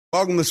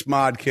Welcome to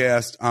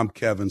Smodcast. I'm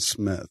Kevin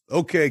Smith.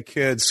 Okay,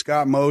 kids,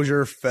 Scott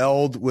Mosier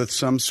felled with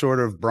some sort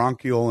of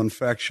bronchial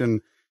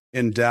infection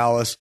in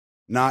Dallas.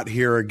 Not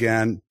here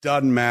again.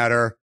 Doesn't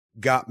matter.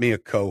 Got me a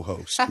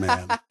co-host,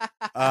 man.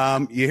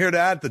 You hear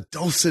that? The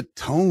dulcet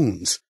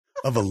tones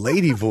of a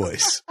lady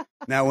voice.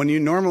 Now, when you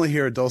normally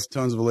hear dulcet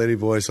tones of a lady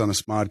voice on a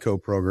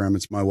Smodco program,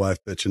 it's my wife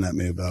bitching at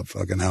me about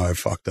fucking how I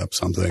fucked up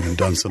something and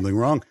done something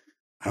wrong.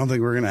 I don't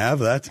think we're going to have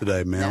that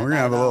today, man. We're going to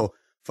have a little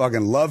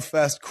fucking Love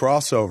Fest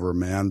crossover,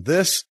 man.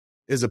 This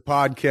is a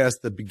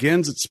podcast that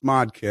begins at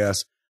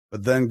Smodcast,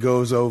 but then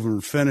goes over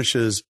and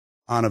finishes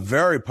on a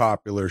very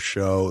popular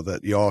show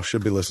that y'all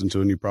should be listening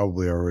to, and you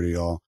probably already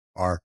all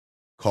are,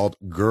 called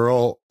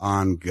Girl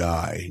on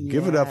Guy. Yes.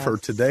 Give it up for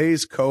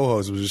today's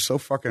co-host, which is so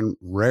fucking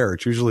rare.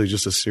 It's usually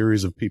just a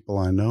series of people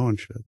I know and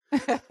shit.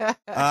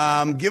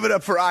 Give it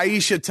up for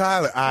Aisha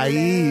Tyler.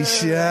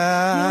 Aisha.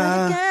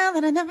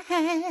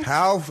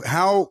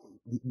 How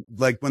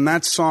like when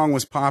that song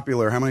was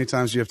popular, how many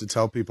times do you have to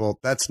tell people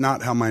that's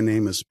not how my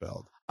name is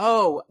spelled?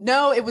 Oh,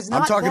 no, it was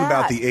not. I'm talking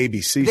about the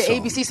ABC song.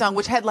 The ABC song,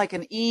 which had like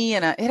an E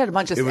and it had a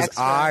bunch of extra. It was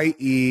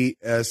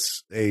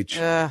I-E-S-H.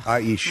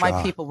 Aisha.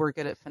 My people were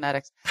good at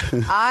phonetics.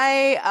 No,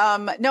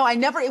 I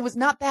never, it was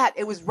not that.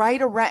 It was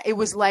right around, it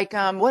was like,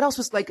 what else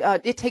was like,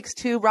 It Takes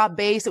Two, Rob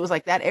Bass. It was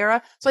like that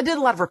era. So I did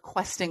a lot of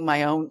requesting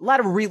my own, a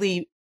lot of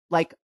really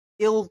like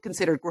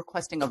ill-considered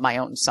requesting of my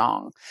own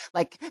song.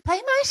 Like, play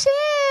my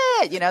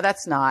shit. You know,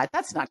 that's not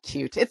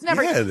cute. It's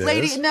never, yeah,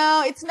 lady, is.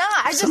 No, it's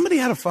not. Somebody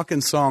had a fucking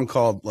song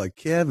called like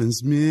Kevin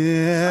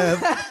Smith.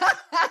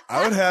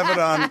 I would have it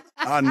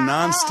on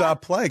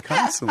nonstop play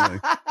constantly.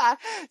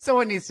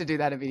 Someone needs to do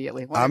that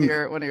immediately. One of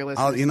your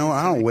listeners. You know,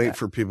 I don't wait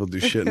for people to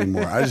do shit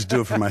anymore. I just do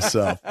it for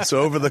myself.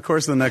 So over the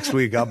course of the next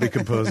week, I'll be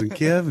composing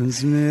Kevin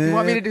Smith. You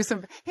want me to do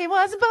some? He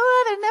was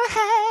born in a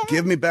head.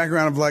 Give me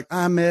background of like,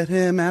 I met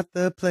him at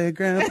the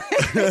playground.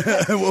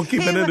 We'll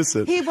keep it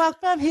innocent. He walked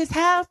from his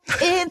house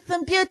in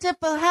some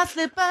beautiful house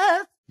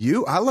slippers.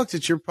 I looked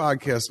at your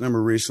podcast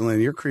number recently,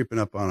 and you're creeping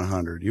up on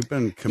 100. You've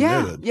been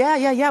committed.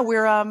 Yeah.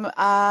 We're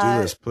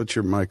do this. Put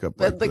your mic up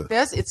like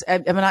this. It's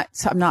I'm not.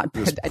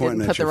 I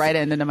didn't put the right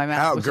end into my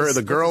mouth.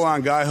 The girl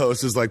on Guy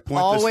host is like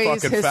point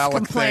this fucking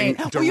phallic thing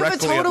directly you have a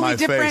totally at my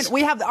different. Face.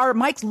 We have our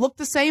mics look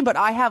the same, but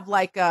I have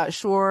like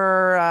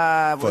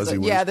fuzzy.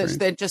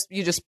 They just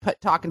you just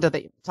put talking to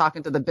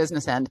the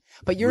business end,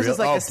 but yours is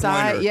like a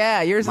side. Pointer.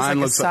 Yeah, yours Mine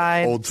is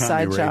like a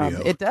side job.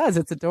 It does.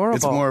 It's adorable.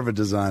 It's more of a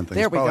design thing.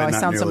 There we go. I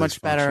sound so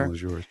much better.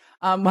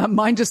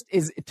 Mine just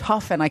is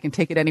tough and I can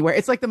take it anywhere.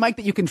 It's like the mic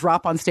that you can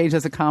drop on stage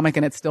as a comic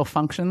and it still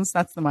functions.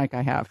 That's the mic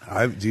I have.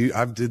 I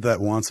did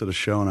that once at a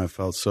show and I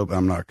felt so bad.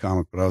 I'm not a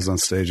comic, but I was on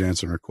stage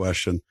answering a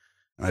question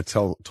and I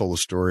told a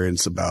story and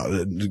it's about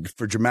it.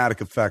 For dramatic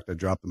effect, I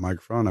dropped the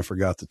microphone. I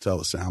forgot to tell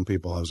the sound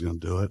people I was going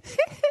to do it.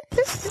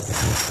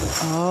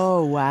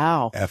 Oh,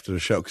 wow. After the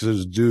show, because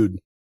there's a dude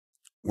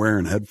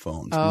wearing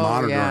headphones,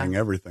 monitoring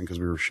everything because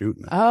we were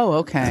shooting it. Oh,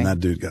 okay. And that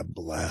dude got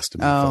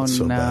blasted. I felt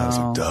so bad. I was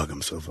like, Doug,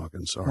 I'm so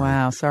fucking sorry.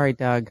 Wow, sorry,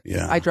 Doug.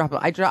 Yeah. I drop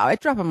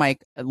a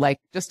mic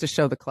like just to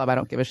show the club I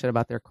don't give a shit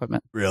about their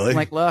equipment. Really? I'm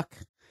like, look,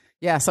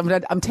 yeah,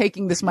 I'm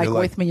taking this mic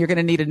with me. You're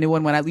gonna need a new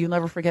one you'll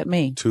never forget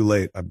me. Too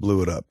late. I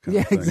blew it up.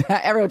 Yeah, exactly.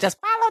 Everyone just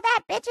follow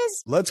that,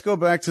 bitches. Let's go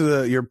back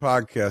to your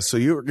podcast. So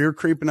you're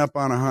creeping up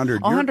on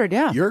 100. 100,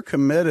 yeah. You're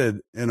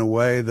committed in a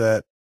way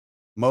that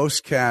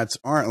most cats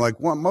aren't. Like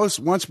once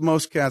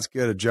most cats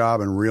get a job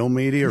in real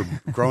media or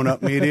grown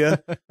up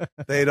media,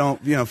 they don't,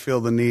 feel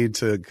the need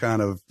to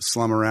kind of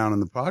slum around in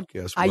the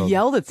podcast world. I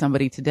yelled at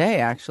somebody today,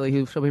 actually,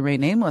 who shall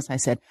remain nameless. I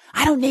said,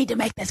 I don't need to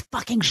make this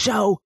fucking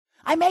show.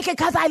 I make it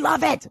because I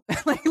love it.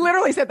 Like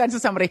literally said that to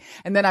somebody.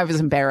 And then I was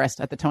embarrassed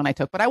at the tone I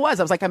took, but I was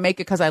like, I make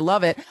it because I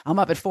love it. I'm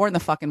up at 4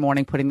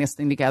 a.m. putting this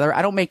thing together.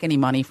 I don't make any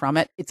money from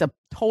it. It's a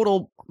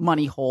total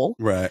money hole.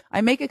 Right. I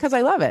make it because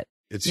I love it.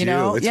 It's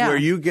you. It's where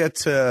you get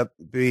to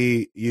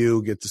be,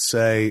 you get to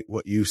say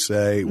what you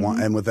say,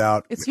 and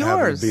without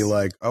having to be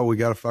like, oh, we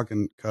got to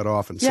fucking cut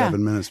off in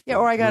 7 minutes. Yeah,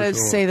 or I got to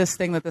say this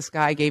thing that this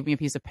guy gave me a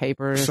piece of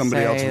paper.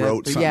 Somebody else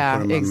wrote something.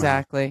 Yeah,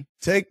 exactly.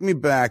 Take me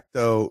back,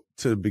 though,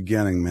 to the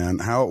beginning, man.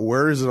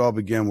 Where does it all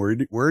begin?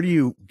 Where do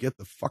you get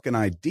the fucking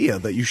idea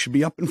that you should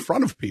be up in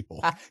front of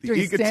people? The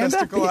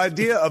egotistical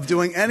idea of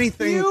doing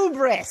anything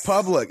hubris.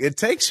 Public. It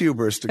takes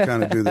hubris to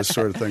kind of do this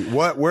sort of thing.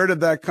 Where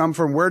did that come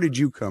from? Where did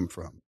you come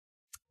from?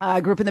 I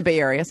grew up in the Bay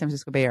Area, San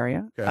Francisco Bay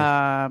Area. Okay.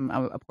 I'm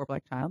a poor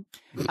black child.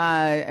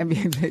 I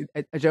mean,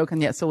 a joke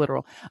and yet so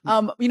literal.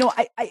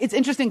 It's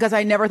interesting because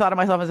I never thought of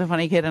myself as a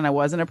funny kid and I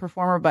wasn't a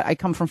performer, but I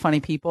come from funny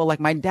people. Like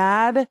my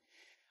dad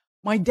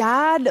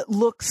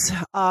looks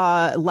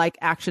like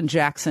Action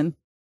Jackson.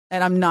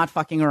 And I'm not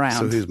fucking around.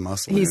 So he's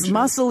muscly. He's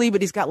muscly, but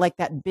he's got like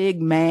that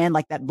big man,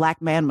 like that black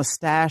man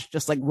mustache,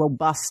 just like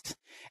robust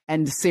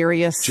and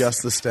serious.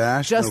 Just the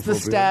stash? Just the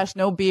stash,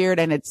 no beard.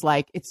 And it's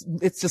like, it's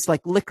just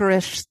like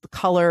licorice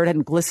colored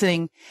and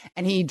glistening.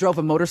 And he drove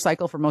a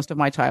motorcycle for most of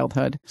my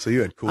childhood. So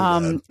you had cool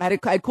dad. I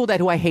had cool dad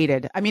who I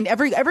hated. I mean,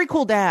 every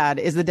cool dad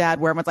is the dad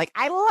where everyone's like,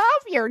 I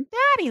love your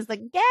dad. He's the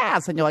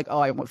gas. And you're like,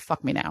 oh,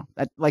 fuck me now.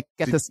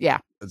 Get this. Yeah.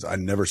 I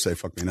never say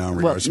fuck me now in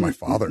regards to my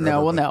father.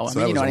 No, ever, no. I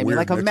mean, you know what I mean?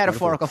 Like a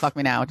metaphorical fuck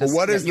me now. Just,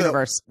 what is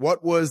universe. why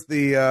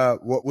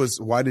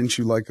didn't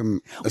you like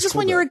him? Just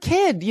when you're a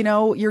kid, you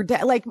know, your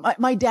dad, like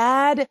my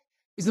dad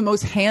is the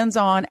most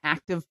hands-on,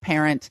 active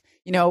parent.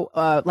 You know,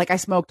 like I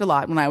smoked a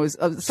lot when I was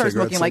started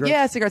smoking. Like,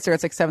 yeah, cigarettes,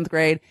 like 7th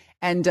grade.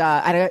 And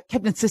I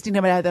kept insisting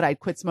to my dad that I'd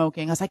quit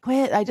smoking. I was like,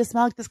 quit. I just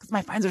smoked this because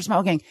my friends are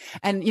smoking.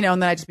 And, you know,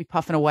 and then I'd just be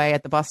puffing away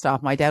at the bus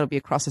stop. My dad would be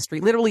across the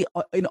street, literally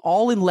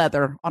all in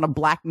leather on a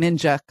black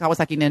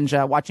Kawasaki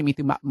Ninja, watching me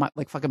through my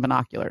like fucking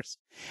binoculars.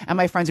 And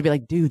my friends would be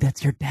like, dude,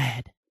 that's your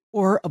dad.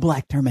 Or a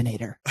black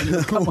Terminator.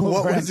 What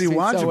was he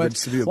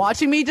watching?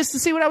 Watching me just to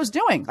see what I was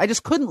doing. I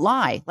just couldn't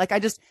lie. Like I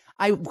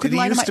couldn't Did he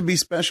lie used to be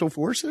special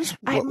forces?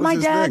 My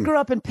dad grew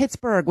up in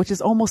Pittsburgh, which is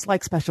almost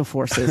like special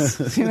forces.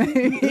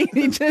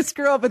 He just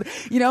grew up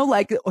with, you know,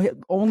 like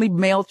only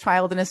male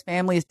child in his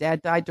family. His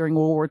dad died during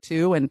World War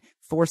II and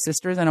 4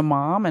 sisters and a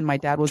mom. And my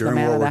dad was the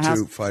man of the house. World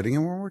War II, fighting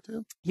in World War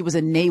II? He was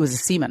a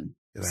seaman.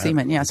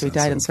 Seaman, yeah. So he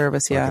died in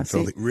service. Yeah.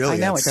 Really? I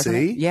know it.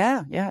 Sea?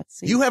 Yeah. At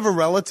sea. You have a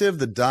relative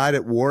that died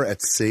at war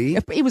at sea?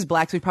 He was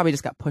black, so he probably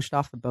just got pushed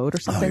off the boat or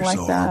something like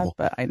that. Horrible.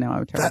 But I know. I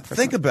would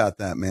think about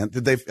that, man.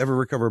 Did they ever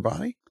recover a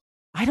body?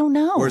 I don't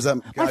know. Or is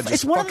that guy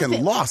just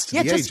fucking lost?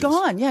 Yeah, just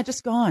gone. Yeah,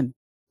 just gone.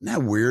 Isn't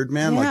that weird,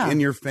 man? Yeah. Like in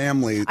your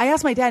family. I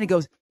asked my dad, he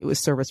goes, it was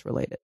service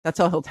related. That's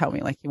all he'll tell me.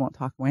 Like he won't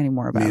talk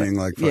anymore about Meaning it.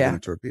 Like fucking a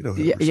torpedo.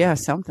 Yeah,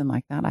 something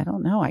like that. I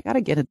don't know. I got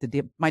to get it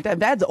to my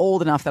dad's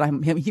old enough that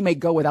he may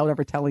go without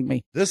ever telling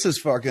me. This is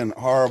fucking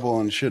horrible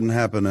and shouldn't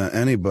happen to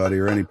anybody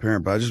or any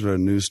parent, but I just read a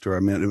news story. I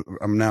mean,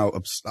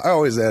 I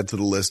always add to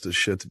the list of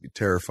shit to be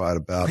terrified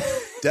about.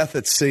 Death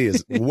at sea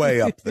is way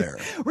up there.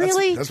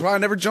 Really? That's why I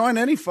never joined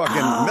any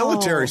fucking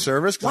military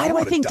service. Why do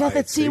I think death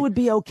at sea would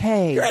be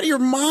okay? You're out of your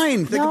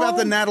mind. Think about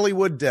the Natalie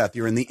Wood death.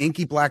 You're in the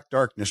inky black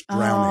darkness,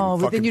 drowning,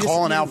 fucking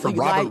calling out for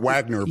Robert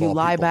Wagner. You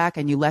lie back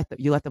and you let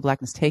the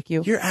blackness take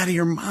you. You're out of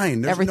your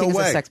mind. There's Everything no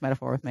way. is a sex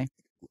metaphor with me.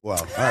 Well,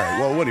 all right.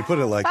 Well, what do you put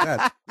it like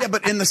that? Yeah,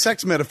 but in the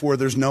sex metaphor,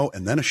 there's no,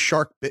 and then a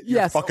shark bit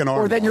your fucking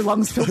arm. Or then your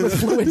lungs filled with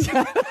fluid.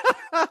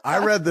 I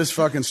read this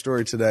fucking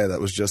story today that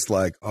was just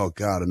like, oh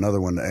God,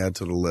 another one to add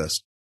to the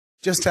list.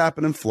 Just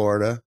happened in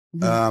Florida.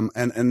 Mm-hmm.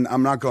 And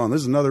I'm not going,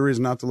 this is another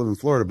reason not to live in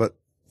Florida, but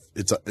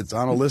it's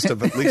on a list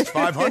of at least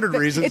 500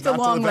 reasons not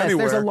to live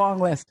anywhere. There's a long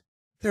list.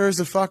 There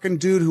is a fucking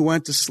dude who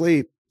went to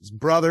sleep. His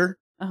brother.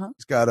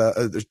 He's got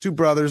there's 2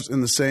 brothers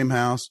in the same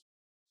house.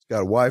 He's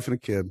got a wife and a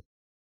kid.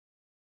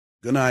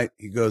 Good night.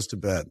 He goes to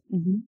bed,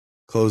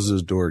 closes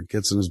his door,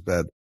 gets in his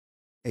bed.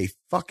 A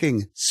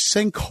fucking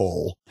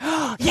sinkhole.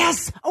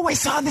 Yes. Oh, I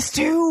saw this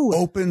too.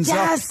 Opens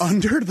up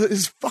under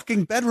his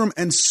fucking bedroom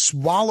and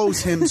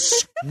swallows him.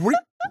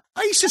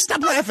 Aisha,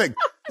 stop laughing.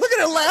 Look at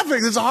her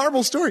laughing. This is a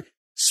horrible story.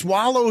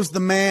 Swallows the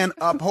man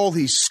up whole.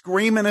 He's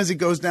screaming as he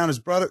goes down. His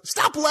brother,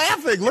 stop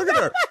laughing. Look at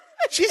her.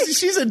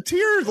 She's in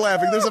tears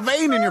laughing. There's a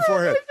vein in your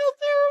forehead. I feel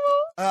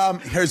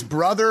terrible. His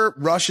brother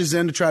rushes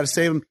in to try to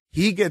save him.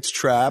 He gets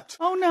trapped.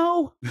 Oh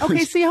no.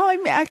 Okay, see how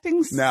I'm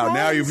acting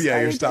now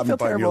you're stopping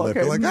biting your lip.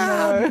 You're like,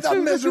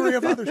 the misery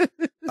of others.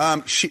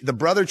 The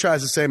brother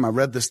tries to save him. I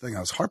read this thing. I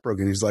was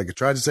heartbroken. He's like, I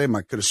tried to save him.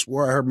 I could have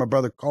swore I heard my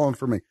brother calling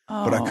for me,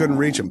 but I couldn't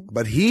reach him.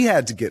 But he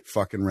had to get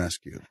fucking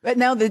rescued. But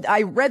now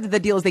I read that the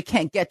deal is they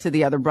can't get to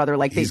the other brother.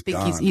 Like they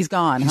think he's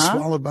gone. He's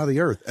swallowed by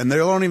the earth. And they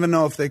don't even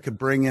know if they could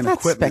bring in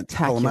equipment to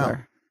pull him out.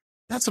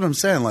 That's what I'm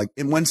saying. Like,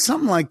 when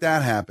something like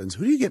that happens,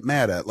 who do you get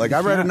mad at? Like,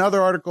 I read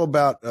another article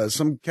about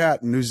some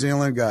cat in New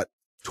Zealand got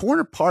torn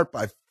apart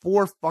by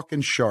 4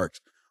 fucking sharks.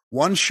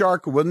 One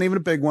shark, who wasn't even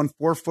a big one,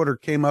 4-footer,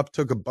 came up,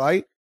 took a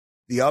bite.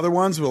 The other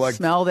ones were like,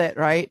 smelled it,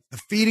 right? The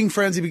feeding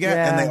frenzy began,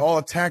 and they all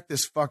attacked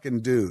this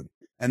fucking dude.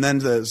 And then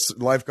the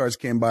lifeguards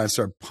came by and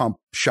started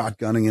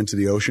shotgunning into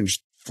the ocean,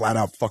 just flat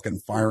out fucking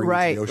firing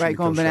into the ocean. Right,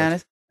 going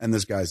bananas. And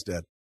this guy's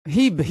dead.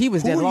 He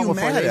was dead long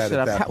before they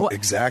shut up. Well,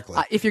 exactly.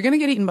 If you're going to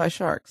get eaten by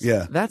sharks,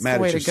 that's the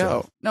way to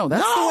go. No,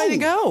 that's the way to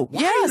go.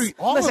 Yes.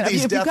 Listen,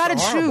 if you got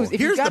to choose,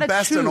 here's the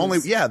best and only.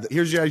 Yeah,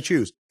 here's how you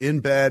choose: in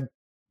bed,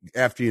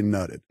 after you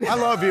nutted. I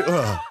love you. You're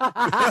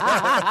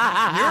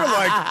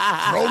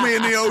like, throw me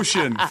in the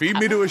ocean, feed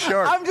me to a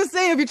shark. I'm just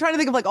saying, if you're trying to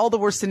think of like all the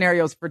worst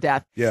scenarios for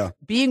death,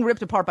 being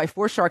ripped apart by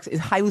 4 sharks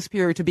is highly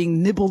superior to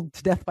being nibbled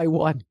to death by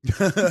 1.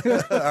 All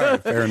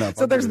right, fair enough.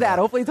 So there's that.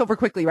 Hopefully it's over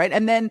quickly, right?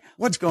 And then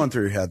what's going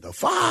through your head though?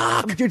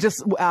 Fuck. You're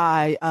just what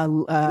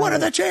are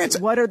the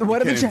chances? What are the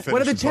chances?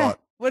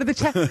 What are the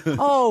chances?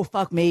 Oh,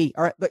 fuck me.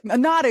 All right. But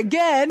not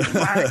again.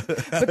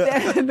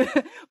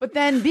 But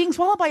then being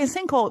swallowed by a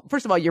sinkhole,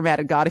 first of all, you're mad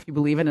at God if you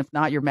believe in it. If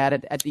not, you're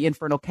mad at the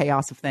infernal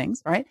chaos of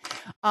things, right?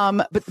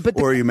 Or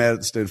are you mad at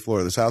the state of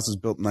Florida? This house was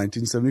built in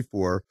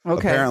 1974.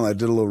 Okay. Apparently, I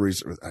did a little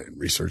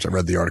research. I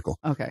read the article.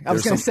 Okay. I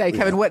was going to say,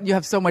 Kevin, you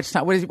have so much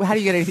time. How do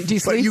you get anything? Do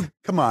you sleep?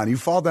 Come on. You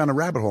fall down a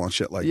rabbit hole and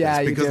shit like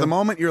this. Because the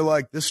moment you're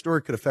like, this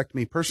story could affect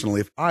me personally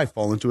if I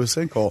fall into a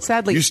sinkhole.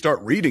 Sadly, you start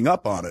reading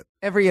up on it.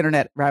 Every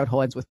internet rabbit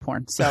hole ends with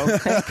porn. So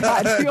thank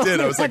God. I did.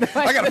 I was like,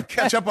 I got to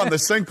catch up on the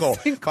sinkhole.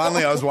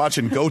 Finally, I was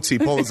watching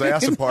Goatsy pull his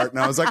ass apart, and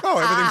I was like, oh,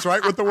 everything's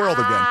right with the world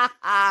again.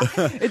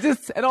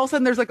 And all of a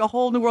sudden, there's like a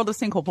whole new world of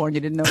sinkhole porn you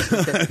didn't know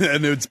existed.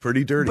 And it's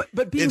pretty dirty.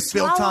 But being it's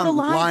built on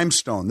alive?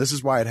 limestone. This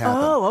is why it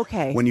happened. Oh,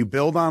 okay. When you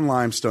build on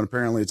limestone,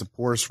 apparently it's a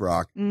porous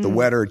rock. The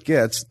wetter it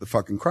gets, the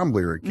fucking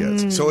crumblier it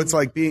gets. So it's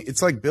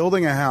like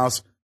building a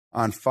house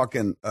on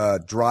fucking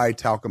dry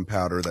talcum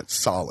powder that's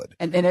solid.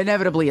 And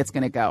inevitably it's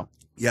going to go.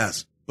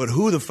 Yes. But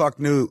who the fuck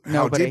knew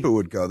how deep it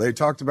would go? They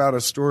talked about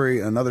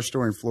another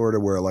story in Florida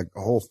where like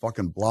a whole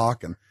fucking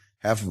block and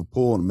half of a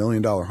pool and $1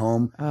 million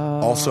home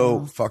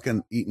also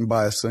fucking eaten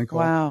by a sinkhole.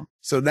 Wow.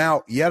 So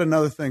now yet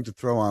another thing to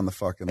throw on the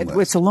fucking list.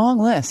 It's a long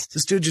list.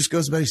 This dude just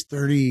goes about, he's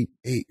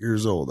 38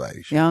 years old,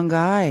 Aisha. Young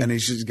guy. And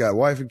he's just got a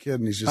wife and kid,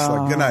 and he's just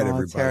like, good night,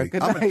 everybody.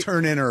 I'm going to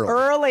turn in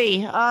early.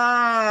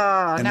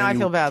 Now I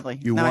feel badly.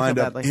 You wind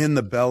up in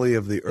the belly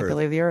of the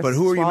earth. But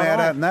who are you mad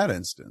at in that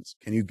instance?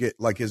 Can you get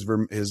like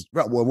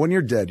well, when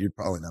you're dead, you're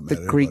probably not mad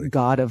at the Greek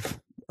god of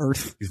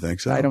Earth. You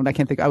think so? I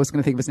can't think. I was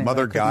going to think of his name.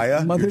 Mother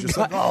Gaia? Mother You're just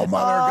like, oh,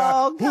 Mother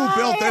Gaia. Who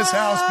built this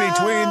house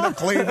between the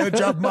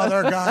cleavage of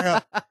Mother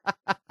Gaia?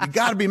 You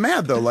got to be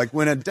mad, though. Like,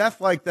 when a death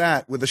like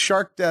that, with a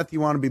shark death, you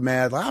want to be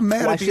mad. Like, I'm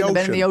mad at the ocean. I shouldn't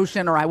have been in the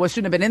ocean, or I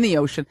shouldn't have been in the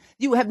ocean.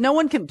 You have no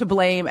one to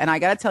blame, and I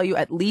got to tell you,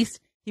 at least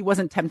he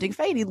wasn't tempting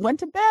fate. He went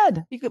to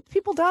bed.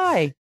 People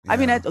die. Yeah. I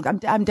mean,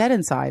 I'm dead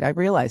inside. I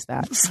realize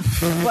that.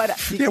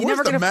 But you're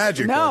never the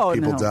magic? No,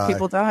 people die.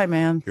 People die,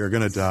 man. You're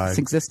gonna die. This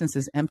existence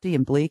is empty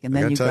and bleak, and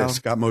then you go.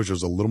 Scott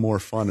Mosier's a little more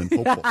fun and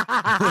hopeful.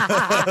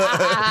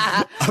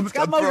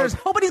 Scott Mosier's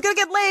hoping he's gonna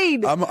get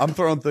laid. I'm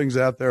throwing things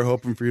out there,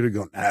 hoping for you to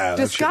go. Nah.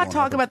 Does Scott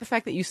talk about the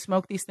fact that you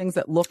smoke these things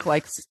that look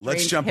like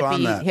Let's jump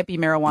on that. hippie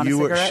marijuana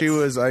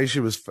cigarettes?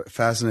 Aisha was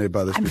fascinated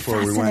by this before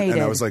we went, and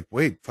I was like,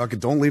 wait, fuck it,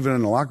 don't leave it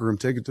in the locker room.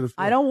 Take it to the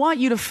floor. I don't want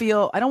you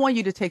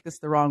to take this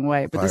the wrong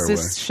way, but this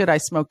is shit I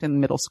smoked in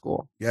middle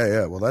school.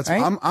 Yeah. Well, that's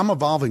right? I'm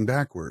evolving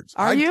backwards.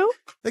 Are you?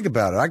 Think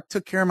about it. I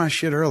took care of my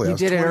shit early. You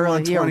did it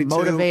early. You were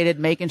motivated,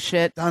 making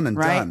shit.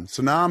 Done.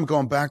 So now I'm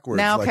going backwards.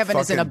 Now Kevin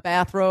is in a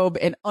bathrobe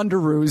and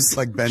underoos.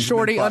 Like Benjamin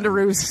Shorty Button.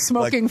 underoos,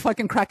 smoking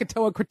fucking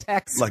Krakatoa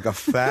Cortex. Like a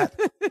fat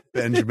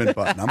Benjamin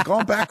Button. I'm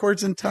going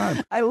backwards in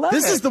time. I love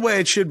this is the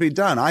way it should be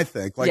done, I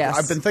think. Like, yes.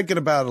 I've been thinking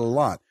about it a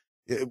lot.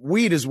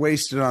 Weed is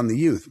wasted on the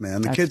youth,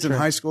 man. The kids in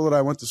high school that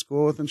I went to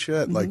school with and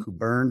shit, like who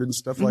burned and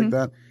stuff like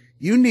that.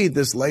 You need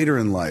this later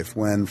in life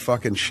when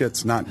fucking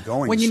shit's not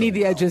going. When you need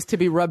the edges to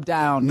be rubbed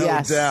down. No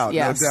doubt.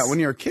 When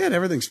you're a kid,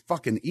 everything's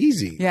fucking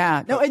easy.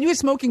 Yeah. No, and you're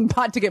smoking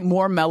pot to get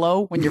more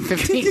mellow when you're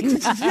 15.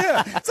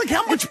 Yeah. It's like,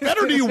 how much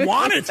better do you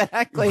want it?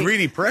 Exactly. You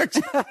greedy pricks.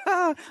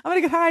 I'm going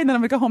to get high and then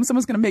I'm going to go home.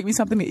 Someone's going to make me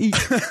something to eat.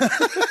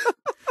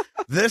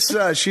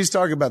 She's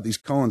talking about these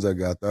cones I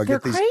got, though.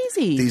 They're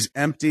crazy. These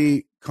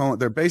empty cones.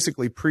 They're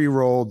basically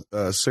pre-rolled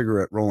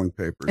cigarette rolling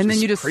papers. And then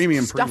you just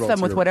stuff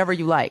them with whatever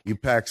you like. You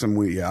pack some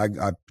weed. Yeah,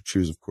 I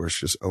choose, of course,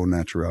 just au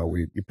naturel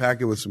weed. You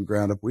pack it with some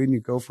ground up weed and you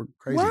go for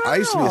crazy. Wow. I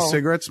used to be a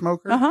cigarette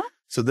smoker.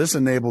 So this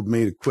enabled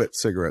me to quit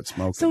cigarette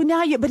smoking. So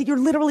now but you're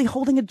literally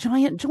holding a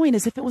giant joint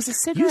as if it was a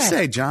cigarette. You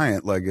say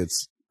giant like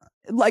it's...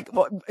 Like,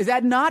 is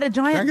that not a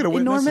giant, Can I get a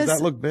witness? enormous? Does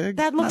that look big?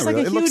 That looks like a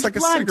huge It looks like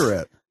blunt. a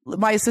cigarette.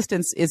 My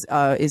assistant is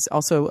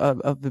also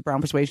of the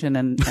brown persuasion,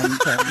 and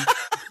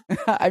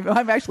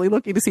I'm actually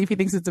looking to see if he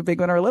thinks it's a big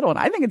one or a little one.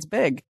 I think it's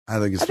big. I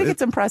think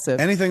it's impressive.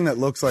 Anything that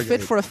looks like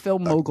fit for a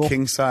film mogul,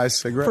 king size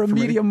cigarette for a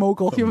medium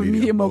mogul. You have a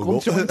medium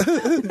mogul joint.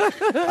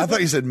 I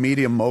thought you said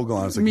medium mogul.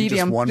 I was like,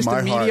 medium, you just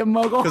won my heart. Medium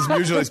mogul. Because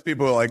usually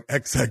people are like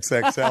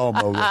XXXL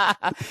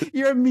mogul.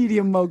 You're a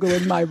medium mogul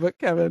in my book,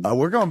 Kevin.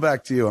 We're going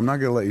back to you. I'm not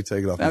going to let you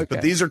take it off. Okay.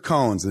 But these are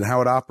cones, and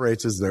how it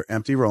operates is they're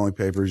empty rolling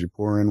papers. You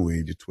pour in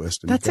weed, you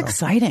twist, and that's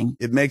exciting.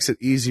 It makes it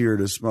easier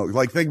to smoke.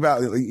 Like, think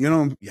about,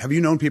 have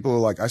you known people who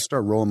are like, I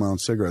start rolling my own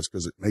cigarettes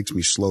because it makes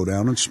me slow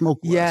down and smoke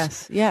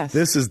less. Yes.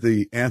 This is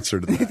the answer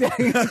to that.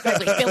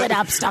 Exactly. Fill it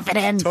up, stuff it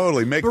in.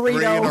 Totally. Make burrito,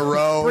 3 in a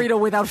row. Burrito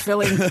without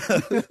filling.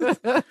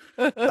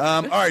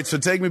 All right. So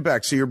take me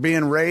back. So you're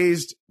being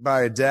raised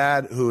by a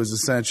dad who is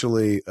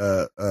essentially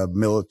a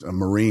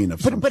Marine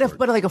of some sort.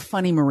 But like a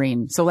funny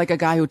Marine. So like a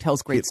guy who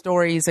tells great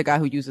stories, a guy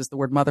who uses the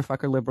word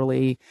motherfucker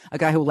liberally, a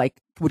guy who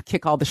like would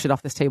kick all the shit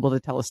off this table to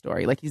tell a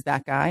story. Like he's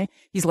that guy.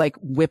 He's like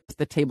whip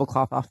the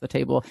tablecloth off the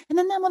table. And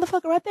then that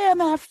motherfucker right there,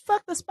 man,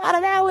 fuck the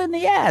spotted owl in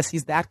the ass.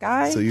 He's that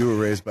guy. So you were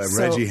raised by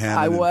Reggie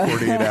Hammond in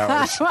 48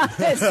 hours.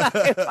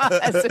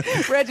 I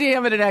was. Reggie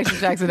Hammond and Action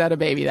Jackson had a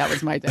baby. That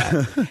was my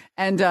dad.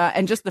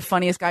 And just the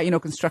funniest guy,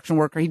 construction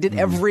worker. He did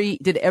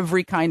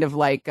every kind of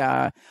like,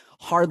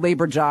 hard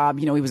labor job.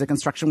 He was a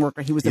construction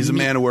worker. He's a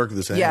man who worked with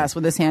his hands. Yes,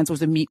 with his hands.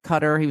 Was a meat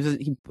cutter. He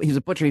was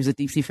a butcher. He was a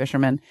deep sea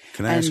fisherman.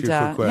 Can I ask you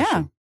a quick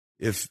question?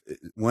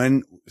 Yeah.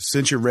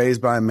 Since you're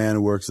raised by a man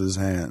who works with his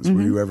hands,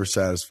 were you ever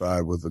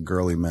satisfied with a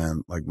girly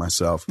man like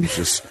myself who's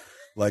just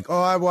Like,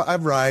 oh, I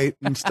write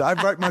and I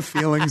write my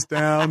feelings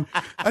down.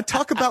 I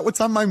talk about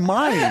what's on my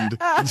mind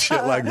and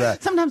shit like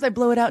that. Sometimes I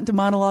blow it out into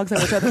monologues. I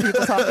wish other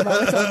people talk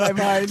about what's on my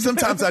mind.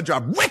 Sometimes I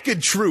drop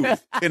wicked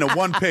truth in a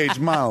 1-page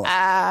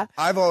monologue.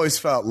 I've always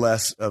felt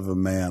less of a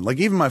man. Like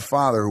even my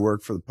father, who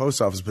worked for the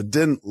post office, but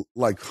didn't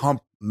like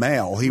hump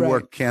mail. He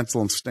worked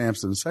canceling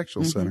stamps in a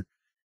sexual center.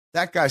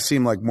 That guy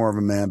seemed like more of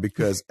a man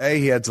because A,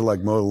 he had to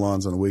like mow the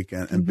lawns on the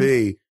weekend, and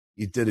B,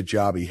 he did a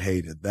job he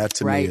hated. That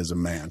to me is a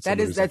man.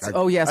 That's like, that's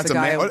a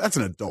guy. That's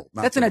an adult.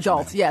 That's an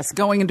adult. Yes.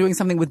 Going and doing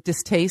something with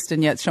distaste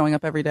and yet showing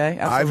up every day.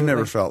 Absolutely. I've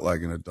never felt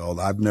like an adult.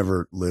 I've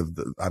never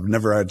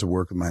had to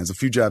work with my hands. A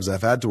few jobs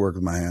I've had to work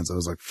with my hands. I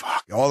was like,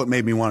 fuck, all it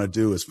made me want to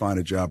do is find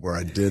a job where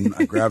I didn't.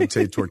 I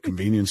gravitate toward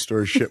convenience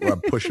store shit where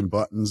I'm pushing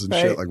buttons and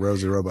shit like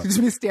Rosie Robot. You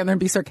just stand there and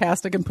be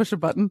sarcastic and push a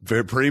button.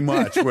 Pretty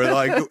much. Where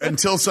like,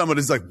 until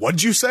somebody's like,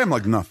 what'd you say? I'm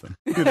like, nothing,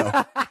 you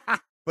know.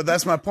 But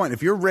that's my point.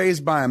 If you're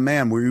raised by a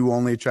man, were you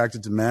only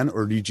attracted to men,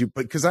 or did you?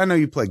 Because I know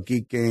you play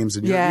geek games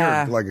and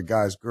you're like a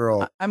guy's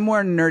girl. I'm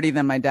more nerdy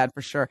than my dad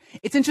for sure.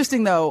 It's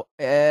interesting though,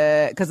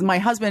 because my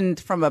husband,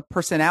 from a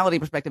personality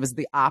perspective, is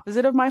the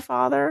opposite of my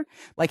father.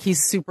 Like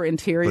he's super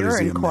interior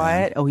and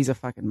quiet. Oh, he's a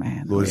fucking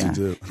man. What does he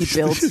do? He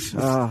builds.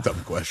 Dumb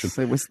question.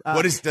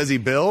 Does he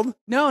build?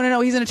 No.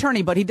 He's an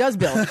attorney, but he does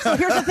build. So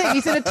here's the thing: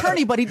 he's an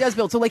attorney, but he does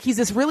build. So like he's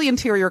this really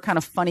interior, kind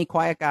of funny,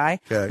 quiet guy.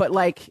 Okay. But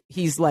like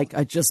he's like,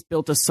 I just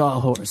built a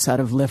sawhorse out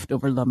of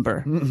leftover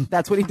lumber.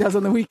 That's what he does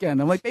on the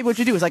weekend. I'm like, babe, what'd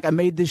you do? He's like, I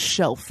made this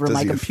shelf for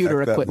my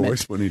computer equipment. That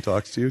voice when he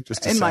talks to you,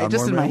 just in my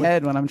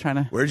head when I'm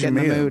trying to get in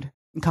the mood.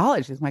 In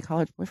college. He's my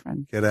college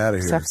boyfriend. Get out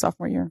of here.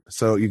 Sophomore year.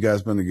 So you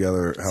guys been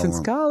together how Since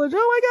long? college.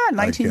 Oh my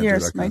God. 19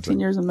 years. 19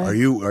 years in May. Are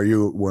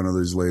you one of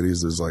these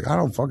ladies that's like, I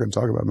don't fucking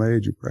talk about my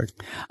age, you prick?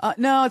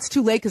 No, it's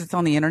too late because it's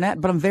on the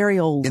internet, but I'm very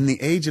old. In the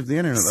age of the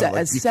internet, though,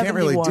 like, you can't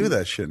really do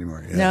that shit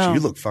anymore. Yeah, no. You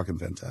look fucking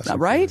fantastic.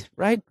 Right?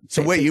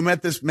 So wait, you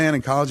met this man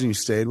in college and you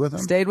stayed with him?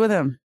 Stayed with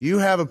him. You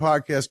have a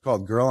podcast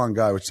called Girl on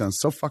Guy, which sounds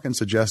so fucking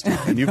suggestive.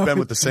 And you've been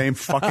with the same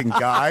fucking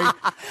guy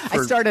I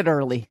started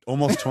early.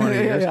 Almost 20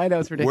 years. I know,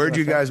 it's ridiculous. Where'd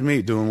you guys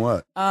meet? Doing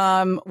what?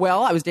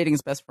 Well, I was dating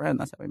his best friend.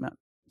 That's how we met.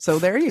 So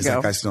there you go. Is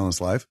that guy still in his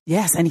life?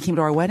 Yes, and he came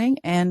to our wedding,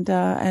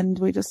 and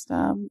we just.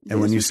 And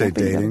when you say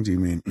dating, do you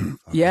mean?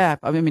 Yeah,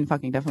 I mean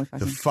fucking, definitely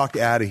fucking. The fuck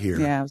out of here.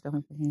 Yeah, I was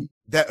definitely fucking.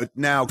 That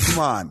now, come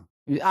on.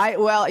 I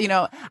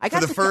got for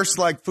the first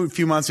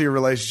few months of your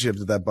relationship.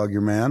 Did that bug your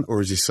man,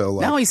 or is he so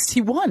like? No,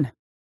 he won.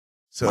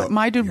 So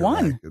my dude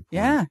won. Right,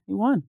 yeah, he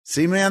won.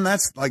 See, man,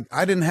 that's like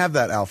I didn't have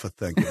that alpha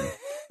thinking.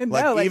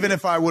 Even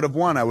if I would have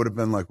won, I would have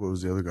been like, what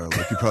was the other guy?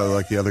 Like, you probably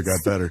like the other guy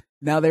better.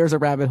 Now there's a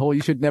rabbit hole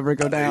you should never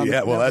go down.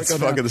 Yeah, well, that's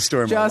fucking the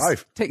story of my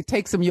life.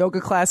 Take some yoga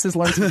classes,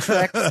 learn some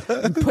tricks,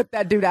 and put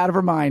that dude out of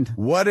her mind.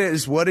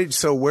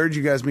 So where'd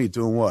you guys meet?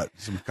 Doing what?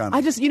 Some kind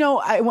of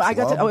I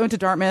went to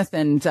Dartmouth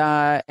and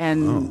I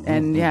don't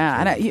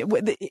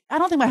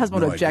think my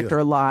husband would object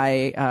or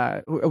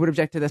lie, would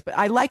object to this, but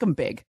I like him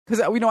big.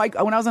 Cause when I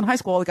was in high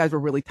school, all the guys were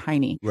really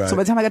tiny. Right. So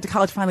by the time I got to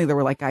college, finally there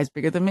were like guys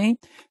bigger than me.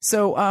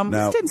 So, I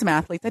dated some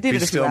athletes. I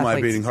dated a few athletes. Still my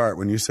beating heart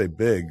when you say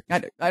big.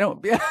 I don't,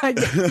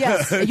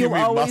 yes. You'll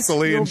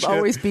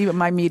always be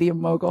my medium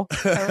mogul.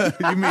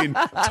 You mean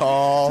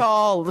tall?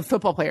 Tall, the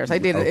football players. I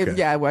did it.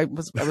 Yeah, I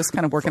was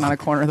kind of working on a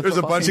corner of the There's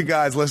a bunch of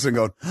guys listening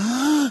going,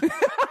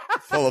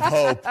 full of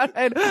hope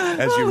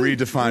as you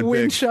redefine big.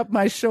 Winch up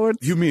my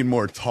shorts. You mean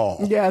more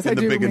tall. Yes, I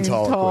do big mean and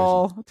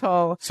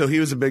tall. So he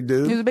was a big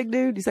dude? He was a big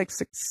dude. He's like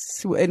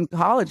 6, in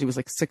college he was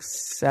like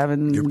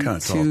 6'7". You're kind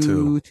of tall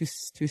too.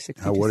 260,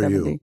 How, what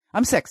 270. Are you?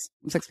 I'm 6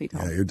 feet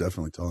tall. Yeah, you're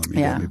definitely taller than me.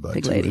 Yeah,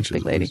 big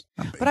lady.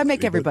 But I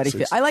make everybody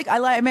feel.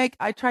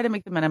 I try to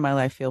make the men in my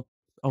life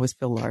always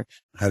feel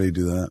large. How do you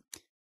do that?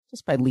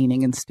 Just by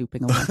leaning and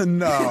stooping a little.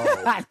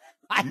 No.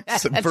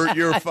 Subvert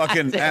your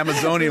fucking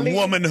Amazonian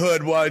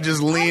womanhood while I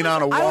just lean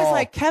on a wall. I was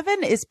like,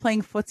 Kevin is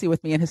playing footsie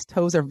with me and his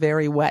toes are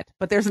very wet,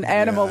 but there's an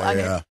animal on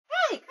it.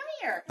 Hey, come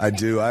here. I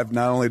do.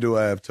 Not only do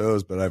I have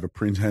toes, but I have a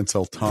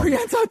prehensile tongue.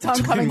 Prehensile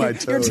tongue coming my in.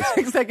 Toes.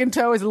 Your second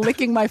toe is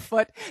licking my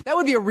foot. That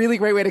would be a really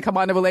great way to come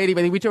on to a lady.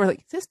 But we were like,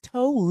 is this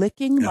toe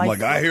licking my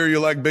foot? I hear you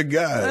like big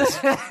guys.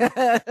 All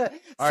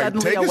right,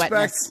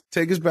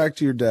 take us back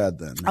to your dad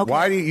then. Okay.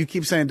 Why do you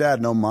keep saying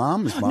dad? No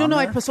mom? Is mom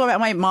there? So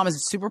my mom is a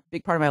super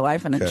big part of my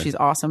life and she's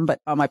awesome. But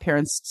my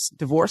parents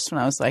divorced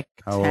when I was like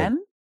 10.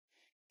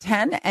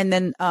 And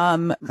then, how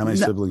many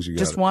siblings you got?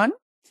 Just one.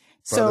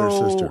 Brother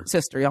or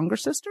sister, younger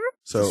sister.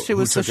 So she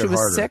was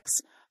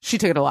 6. She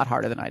took it a lot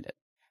harder than I did.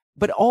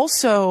 But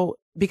also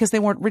because they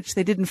weren't rich,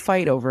 they didn't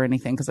fight over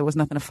anything because there was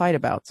nothing to fight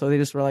about. So they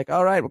just were like,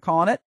 all right, we're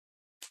calling it.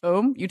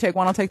 Boom. You take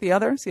one, I'll take the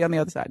other. See you on the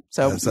other side.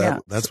 So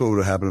that's what would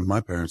have happened if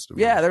my parents did.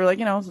 Yeah. They were like,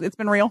 it's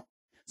been real.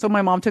 So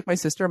my mom took my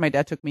sister and my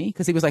dad took me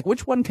because he was like,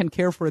 which one can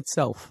care for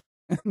itself?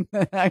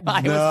 I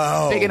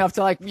was big enough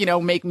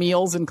to make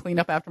meals and clean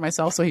up after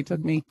myself. So he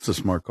took me. It's a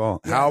smart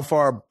call. Yeah. How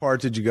far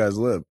apart did you guys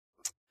live?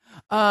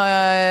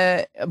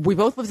 We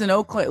both lived in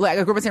Oakland. Like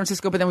I grew up in San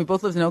Francisco, but then we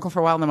both lived in Oakland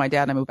for a while. And then my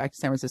dad and I moved back to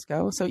San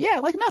Francisco. So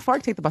yeah, not far. I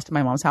take the bus to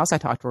my mom's house. I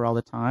talk to her all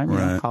the time.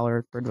 Right. Call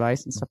her for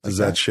advice and stuff. Does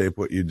that shape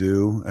what you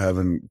do?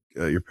 Having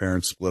your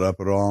parents split up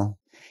at all?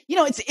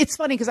 it's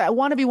funny because I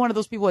want to be one of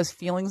those people who has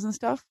feelings and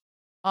stuff,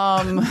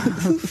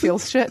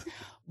 feels shit.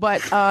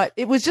 But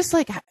it was just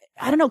like,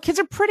 I don't know, kids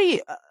are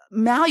pretty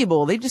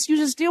malleable. You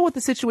just deal with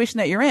the situation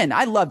that you're in.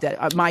 I loved it.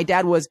 My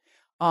dad was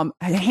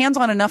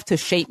hands-on enough to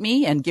shape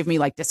me and give me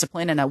like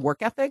discipline and a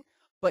work ethic,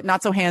 but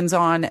not so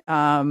hands-on,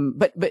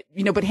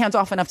 but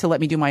hands-off enough to let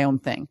me do my own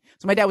thing.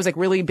 So my dad was like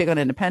really big on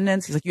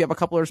independence. He's like, you have a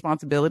couple of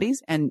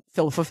responsibilities and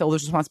fulfill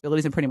those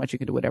responsibilities and pretty much you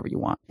can do whatever you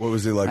want. What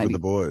was he like with the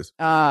boys?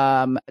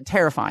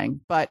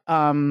 Terrifying, but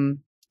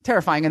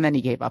terrifying. And then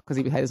he gave up because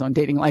he had his own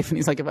dating life. And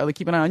he's like, if I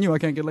keep an eye on you, I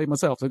can't get laid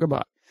myself. So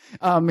goodbye.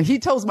 My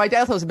dad tells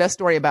the best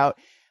story about,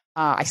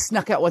 I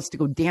snuck out once to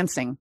go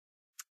dancing.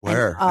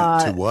 Where?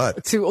 To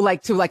what? To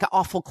like an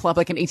awful club,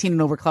 like an 18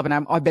 and over club.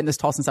 And I've been this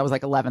tall since I was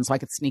like 11, so I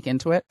could sneak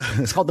into it.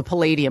 It's called the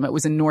Palladium. It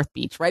was in North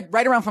Beach, right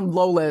around from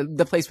Lola,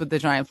 the place with the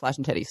giant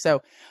flashing titties.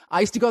 So I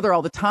used to go there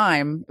all the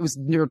time. It was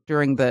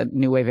during the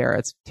New Wave era.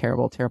 It's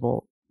terrible,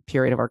 terrible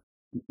period of our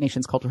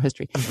nation's cultural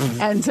history.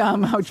 And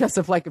I would dress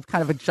up like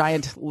kind of a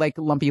giant, like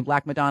lumpy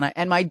black Madonna.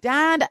 And my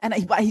dad,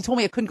 he told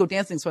me I couldn't go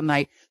dancing one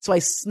night. So I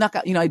snuck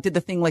out, I did the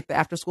thing like the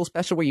after school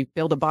special where you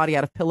build a body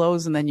out of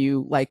pillows and then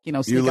you sneak you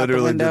out the window. You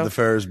literally did the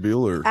Ferris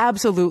Bueller.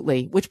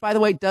 Absolutely. Which by the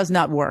way, does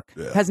not work.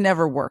 Yeah. Has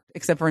never worked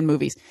except for in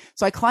movies.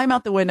 So I climb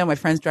out the window. My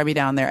friends drive me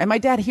down there and my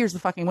dad hears the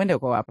fucking window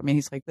go up. I mean,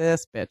 he's like,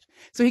 this bitch.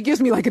 So he gives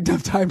me like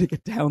enough time to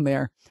get down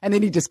there. And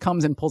then he just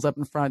comes and pulls up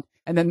in front.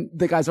 And then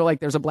the guys are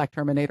like, there's a black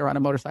Terminator on a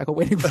motorcycle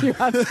waiting for you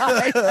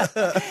outside.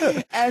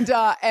 and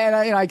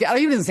I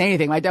didn't say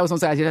anything. My dad was on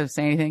the side. He didn't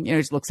say anything. He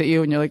just looks at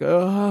you and you're like,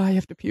 oh, I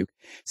have to puke.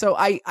 So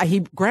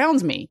he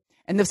grounds me.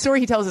 And the story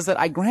he tells us that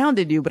I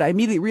grounded you, but I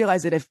immediately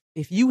realized that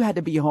if you had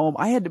to be home,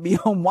 I had to be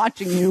home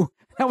watching you.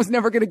 I was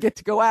never going to get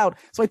to go out.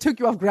 So I took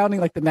you off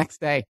grounding like the next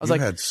day. I was you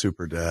had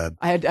super dad.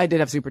 I did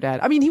have super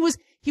dad. I mean, he was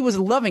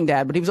a loving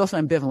dad, but he was also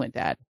ambivalent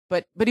dad.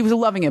 But he was a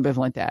loving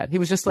ambivalent dad. He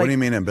was just like, what do you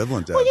mean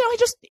ambivalent dad? Well,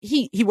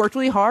 he worked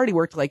really hard. He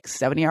worked like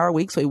 70-hour a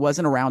week. So he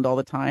wasn't around all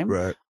the time.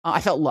 Right.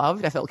 I felt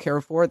loved. I felt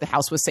cared for. The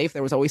house was safe.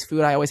 There was always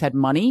food. I always had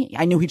money.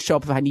 I knew he'd show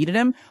up if I needed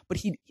him,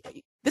 but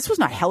this was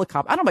not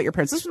helicopter. I don't know about your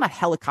parents. This was not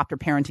helicopter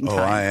parenting time.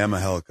 Oh, I am a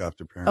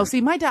helicopter parent. Oh,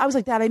 see, my dad, I was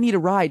like, Dad, I need a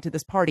ride to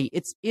this party.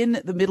 It's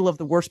in the middle of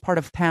the worst part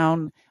of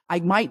town. I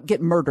might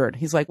get murdered.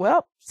 He's like,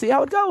 well, see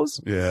how it goes.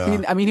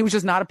 Yeah. He was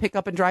just not a pick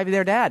up and drive you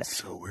there dad. It's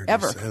so weird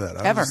ever, to say that.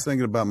 I was just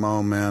thinking about my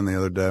own man the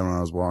other day when I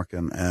was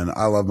walking, and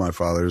I love my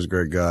father. He's a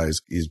great guy.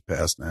 He's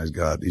passed now.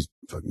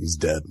 He's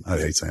dead. I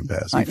hate saying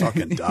passed. He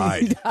fucking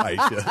died.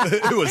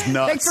 It was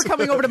nuts. Thanks for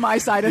coming over to my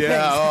side of things.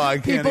 I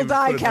can't People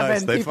die, Kevin.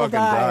 Nice. They People fucking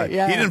die.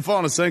 Yeah. He didn't fall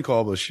in a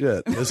sinkhole, but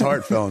shit. His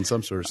heart fell in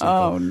some sort of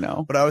sinkhole. Oh,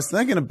 no. But I was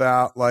thinking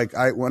about,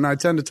 when I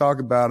tend to talk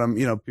about him,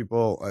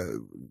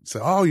 people say,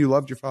 oh, you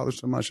loved your father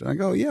so much. And I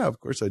go, yeah, of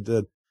course I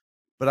did.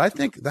 But I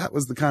think that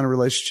was the kind of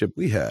relationship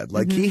we had.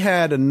 Like, he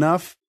had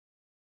enough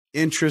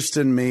interest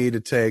in me to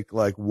take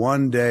like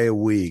one day a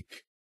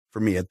week for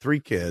me. He had 3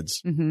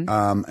 kids.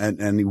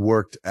 And he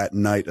worked at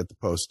night at the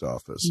post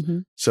office.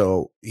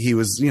 So he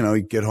was,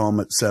 he'd get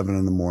home at 7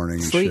 a.m.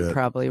 and sleep shit.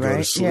 Probably, go right?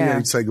 To sleep. Yeah.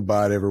 He'd say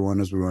goodbye to everyone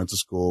as we went to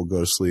school, go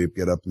to sleep,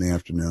 get up in the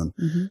afternoon.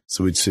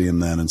 So we'd see him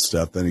then and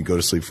stuff. Then he'd go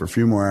to sleep for a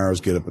few more hours,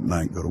 get up at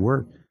night, and go to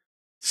work.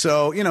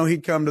 So,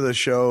 he'd come to the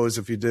shows.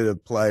 If he did a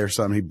play or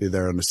something, he'd be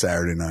there on the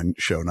Saturday night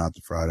show, not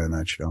the Friday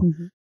night show.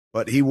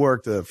 But he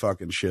worked a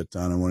fucking shit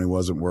ton. And when he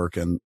wasn't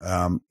working,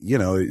 he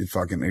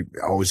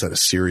always had a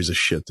series of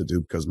shit to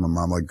do because my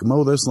mom, like,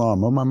 mow this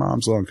lawn, mow my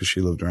mom's lawn, because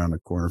she lived around the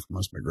corner from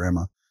us, my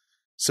grandma.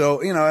 So,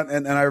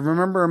 and I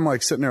remember him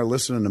like sitting there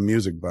listening to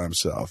music by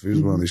himself. He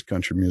was one of these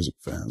country music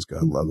fans.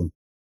 God love him.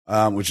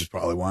 Which is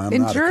probably why I'm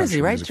in not Jersey,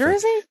 a right?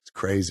 Jersey? Fan. It's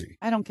crazy.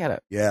 I don't get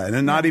it. Yeah, and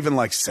then not even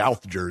like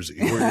South Jersey,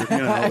 where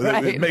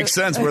right. It makes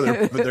sense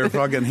where they're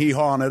fucking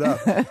hee-hawing it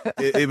up.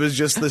 It was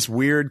just this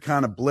weird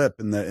kind of blip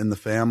in the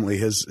family.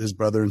 His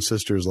brother and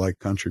sisters like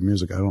country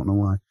music. I don't know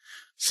why.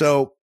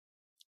 So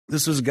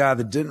this was a guy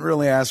that didn't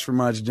really ask for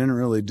much, didn't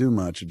really do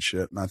much and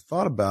shit. And I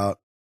thought about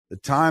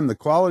the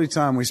quality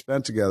time we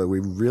spent together. We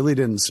really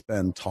didn't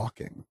spend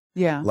talking.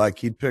 Yeah. Like,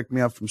 he'd pick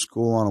me up from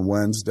school on a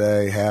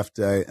Wednesday, half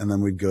day, and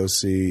then we'd go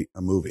see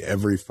a movie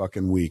every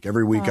fucking week.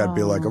 Every week I'd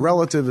be like, a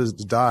relative has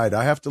died.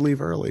 I have to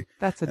leave early.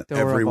 That's adorable.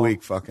 Every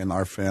week fucking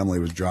our family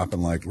was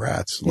dropping like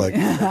rats. Like,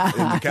 in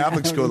the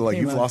Catholic school, they're like,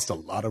 you've lost a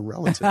lot of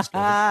relatives.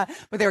 But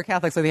they were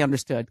Catholic, so they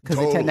understood, because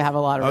they tend to have a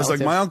lot of relatives. I was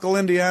like, my Uncle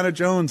Indiana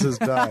Jones has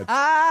died.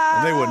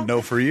 And they wouldn't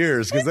know for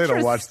years because they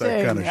don't watch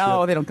that kind of shit.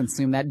 Oh, they don't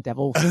consume that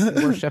devil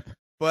worship.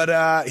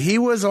 But he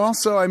was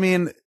also,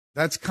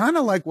 that's kind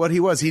of like what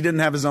he was. He didn't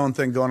have his own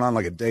thing going on,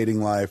 like a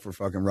dating life or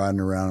fucking riding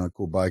around on a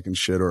cool bike and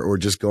shit, or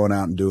just going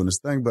out and doing his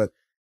thing. But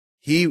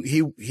he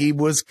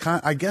was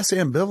I guess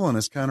ambivalent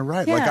is kind of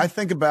right. Yeah. Like, I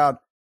think about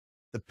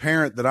the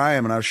parent that I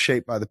am, and I was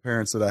shaped by the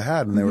parents that I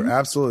had, and they were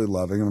absolutely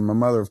loving. And my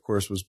mother, of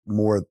course, was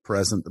more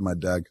present than my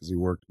dad because he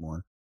worked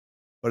more.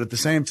 But at the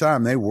same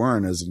time, they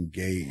weren't as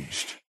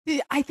engaged.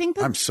 I think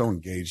that I'm so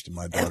engaged in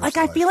my daughter's life.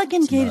 I feel like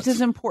engaged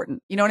is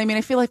important. You know what I mean?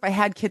 I feel like if I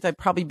had kids, I'd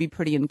probably be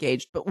pretty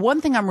engaged. But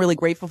one thing I'm really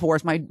grateful for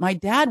is my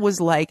dad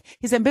was like,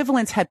 his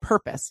ambivalence had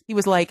purpose. He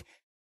was like,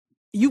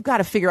 you've got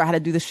to figure out how to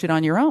do this shit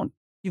on your own.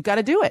 You've got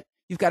to do it.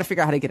 You've got to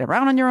figure out how to get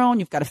around on your own.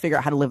 You've got to figure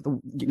out how to live.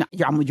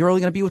 You're only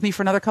going to be with me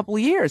for another couple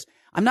of years.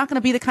 I'm not going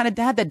to be the kind of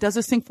dad that does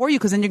this thing for you,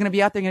 because then you're going to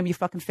be out there, going to be a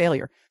fucking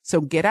failure. So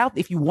get out.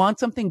 If you want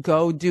something,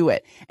 go do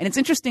it. And it's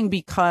interesting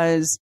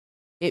because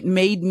it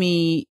made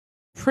me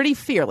pretty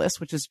fearless,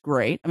 which is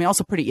great. I mean,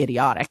 also pretty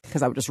idiotic,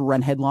 because I would just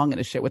run headlong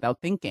into shit without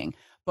thinking.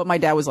 But my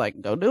dad was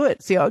like, go do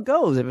it. See how it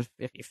goes.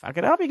 If you fuck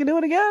it up, you can do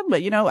it again.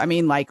 But, I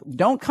mean, like,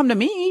 don't come to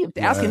me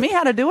asking me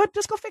how to do it.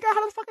 Just go figure out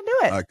how to fucking do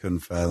it. I couldn't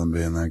fathom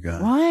being that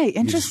guy. Why?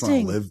 Interesting. You just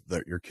want to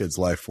live your kid's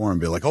life for him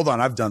and be like, hold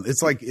on, I've done.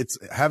 It's like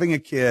having a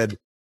kid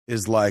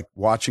is like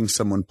watching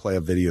someone play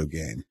a video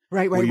game.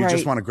 Right. You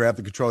just want to grab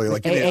the controller. You're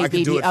like, I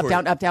can do it up,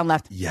 down, up, down,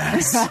 left.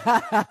 Yes.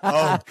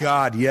 Oh,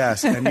 God,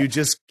 yes. And you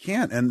just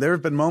can't. And there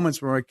have been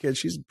moments where my kid,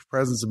 she's a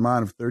presence of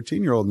mind of a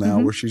 13-year-old now,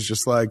 where she's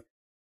just like,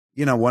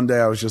 one day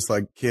I was just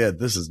like, kid,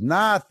 this is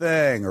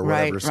nothing, or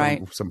whatever,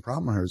 some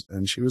problem of hers.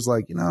 And she was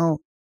like,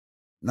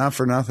 not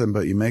for nothing,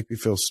 but you make me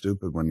feel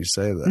stupid when you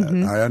say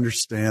that. I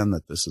understand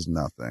that this is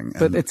nothing.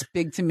 But it's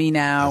big to me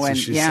now. And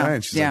she's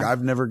saying. She's like,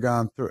 I've never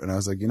gone through it. And I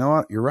was like, you know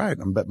what? You're right.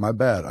 My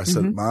bad. I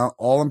said,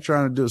 all I'm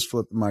trying to do is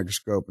flip the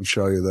microscope and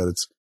show you that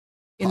it's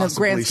in the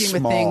grand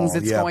scheme of things,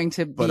 it's going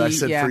to be. But I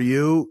said, for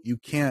you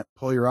can't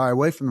pull your eye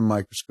away from the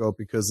microscope,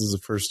 because this is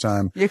the first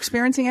time you're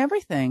experiencing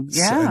everything.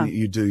 Yeah, and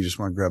you do. You just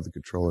want to grab the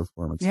controller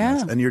for him. It's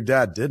nice. And your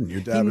dad didn't. Your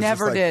dad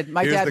never just did.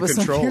 My dad was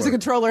like, here's the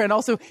controller, and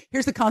also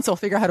here's the console.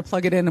 Figure out how to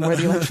plug it in and where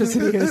the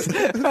electricity is.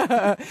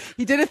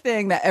 He did a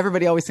thing that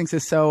everybody always thinks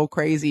is so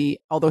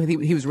crazy, although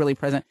he was really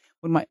present.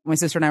 When my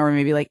sister and I were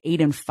maybe like 8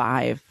 and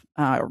 5,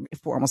 or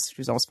 4, she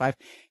was almost 5.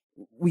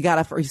 We got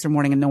up for Easter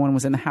morning and no one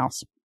was in the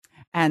house.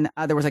 And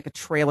there was like a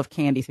trail of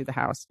candy through the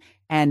house,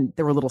 and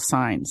there were little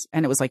signs,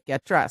 and it was like,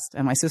 get dressed.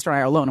 And my sister and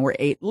I are alone, and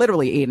we're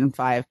literally 8 and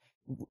 5.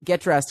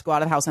 Get dressed, go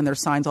out of the house, and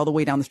there's signs all the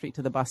way down the street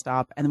to the bus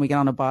stop. And then we get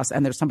on a bus,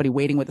 and there's somebody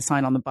waiting with a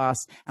sign on the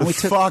bus. And we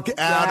fuck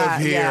out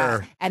of here.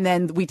 Yeah. And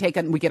then we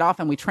get off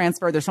and we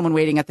transfer. There's someone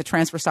waiting at the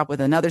transfer stop with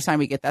another sign.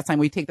 We get that sign.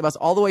 We take the bus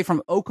all the way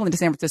from Oakland to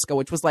San Francisco,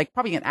 which was like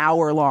probably an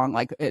hour long,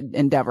 like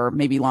endeavor,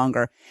 maybe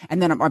longer. And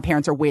then our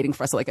parents are waiting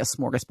for us at like a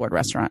smorgasbord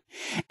restaurant.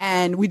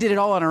 And we did it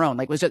all on our own.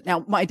 Like, it was just,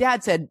 now my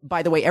dad said,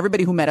 by the way,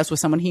 everybody who met us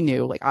was someone he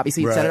knew. Like,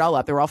 obviously he'd set it all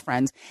up. They were all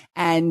friends.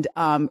 And,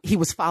 he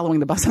was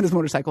following the bus on his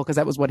motorcycle, because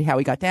that was how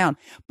he got down.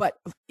 But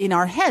in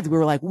our heads, we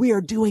were like, we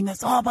are doing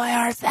this all by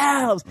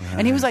ourselves. Right.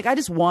 And he was like, I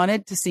just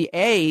wanted to see,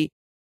 A,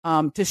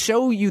 to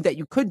show you that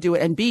you could do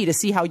it, and B, to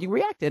see how you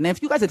reacted. And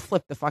if you guys had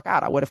flipped the fuck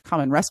out, I would have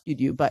come and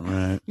rescued you. But,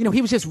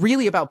 he was just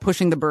really about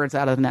pushing the birds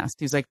out of the nest.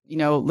 He was like,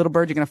 little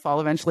bird, you're going to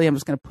fall eventually. I'm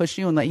just going to push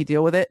you and let you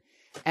deal with it.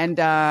 And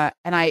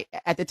I,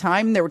 at the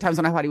time, there were times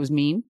when I thought he was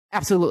mean.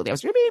 Absolutely. I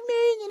was, you're being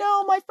mean.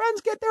 My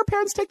friends get their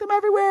parents, take them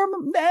everywhere.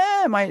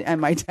 And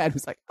my dad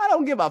was like, I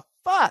don't give a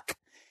fuck.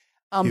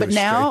 But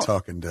now,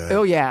 talking dad.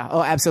 Oh yeah.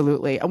 Oh,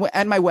 absolutely.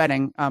 At my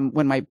wedding,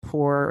 when my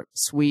poor,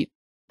 sweet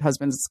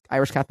husband's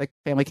Irish Catholic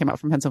family came out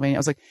from Pennsylvania, I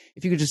was like,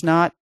 if you could just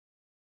not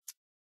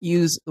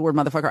use the word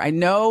motherfucker. I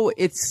know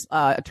it's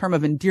a term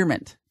of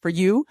endearment for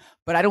you,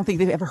 but I don't think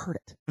they've ever heard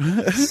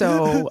it.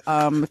 So,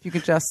 if you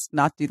could just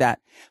not do that.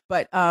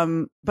 But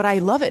I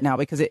love it now,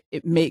 because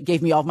it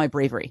gave me all of my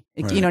bravery.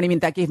 You know what I mean?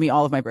 That gave me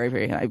all of my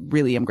bravery. And I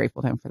really am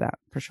grateful to him for that,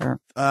 for sure.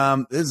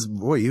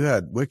 You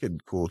had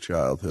wicked cool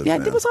childhood. Yeah,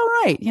 man. It was all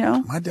right.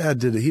 My dad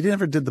did it. He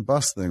never did the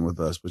bus thing with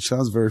us, which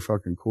sounds very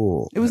fucking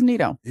cool. It was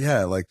neato.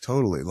 Yeah, like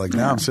totally. Like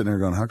now I'm sitting here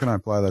going, how can I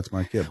apply that to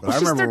my kid? But I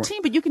remember she's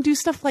 13, but you can do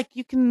stuff like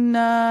you can,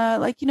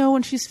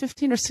 when she's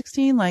 15 or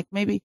 16, like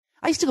maybe.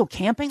 I used to go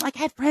camping. Like,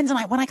 I had friends,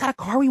 and when I got a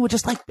car, we would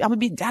just Dad,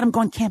 I'm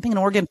going camping in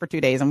Oregon for 2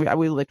 days, and we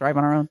would like drive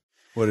on our own.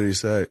 What did he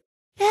say?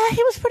 Yeah,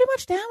 he was pretty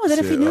much down with it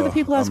if he knew the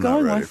people I was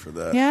going with. I'm not ready for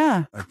that.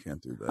 Yeah. I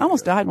can't do that. I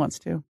almost died once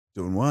too.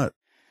 Doing what?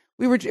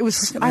 I was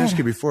going to ask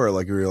you before,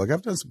 like, you were like,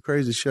 I've done some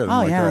crazy shit. I'm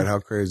all right, how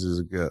crazy does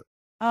it get?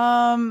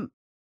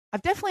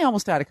 I've definitely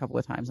almost died a couple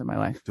of times in my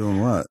life.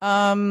 Doing what?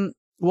 Well,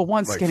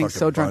 once like getting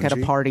so drunk at a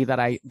party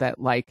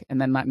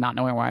and then not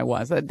knowing where I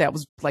was. That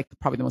was like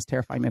probably the most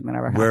terrifying thing that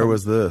ever happened. Where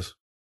was this?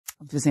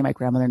 Visiting my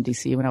grandmother in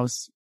DC when I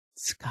was,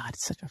 God,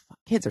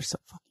 kids are so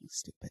fucking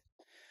stupid.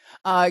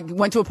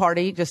 Went to a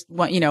party, just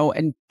went,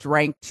 and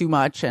drank too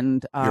much,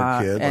 and You're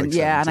a kid, and like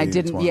yeah, and I 17,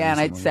 didn't, 20, yeah, and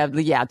I'd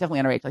definitely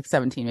underage, like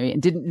 17 maybe,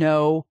 and didn't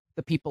know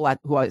the people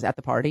who I was at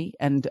the party,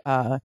 and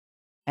the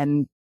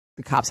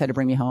cops had to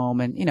bring me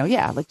home, and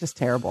like just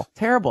terrible.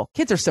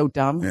 Kids are so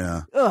dumb.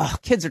 Yeah.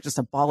 Ugh, kids are just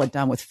a ball of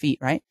dumb with feet,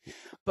 right?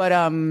 But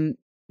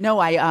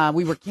no,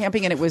 we were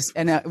camping, and it was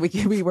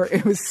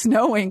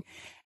snowing,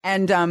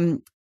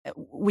 and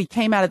we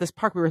came out of this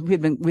park.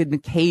 We'd been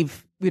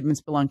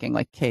spelunking,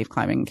 like cave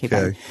climbing,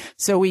 diving.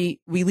 So we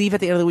leave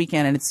at the end of the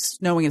weekend, and it's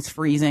snowing, it's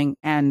freezing,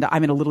 and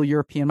I'm in a little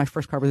European. My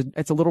first car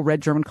it's a little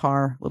red German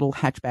car, little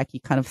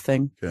hatchbacky kind of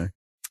thing. Okay.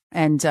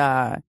 And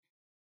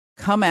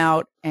come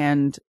out,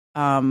 and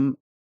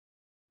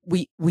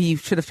we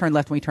should have turned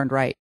left, and we turned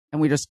right, and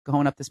we're just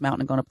going up this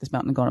mountain and going up this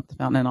mountain and going up this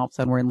mountain, and all of a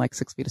sudden we're in like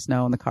 6 feet of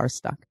snow, and the car's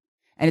stuck,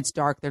 and it's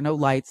dark. There are no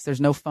lights. There's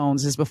no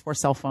phones. This is before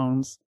cell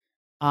phones.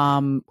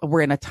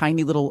 We're in a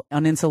tiny little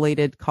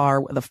uninsulated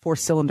car with a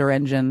 4-cylinder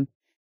engine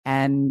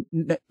and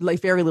like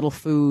very little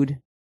food.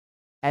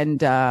 And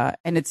the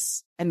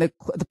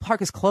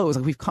park is closed.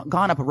 Like we've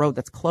gone up a road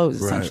that's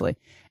closed essentially.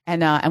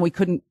 And we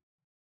couldn't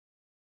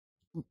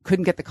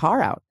get the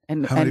car out.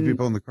 And how many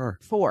people in the car?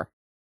 4.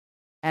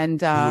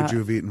 And, who would you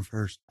have eaten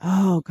first?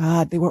 Oh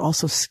God, they were all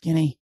so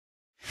skinny.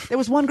 There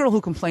was one girl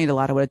who complained a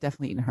lot. I would have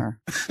definitely eaten her.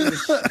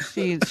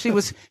 She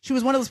was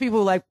one of those people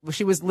who like,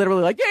 she was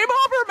literally like, game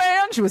over,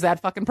 man. She was that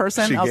fucking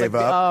person. She I was gave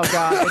like, up. oh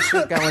God,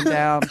 she's going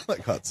down.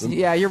 Like Hudson.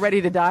 Yeah, you're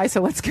ready to die.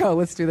 So let's go.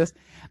 Let's do this.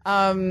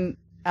 But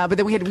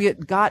then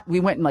we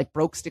went and like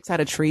broke sticks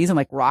out of trees and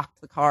like rocked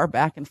the car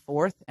back and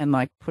forth and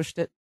like pushed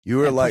it. You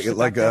were like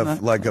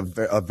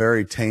a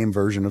very tame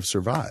version of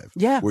Survive.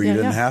 Yeah. Where you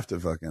didn't have to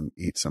fucking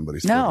eat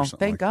somebody's food or something.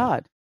 Thank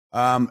God.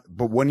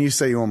 But when you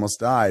say you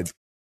almost died,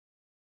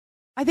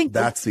 I think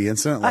that's the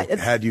incident. Like,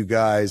 had you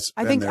guys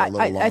been there a little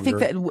longer? I think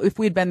that if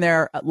we had been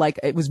there, like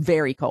it was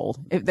very cold.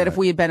 If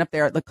we had been up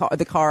there,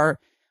 the car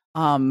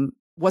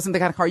wasn't the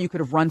kind of car you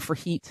could have run for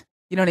heat.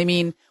 You know what I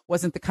mean?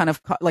 Wasn't the kind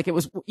of car, like it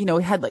was, you know,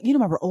 it had like, you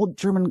remember old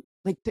German,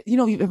 like, you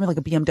know, you remember like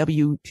a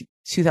BMW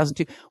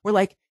 2002 where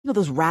like, you know,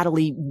 those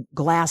rattly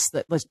glass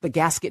that the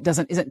gasket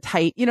isn't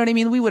tight. You know what I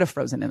mean? We would have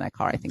frozen in that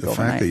car, I think. The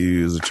fact that you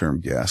use the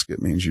term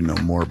gasket means you know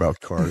more about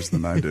cars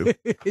than I do.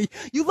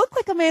 You look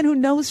like a man who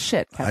knows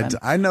shit, Kevin.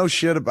 I know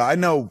shit I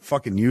know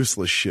fucking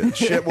useless shit.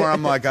 Shit where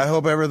I'm like, I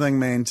hope everything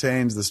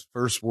maintains this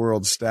first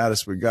world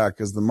status we got.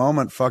 Cause the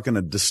moment fucking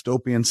a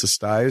dystopian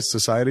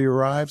society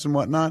arrives and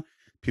whatnot,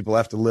 people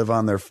have to live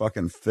on their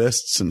fucking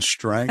fists and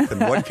strength.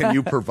 And what can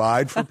you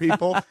provide for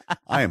people?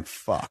 I am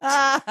fucked.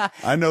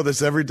 I know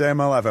this every day of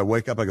my life. I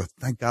wake up, I go,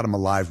 thank God I'm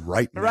alive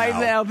right now. Right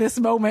now, this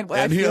moment.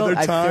 I feel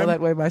that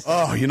way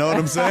myself. Oh, you know what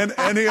I'm saying?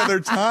 Any other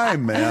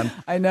time, man.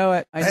 I know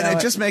it. And it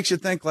just makes you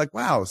think like,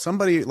 wow,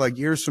 somebody like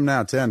years from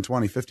now, 10,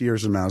 20, 50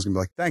 years from now is going to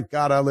be like, thank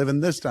God I live in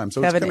this time. So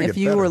Kevin, it's if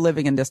you were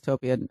living in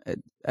dystopian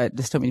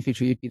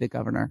future, you'd be the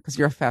governor because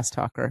you're a fast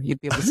talker.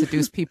 You'd be able to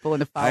seduce people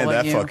into following you.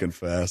 I ain't that fucking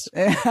fast.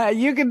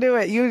 You can do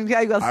it.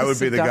 I would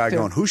be the guy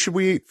going, who should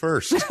we eat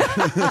first?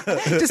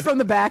 Just from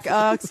the back.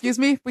 Excuse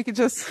me, we could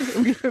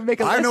make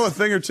a list. I know a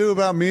thing or two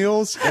about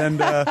meals,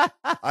 and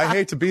I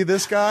hate to be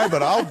this guy,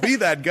 but I'll be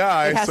that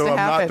guy, so I'm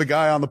not the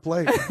guy on the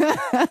plate.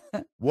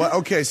 What?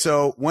 Okay,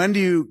 so when do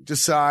you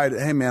decide,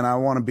 hey, man, I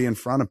want to be in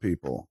front of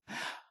people?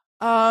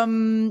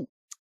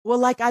 Well,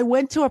 like I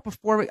went to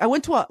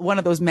one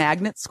of those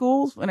magnet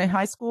schools when in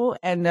high school,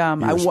 and you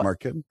were a smart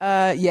kid.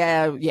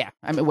 Yeah.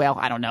 I mean, well,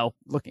 I don't know.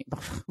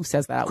 Who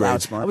says that out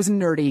loud? Smart. I was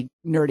nerdy,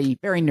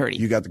 very nerdy.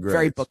 You got the grades.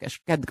 Very bookish.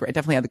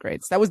 Definitely had the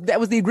grades. That was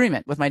the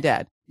agreement with my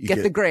dad.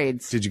 Get the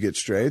grades. Did you get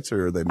straights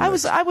or are they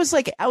mixed? I was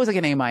like an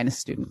A-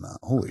 student. No,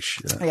 holy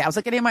shit. Yeah, I was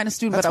like an A-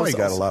 student. That's but why I he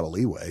got a lot of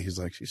leeway. He's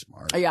like, she's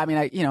smart. Yeah, I mean,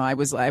 I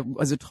was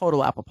a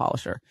total apple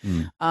polisher.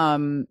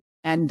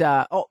 And,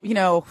 you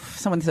know,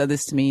 someone said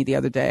this to me the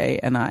other day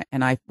and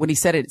I, when he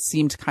said it, it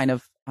seemed kind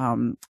of,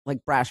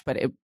 like brash, but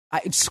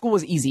school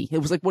was easy. It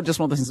was like, just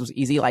one of those things that was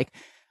easy. Like,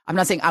 I'm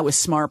not saying I was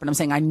smart, but I'm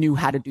saying I knew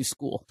how to do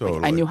school. Totally.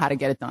 Like, I knew how to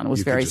get it done. It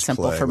was very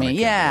simple for me.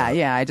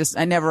 Yeah.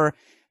 I never,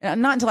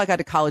 not until I got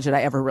to college did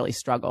I ever really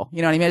struggle.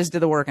 You know what I mean? I just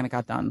did the work and it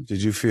got done.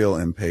 Did you feel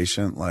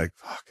impatient? Like,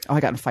 fuck. Oh, I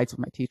got in fights with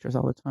my teachers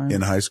all the time.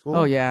 In high school?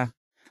 Oh, yeah.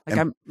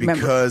 Like,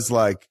 because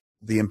like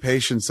the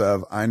impatience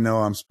of, I know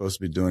I'm supposed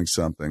to be doing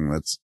something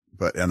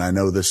and I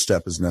know this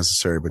step is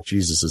necessary, but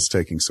Jesus is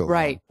taking so long.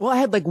 Right. Well, I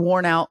had I'd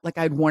worn out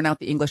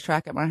the English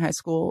track at my high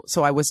school.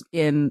 So I was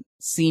in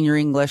senior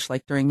English,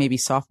 like during maybe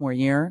sophomore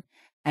year.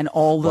 And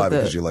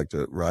because you like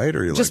to write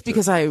or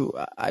because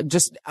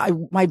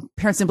my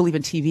parents didn't believe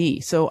in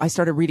TV. So I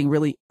started reading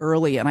really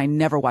early and I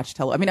never watched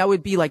television. I mean, I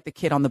would be like the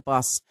kid on the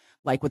bus,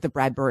 like with the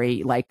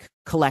Bradbury, like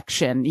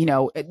collection, you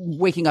know,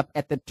 waking up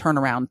at the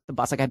turnaround, the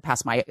bus, like I'd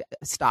pass my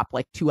stop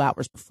like 2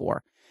 hours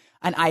before.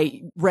 And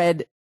I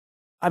read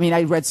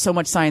so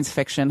much science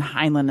fiction,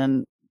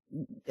 Heinlein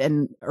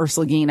and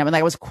Ursula Le Guin. I mean,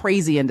 I was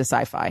crazy into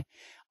sci-fi.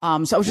 So I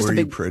was just Were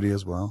you pretty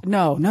as well?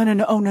 No.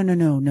 Oh,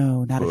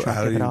 no. Not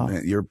attractive at all.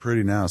 You're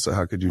pretty now, so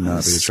how could you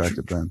not be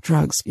attractive then?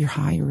 Drugs. You're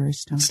high. You're very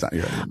stoned.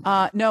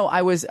 No,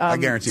 I was, I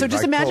guarantee so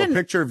just imagine a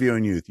picture of you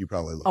in youth, you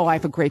probably look. Oh, I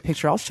have a great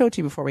picture. I'll show it to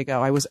you before we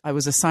go. I was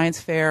a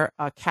science fair,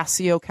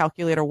 Casio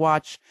calculator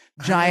watch,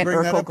 giant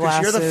Urkel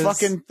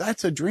glasses. You're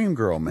that's a dream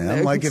girl,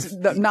 man. Like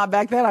not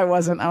back then I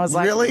wasn't. I was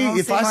like, really?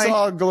 If I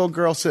saw a little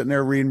girl sitting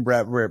there reading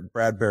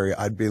Bradbury,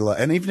 I'd be like,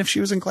 and even if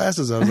she was in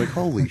classes, I was like,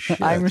 holy shit.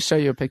 I'm going to show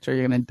you a picture.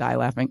 You're going to die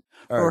laughing.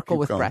 Urkel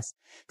with breasts.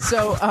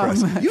 So,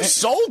 you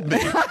sold me.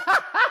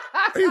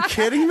 Are you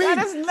kidding me?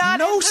 That is not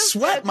no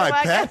sweat, my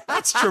pet.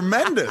 That's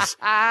tremendous.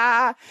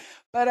 But,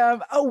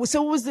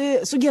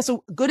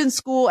 so good in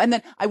school. And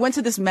then I went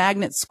to this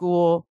magnet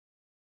school.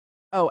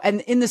 Oh, and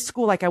in this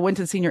school, like I went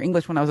to senior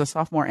English when I was a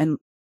sophomore and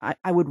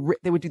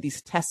they would do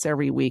these tests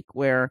every week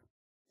where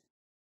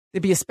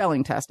there'd be a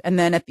spelling test. And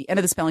then at the end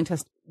of the spelling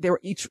test,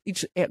 each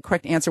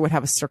correct answer would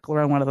have a circle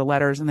around one of the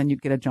letters and then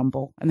you'd get a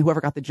jumble. And whoever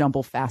got the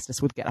jumble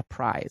fastest would get a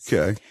prize.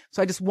 Okay.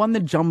 So I just won the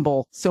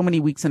jumble so many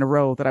weeks in a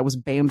row that I was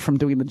banned from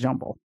doing the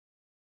jumble.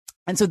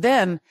 And so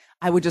then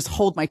I would just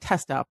hold my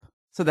test up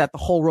so that the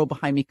whole row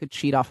behind me could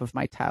cheat off of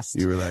my test.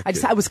 You were that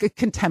kid. I was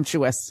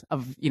contemptuous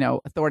of,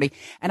 authority.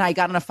 And I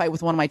got in a fight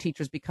with one of my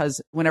teachers because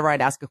whenever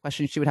I'd ask a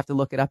question, she would have to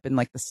look it up in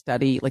like the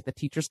study, like the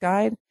teacher's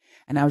guide.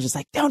 And I was just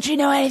like, don't you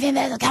know anything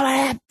that's coming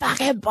in that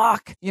fucking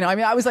book?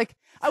 I was like,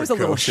 I was a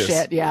little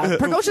shit. Yeah.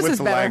 Precocious is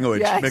better.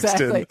 Language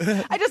exactly. mixed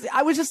in.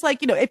 I was just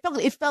like,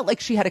 it felt like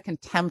she had a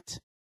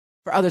contempt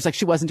for others. Like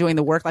she wasn't doing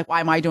the work. Like,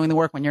 why am I doing the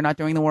work when you're not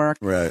doing the work?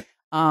 Right.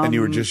 And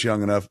you were just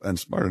young enough and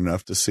smart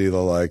enough to see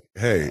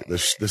hey,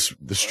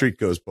 the street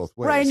goes both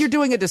ways. Right. And you're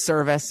doing a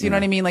disservice. You know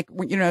what I mean? Like,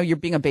 you're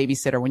being a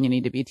babysitter when you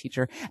need to be a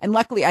teacher. And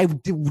luckily I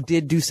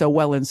did do so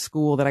well in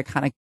school that I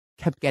kind of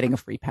kept getting a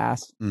free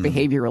pass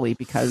behaviorally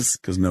because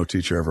no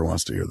teacher ever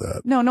wants to hear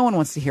that. No one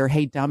wants to hear,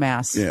 hey,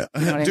 dumbass. Yeah.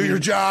 Do your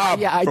job.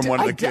 Yeah. From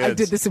one of the kids. I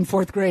did this in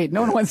 4th grade.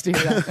 No one wants to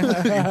hear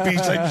that. You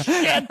piece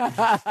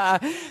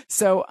of shit.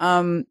 So,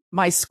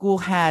 my school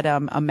had,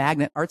 a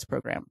magnet arts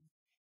program.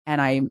 And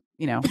I,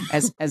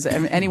 as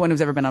anyone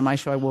who's ever been on my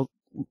show, I will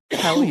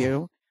tell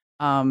you,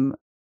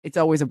 it's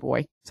always a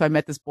boy. So I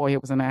met this boy who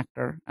was an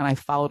actor and I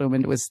followed him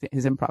into his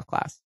improv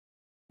class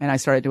and I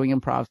started doing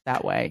improv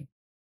that way.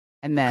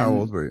 And then how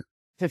old were you?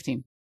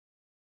 15.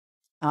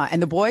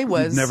 And the boy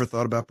was. You've never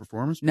thought about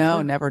performance before?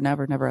 No, never.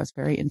 I was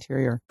very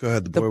interior. Go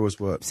ahead. The boy was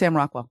what? Sam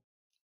Rockwell.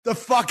 The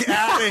fuck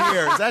out of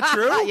here. Is that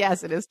true?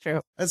 Yes, it is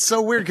true. That's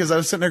so weird because I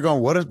was sitting there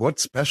going, what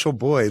special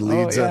boy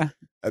leads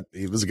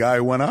he was a guy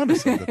who went on to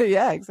something.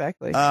 Yeah,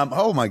 exactly.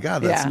 Oh my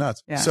God, that's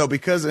nuts. Yeah. So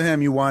because of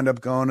him, you wind up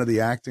going to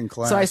the acting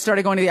class. So I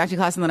started going to the acting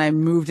class and then I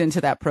moved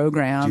into that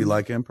program. Do you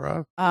like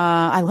improv?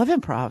 I love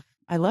improv.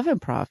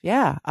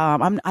 Yeah. I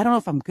don't know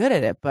if I'm good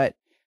at it, but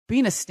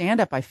being a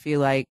stand-up, I feel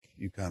like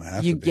you kind of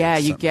have to. You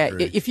get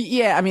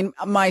I mean,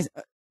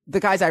 the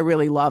guys I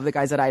really love, the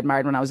guys that I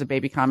admired when I was a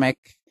baby comic,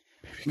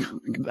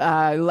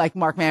 like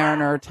Mark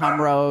Maron or Tom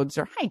Rhodes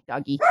or hi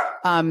Dougie,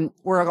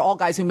 were all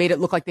guys who made it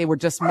look like they were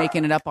just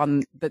making it up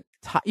on the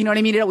top. You know what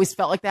I mean? It always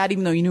felt like that,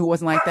 even though you knew it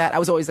wasn't like that. I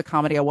was always the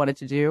comedy I wanted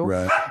to do.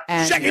 Right.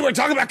 And Jackie, we're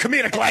talking about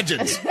comedic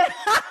legends.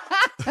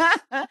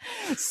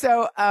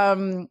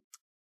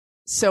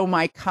 So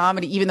my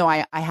comedy, even though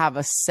I have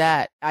a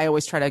set, I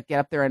always try to get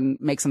up there and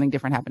make something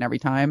different happen every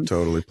time.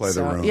 Totally play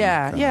the room.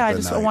 Yeah.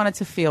 I want it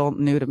to feel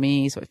new to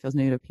me, so it feels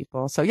new to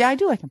people. So yeah, I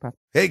do like improv.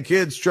 Hey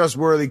kids,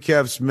 Trustworthy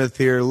Kev Smith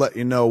here. Let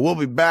you know we'll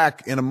be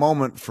back in a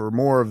moment for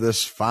more of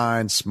this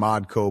fine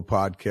Smodco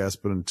podcast.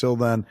 But until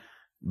then,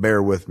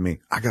 bear with me.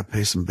 I got to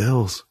pay some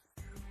bills.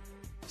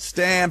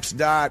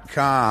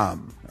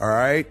 Stamps.com. All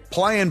right.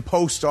 Playing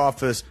post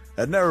office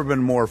had never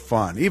been more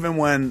fun. Even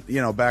when,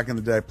 back in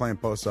the day, playing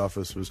post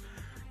office was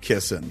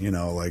kissing, you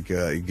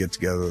get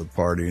together at a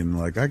party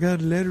and I got a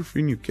letter for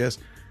you, kiss.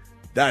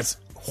 That's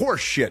horse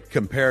shit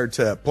compared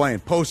to playing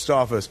post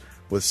office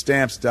with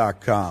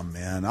Stamps.com,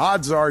 man.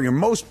 Odds are you're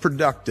most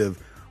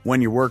productive when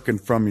you're working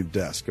from your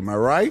desk. Am I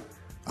right?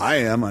 I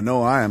am. I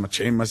know I am. I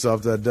chain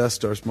myself to that desk,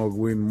 start smoking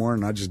weed in the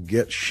morning, I just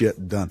get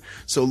shit done.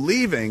 So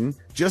leaving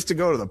just to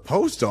go to the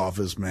post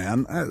office,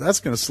 man,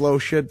 that's going to slow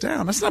shit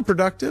down. That's not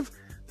productive.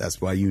 That's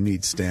why you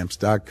need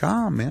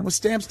Stamps.com, man. With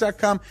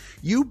Stamps.com,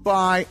 you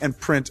buy and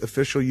print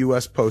official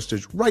U.S.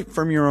 postage right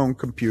from your own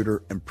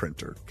computer and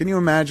printer. Can you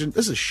imagine?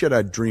 This is shit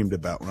I dreamed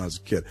about when I was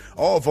a kid.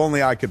 Oh, if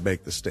only I could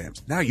make the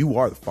stamps. Now you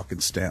are the fucking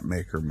stamp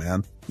maker,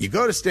 man. You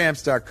go to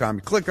Stamps.com,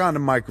 you click on the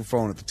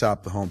microphone at the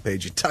top of the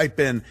homepage, you type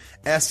in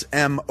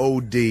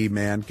SMOD,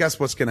 man. Guess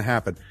what's going to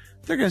happen?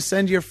 They're going to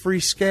send you a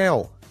free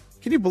scale.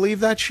 Can you believe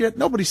that shit?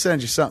 Nobody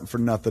sends you something for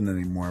nothing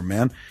anymore,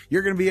 man.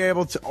 You're going to be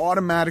able to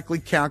automatically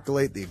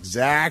calculate the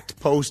exact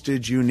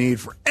postage you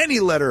need for any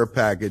letter or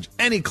package,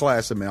 any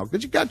class of mail,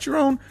 because you got your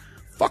own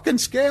fucking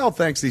scale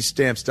thanks to these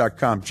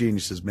Stamps.com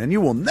geniuses, man.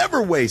 You will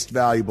never waste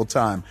valuable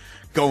time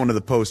going to the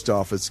post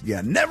office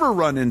again. Never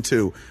run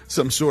into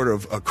some sort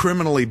of a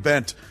criminally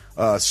bent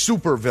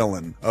super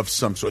villain of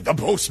some sort, the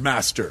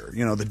postmaster.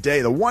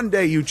 The one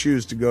day you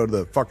choose to go to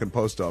the fucking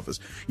post office,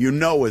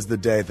 is the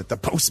day that the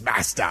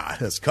postmaster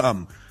has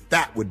come.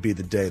 That would be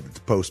the day that the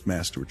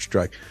postmaster would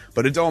strike.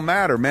 But it don't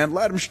matter, man.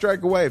 Let him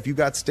strike away if you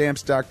got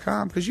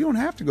Stamps.com, because you don't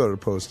have to go to the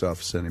post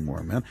office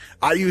anymore, man.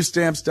 I use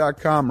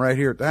Stamps.com right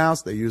here at the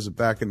house. They use it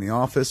back in the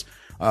office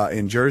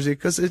in Jersey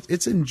because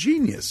it's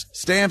ingenious.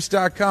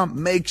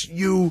 Stamps.com makes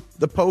you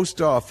the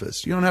post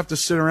office. You don't have to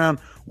sit around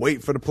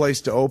wait for the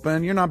place to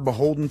open. You're not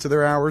beholden to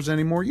their hours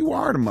anymore. You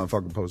are the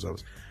motherfucking post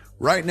office.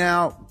 Right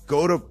now,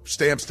 go to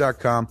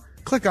Stamps.com,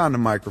 click on the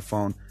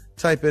microphone,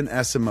 type in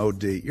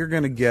SMOD. You're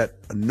going to get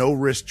a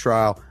no-risk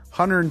trial,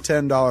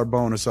 $110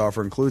 bonus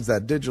offer, includes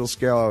that digital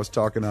scale I was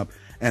talking up,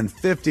 and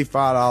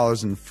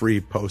 $55 in free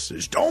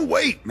postage. Don't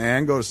wait,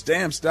 man. Go to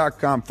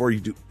Stamps.com before you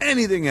do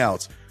anything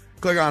else.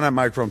 Click on that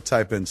microphone,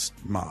 type in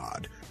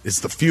SMOD. It's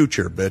the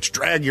future, bitch.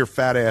 Drag your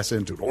fat ass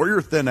into it, or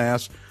your thin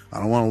ass. I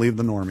don't want to leave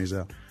the normies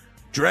out.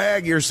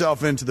 Drag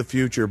yourself into the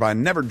future by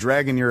never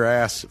dragging your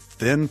ass,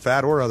 thin,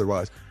 fat, or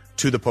otherwise,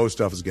 to the post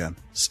office again.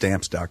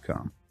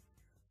 Stamps.com.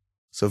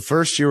 So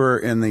first you were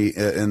in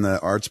the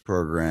arts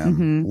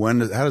program.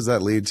 How does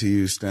that lead to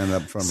you standing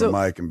up in front of the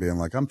mic and being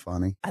like, I'm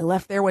funny? I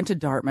left there, went to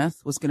Dartmouth,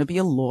 was going to be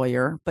a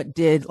lawyer, but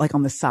did like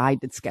on the side,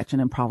 did sketch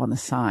and improv on the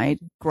side.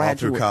 All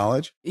through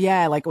college?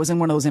 Yeah. Like I was in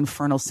one of those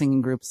infernal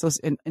singing groups, those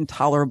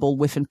intolerable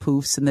whiff and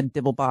poofs and the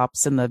dibble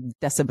bops and the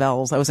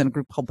decibels. I was in a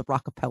group called the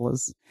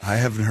Rockapellas. I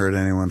haven't heard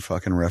anyone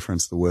fucking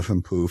reference the whiff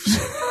and poofs.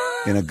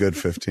 In a good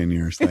 15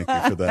 years. Thank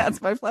you for that.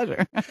 That's my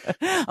pleasure.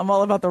 I'm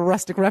all about the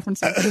rustic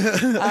references,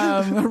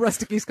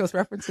 rustic East Coast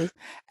references.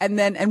 How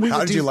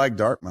did you like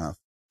Dartmouth?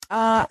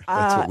 That's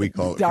what we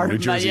call it. New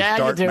Jersey, yeah,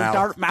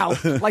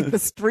 Dartmouth, like the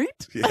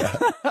street. Yeah.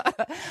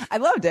 I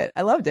loved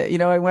it. You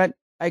know,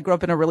 I grew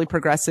up in a really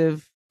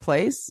progressive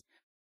place.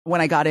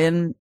 When I got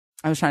in,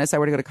 I was trying to decide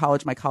where to go to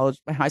college. My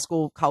high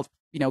school college,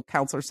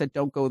 counselor said,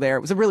 don't go there.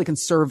 It was a really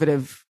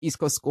conservative East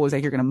Coast school. It was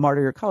like, you're going to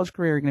martyr your college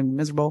career. You're going to be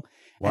miserable.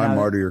 Why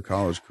martyr your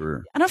college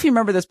career? I don't know if you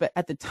remember this, but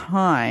at the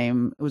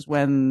time, it was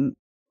when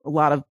a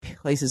lot of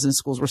places and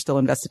schools were still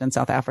invested in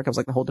South Africa. It was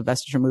like the whole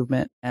divestiture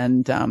movement.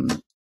 And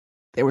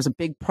there was a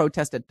big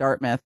protest at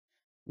Dartmouth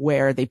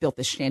where they built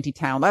this shanty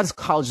town. A lot of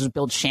colleges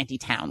build shanty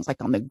towns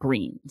like on the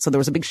green. So there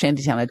was a big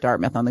shanty town at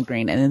Dartmouth on the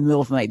green. And in the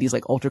middle of the night, these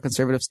like ultra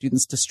conservative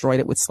students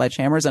destroyed it with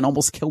sledgehammers and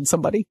almost killed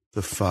somebody.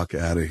 The fuck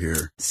out of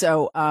here.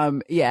 So,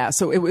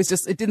 so it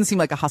was it didn't seem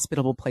like a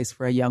hospitable place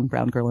for a young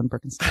brown girl in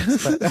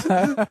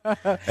Birkenstocks.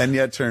 But, and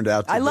yet turned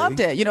out to I loved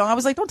it. I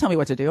was like, don't tell me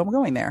what to do. I'm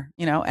going there,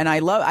 and I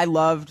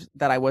loved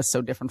that I was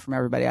so different from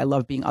everybody. I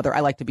love being other.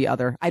 I like to be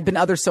other. I'd been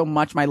other so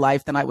much my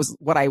life than I was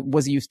what I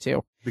was used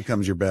to.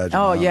 Becomes your badge.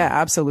 Oh yeah,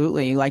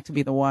 absolutely. You like to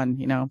be the one,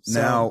 So.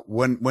 Now,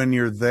 when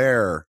you're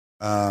there,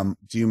 do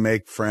you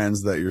make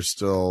friends that you're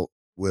still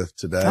with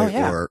today? Oh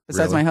yeah.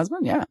 Besides my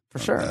husband, yeah, for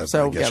sure.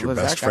 So I guess your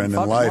best friend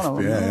in life.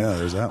 Yeah,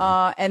 there's that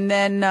one. And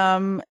then,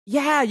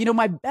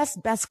 my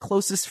best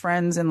closest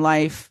friends in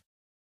life,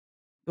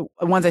 the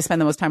ones I spend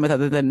the most time with,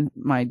 other than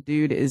my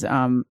dude, is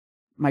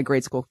my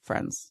grade school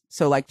friends.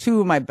 So like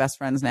two of my best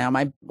friends now.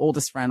 My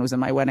oldest friend was in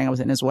my wedding. I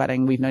was in his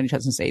wedding. We've known each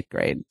other since 8th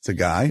grade. It's a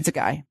guy. It's a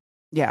guy.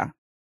 Yeah.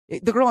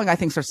 The growing, I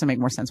think, starts to make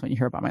more sense when you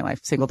hear about my life.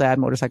 Single dad,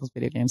 motorcycles,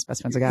 video games,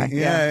 best friend's a guy.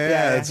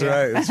 Yeah, that's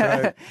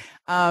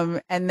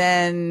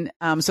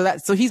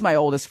right. So he's my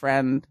oldest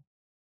friend.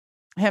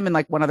 Him and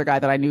like one other guy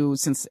that I knew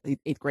since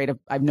 8th grade.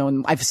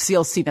 I've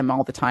still see them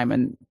all the time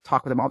and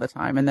talk with them all the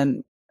time. And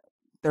then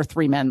there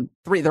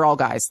are they're all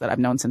guys that I've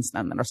known since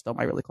then that are still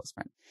my really close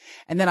friend.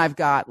 And then I've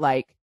got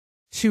like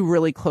two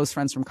really close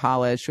friends from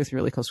college, 2 or 3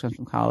 really close friends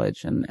from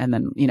college. And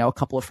then, a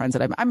couple of friends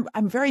that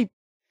I'm very,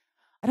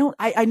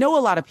 I know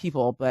a lot of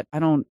people, but I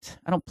don't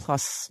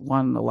plus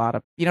one a lot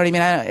of, you know what I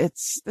mean?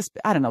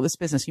 I don't know, this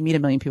business, you meet a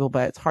million people,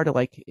 but it's hard to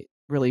like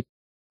really.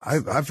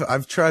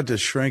 I've tried to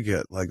shrink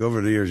it. Like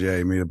over the years,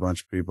 you meet a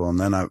bunch of people, and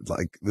then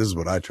this is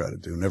what I try to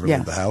do. Never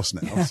leave the house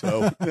now.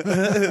 So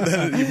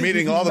then you're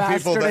meeting all the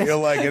people that you're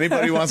like,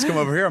 anybody who wants to come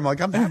over here, I'm like,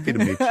 I'm happy to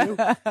meet you.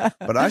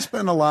 But I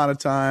spend a lot of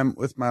time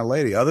with my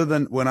lady, other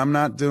than when I'm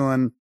not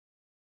doing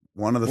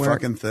one of the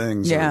fucking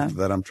things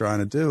that I'm trying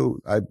to do.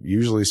 I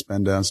usually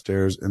spend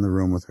downstairs in the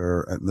room with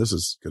her, and this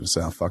is going to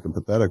sound fucking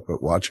pathetic,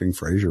 but watching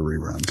Frasier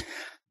reruns.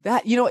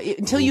 That,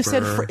 until you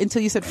said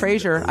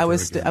Frasier, I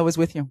was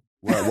with you.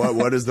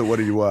 What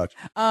did you watch?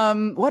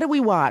 What did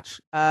we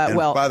watch?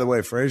 By the way,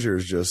 Frasier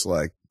is just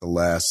like the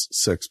last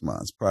 6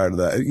 months. Prior to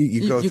that,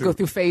 you go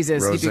through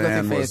phases.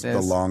 Roseanne was the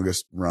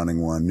longest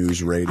running one,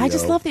 news radio. I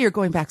just love that you're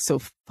going back so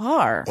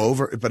far.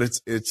 But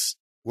it's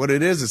what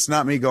it is. It's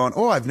not me going,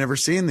 oh, I've never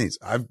seen these.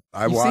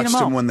 I watched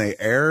them when they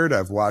aired.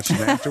 I've watched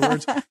them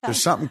afterwards.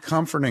 There's something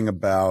comforting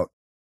about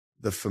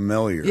the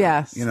familiar.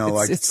 Yes.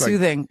 It's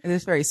soothing. It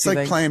is very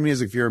soothing. It's like playing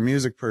music. If you're a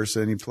music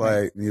person, you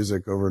play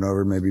music over and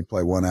over, maybe you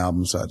play one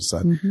album side to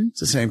side. Mm-hmm. It's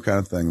the same kind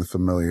of thing, the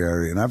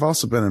familiarity. And I've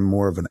also been in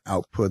more of an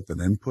output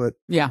than input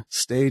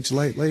stage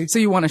lately. So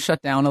you want to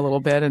shut down a little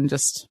bit and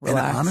just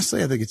relax. And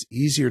honestly, I think it's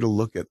easier to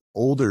look at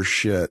older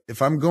shit.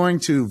 If I'm going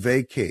to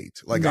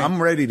vacate,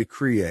 I'm ready to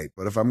create,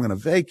 but if I'm going to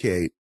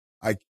vacate,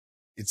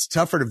 it's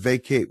tougher to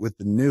vacate with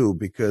the new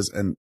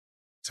and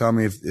tell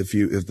me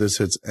if this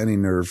hits any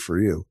nerve for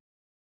you.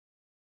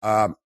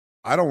 I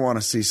don't want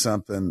to see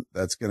something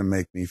that's going to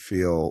make me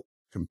feel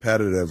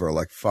competitive or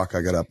like, fuck,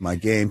 I got up my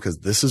game because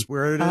this is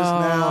where it is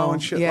now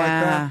and shit like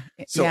that.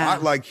 So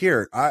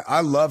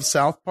I love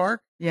South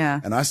Park. Yeah.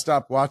 And I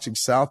stopped watching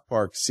South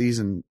Park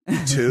season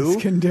 2.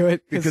 Couldn't do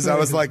it. Because I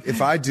was like, if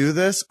I do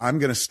this, I'm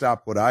going to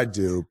stop what I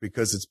do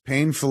because it's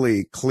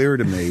painfully clear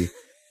to me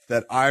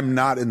that I'm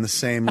not in the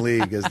same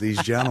league as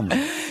these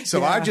gentlemen.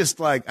 So I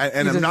just I'm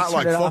not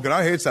like, fuck it,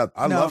 I hate South.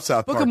 I love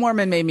South Park. Book of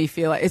Mormon made me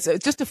feel it's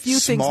just a few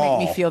things make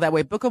me feel that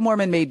way. Book of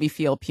Mormon made me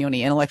feel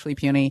puny, intellectually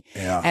puny.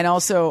 Yeah. And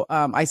also,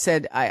 I say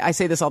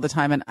this all the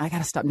time, and I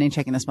gotta stop name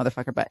checking this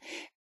motherfucker, but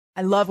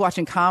I love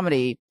watching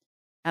comedy.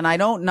 And I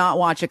don't not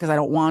watch it because I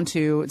don't want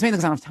to. It's mainly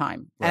because I don't have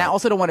time. Right. And I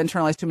also don't want to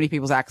internalize too many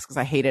people's acts because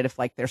I hate it if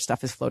like their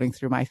stuff is floating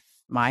through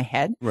my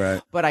head.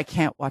 Right. But I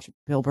can't watch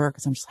Bill Burr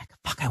because I'm just like,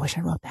 fuck, I wish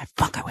I wrote that.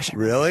 Fuck, I wish I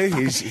wrote really? that.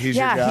 He's your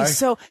guy? He's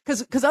so,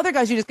 because other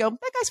guys you just go,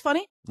 that guy's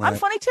funny. Right. I'm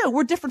funny too.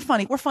 We're different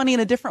funny. We're funny in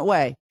a different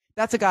way.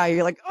 that's a guy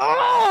you're like,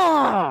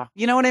 oh,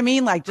 you know what I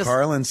mean? Like just.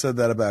 Carlin said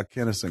that about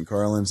Kinison.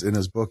 Carlin's in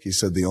his book. He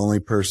said the only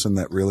person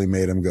that really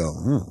made him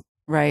go,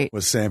 right,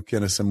 was Sam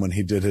Kinison when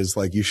he did his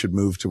like, you should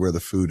move to where the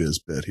food is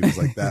bit. He was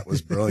like, that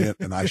was brilliant,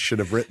 and I should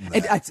have written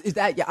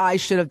that. Yeah, I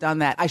should have done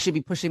that. I should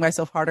be pushing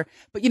myself harder.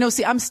 But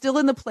see, I'm still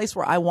in the place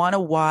where I want to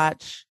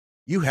watch.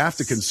 You have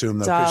to consume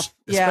them,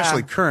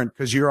 especially current,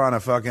 because you're on a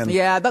fucking.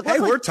 Yeah, but hey,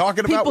 we're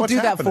talking about what's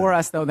happening. People do that for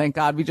us, though. Thank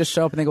God, we just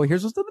show up and they go,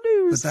 "Here's what's in the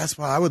news." But that's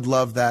why I would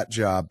love that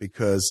job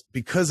because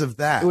of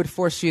that. It would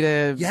force you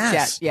to.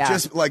 Yes,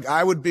 just like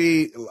I would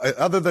be,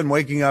 other than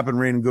waking up and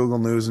reading Google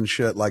News and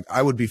shit. Like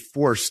I would be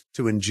forced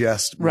to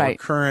ingest more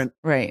current,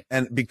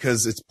 and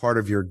because it's part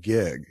of your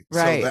gig,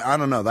 right? So I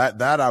don't know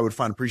that I would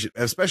find appreciative,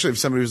 especially if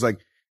somebody was like,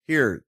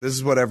 here, this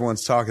is what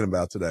everyone's talking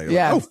about today. You're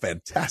like, oh,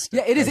 fantastic.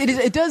 Yeah, it is.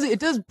 It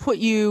does put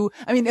you,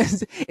 I mean,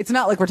 it's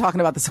not like we're talking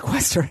about the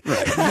sequester.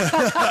 Right.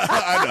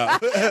 I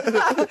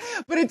know.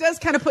 But it does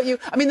kind of put you,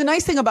 I mean, the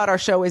nice thing about our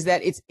show is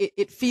that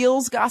it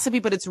feels gossipy,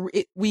 but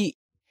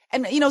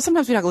and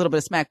sometimes we talk a little bit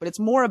of smack, but it's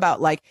more about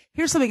like,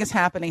 here's something that's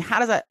happening. How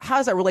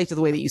does that relate to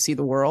the way that you see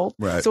the world?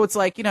 Right. So it's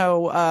like,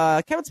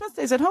 Kevin Smith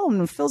stays at home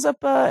and fills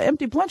up,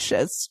 empty blunt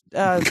shits,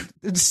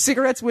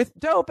 cigarettes with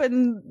dope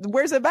and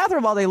wears a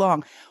bathroom all day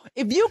long.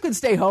 If you could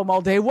stay home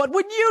all day, what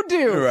would you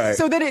do? Right.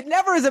 So that it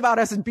never is about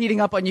us beating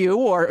up on you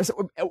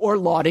or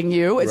lauding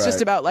you. It's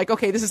just about like,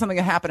 okay, this is something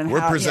that happened and we're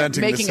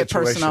presenting making the it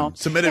personal.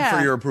 Submitted for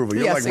your approval.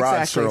 You're like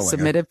Rod Serling.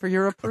 Submitted for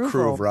your approval. A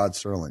crew of Rod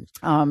Serling.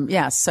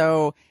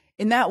 So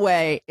in that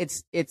way,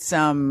 it's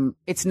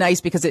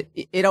nice because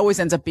it always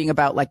ends up being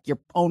about like your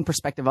own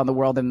perspective on the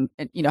world and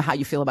how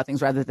you feel about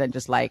things rather than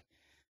just like,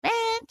 man,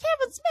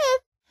 Kevin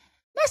Smith,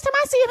 next time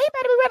I see him, he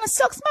better be wearing a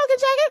silk smoking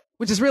jacket,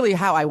 which is really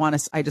how I want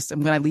to,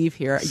 I'm going to leave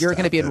here. You're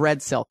going to be in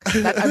red silk.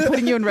 I'm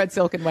putting you in red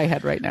silk in my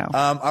head right now.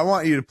 I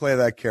want you to play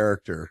that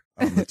character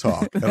on the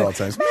talk at all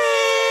times.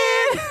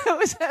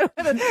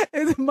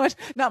 It was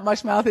not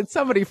Mushmouth. It's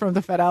somebody from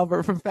the Fat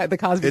Albert, from the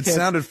Cosby Kid. It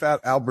sounded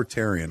Fat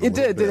Albertarian. It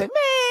did. Man,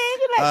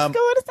 you like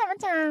school in the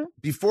summertime.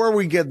 Before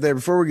we get there,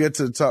 before we get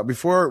to the talk,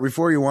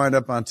 before you wind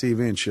up on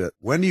TV and shit,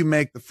 when do you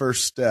make the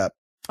first step?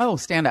 Oh,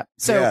 stand up.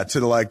 So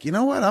to like, you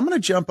know what? I'm going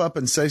to jump up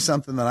and say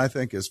something that I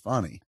think is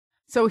funny.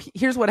 So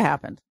here's what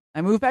happened.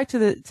 I moved back to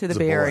the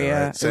Bay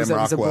Area. Right? Sam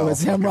Rockwell.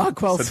 Sam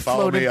Rockwell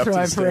floated through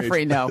my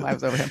periphery. No, I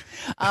was over him.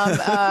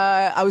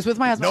 I was with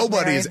my husband.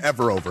 Nobody's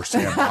ever over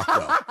Sam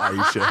Rockwell,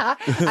 Aisha.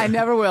 I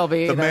never will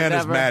be. The man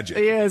is magic.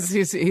 He is.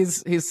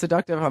 He's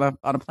seductive on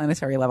a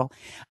planetary level.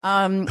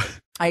 I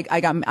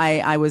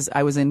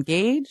was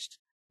engaged.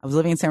 I was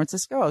living in San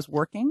Francisco. I was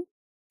working.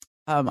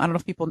 I don't know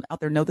if people out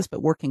there know this,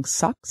 but working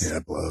sucks. Yeah,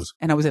 it blows.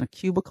 And I was in a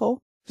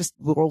cubicle. Just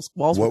walls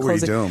what were closing. What were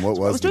you doing? What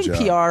was the job? I was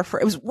doing PR for,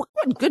 it was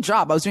a good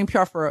job. I was doing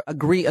PR for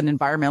an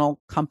environmental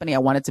company. I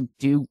wanted to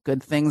do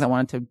good things. I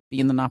wanted to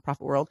be in the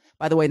nonprofit world.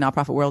 By the way,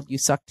 nonprofit world, you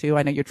suck too.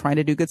 I know you're trying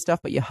to do good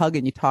stuff, but you hug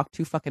and you talk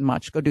too fucking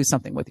much. Go do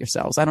something with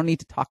yourselves. I don't need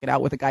to talk it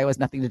out with a guy who has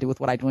nothing to do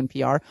with what I do in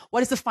PR. Why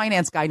does the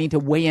finance guy need to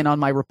weigh in on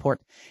my report?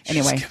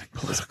 Anyway,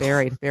 it was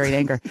buried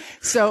anger.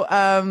 So,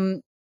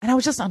 and I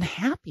was just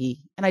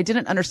unhappy and I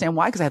didn't understand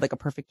why, because I had like a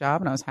perfect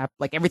job and I was happy,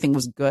 like everything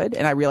was good.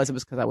 And I realized it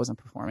was because I wasn't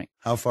performing.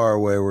 How far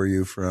away were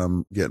you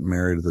from getting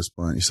married at this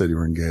point? You said you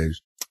were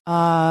engaged.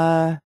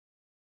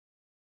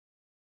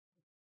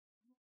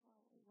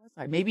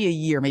 Maybe a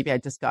year. Maybe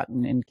I'd just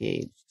gotten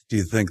engaged. Do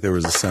you think there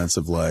was a sense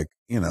of like,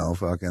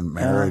 fucking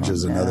marriage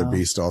is another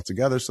beast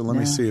altogether. So let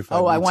me see if I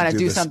want to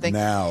do something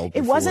now.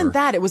 It wasn't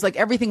that. It was like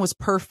everything was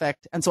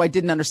perfect. And so I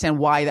didn't understand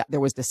why there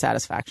was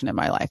dissatisfaction in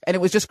my life. And it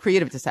was just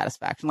creative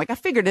dissatisfaction. Like I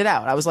figured it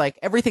out. I was like,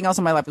 everything else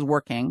in my life is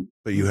working.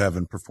 But you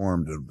haven't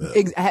performed a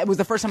bit. It was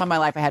the first time in my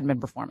life I hadn't been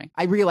performing.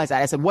 I realized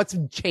that. I said, what's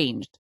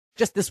changed?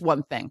 Just this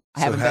one thing. I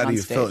haven't been on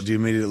stage. So how do you feel? Do you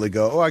immediately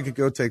go, I could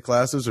go take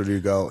classes? Or do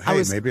you go,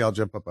 hey, maybe I'll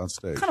jump up on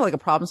stage? Kind of like a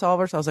problem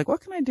solver. So I was like,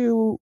 what can I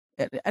do?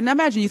 And I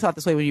imagine you thought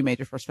this way when you made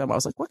your first film. I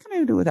was like, what can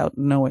I do without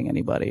knowing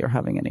anybody or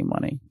having any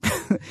money?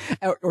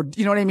 or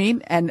you know what I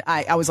mean? And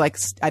I was like,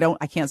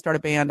 I can't start a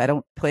band. I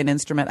don't play an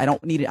instrument. I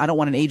don't need it. I don't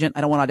want an agent.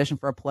 I don't want to audition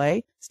for a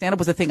play. Stand up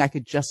was a thing I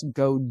could just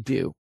go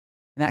do.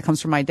 And that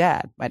comes from my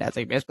dad. My dad's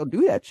like, let's go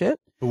do that shit.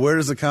 But where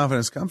does the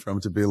confidence come from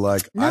to be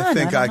like, I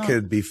think I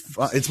could be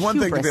fun? It's one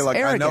thing to be like,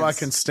 arrogance. I know I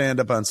can stand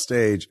up on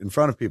stage in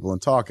front of people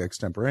and talk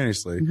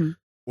extemporaneously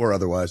or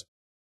otherwise.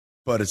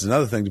 But it's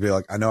another thing to be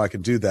like, I know I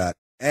can do that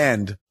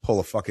and pull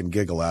a fucking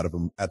giggle out of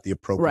them at the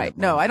appropriate moment.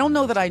 No, I don't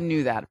know that I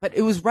knew that. But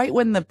it was right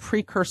when the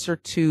precursor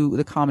to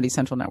the Comedy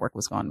Central network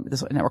was gone.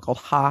 This network called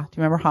Ha. Do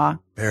you remember Ha?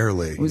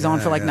 Barely. It was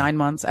on for like 9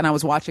 months. And I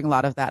was watching a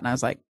lot of that. And I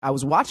was like, I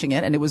was watching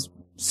it and it was,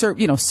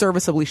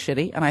 serviceably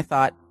shitty. And I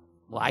thought,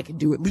 well, I could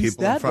do at least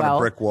people that in front of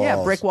brick walls.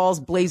 Yeah, brick walls,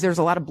 blazers,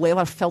 a lot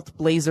of felt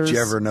blazers. Did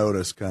you ever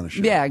notice kind of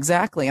shit? Yeah,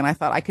 exactly. And I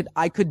thought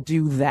I could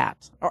do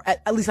that. Or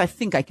at least I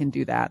think I can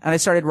do that. And I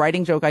started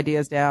writing joke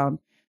ideas down.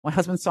 My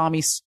husband saw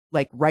me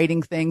like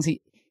writing things.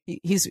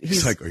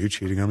 He's like, are you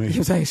cheating on me? He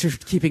was like, you're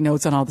keeping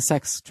notes on all the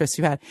sex trysts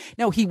you had.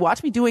 No, he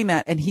watched me doing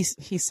that. And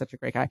he's such a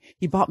great guy.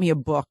 He bought me a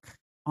book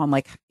on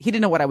like, he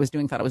didn't know what I was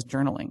doing, thought I was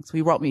journaling. So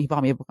he bought me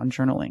a book on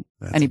journaling.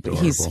 That's and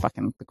adorable. He's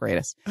fucking the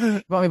greatest.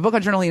 He bought me a book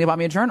on journaling and he bought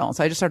me a journal.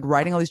 So I just started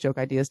writing all these joke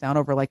ideas down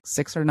over like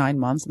 6 or 9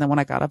 months. And then when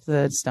I got up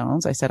the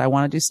Stones, I said, I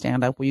want to do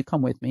stand up. Will you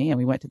come with me? And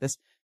we went to this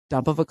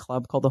dump of a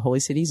club called the Holy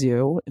City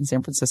Zoo in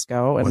San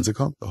Francisco. And what's it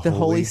called? The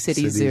Holy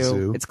City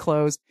Zoo. It's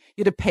closed.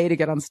 You had to pay to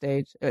get on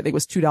stage. I think it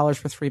was $2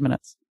 for 3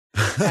 minutes.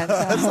 And,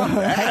 That's not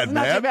bad,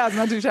 not too bad. It's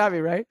not too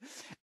shabby, right?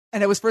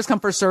 And it was first come,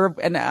 first serve.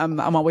 And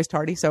I'm always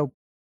tardy. So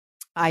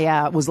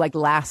I was like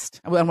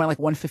last. I went like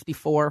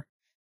 154.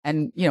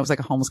 And, you know, it was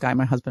like a homeless guy,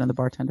 my husband and the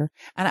bartender.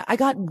 And I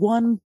got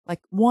one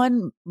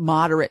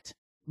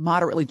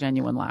moderately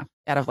genuine laugh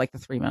out of like the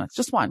 3 minutes.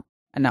 Just one.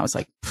 And I was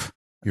like,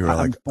 you were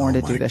I'm born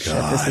to do this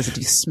shit. Do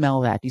you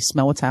smell that? Do you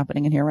smell what's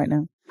happening in here right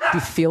now? Do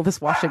you feel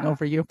this washing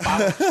over you?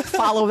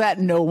 Follow that,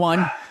 no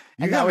one.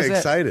 You got me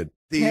excited.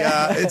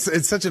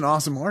 It's such an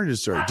awesome origin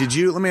story.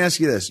 Let me ask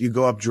you this. You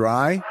go up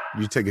dry?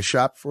 You take a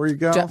shot before you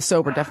go?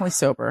 Sober, definitely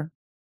sober.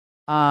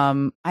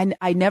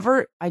 I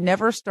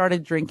never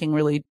started drinking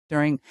really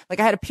during,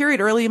 like I had a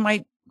period early in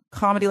my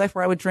comedy life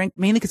where I would drink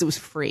mainly because it was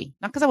free.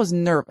 Not because I was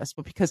nervous,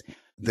 but because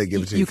they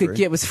give it to you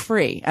free? It was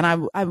free. And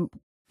I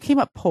came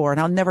up poor,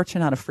 and I'll never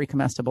turn out a free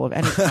comestible of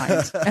any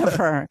kind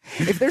ever.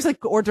 If there's like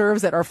hors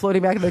d'oeuvres that are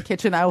floating back in the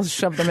kitchen, I will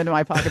shove them into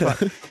my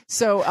pocketbook.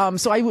 So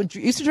I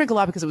used to drink a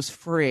lot because it was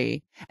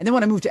free. And then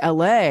when I moved to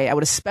LA, I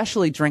would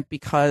especially drink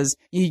because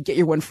you get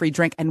your one free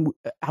drink. And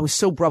I was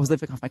so broke, I was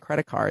living off my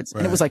credit cards,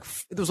 and it was like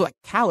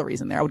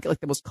calories in there. I would get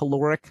like the most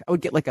caloric. I would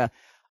get like a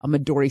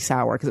Midori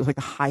sour because it was like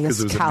the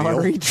highest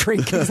calorie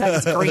drink because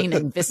it was green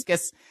and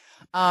viscous.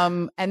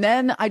 And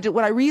then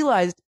what I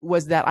realized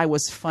was that I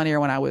was funnier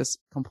when I was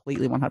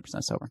completely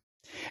 100% sober,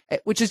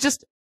 which is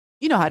just,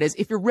 you know how it is.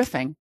 If you're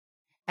riffing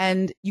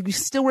and you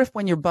still riff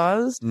when you're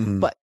buzzed,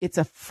 but it's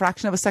a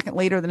fraction of a second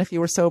later than if you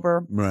were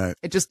sober. Right.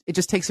 It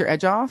just takes your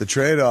edge off. The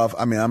trade-off,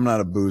 I mean, I'm not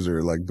a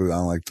boozer, like, I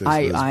don't like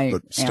this,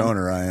 but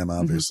stoner I am,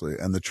 obviously.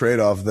 And the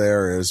trade-off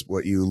there is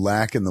what you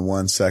lack in the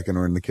 1 second,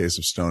 or in the case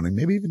of stoning,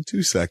 maybe even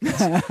 2 seconds.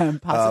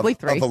 Possibly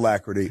 3. Of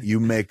alacrity, you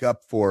make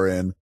up for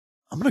in,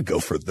 I'm going to go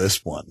for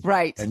this one.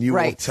 Right. And you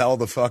will tell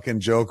the fucking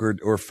joke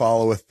or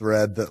follow a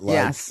thread that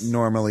like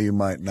normally you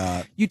might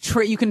not. You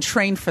can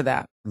train for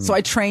that. So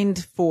I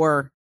trained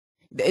for,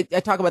 I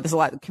talk about this a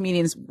lot.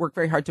 Comedians work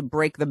very hard to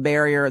break the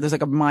barrier. There's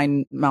like a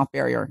mind-mouth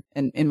barrier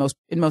in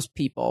most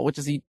people, which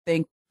is you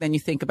think, then you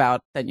think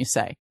about, then you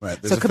say.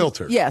 Right. There's a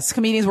filter. Yes.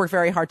 Comedians work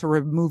very hard to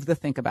remove the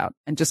think about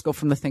and just go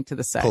from the think to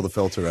the say. Pull the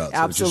filter out.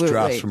 Absolutely. So it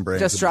just drops from brain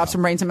to mouth. Drops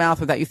from brain to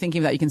mouth without you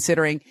thinking, without you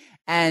considering.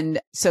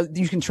 And so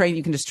you can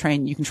train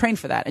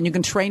for that. And you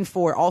can train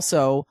for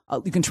also,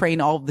 you can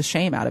train all of the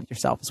shame out of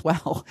yourself as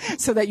well.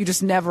 So that you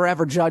just never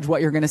ever judge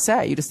what you're going to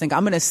say. You just think,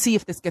 I'm going to see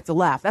if this gets a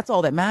laugh. That's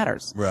all that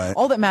matters. Right.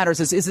 All that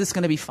matters is this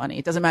going to be funny?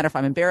 It doesn't matter if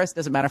I'm embarrassed. It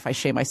doesn't matter if I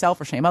shame myself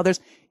or shame others.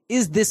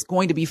 Is this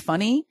going to be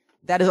funny?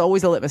 That is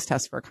always a litmus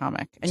test for a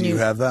comic. And do you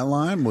have that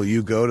line? Will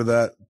you go to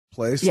that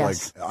place?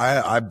 Yes.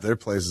 Like there are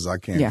places I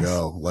can't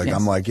go. Like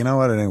I'm like, you know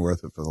what? It ain't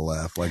worth it for the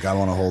laugh. Like I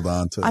want to hold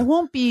on to.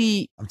 I'm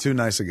too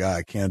nice a guy.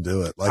 I can't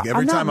do it. Like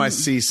every time I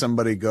see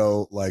somebody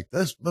go like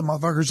this, the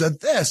motherfucker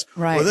said this,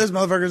 right? Or this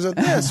motherfucker said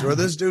this, or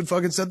this dude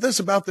fucking said this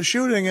about the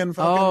shooting and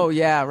fucking. Oh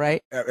yeah,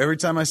 right. Every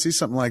time I see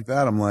something like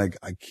that, I'm like,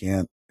 I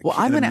can't. Well,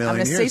 I'm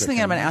gonna say something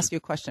and I'm gonna ask you a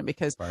question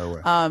because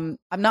I'm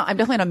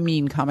definitely not a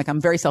mean comic.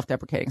 I'm very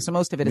self-deprecating. So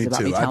most of it is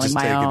about me telling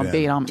my own,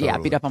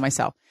 beat up on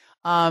myself.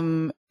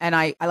 And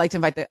I like to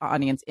invite the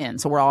audience in,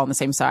 so we're all on the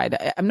same side.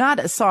 I'm not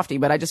a softie,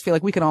 but I just feel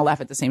like we can all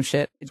laugh at the same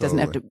shit. It doesn't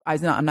have to.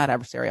 I'm not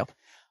adversarial,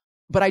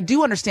 but I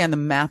do understand the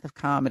math of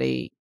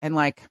comedy and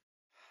like.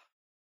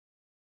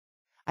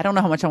 I don't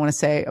know how much I want to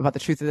say about the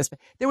truth of this, but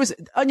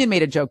Onion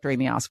made a joke during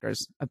the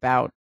Oscars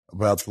about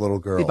the little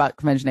girl. About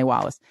Convention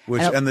Wallace.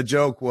 And the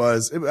joke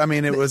was,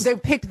 they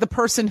picked the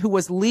person who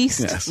was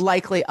least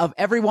likely of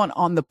everyone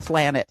on the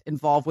planet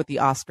involved with the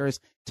Oscars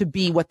to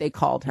be what they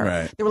called her.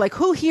 Right. They were like,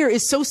 who here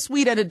is so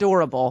sweet and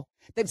adorable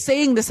that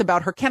saying this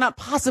about her cannot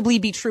possibly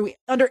be true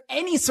under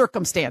any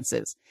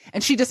circumstances?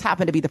 And she just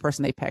happened to be the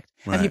person they picked.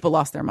 Right. And people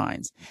lost their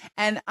minds.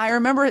 And I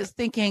remember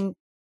thinking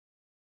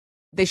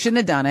they shouldn't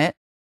have done it.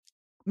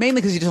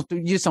 Mainly because you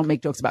just don't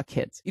make jokes about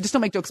kids. You just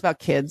don't make jokes about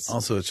kids.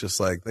 Also, it's just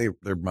like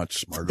they're much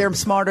smarter. They're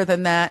smarter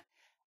than that.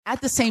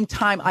 At the same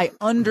time, I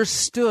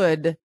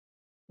understood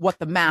what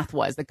the math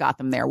was that got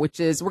them there, which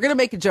is we're going to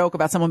make a joke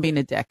about someone being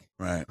a dick.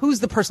 Right. Who's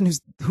the person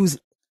who's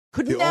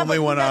could the never, only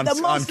one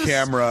on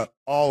camera,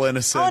 all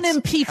innocent,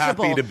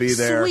 unimpeachable, happy to be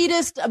there,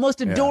 sweetest,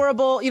 most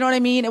adorable. You know what I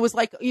mean? It was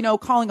like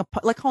calling a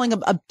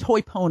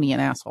toy pony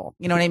an asshole.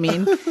 You know what I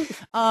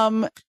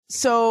mean?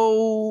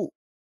 So.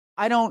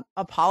 I don't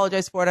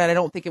apologize for it. And I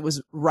don't think it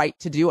was right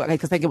to do it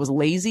because I think it was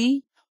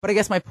lazy. But I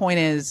guess my point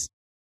is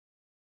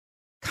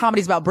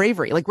comedy's about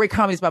bravery. Like great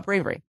comedy's about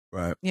bravery.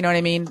 Right. You know what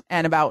I mean?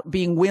 And about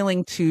being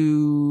willing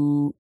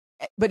to,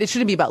 but it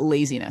shouldn't be about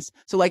laziness.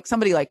 So like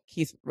somebody like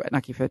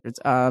not Keith Richards,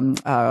 why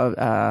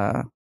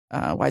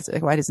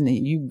doesn't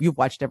he, you've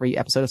watched every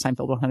episode of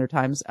Seinfeld 100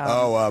 times.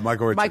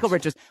 Michael Richards. Michael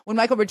Richards. When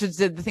Michael Richards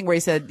did the thing where he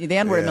said the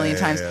N-word a million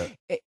times.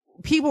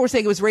 people were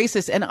saying it was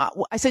racist. And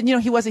I said,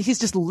 he wasn't, he's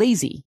just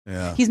lazy.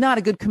 Yeah. He's not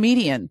a good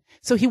comedian.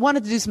 So he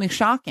wanted to do something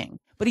shocking,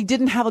 but he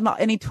didn't have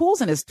any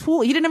tools in his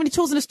tool. He didn't have any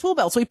tools in his tool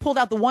belt. So he pulled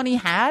out the one he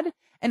had.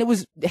 And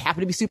it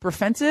happened to be super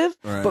offensive,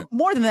 right. But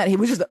more than that, he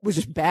was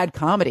just bad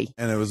comedy.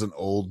 And it was an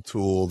old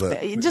tool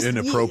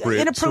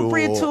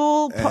inappropriate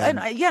tool.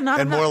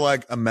 And more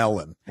like a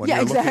melon. When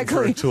you're exactly. looking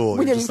for a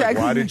tool, you're just like,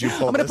 why did you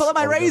pull I'm going to pull out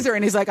my razor.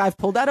 And he's like, I've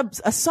pulled out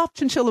a soft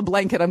chinchilla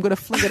blanket. I'm going to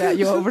fling it at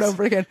you over and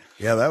over again.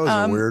 Yeah, that was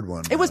a weird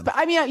one. It was,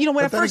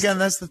 when again,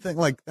 that's the thing.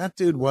 Like, that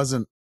dude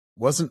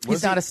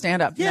he's not a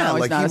stand-up. Yeah, no,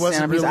 he's not a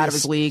stand-up. He's out of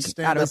his league,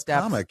 out of his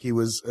depth. Comic. He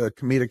was a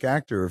comedic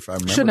actor, if I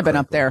remember. Shouldn't have been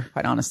up there,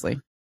 quite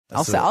honestly.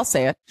 I'll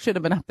say it. Should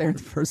have been up there in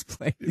the first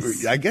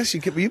place. I guess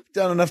you've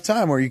done enough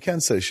time where you can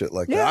say shit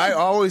like that. I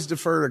always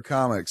defer to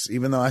comics.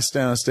 Even though I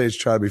stand on stage,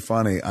 try to be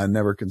funny, I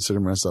never consider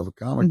myself a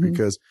comic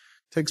because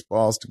it takes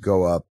balls to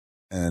go up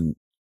and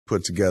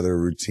put together a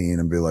routine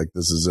and be like,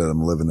 this is it.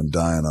 I'm living and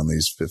dying on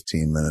these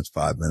 15 minutes,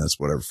 5 minutes,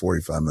 whatever,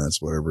 45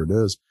 minutes, whatever it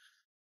is.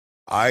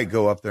 I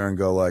go up there and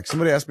go like,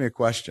 somebody ask me a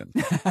question,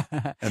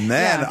 and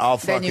then I'll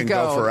fucking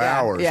go for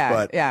hours.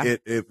 But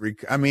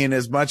I mean,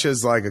 as much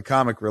as like a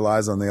comic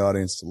relies on the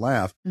audience to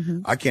laugh,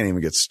 I can't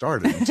even get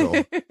started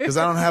until, cause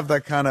I don't have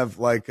that kind of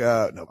like,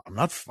 no, I'm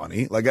not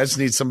funny. Like I just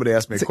need somebody to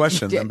ask me a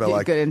question and be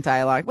like, good in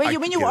dialogue. Well,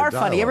 you are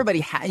funny.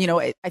 Everybody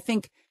I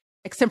think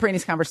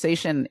extemporaneous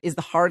conversation is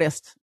the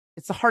hardest.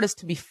 It's the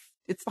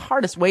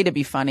hardest way to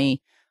be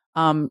funny.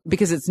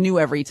 Because it's new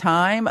every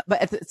time,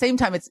 but at the same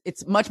time,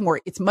 it's much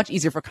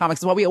easier for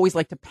comics. That's why we always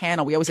like to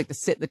panel. We always like to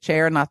sit in the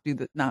chair and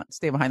not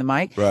stay behind the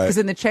mic. Right. Cause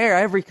in the chair,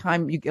 every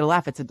time you get a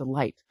laugh, it's a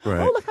delight.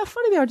 Right. Oh, look how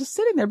funny they are just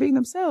sitting there being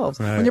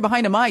themselves. Right. When you're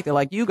behind a mic, they're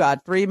like, you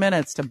got 3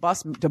 minutes to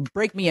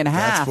break me in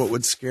half. That's what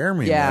would scare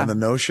me. Yeah. Man. The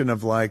notion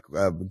of like,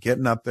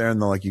 getting up there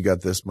and they're like, you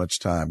got this much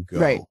time.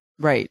 Go.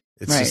 Right.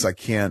 It's just, I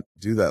can't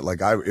do that. Like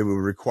it would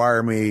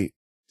require me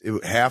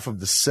half of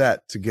the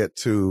set to get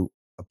to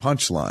a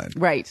punchline.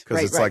 Right.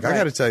 Because it's like, I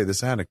got to tell you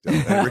this anecdote.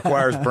 And it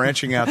requires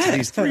branching out to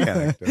these 3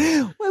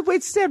 anecdotes.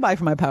 Wait, stand by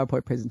for my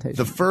PowerPoint presentation.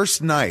 The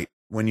first night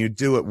when you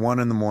do it 1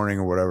 a.m.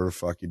 or whatever the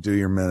fuck, you do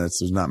your minutes.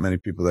 There's not many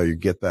people there. You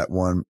get that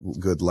one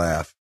good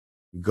laugh.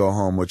 You go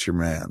home with your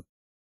man.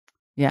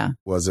 Yeah.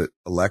 Was it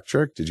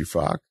electric? Did you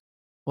fuck?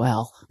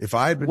 Well, if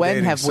I had been when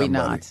dating have somebody,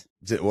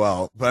 we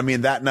not? But I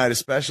mean, that night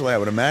especially, I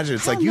would imagine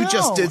it's like you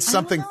just did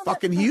something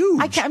fucking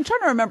huge. I'm trying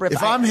to remember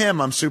if I'm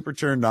him, I'm super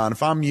turned on.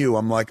 If I'm you,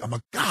 I'm like, I'm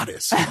a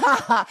goddess.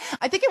 I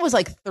think it was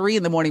like 3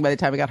 a.m. by the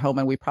time we got home,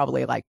 and we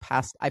probably I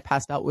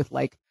passed out with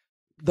like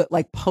the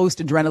post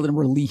adrenaline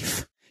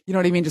relief. You know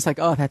what I mean? Just like,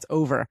 oh, that's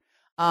over.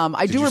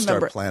 I do remember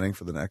start planning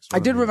for the next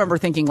one. I did remember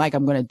thinking like,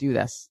 I'm going to do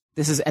this.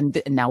 And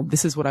now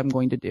this is what I'm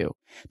going to do.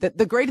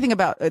 The great thing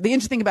the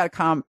interesting thing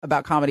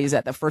about comedy is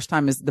that the first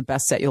time is the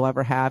best set you'll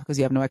ever have because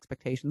you have no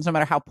expectations. No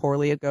matter how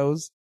poorly it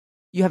goes,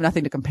 you have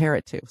nothing to compare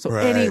it to. So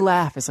any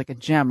laugh is like a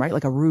gem, right?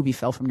 Like a ruby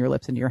fell from your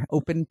lips into your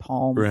open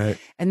palm. Right.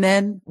 And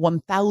then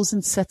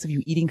 1,000 sets of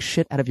you eating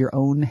shit out of your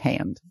own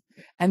hand.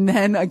 And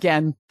then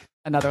again,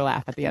 another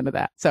laugh at the end of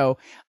that. So,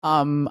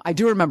 I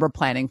do remember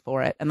planning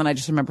for it. And then I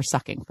just remember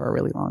sucking for a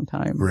really long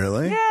time.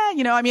 Really? Yeah. I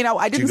didn't suck so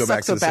badly. Did you go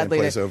back to the same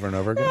place over and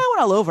over again? Yeah, I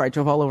went all over. I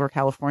drove all over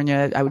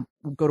California. I would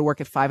go to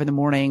work at 5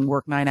 a.m,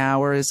 work 9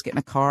 hours, get in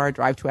a car,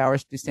 drive 2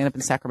 hours to do stand up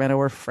in Sacramento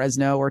or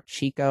Fresno or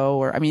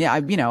Chico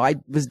I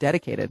was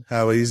dedicated.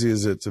 How easy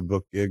is it to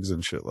book gigs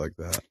and shit like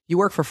that? You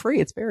work for free.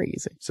 It's very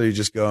easy. So you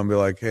just go and be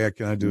like, hey,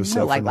 can I do a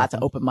set? Like lots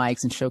of open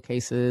mics and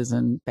showcases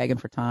and begging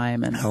for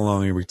time. And how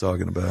long are we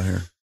talking about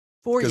here?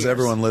 4 years. Because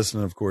everyone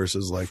listening, of course,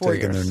 is like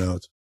taking their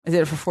notes. I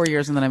did it for 4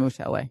 years and then I moved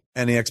to LA.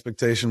 Any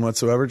expectation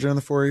whatsoever during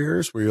the 4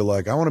 years where you're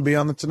like, I want to be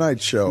on the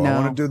Tonight Show. No. I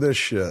want to do this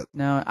shit.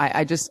 No,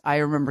 I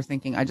remember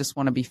thinking, I just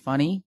want to be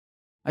funny.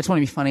 I just want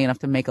to be funny enough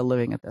to make a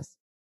living at this.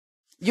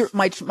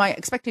 My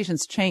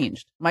expectations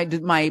changed.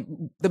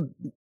 The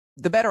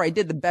better I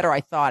did, the better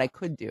I thought I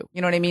could do.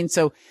 You know what I mean?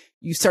 So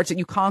you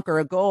conquer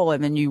a goal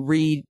and then you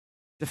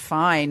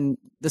redefine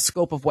the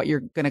scope of what you're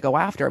going to go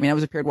after. I mean, there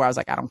was a period where I was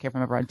like, I don't care if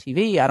I'm ever on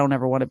TV. I don't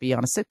ever want to be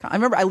on a sitcom. I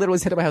remember I literally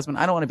said to my husband,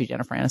 I don't want to be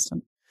Jennifer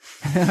Aniston.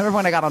 I remember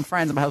when I got on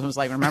Friends and my husband was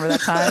like, remember that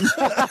time?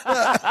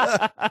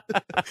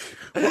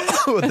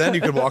 Well, then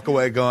you could walk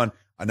away going,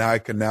 now I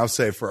can now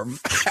say for a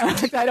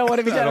fact, I don't want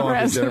to be Jennifer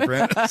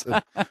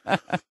Aniston.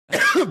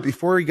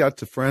 Before he got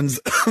to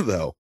Friends,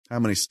 though, how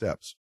many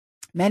steps?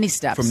 Many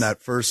steps. From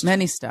that first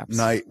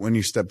night when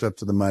you stepped up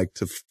to the mic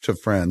to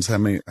Friends, how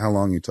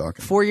long are you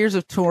talking? 4 years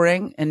of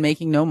touring and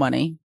making no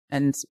money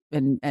and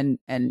kind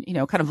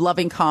of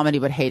loving comedy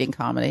but hating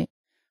comedy.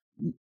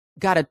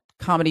 Got a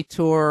comedy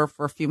tour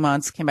for a few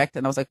months, came back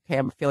and I was like, okay,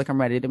 I feel like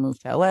I'm ready to move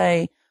to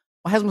LA.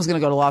 My husband was going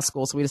to go to law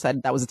school, so we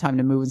decided that was the time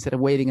to move instead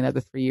of waiting another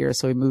 3 years.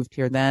 So we moved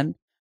here then.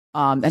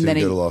 And then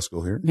he go to law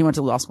school here. He went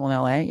to law school in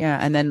LA. Yeah.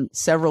 And then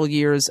several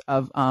years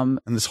of, and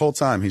this whole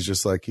time he's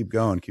just like, keep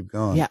going.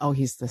 Yeah. Oh,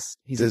 does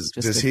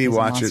he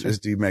watch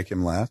it? Do you make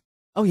him laugh?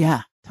 Oh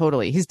yeah,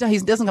 totally. He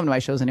doesn't come to my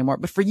shows anymore,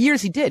 but for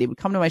years he did. He would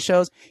come to my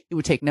shows. He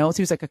would take notes.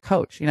 He was like a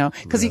coach,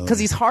 cause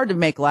he's hard to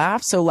make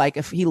laugh. So like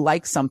if he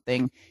likes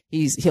something,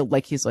 he's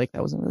like,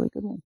 that was a really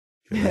good one.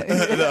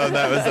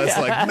 That's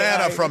like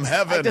manna from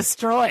heaven. I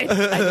destroyed.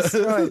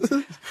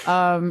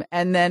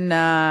 And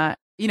then,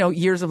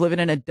 years of living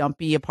in a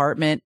dumpy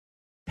apartment,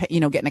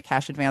 getting a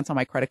cash advance on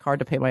my credit card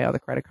to pay my other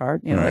credit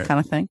card, that kind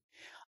of thing.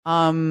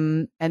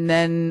 And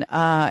then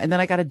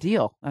I got a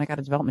deal, and I got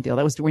a development deal.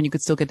 That was when you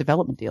could still get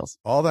development deals.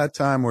 All that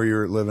time where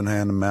you're living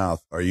hand to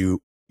mouth,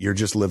 you're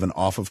just living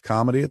off of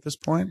comedy at this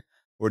point?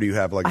 Or do you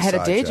have like I had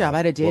a day job. I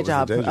had a day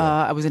job.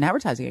 I was an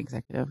advertising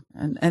executive.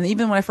 And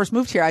even when I first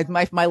moved here,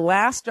 my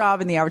last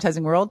job in the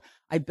advertising world,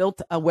 I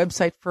built a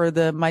website for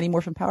the Mighty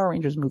Morphin Power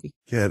Rangers movie.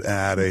 Get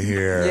out of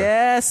here.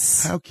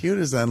 Yes. How cute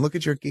is that? And look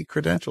at your geek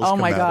credentials. Oh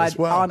my God. As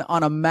well.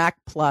 On a Mac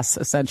Plus,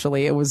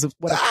 essentially. It was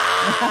what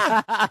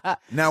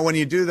Now, when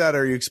you do that,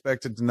 are you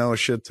expected to know a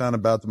shit ton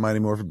about the Mighty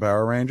Morphin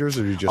Power Rangers,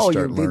 or do you just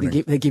start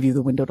learning? They give you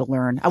the window to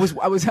learn. I was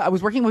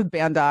working with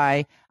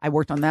Bandai. I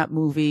worked on that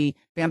movie.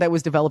 Bandai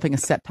was developing a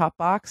set-top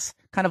box,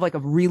 kind of like a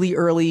really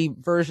early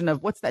version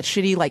of what's that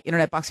shitty like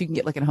internet box you can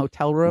get like in a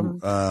hotel room?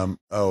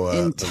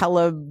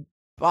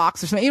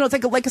 Telebox or something.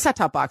 It's like a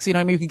set-top box. You know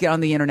what I mean? You could get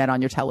on the internet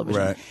on your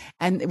television. Right.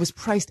 And it was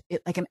priced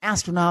like an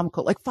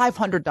astronomical, like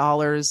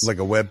 $500. Like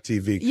a web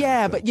TV.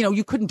 Yeah, but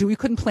you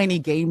couldn't play any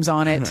games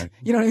on it. Right.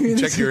 You know what I mean?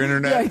 Check your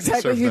internet. Yeah,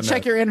 exactly. You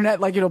check your internet,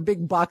 like,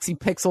 big boxy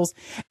pixels.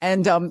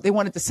 And they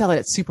wanted to sell it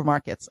at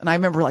supermarkets. And I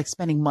remember like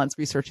spending months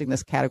researching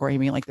this category. I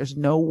mean, like, there's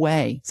no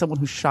way someone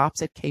who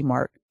shops at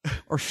Kmart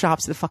or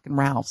shops at the fucking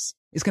Ralph's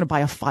is going to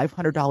buy a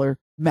 $500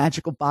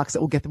 magical box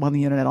that will get them on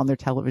the internet on their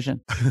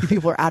television. You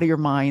people are out of your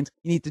mind.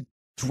 You need to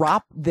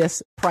drop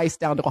this price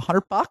down to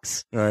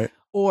 $100, right?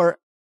 Or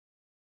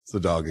it's the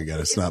dog again.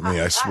 It's not me.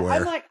 I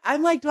swear.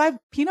 I'm like, do I have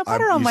peanut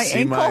butter on my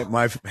ankle?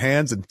 My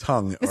hands and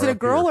tongue. Is it a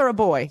girl or a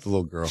boy? It's a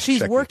little girl.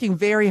 She's working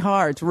very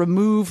hard to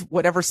remove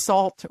whatever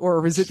salt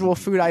or residual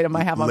food item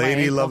I have on my ankle.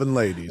 Lady loving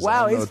ladies.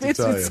 Wow,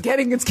 it's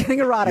getting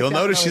erotic. You'll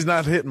notice she's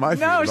not hitting my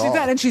feet. No, she's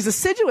not, and she's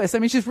assiduous. I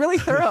mean, she's really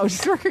thorough.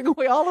 She's working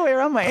away all the way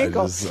around my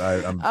ankle.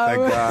 Thank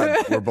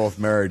God we're both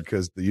married,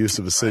 because the use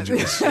of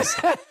assiduous just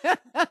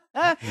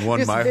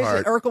won my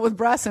heart. Urkel with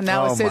breasts and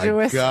now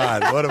assiduous. Oh my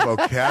God, what a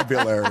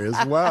vocabulary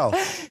as well.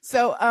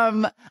 So,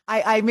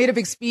 I made a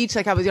big speech.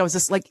 Like I was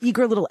this like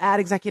eager little ad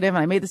executive, and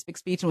I made this big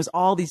speech, and it was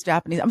all these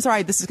Japanese. I'm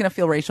sorry, this is going to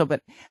feel racial,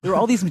 but there were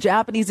all these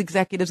Japanese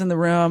executives in the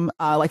room,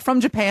 like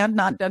from Japan,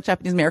 not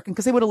Japanese American,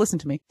 because they would have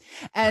listened to me.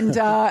 And,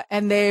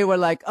 and they were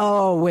like,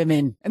 "Oh,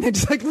 women," and they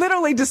just like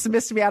literally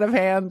dismissed me out of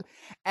hand.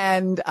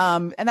 And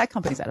that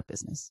company's out of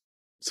business.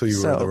 So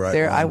you were the right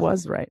one. I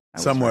was right.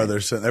 Somewhere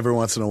there's every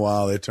once in a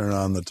while they turn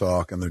on the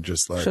talk and they're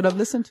just like, should have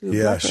listened to.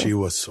 Yeah, she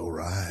was so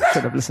right.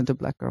 Should have listened to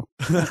Black Girl.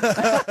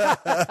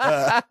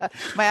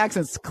 My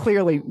accent's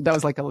clearly that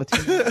was like a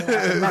Latino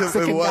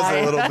Mexican It was guy.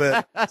 A little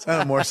bit. It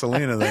sounded more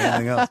Selena than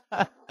anything else.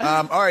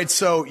 All right,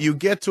 so you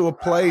get to a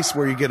place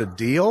where you get a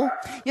deal.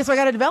 Yeah, so I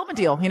got a development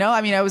deal.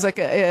 I mean, I was like,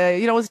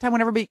 it was a time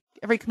when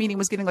every comedian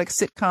was getting like a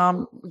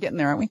sitcom. We're getting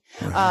there, aren't we?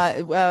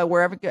 Right.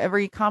 Where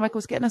every comic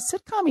was getting a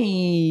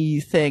sitcom-y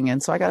thing.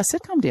 And so I got a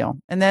sitcom deal.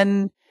 And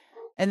then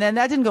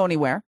that didn't go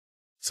anywhere.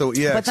 So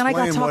yeah, but then I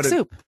got Talk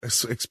Soup.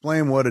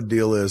 Explain what a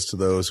deal is to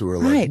those who are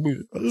like,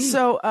 right.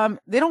 So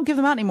they don't give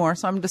them out anymore.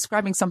 So I'm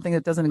describing something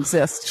that doesn't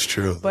exist. It's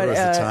true. But there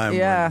was a time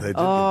when they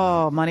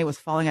did money was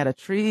falling out of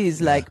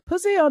trees like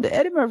pussy on the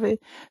Eddie Murphy.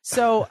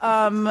 So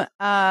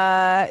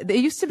there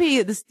used to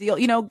be this deal.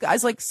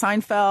 Guys like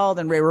Seinfeld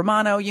and Ray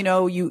Romano.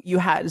 You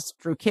had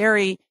Drew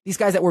Carey. These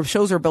guys that were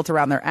shows were built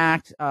around their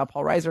act.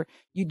 Paul Reiser.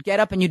 You'd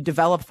get up and you'd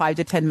develop 5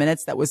 to 10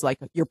 minutes that was like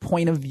your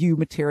point of view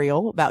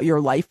material about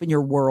your life and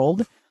your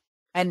world.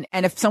 And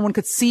if someone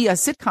could see a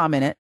sitcom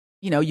in it,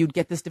 you'd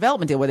get this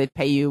development deal where they'd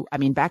pay you. I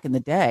mean, back in the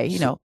day,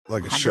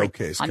 like a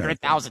showcase,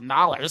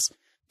 $100,000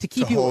 to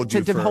keep to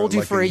hold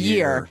you for a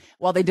year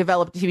while they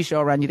developed a TV show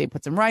around you. They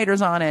put some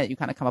writers on it. You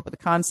kind of come up with a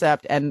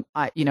concept. And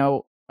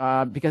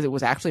because it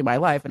was actually my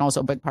life and also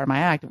a big part of my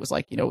act, it was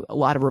like, a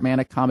lot of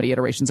romantic comedy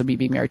iterations of me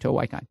being married to a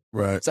white guy.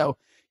 Right. So,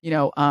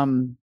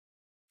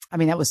 I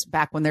mean, that was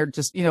back when there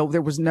just,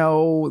 there were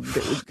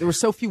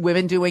so few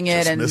women doing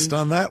it. Just missed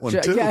on that one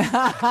too.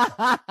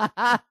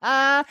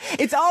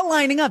 It's all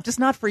lining up, just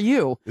not for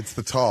you. It's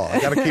the tall. I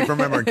got to keep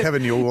remembering,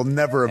 Kevin, you will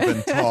never have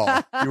been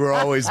tall. You were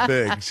always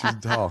big. She's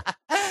tall.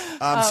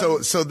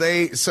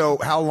 So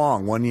how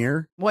long? 1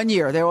 year? 1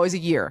 year. They're always a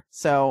year.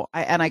 So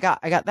I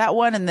got that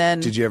one. And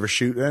then. Did you ever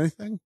shoot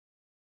anything?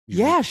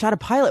 Yeah, I shot a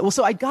pilot. Well,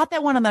 so I got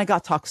that one and then I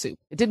got Talk Soup.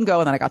 It didn't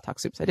go and then I got Talk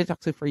Soup. So I did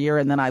Talk Soup for a year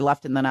and then I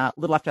left, and then a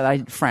little after that I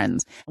did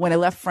Friends. And when I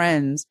left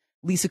Friends,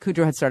 Lisa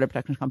Kudrow had started a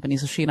production company,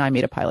 so she and I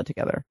made a pilot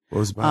together. What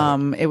was it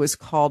about? It was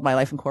called My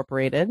Life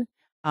Incorporated.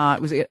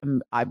 I'm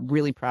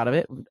really proud of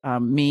it.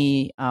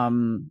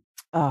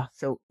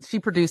 So she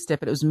produced it,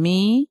 but it was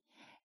me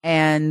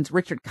and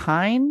Richard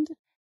Kind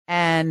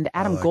and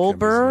Adam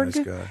Goldberg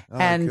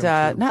and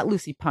not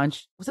Lucy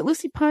Punch. Was it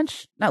Lucy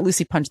Punch? Not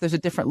Lucy Punch. There's a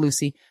different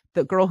Lucy,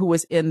 the girl who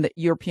was in the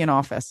European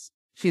office.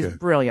 She's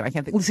brilliant. I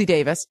can't think. Lucy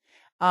Davis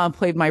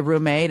played my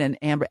roommate, and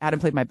Adam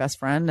played my best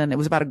friend. And it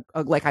was about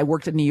I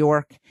worked in New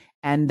York,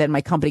 and then my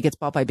company gets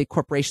bought by a big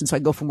corporation, so I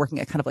go from working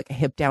at kind of like a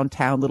hip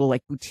downtown little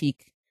like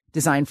boutique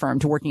design firm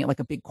to working at like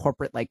a big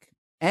corporate like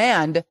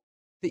And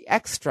the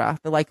extra,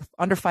 the like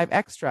under 5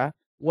 extra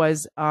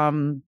was,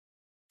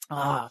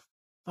 farts.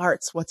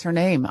 What's her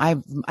name? I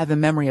have a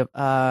memory of,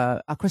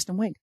 a Kristen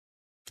Wiig.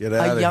 Get out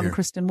of here. A young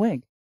Kristen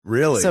Wiig.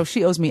 Really? So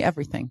she owes me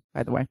everything,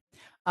 by the way.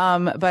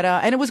 But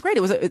it was great.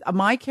 It was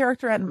my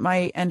character and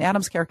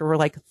Adam's character were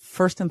like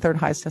first and third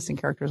highest testing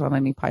characters on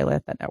any pilot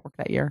at that network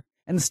that year.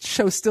 And the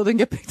show still didn't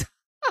get picked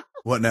up.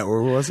 What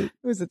network was it?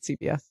 It was at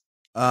CBS.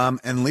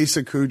 And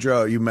Lisa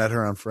Kudrow, you met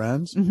her on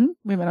Friends? Mm-hmm.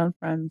 We met on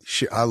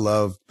Friends. I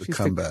love the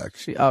comeback.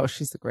 She's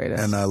the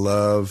greatest. And I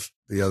love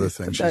the other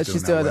thing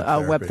she's doing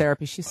web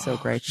therapy. She's so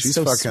great. She's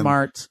so fucking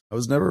smart. I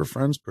was never a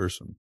Friends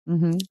person.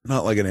 Mm-hmm.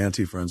 Not like an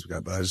anti-Friends guy,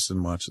 but I just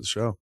didn't watch the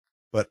show.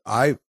 But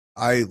I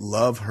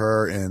love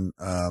her in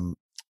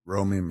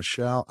Romy and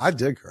Michelle. I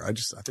dig her. I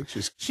think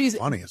she's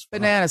funny as fuck.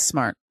 Bananas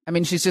smart. I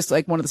mean, she's just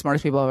like one of the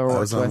smartest people I've ever worked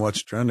with. I was on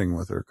What's Trending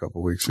with her a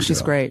couple weeks ago.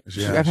 She's great.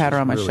 I've had her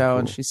on my show, cool.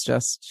 And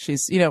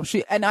she's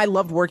and I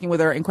loved working with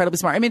her. Incredibly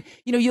smart. I mean,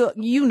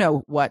 you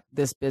know what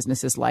this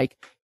business is like.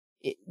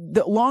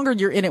 The longer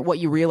you're in it, what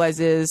you realize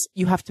is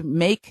you have to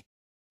make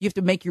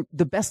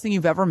the best thing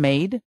you've ever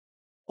made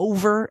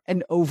over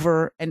and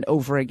over and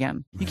over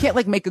again. You can't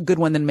like make a good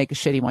one then make a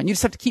shitty one. You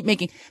just have to keep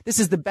making. This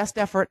is the best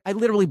effort. I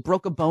literally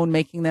broke a bone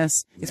making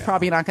this. It's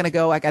probably not going to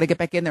go. I got to get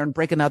back in there and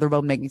break another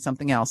bone making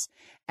something else.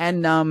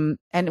 And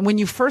when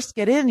you first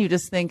get in, you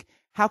just think,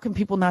 how can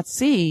people not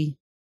see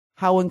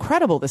how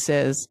incredible this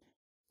is?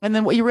 And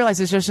then what you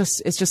realize is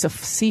it's just a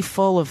sea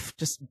full of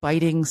just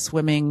biting,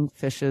 swimming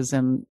fishes,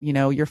 and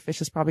your fish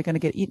is probably going to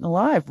get eaten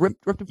alive,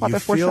 ripped apart by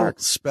 4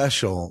 sharks.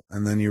 Special,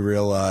 and then you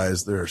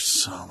realize there are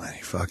so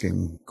many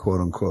fucking quote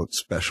unquote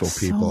special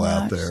people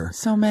out there.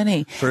 So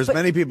many. For as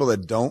many people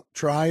that don't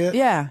try it,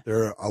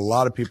 there are a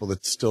lot of people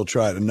that still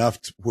try it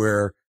enough to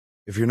where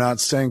if you're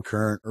not staying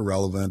current or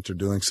relevant or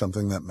doing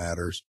something that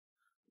matters,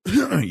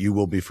 you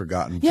will be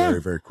forgotten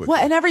very, very quickly.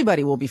 Well, and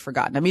everybody will be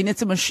forgotten. I mean,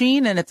 it's a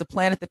machine and it's a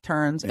planet that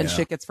turns and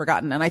shit gets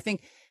forgotten. And I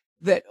think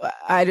that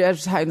I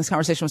was having this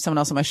conversation with someone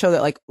else on my show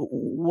that like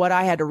what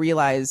I had to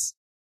realize,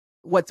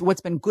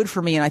 what's been good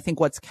for me, and I think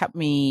what's kept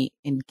me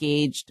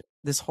engaged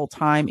this whole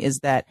time is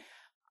that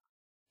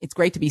it's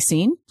great to be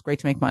seen. It's great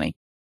to make money.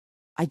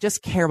 I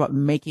just care about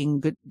making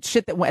good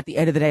shit that at the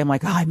end of the day, I'm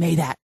like, I made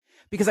that.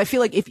 Because I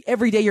feel like if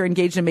every day you're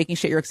engaged in making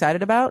shit you're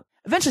excited about,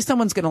 eventually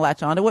someone's going to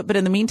latch onto it. But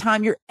in the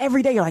meantime,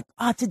 every day you're like,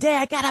 today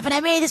I got up and I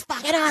made this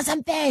fucking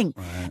awesome thing.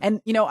 Right.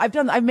 And,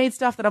 I've made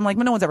stuff that I'm like,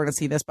 no one's ever going to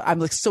see this, but I'm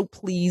like so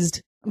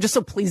pleased. I'm just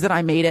so pleased that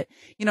I made it.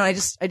 I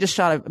just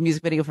shot a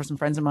music video for some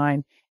friends of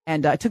mine,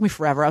 and it took me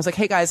forever. I was like,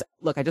 hey guys,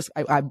 look,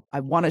 I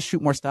want to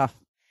shoot more stuff.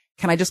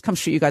 Can I just come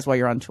shoot you guys while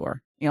you're on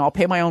tour? I'll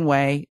pay my own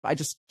way. I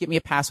just give me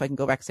a pass so I can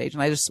go backstage.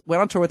 And I just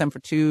went on tour with them for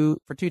two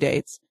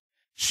dates,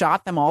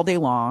 shot them all day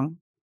long.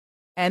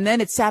 And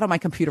then it sat on my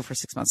computer for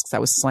 6 months because I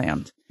was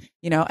slammed,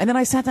 and then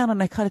I sat down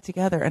and I cut it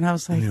together and I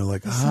was like, you're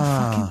like, this is so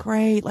fucking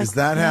great. Like, is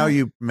that how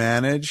you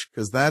manage?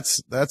 Cause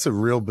that's a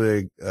real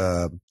big,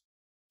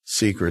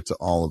 secret to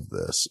all of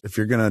this. If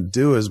you're going to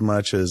do as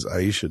much as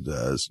Aisha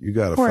does, you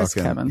got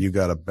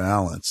to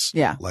balance.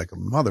 Yeah. Like a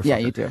motherfucker. Yeah,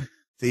 you do.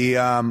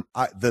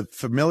 The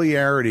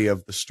familiarity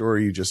of the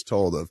story you just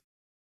told of,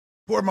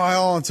 poured my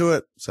all into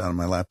it, sat on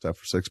my laptop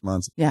for 6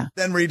 months. Yeah.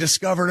 Then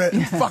rediscovered it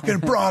and fucking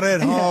brought it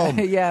home.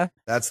 Yeah.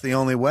 That's the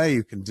only way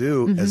you can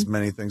do as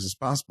many things as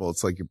possible.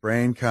 It's like your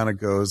brain kind of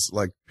goes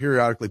like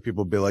periodically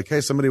people be like,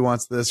 hey, somebody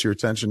wants this, your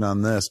attention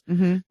on this.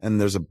 Mm-hmm.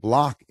 And there's a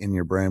block in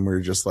your brain where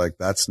you're just like,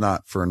 that's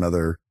not for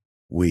another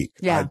week.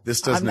 Yeah. This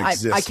doesn't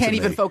exist. I can't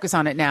even focus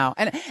on it now.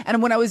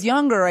 And when I was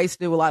younger, I used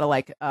to do a lot of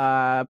like,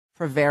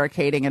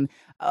 prevaricating and,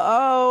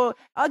 I'll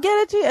get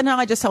it to you. And now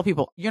I just tell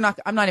people,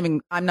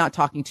 I'm not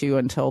talking to you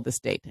until this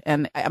date.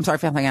 And I'm sorry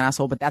if I'm like an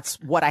asshole, but that's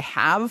what I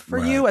have for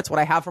you. That's what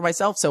I have for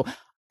myself. So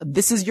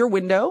this is your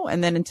window.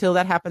 And then until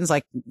that happens,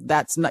 like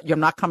I'm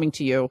not coming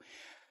to you.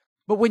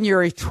 But when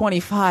you're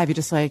 25, you're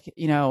just like,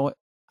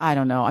 I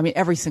don't know. I mean,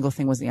 every single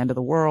thing was the end of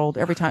the world.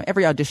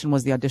 Every audition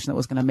was the audition that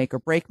was going to make or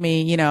break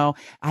me. I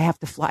have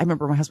to fly. I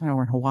remember my husband and I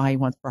were in Hawaii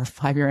once for our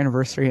 5-year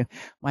anniversary. And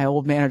my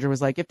old manager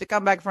was like, you have to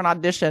come back for an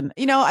audition.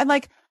 I'm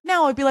like,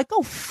 now I'd be like,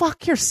 go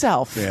fuck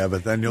yourself. Yeah,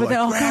 but then you're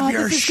grab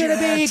your shit. This is going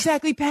to be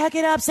exactly, pack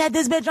it up, set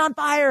this bitch on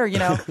fire,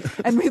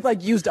 And we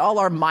like used all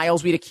our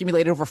miles we'd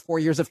accumulated over 4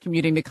 years of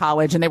commuting to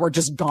college, and they were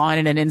just gone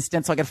in an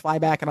instant. So I could fly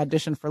back and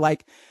audition for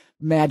like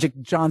Magic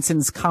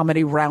Johnson's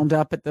comedy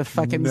roundup at the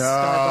fucking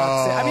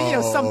Starbucks. I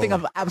mean, something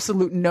of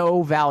absolute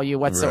no value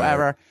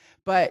whatsoever.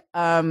 Right.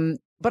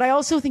 But I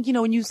also think,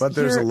 when you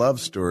there's a love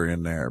story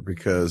in there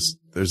because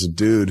there's a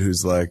dude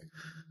who's like,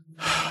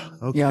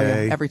 okay. Yeah,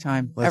 every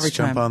time. Let's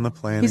jump on the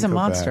plane. He's and a go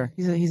monster.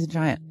 Back. He's a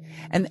giant.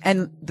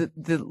 And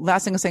the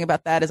last thing I'm saying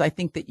about that is I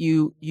think that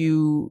you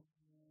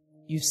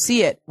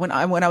see it when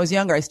I was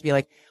younger, I used to be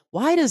like,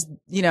 why does,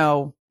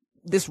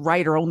 this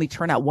writer only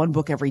turn out one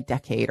book every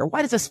decade? Or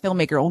why does this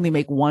filmmaker only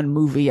make one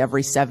movie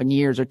every 7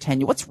 years or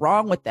 10 years? What's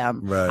wrong with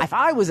them? Right. If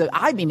I was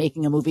I'd be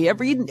making a movie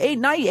every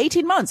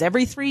 18 months,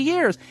 every 3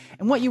 years.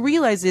 And what you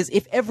realize is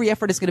if every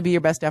effort is going to be your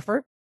best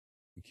effort,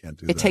 can't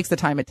do that. It takes the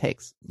time it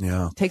takes.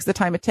 Yeah. It takes the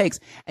time it takes.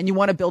 And you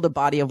want to build a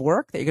body of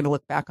work that you're going to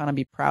look back on and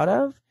be proud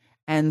of.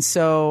 And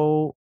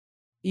so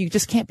you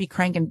just can't be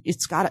cranking.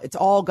 It's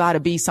all got to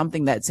be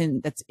something that's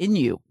in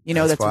you. You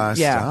know, that's why I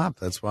stopped.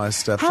 That's why I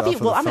stepped off of the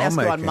filmmaking. I'm going to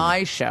ask you on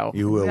my show.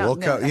 You will.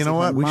 You know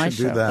what? We should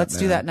do that. Let's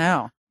do that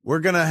now. We're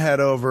going to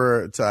head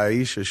over to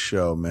Aisha's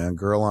show, man,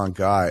 Girl on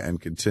Guy, and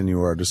continue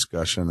our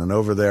discussion. And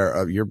over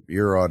there,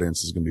 your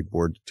audience is going to be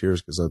bored to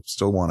tears because I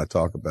still want to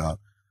talk about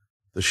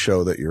the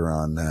show that you're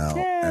on now.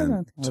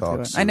 Yeah,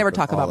 I never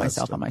talk about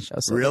myself on my show.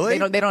 So really?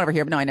 They don't ever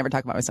hear, but no, I never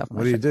talk about myself on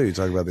my show. What do? You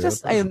talk about the other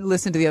person? I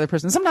listen to the other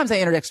person. Sometimes I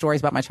interject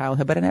stories about my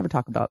childhood, but I never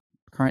talk about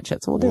current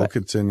shit. So we'll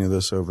continue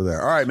this over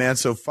there. All right, man.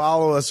 So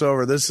follow us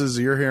over.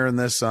 You're hearing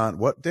this on,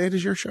 what day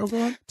does your show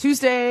go on?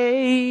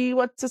 Tuesday.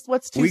 What's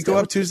Tuesday? We go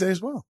up Tuesday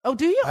as well. Oh,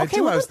 do you? Okay.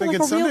 I was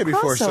thinking Sunday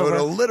before. So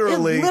it'll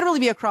literally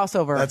be a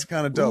crossover. That's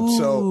kind of dope.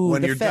 So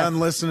when you're done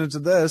listening to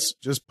this,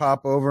 just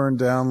pop over and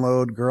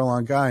download Girl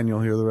on Guy and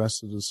you'll hear the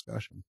rest of the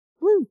discussion.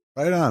 Woo.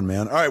 Right on,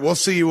 man. All right. We'll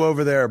see you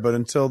over there. But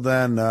until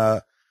then,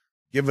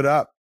 give it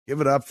up. Give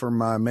it up for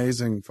my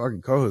amazing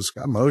fucking co-host,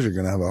 Scott Mosier.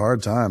 Going to have a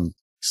hard time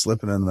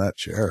slipping into that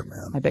chair,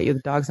 man. I bet you the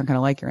dog's not going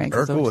to like your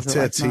ankles. Urkel with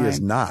tits, he is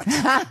not.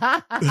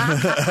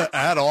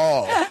 At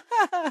all.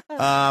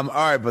 All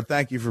right, but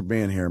thank you for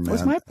being here, man. It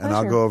was my pleasure. And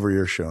I'll go over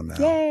your show now.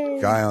 Yay.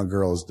 Guy on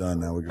Girl is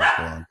done. Now we're going to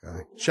go on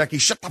Guy. Shecky,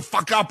 shut the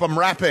fuck up. I'm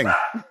rapping.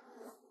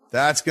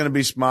 That's going to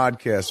be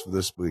Smodcast for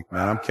this week,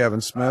 man. I'm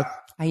Kevin Smith.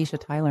 Aisha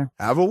Tyler.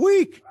 Have a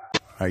week.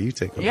 All right, you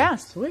take over. Yeah,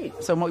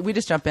 sweet. So we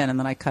just jump in and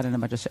then I cut in a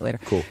bunch of shit later.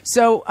 Cool.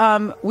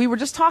 So we were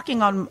just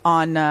talking on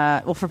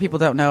well, for people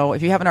who don't know,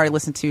 if you haven't already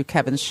listened to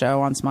Kevin's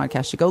show on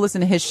Smodcast, you go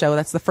listen to his show.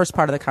 That's the first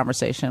part of the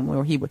conversation where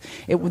we're doing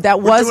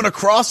a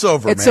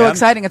crossover, It's so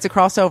exciting. It's a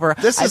crossover.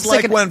 This is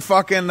like when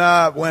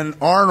when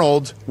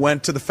Arnold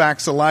went to the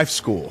Facts of Life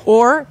school.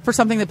 Or for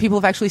something that people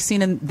have actually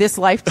seen in this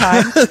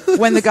lifetime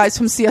when the guys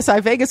from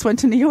CSI Vegas went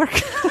to New York.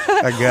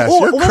 I guess.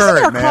 You're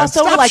current, man.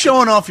 Stop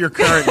showing off your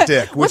current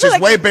dick, which is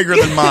way bigger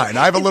than mine.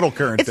 I have a little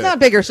current dick. It's not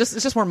bigger. It's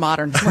just more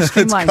modern. More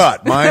streamlined. It's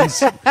cut.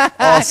 Mine's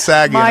all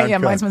saggy.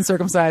 Mine's been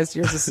circumcised.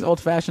 Yours is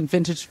old-fashioned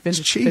vintage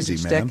cheesy,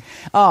 vintage man.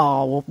 stick.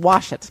 Oh, well,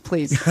 wash it,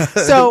 please.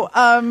 So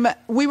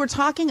we were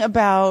talking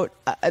about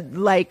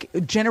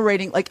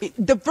generating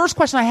the first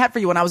question I had for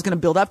you when I was going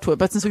to build up to it,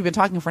 but since we've been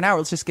talking for an hour,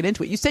 let's just get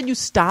into it. You said you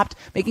stopped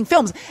making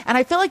films, and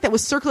I felt like that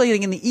was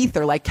circulating in the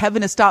ether, like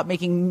Kevin has stopped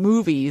making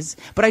movies,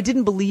 but I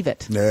didn't believe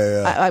it.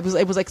 Yeah.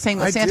 It was like saying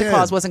that Santa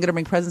Claus wasn't going to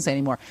bring presents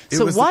anymore.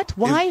 So what?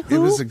 Why? Who? It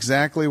was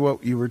exactly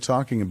what you were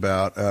talking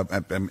about.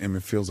 And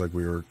it feels like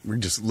we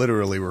just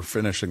literally were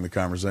finishing the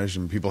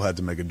conversation. People had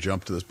to make a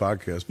jump to this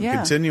podcast. But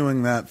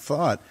continuing that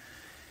thought,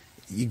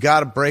 you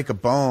got to break a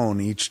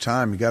bone each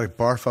time. You got to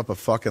barf up a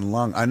fucking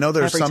lung. I know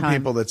there's some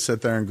people that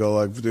sit there and go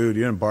like, dude,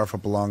 you didn't barf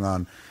up a lung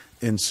on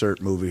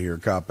insert movie here,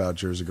 Cop Out,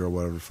 Jersey Girl,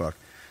 whatever the fuck.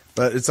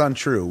 But it's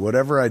untrue.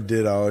 Whatever I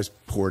did, I always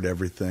poured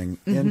everything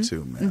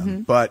into, man. Mm-hmm.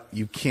 But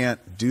you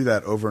can't do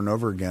that over and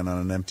over again on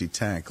an empty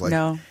tank.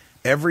 No.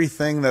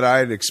 Everything that I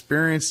had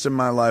experienced in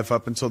my life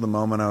up until the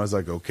moment I was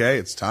like, okay,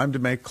 it's time to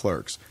make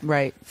Clerks.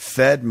 Right.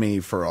 Fed me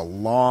for a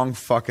long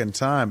fucking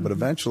time, but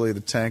eventually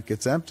the tank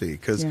gets empty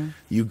because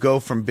you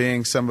go from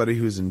being somebody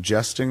who's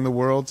ingesting the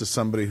world to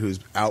somebody who's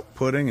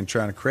outputting and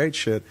trying to create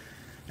shit.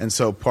 And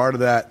so part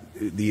of that,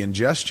 the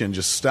ingestion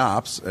just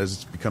stops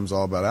as it becomes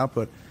all about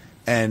output.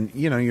 And,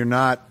 you're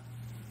not,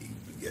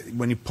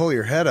 when you pull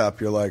your head up,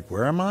 you're like,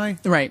 where am I?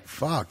 Right.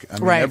 Fuck. I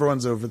mean,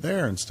 everyone's over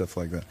there and stuff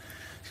like that.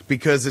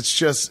 Because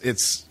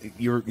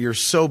you're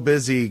so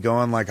busy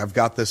going like, I've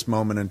got this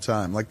moment in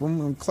time. Like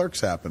when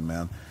Clerks happened,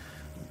 man,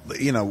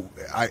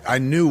 I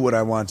knew what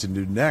I wanted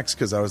to do next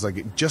because I was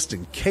like, just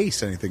in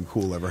case anything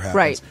cool ever happens.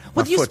 Right.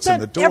 Well, you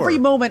spent every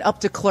moment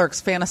up to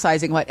Clerks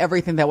fantasizing about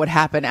everything that would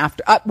happen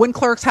after, when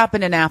Clerks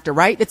happened and after,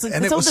 right? It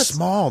was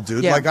small,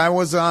 dude. Yeah. Like I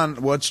was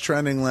on What's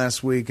Trending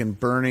last week and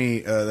Bernie,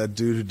 that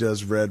dude who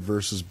does Red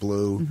versus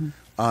Blue,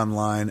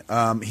 online,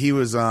 he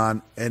was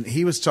on and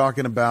he was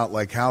talking about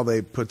like how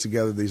they put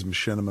together these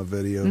machinima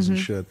videos and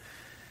shit.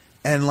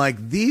 And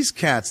like these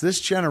cats,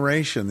 this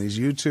generation, these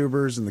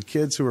YouTubers and the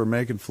kids who are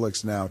making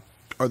flicks now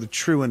are the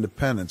true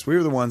independents. We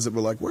were the ones that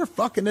were like, we're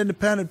fucking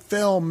independent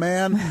film,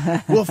 man.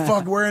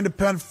 We're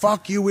independent.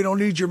 Fuck you. We don't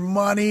need your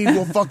money.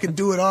 We'll fucking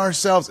do it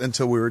ourselves.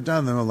 Until we were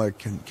done. Then we're like,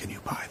 can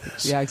you buy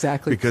this? Yeah,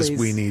 exactly. Because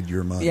we need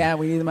your money. Yeah,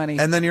 we need the money.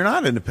 And then you're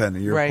not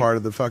independent. You're a part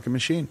of the fucking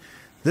machine.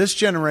 This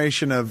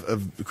generation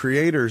of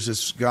creators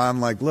has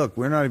gone like, look,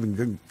 we're not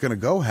even going to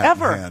go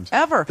hand in hand.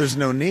 Ever. There's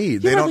no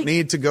need. They don't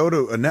need to go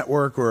to a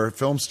network or a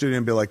film studio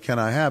and be like, can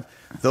I have?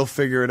 They'll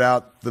figure it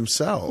out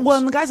themselves. Well,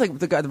 and the guys like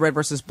the Red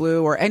versus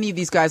Blue or any of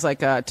these guys like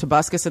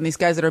Tobuscus and these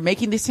guys that are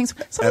making these things,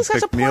 some of these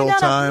guys are pulling out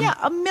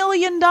 $1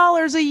 million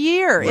a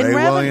year in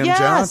revenue. William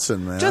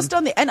Johnson, man. Just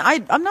on and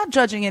I'm not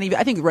judging any.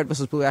 I think Red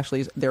versus Blue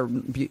actually they're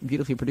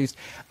beautifully produced.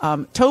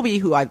 Toby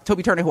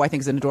Turner, who I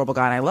think is an adorable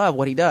guy and I love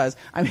what he does.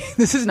 I mean,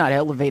 this is not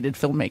elevated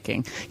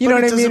filmmaking. You know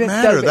what I mean? It doesn't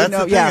matter. That's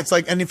the thing. It's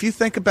like, and if you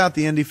think about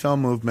the indie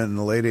film movement in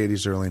the late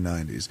 '80s, early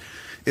 '90s,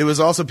 it was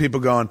also people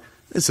going,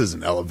 this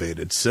isn't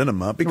elevated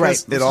cinema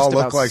because it all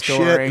looked like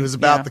shit. It was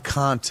about the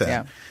content.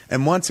 Yeah.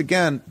 And once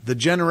again, the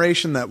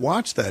generation that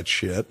watched that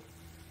shit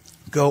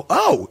go,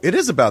 oh, it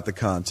is about the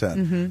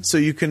content. So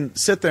you can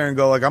sit there and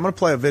go like, I'm going to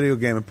play a video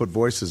game and put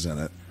voices in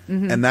it.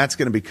 And that's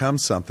going to become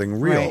something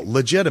real,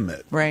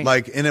 legitimate. Right.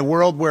 Like in a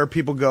world where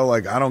people go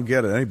like, I don't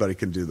get it. Anybody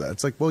can do that.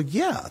 It's like, well,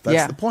 yeah,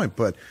 that's the point.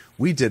 But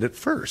we did it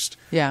first.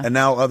 Yeah. And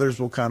now others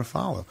will kind of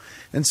follow.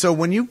 And so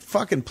when you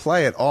fucking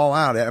play it all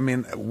out, I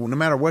mean, no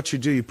matter what you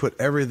do, you put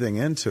everything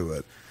into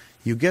it.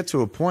 You get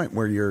to a point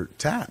where you're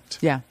tapped.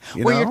 Yeah.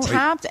 Where you're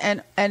tapped.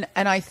 And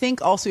I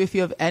think also if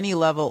you have any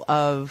level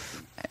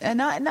of, any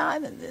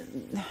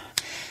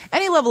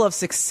level of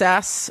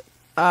success,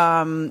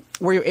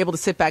 where you're able to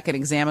sit back and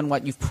examine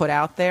what you've put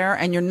out there,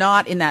 and you're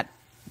not in that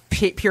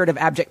period of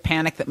abject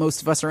panic that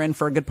most of us are in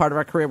for a good part of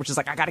our career, which is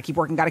like, I got to keep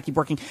working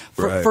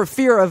for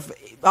fear of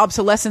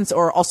obsolescence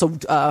or also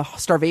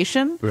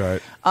starvation.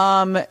 Right.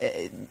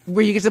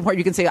 Where you get to the point where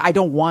you can say, I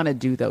don't want to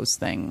do those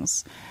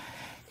things.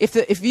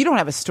 If you don't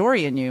have a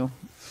story in you,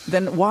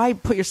 then why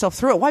put yourself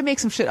through it? Why make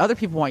some shit other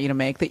people want you to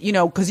make that,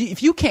 because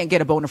if you can't get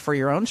a boner for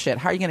your own shit,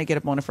 how are you going to get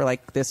a boner for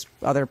like this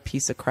other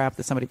piece of crap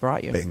that somebody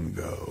brought you?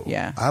 Bingo.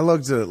 Yeah. I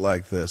looked at it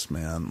like this,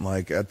 man.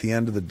 Like at the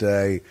end of the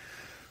day,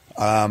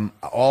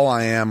 all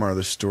I am are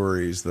the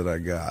stories that I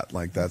got.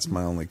 Like that's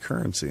my only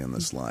currency in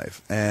this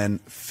life.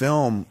 And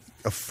film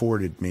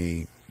afforded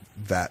me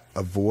that,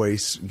 a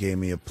voice, gave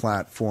me a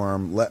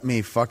platform, let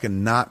me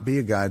fucking not be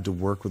a guy to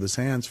work with his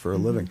hands for a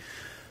living.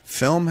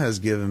 Film has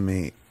given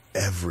me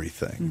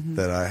everything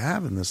that I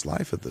have in this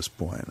life at this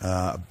point.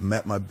 I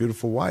met my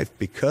beautiful wife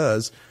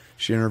because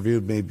she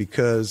interviewed me,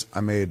 because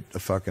I made a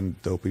fucking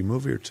dopey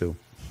movie or two.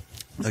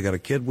 I got a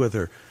kid with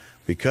her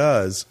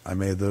because I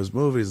made those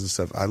movies and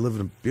stuff. I live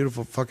in a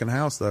beautiful fucking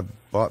house that I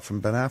bought from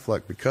Ben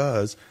Affleck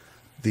because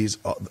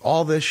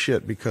all this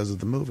shit because of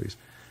the movies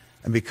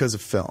and because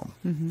of film.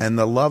 And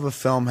the love of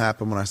film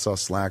happened when I saw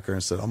Slacker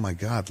and said, oh my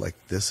God, like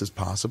this is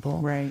possible.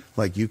 Right.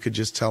 Like you could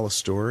just tell a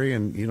story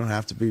and you don't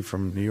have to be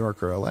from New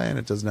York or LA, and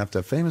it doesn't have to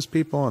have famous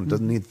people, and it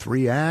doesn't need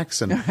 3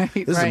 acts. And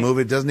this is a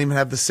movie that doesn't even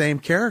have the same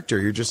character.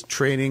 You're just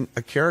training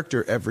a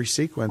character every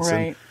sequence.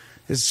 And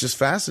it's just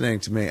fascinating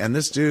to me. And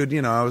this dude,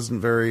 I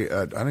wasn't very,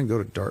 I didn't go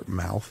to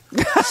Dartmouth.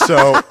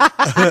 So,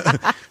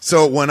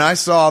 so when I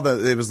saw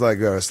that it was like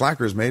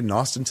Slacker is made in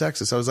Austin,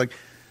 Texas, I was like,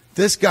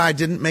 this guy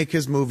didn't make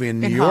his movie in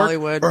New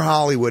York or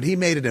Hollywood. He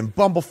made it in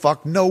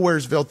bumblefuck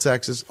Nowheresville,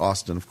 Texas.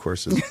 Austin, of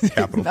course, is the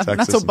capital of Texas.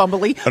 Not so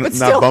bumbly. But not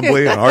still.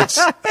 bumbly, an arts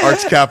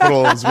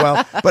capital as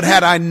well. But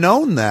had I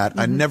known that,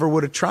 I never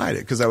would have tried it,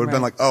 because I would have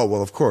been like, oh,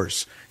 well, of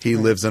course, he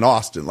lives in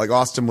Austin. Like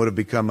Austin would have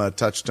become a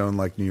touchstone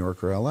like New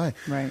York or LA.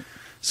 Right.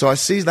 So I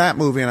see that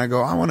movie and I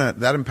go,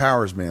 that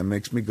empowers me. It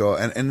makes me go,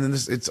 and then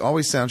it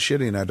always sounds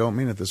shitty, and I don't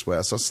mean it this way.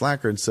 I saw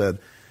Slacker and said,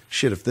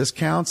 shit, if this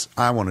counts,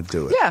 I want to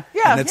do it. Yeah.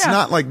 And it's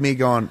not like me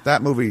going,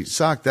 that movie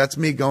sucked. That's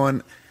me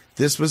going,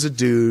 this was a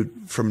dude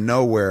from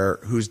nowhere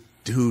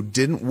who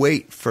didn't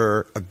wait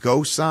for a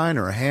go sign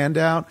or a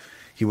handout.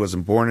 He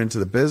wasn't born into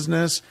the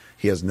business.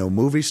 He has no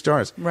movie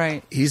stars.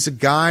 Right. He's a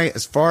guy,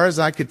 as far as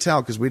I could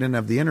tell, because we didn't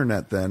have the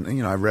internet then.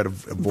 I read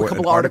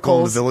an article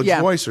in the Village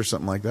Voice or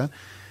something like that.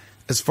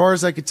 As far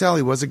as I could tell,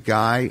 he was a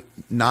guy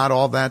not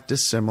all that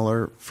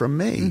dissimilar from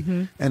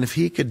me. And if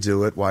he could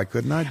do it, why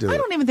couldn't I do it? I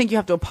don't even think you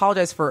have to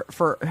apologize for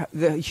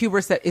the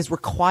hubris that is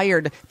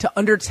required to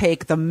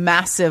undertake the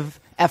massive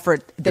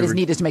effort that is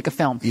needed to make a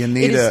film. You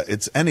need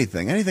it's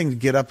anything to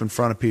get up in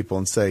front of people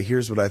and say,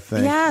 here's what I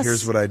think,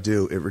 here's what I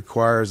do. It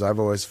requires, I've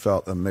always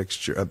felt, a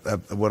mixture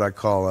of what I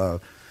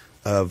call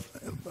a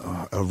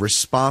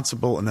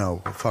responsible,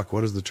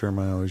 what is the term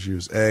I always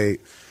use?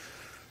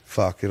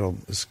 Fuck.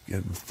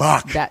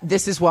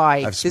 This is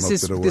why. I've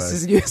smoked it away. This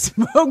is you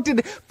smoked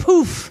it.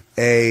 Poof.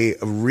 A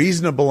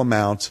reasonable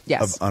amount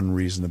of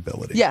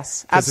unreasonability.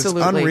 Yes,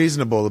 absolutely. It's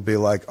unreasonable to be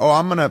like, oh,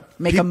 I'm going to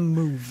make a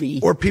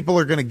movie. Or people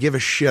are going to give a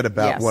shit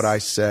about what I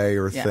say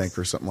or think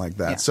or something like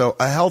that. Yeah. So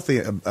a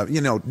healthy,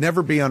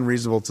 never be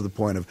unreasonable to the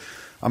point of,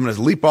 I'm going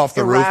to leap off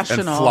the roof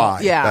and fly.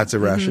 Yeah. That's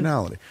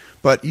irrationality.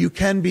 But you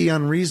can be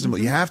unreasonable.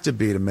 You have to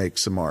be to make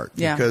some art.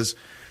 Yeah. Because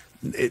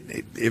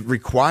it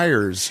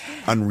requires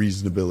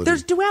unreasonability.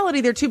 There's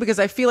duality there too, because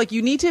I feel like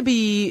you need to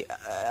be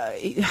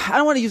I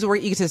don't want to use the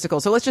word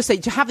egotistical, so let's just say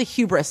to have the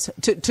hubris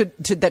to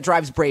that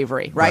drives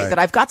bravery, right? That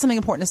I've got something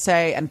important to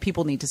say and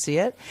people need to see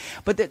it.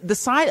 But the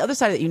other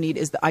side that you need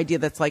is the idea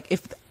that's like,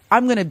 if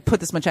I'm going to put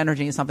this much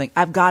energy into something,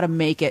 I've got to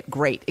make it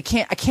great. It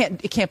can't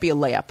be a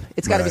layup.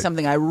 It's got to be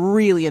something I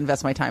really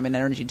invest my time and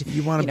energy to.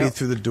 You want to be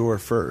through the door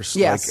first.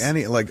 Yes.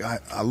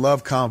 I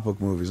love comic book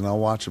movies, and I'll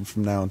watch them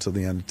from now until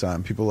the end of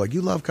time. People are like,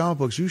 you love comic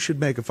books, you should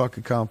make a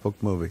fucking comic book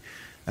movie.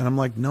 And I'm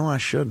like, no, I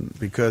shouldn't,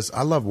 because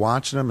I love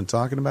watching them and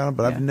talking about them,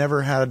 but I've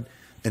never had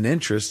an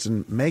interest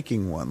in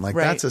making one.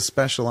 That's a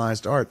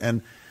specialized art.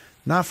 And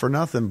not for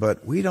nothing,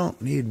 but we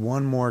don't need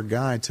one more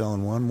guy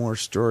telling one more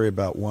story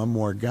about one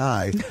more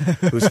guy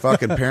whose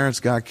fucking parents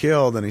got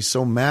killed, and he's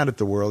so mad at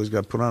the world he's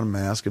got to put on a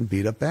mask and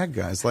beat up bad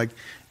guys. Like,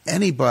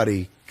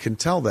 anybody can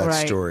tell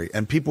that story,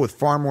 and people with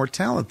far more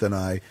talent than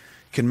I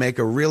can make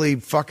a really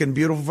fucking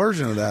beautiful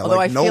version of that. Although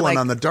like Nolan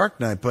on The Dark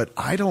Knight, but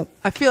I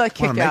feel like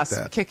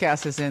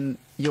Kick-Ass is in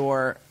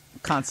your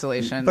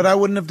constellation. But I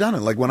wouldn't have done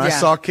it. Like when I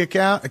saw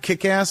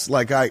Kick-Ass,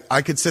 like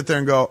I could sit there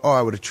and go, oh,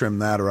 I would have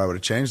trimmed that or I would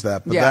have changed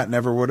that, but that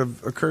never would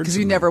have occurred to me. Because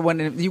you never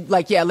wanted,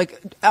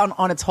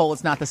 on its whole,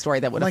 it's not the story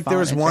that would have there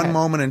was one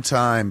moment in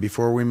time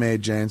before we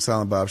made Jay and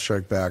Silent Bob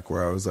Strike Back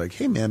where I was like,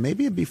 hey man,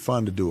 maybe it'd be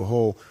fun to do a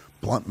whole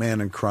Blunt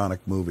Man and Chronic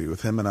movie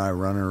with him and I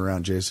running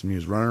around, Jason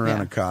Mewes running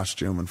around in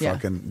costume and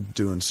fucking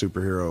doing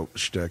superhero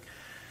shtick.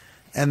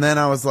 And then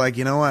I was like,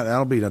 you know what?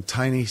 That'll be a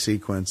tiny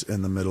sequence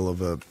in the middle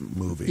of a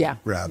movie.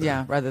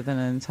 Rather than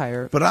an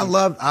entire. But I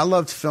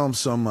loved film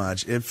so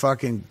much. It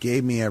fucking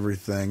gave me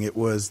everything. It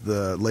was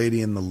The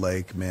Lady in the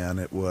Lake, man.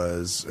 It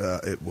was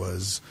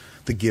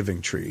The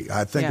Giving Tree.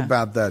 I think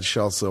about that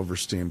Shel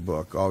Silverstein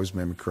book. Always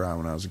made me cry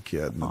when I was a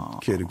kid. And the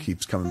kid who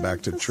keeps coming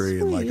back to the tree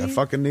and like, I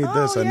fucking need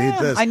this. I need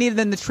this. I need it.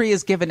 Then the tree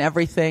is given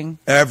everything.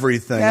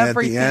 Everything. At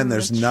the end,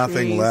 there's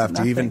nothing left.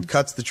 He even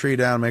cuts the tree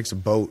down, makes a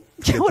boat.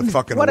 Get the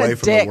fucking away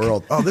from the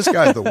world. Oh, this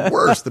guy's the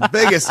worst, the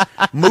biggest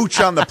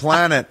mooch on the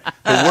planet,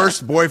 the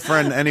worst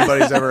boyfriend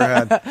anybody's ever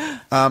had.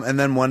 And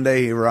then one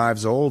day he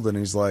arrives old and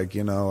he's like,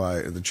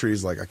 the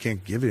tree's like, I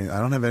can't give you, I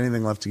don't have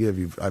anything left to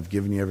give. I've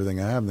given you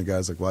everything I have. And the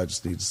guy's like, well, I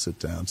just need to sit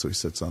down. So he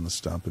sits on the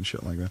stump and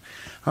shit like that.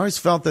 I always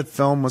felt that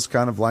film was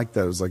kind of like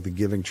that. It was like The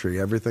Giving Tree.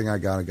 Everything I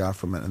got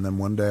from it. And then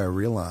one day I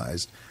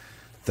realized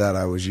that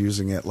I was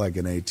using it like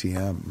an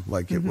ATM,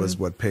 like it was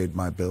what paid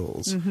my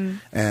bills.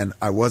 And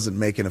I wasn't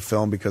making a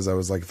film because I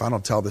was like, if I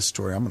don't tell this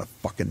story, I'm going to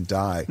fucking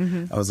die.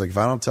 I was like, if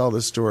I don't tell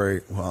this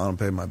story, well, I don't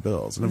pay my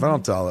bills. And if I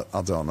don't tell it,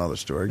 I'll tell another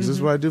story because this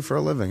is what I do for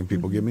a living and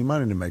people give me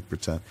money to make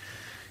pretend.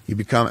 You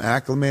become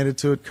acclimated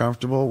to it,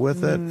 comfortable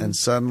with it, and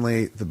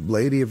suddenly the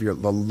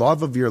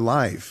love of your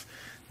life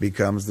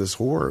becomes this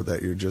horror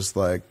that you're just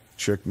like,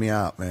 trick me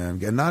out, man.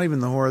 And not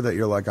even the horror that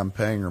you're like, I'm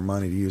paying her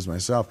money to use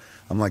myself.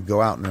 I'm like,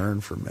 go out and earn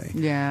for me.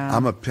 Yeah.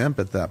 I'm a pimp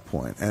at that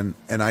point. And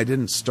I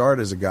didn't start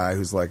as a guy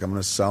who's like, I'm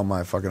going to sell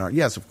my fucking art.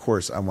 Yes, of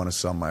course, I want to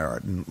sell my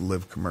art and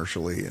live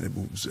commercially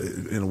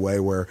in a way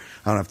where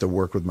I don't have to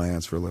work with my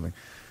hands for a living.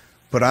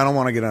 But I don't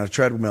want to get on a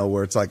treadmill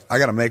where it's like, I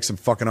got to make some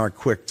fucking art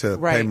quick to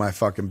pay my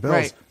fucking bills.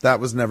 Right. That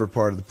was never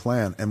part of the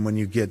plan. And when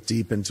you get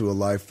deep into a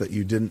life that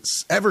you didn't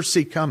ever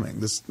see coming,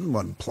 this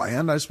wasn't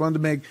planned. I just wanted to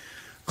make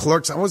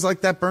Clerks. I was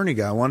like that Bernie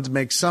guy. I wanted to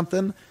make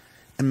something,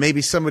 and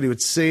maybe somebody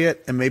would see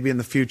it, and maybe in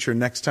the future,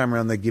 next time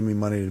around, they'd give me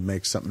money to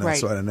make something else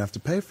so I didn't have to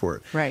pay for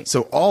it. Right.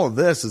 So all of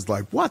this is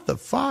like, what the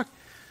fuck?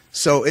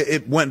 So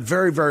it went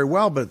very, very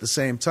well, but at the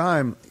same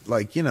time,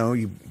 like,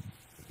 you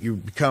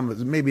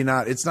become, maybe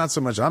not, it's not so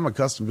much I'm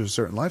accustomed to a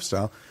certain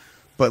lifestyle,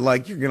 but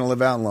like you're going to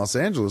live out in Los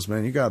Angeles,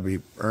 man. You got to be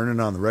earning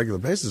on the regular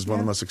basis. It's one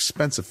of the most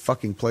expensive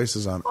fucking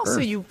places on earth. Also,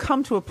 you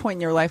come to a point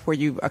in your life where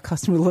you're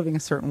accustomed to living a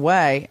certain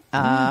way.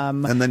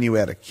 And then you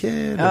add a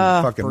kid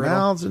and fucking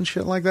mouths and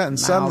shit like that. And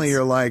suddenly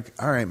you're like,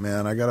 all right,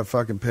 man, I got to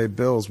fucking pay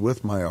bills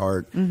with my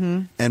art.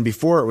 And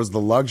before it was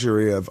the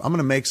luxury of, I'm going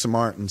to make some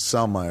art and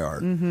sell my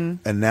art.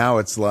 And now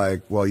it's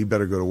like, well, you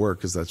better go to work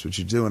because that's what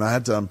you do. And I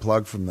had to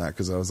unplug from that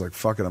because I was like,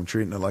 fuck it, I'm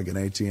treating it like an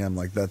ATM.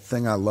 Like that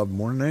thing I love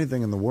more than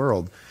anything in the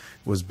world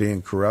was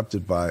being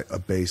corrupted by a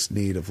base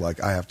need of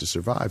like, I have to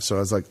survive. So I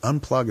was like,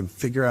 unplug and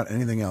figure out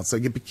anything else.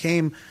 Like it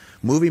became,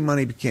 movie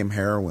money became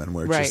heroin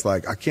where it's just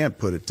like, I can't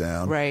put it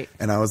down. Right.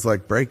 And I was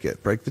like, break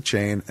the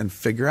chain and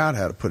figure out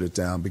how to put it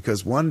down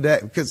because one day,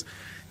 because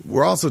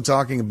we're also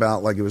talking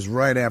about like it was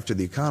right after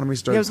the economy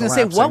started. I was going to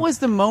say, what was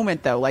the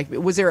moment though? Like,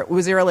 was there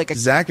like a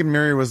Zack and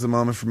Miri was the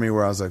moment for me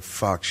where I was like,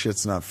 fuck,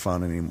 shit's not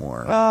fun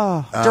anymore.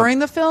 Oh, during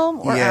the film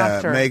or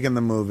after? Yeah, making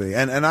the movie,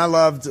 and I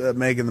loved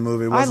making the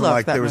movie. It wasn't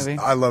like there was.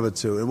 I love it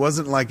too. It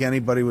wasn't like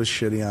anybody was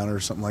shitty on it or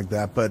something like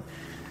that, but.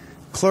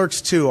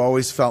 Clerks 2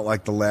 always felt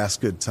like the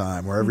last good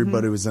time where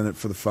everybody was in it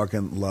for the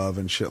fucking love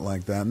and shit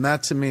like that. And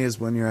that to me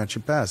is when you're at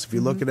your best. If you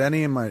look at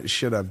any of my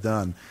shit I've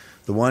done,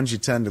 the ones you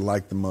tend to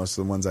like the most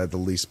are the ones I had the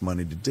least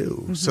money to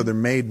do. So they're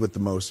made with the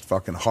most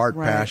fucking heart,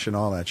 passion,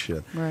 all that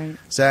shit. Right.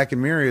 Zack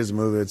and Miri is a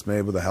movie that's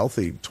made with a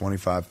healthy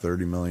 $25-30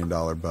 million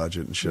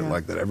budget and shit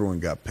like that. Everyone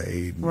got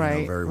paid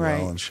very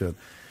well and shit.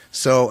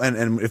 So,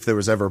 and if there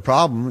was ever a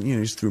problem,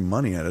 you just threw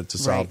money at it to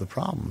solve the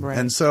problem. Right.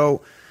 And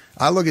so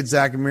I look at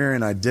Zack and Miri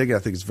and I dig it. I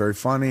think it's very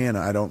funny, and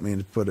I don't mean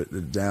to put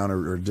it down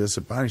or diss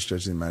it by any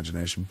stretch of the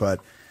imagination, but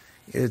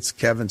it's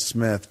Kevin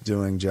Smith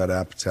doing Judd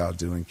Apatow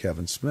doing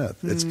Kevin Smith.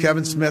 It's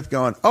Kevin Smith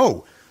going,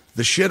 oh,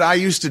 the shit I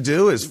used to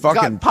do is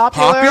fucking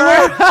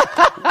popular?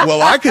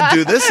 Well, I could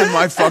do this in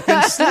my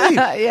fucking sleep.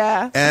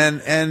 Yeah.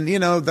 And you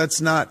know,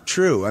 that's not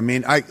true. I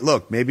mean,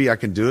 look, maybe I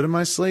can do it in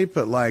my sleep,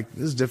 but like,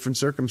 there's different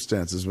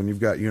circumstances. When you've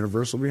got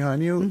Universal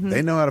behind you,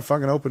 they know how to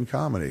fucking open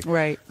comedy.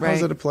 Right.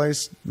 How's it a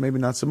place? Maybe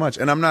not so much.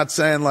 And I'm not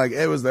saying like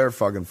it was their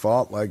fucking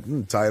fault. Like,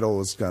 Tidal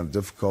was kind of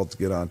difficult to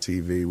get on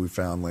TV. We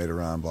found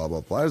later on, blah,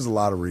 blah, blah. There's a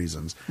lot of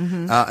reasons.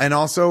 And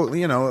also,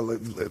 you know,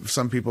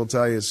 some people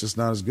tell you it's just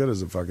not as good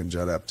as a fucking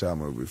Judd Apatow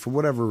movie for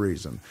whatever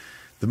reason.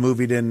 The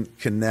movie didn't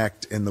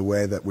connect in the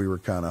way that we were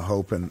kind of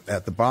hoping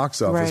at the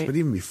box office. But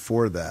even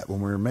before that, when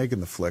we were making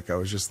the flick, I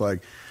was just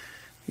like,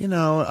 you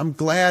know, I'm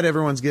glad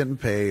everyone's getting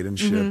paid and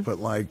shit, but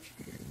like,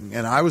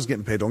 and I was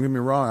getting paid. Don't get me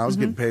wrong. I was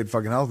getting paid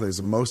fucking healthy. It's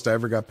the most I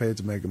ever got paid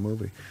to make a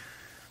movie.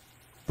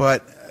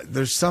 But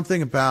there's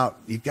something about,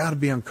 you got to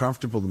be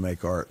uncomfortable to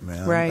make art,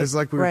 man. Right. It's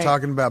like we were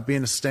talking about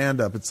being a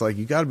stand-up. It's like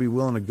you got to be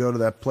willing to go to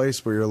that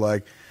place where you're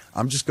like,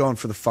 I'm just going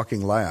for the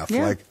fucking laugh.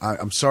 Yeah. Like,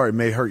 I'm sorry, it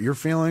may hurt your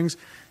feelings.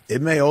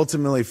 It may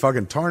ultimately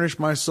fucking tarnish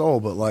my soul,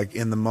 but like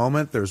in the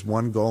moment, there's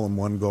one goal and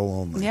one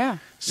goal only. Yeah.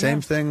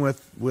 Same thing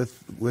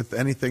with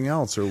anything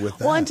else or with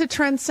that. Well, and to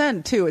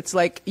transcend too. It's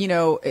like, you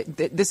know,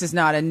 this is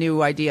not a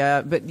new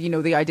idea, but you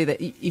know, the idea that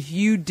if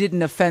you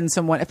didn't offend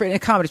someone, if in a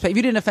comedy play, if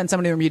you didn't offend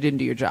somebody, you didn't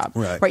do your job.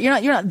 Right.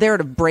 You're not there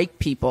to break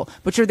people,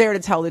 but you're there to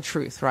tell the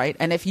truth, right?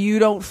 And if you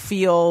don't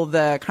feel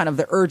the kind of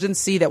the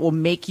urgency that will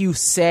make you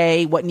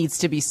say what needs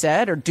to be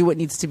said or do what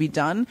needs to be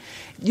done,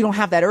 you don't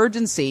have that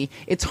urgency.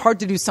 It's hard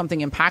to do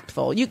something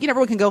impactful.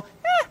 Everyone can go,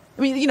 eh.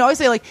 I mean, you know, I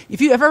say like,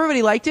 if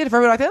everybody liked it,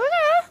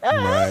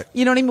 right.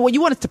 You know what I mean? Well,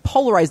 you want it to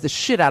polarize the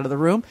shit out of the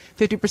room.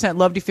 50%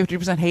 loved you,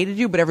 50% hated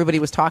you, but everybody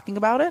was talking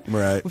about it.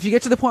 Right. If you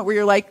get to the point where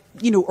you're like,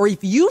 you know, or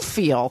if you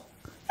feel,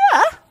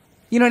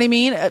 you know what I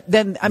mean?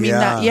 Then, I mean,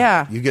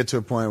 You get to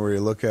a point where you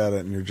look at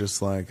it and you're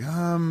just like,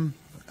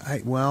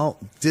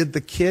 did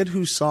the kid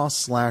who saw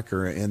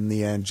Slacker in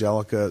the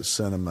Angelica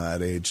Cinema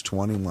at age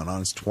 21 on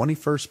his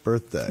 21st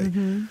birthday,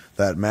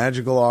 that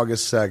magical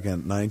August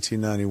 2nd,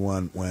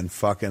 1991, when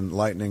fucking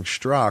lightning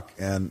struck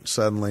and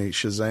suddenly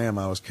Shazam,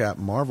 I was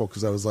Captain Marvel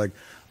because I was like,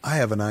 I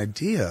have an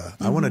idea.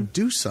 I want to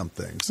do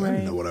something. So I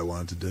didn't know what I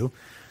wanted to do.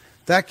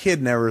 That kid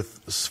never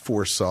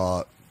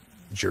foresaw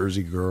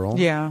Jersey Girl.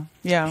 Yeah.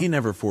 He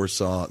never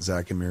foresaw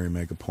Zach and Miri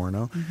make a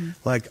porno.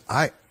 Like,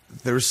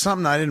 there was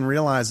something I didn't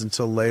realize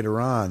until later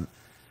on.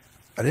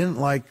 I didn't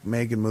like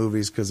making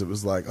movies because it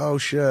was like, oh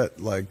shit,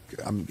 like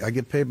I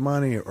get paid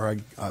money, or I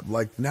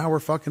like now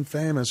we're fucking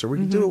famous, or we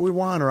can do what we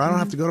want, or I don't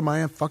have to go to my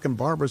Aunt fucking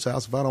Barbara's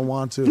house if I don't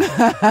want to,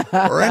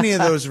 or any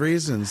of those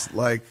reasons.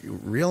 Like,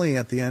 really,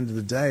 at the end of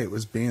the day, it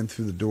was being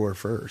through the door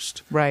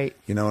first. Right.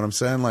 You know what I'm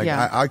saying? Like,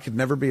 I could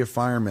never be a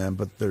fireman,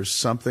 but there's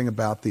something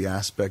about the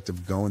aspect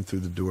of going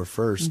through the door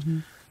first.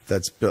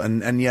 That's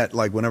and yet,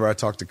 like, whenever I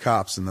talk to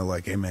cops and they're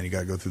like, hey man, you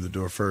gotta go through the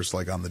door first,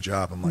 like on the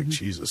job, I'm like,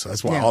 Jesus,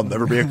 that's why I'll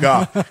never be a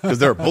cop, because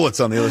there are bullets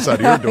on the other side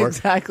of your door.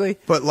 Exactly.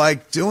 But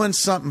like, doing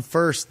something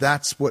first,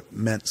 that's what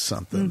meant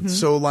something.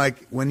 So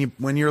like,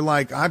 when you're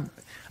like, and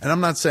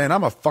I'm not saying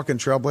I'm a fucking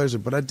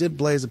trailblazer, but I did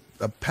blaze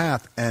a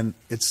path, and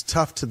it's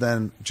tough to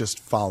then just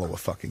follow a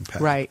fucking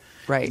path. Right.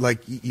 Like,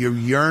 you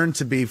yearn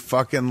to be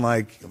fucking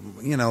like,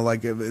 you know,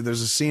 like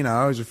there's a scene,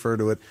 I always refer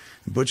to it,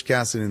 Butch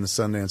Cassidy and the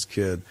Sundance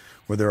Kid,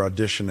 where they're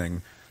auditioning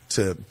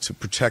to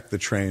protect the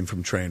train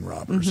from train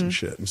robbers and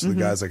shit. And so the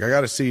guy's like, I got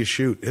to see you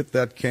shoot, hit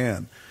that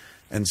can.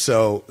 And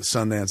so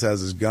Sundance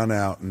has his gun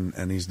out,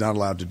 and he's not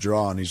allowed to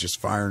draw, and he's just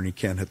firing, he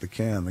can't hit the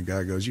can. The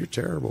guy goes, you're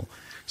terrible.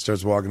 He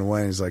starts walking away,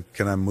 and he's like,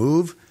 can I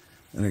move?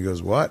 And he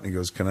goes, what? And he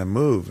goes, can I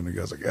move? And he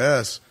goes, like,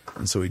 yes.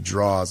 And so he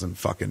draws and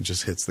fucking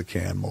just hits the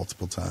can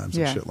multiple times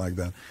and shit like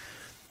that.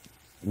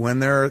 When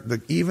there are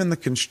even the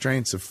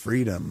constraints of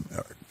freedom,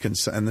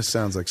 and this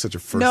sounds like such a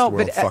first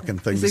world fucking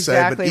thing to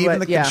say, but even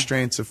the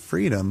constraints of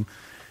freedom,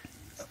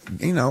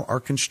 you know, are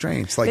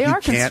constraints. Like, you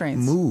can't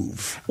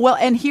move. Well,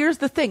 and here's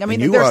the thing. I mean,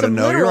 you ought to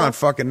know you're on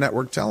fucking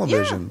network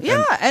television.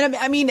 Yeah. And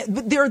I mean,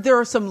 there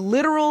are some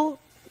literal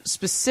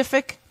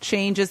specific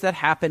changes that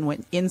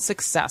happen in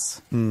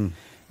success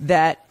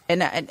that.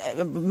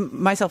 And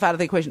myself out of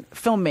the equation,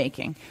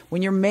 filmmaking.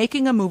 When you're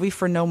making a movie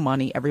for no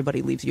money,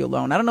 everybody leaves you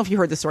alone. I don't know if you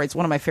heard this story. It's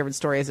one of my favorite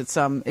stories. It's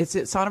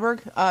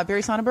Sonnenberg,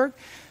 Barry Sonnenberg,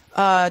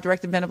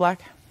 directed Men in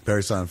Black.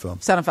 Barry Sonnenfeld.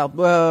 Sonnenfeld.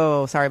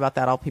 Whoa, sorry about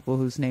that. All people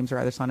whose names are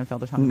either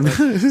Sonnenfeld or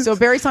Sonnenberg. So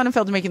Barry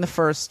Sonnenfeld is making the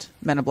first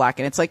Men in Black,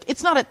 and it's like,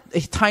 it's not a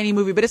tiny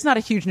movie, but it's not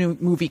a huge new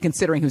movie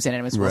considering who's in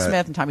it. It's Will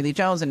Smith and Tommy Lee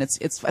Jones, and it's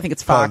I think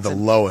it's Fox. Probably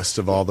the lowest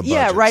of all the budgets.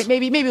 Yeah, right.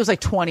 Maybe it was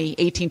like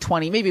 18,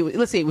 20. Maybe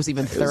let's say it was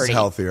even 30. It was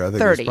healthier. I think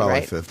 30, it was probably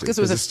right? 50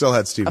 because it still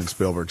had Steven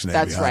Spielberg's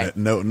name behind it.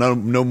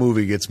 No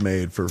movie gets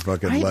made for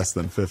fucking less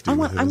than 50. I'm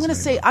going to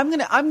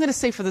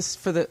say for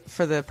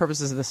the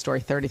purposes of this story,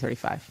 30,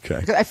 35.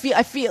 Okay. Because I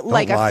feel Don't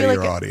like lie to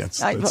your audience.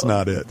 That's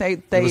not it.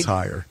 It was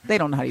higher. They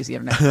don't know how to use the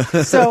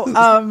internet. So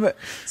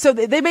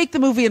they make the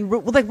movie and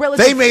like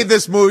relatively. They made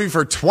this movie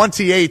for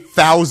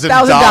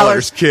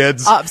 $28,000,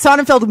 kids.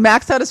 Sonnenfeld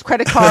maxed out his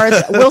credit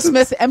cards. Will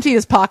Smith emptied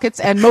his pockets,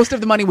 and most of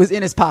the money was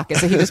in his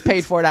pockets. So he just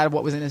paid for it out of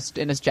what was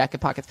in his jacket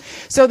pockets.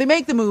 So they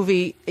make the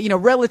movie, you know,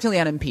 relatively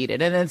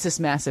unimpeded, and it's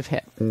this massive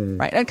hit,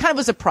 right? And kind of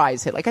a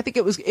surprise hit. Like, I think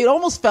it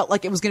almost felt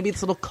like it was going to be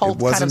this little cult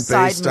kind of side movie.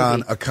 It wasn't based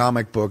on a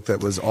comic book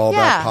that was all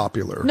that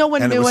popular. No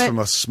one knew it. And it was from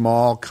a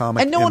small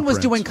comic and no one was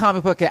imprint. doing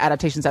comic book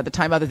adaptations at the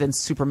time other than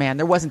Superman.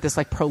 There wasn't this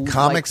like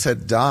comics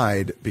had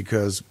died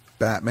because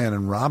Batman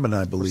and Robin,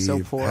 I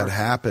believe, had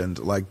happened.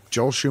 Like,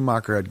 Joel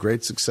Schumacher had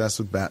great success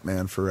with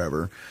Batman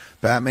Forever.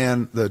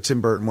 Batman, the Tim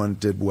Burton one,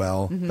 did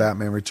well.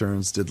 Batman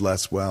Returns did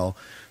less well.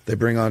 They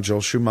bring on Joel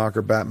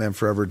Schumacher. Batman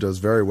Forever does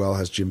very well,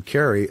 has Jim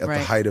Carrey at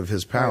the height of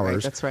his powers.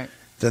 Right, that's right.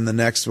 Then the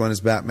next one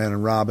is Batman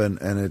and Robin,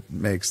 and it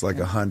makes like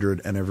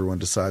 100, and everyone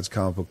decides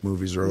comic book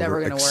movies are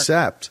over,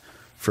 except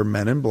for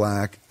Men in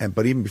Black,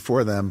 but even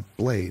before them,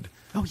 Blade.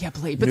 Oh yeah,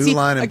 Blade. But New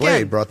Line and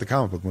Blade brought the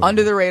comic book movie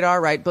under the radar,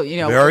 right? But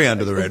very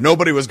under the radar.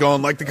 Nobody was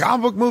going like the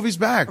comic book movie's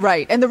back,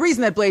 right? And the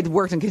reason that Blade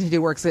worked and continued to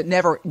work is it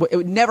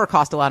would never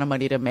cost a lot of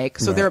money to make.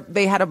 So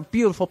they had a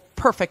beautiful,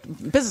 perfect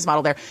business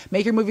model there.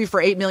 Make your movie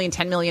for $8 million,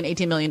 $10 million,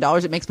 $18 million.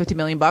 It makes $50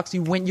 million.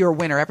 You win. You're a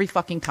winner every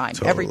fucking time.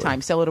 Totally. Every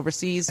time. Sell it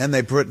overseas. And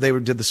they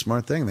did the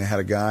smart thing. They had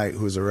a guy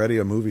who was already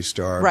a movie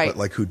star, right? But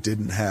like who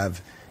didn't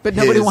have. But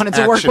nobody wanted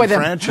to work with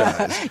him.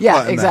 Yeah,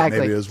 well, exactly.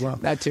 That maybe as well.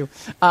 That too.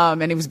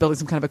 And he was building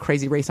some kind of a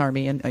crazy race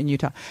army in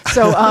Utah.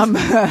 So I'm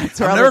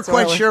never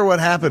quite sure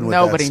what happened with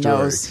nobody that story.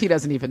 knows. He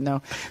doesn't even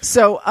know.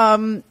 So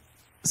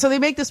so they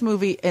make this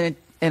movie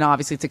and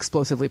obviously it's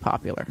explosively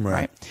popular,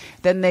 right?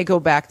 Then they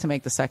go back to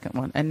make the second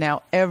one, and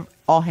now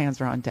all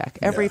hands are on deck.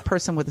 Every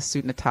person with a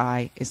suit and a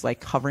tie is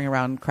like hovering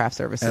around craft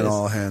services, and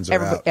all hands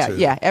are out too.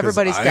 Yeah,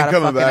 everybody's got a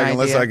fucking back idea.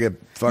 Unless I get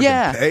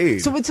fucking paid.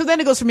 So then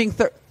it goes from being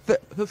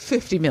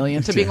 $50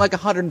 million to being like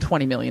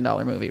 $120 million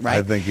movie, right?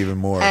 I think even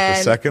more. And,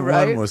 the second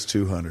one was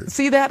 $200.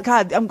 See that?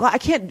 God, I'm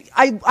glad.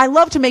 I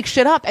love to make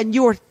shit up, and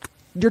you're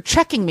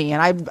checking me,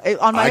 and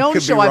on my own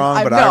show.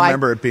 I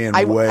remember it being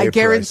way. I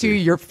guarantee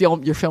pricey.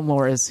 you, your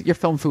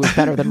film foo is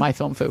better than my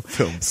film foo.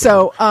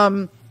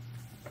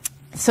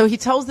 So he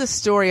tells this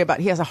story about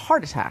he has a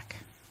heart attack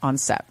on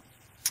set.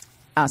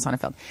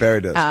 Sonnenfeld.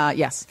 Barry does.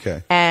 Yes.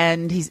 Okay.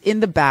 And he's in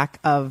the back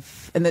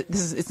of, and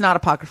it's not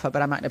apocrypha,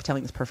 but I might not be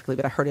telling this perfectly,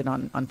 but I heard it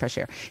on Fresh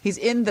Air. He's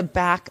in the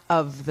back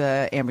of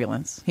the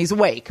ambulance. He's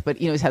awake, but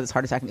he's had this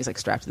heart attack and he's like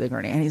strapped to the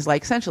gurney, and he's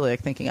like essentially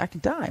like thinking, I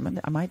could die.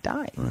 I might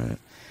die. Right.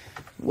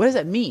 What does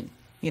that mean?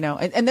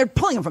 And they're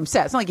pulling him from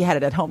set. It's not like he had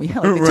it at home. They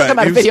took him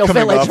out of Video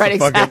Village, right?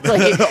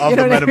 Exactly. You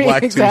know what I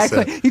mean?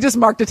 Exactly. He just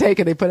marked a take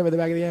and they put him in the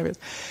back of the ambulance.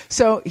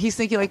 So he's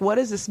thinking, like, what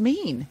does this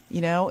mean?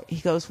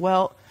 He goes,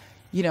 well,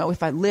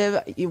 if I live,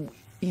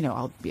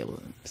 I'll be able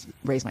to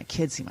raise my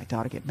kids, see my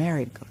daughter get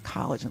married, go to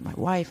college with my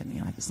wife, and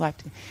have this life.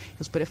 He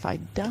goes, but if I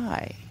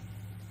die,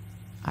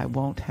 I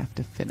won't have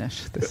to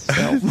finish this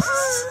film.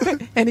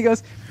 And he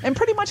goes, and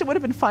pretty much it would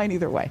have been fine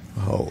either way.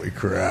 Holy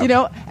crap.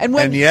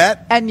 And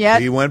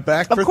yet he went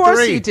back for 3. Of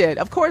course he did.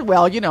 Of course.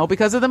 Well,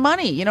 because of the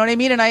money. You know what I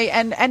mean?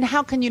 And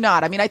how can you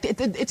not? I mean,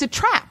 it's a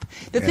trap.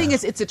 The thing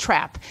is, it's a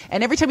trap.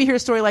 And every time you hear a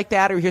story like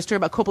that, or you hear a story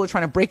about Coppola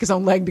trying to break his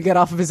own leg to get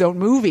off of his own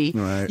movie,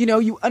 right.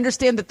 You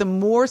understand that the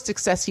more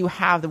success you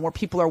have, the more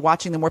people are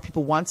watching, the more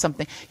people want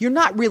something. You're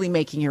not really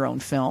making your own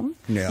film.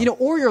 Yeah.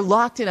 Or you're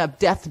locked in a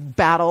death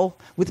battle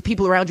with the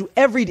people around you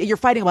every day. You're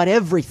fighting about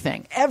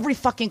everything, every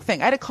fucking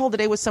thing. I had a call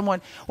today with someone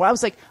where I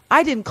was like,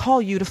 I didn't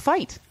call you to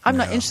fight. I'm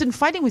not interested in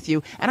fighting with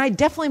you, and I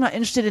definitely am not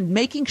interested in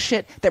making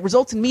shit that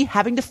results in me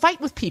having to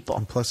fight with people.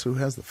 And plus, who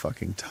has the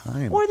fucking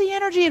time or the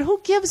energy, and who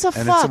gives a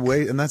fuck? It's a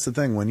way, and that's the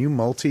thing. When you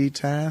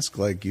multitask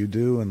like you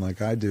do and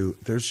like I do,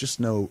 there's just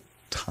no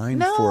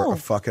time for a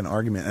fucking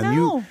argument.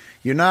 And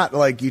you're not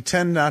like, you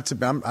tend not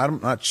to. I'm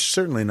not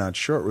certainly not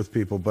short with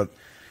people, but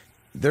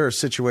there are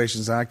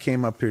situations. I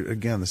came up here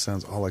again. This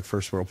sounds all like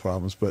first world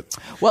problems, but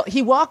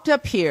he walked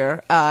up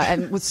here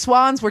and with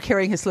swans were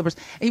carrying his slippers.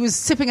 He was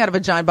sipping out of a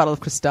giant bottle of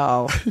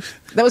Cristal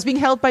that was being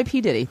held by P.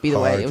 Diddy. By the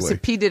way, it was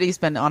P. Diddy's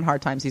been on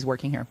hard times. He's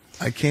working here.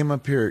 I came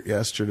up here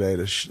yesterday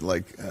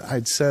to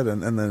I'd said,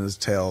 and then his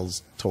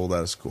tale's told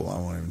out of school. I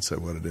won't even say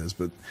what it is,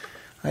 but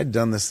I'd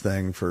done this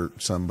thing for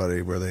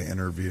somebody where they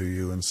interview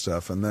you and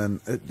stuff, and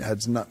then it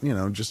had not,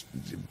 just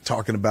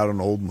talking about an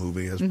old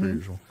movie as per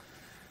usual.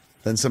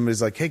 Then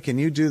somebody's like, hey, can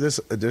you do this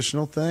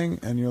additional thing?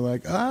 And you're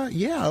like,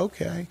 yeah,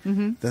 okay.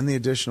 Mm-hmm. Then the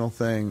additional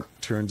thing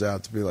turns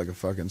out to be like a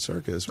fucking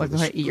circus. Like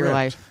Eat Your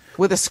Life.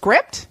 With a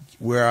script?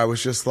 Where I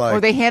was just like...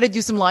 Or they handed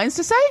you some lines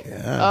to say?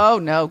 Yeah. Oh,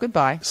 no,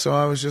 goodbye. So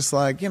I was just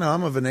like,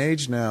 I'm of an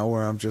age now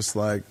where I'm just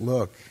like,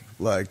 look,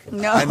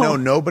 I know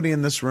nobody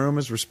in this room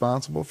is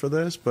responsible for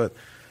this, but...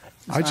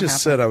 I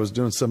just said I was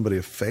doing somebody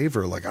a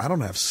favor. Like, I don't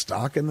have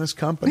stock in this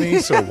company,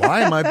 so why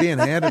am I being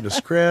handed a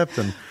script?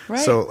 And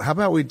so how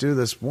about we do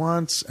this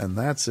once, and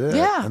that's it?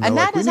 Yeah, and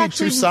that we is need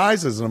actually 2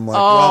 sizes. And I'm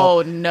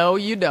like, no,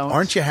 you don't.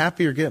 Aren't you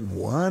happy you're getting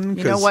one?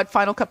 You know what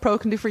Final Cut Pro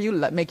can do for you?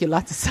 Make you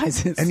lots of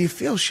sizes. And you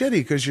feel shitty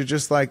because you're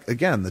just like,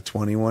 again, the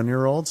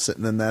 21-year-old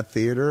sitting in that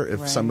theater.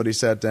 If somebody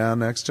sat down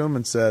next to him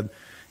and said,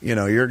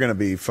 you're going to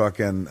be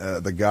fucking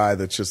the guy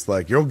that's just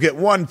like, you'll get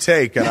one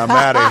take and I'm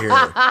out of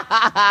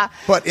here.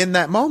 But in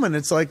that moment,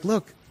 it's like,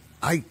 look,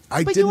 I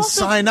didn't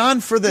sign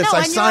on for this.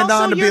 I signed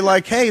on to be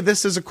like, hey,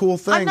 this is a cool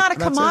thing. I'm not a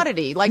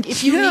commodity. Like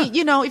if you need,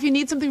 if you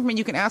need something from me,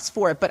 you can ask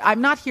for it. But I'm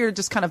not here to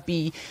just kind of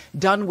be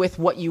done with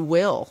what you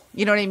will.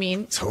 You know what I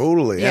mean?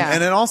 Totally. Yeah.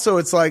 And then also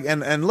it's like,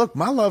 and look,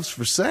 my love's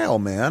for sale,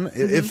 man.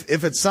 Mm-hmm.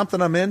 If it's something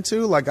I'm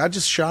into, like I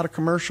just shot a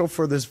commercial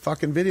for this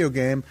fucking video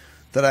game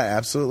that I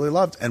absolutely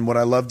loved. And what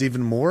I loved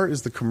even more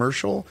is the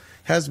commercial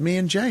has me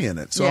and Jay in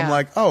it. So I'm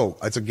like, oh,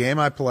 it's a game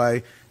I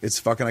play. It's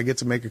fucking. I get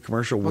to make a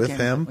commercial with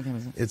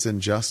him. It's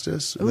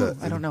Injustice. Ooh,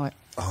 I don't know it.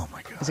 Oh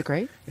my god! Is it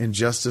great?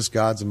 Injustice: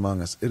 Gods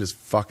Among Us. It is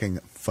fucking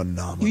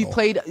phenomenal. You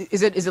played?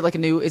 Is it like a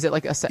new? Is it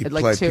like a set? You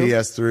like play two?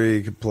 PS3.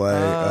 You can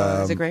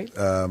play. Is it great?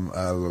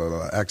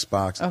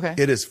 Xbox. Okay.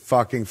 It is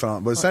fucking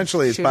phenomenal. But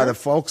essentially, it's by the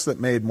folks that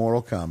made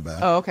Mortal Kombat.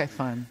 Oh, okay,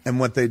 fine. And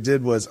what they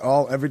did was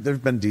there's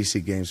been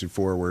DC games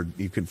before where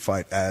you can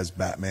fight as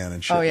Batman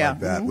and shit like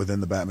that within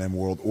the Batman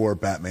world, or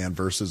Batman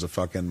versus a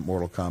fucking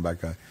Mortal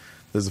Kombat guy.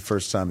 This is the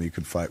first time you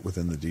could fight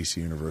within the DC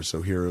universe.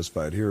 So heroes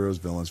fight heroes,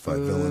 villains fight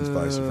villains,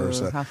 vice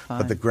versa.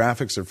 But the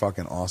graphics are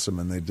fucking awesome.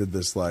 And they did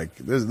this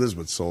this is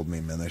what sold me,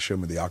 man. They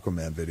showed me the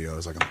Aquaman video. I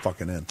was like, I'm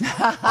fucking in.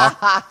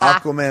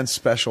 Aquaman's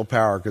special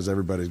power, because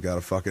everybody's got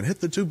to fucking hit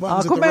the two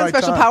buttons at the right time. Aquaman's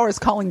special power is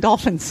calling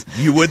dolphins.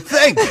 You would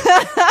think.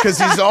 Because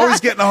he's always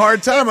getting a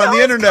hard time on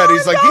the internet.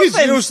 He's like, he's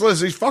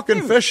useless. He's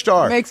fucking fish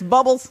star. Makes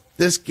bubbles.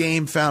 This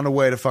game found a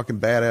way to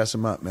fucking badass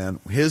him up, man.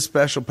 His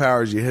special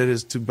powers, you hit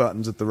his two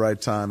buttons at the right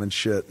time and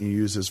shit, and you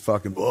use his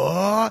fucking...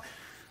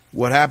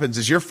 What happens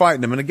is you're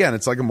fighting him, and again,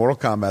 it's like a Mortal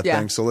Kombat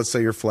thing. So let's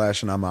say you're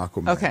Flash and I'm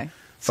Aquaman. Okay.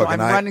 So I'm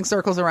running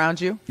circles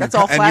around you. That's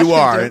all Flash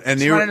can do.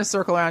 And you're running a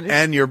circle around you.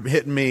 And you're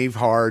hitting me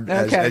hard.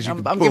 Okay. As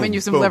you I'm giving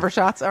you some liver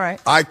shots. All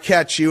right. I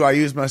catch you. I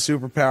use my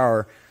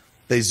superpower.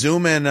 They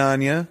zoom in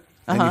on you,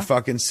 and you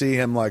fucking see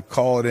him like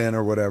call it in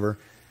or whatever.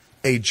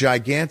 A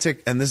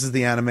gigantic, and this is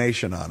the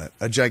animation on it,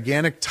 a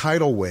gigantic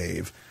tidal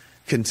wave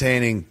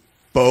containing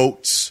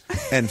boats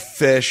and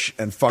fish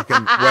and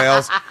fucking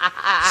whales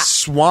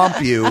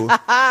swamp you.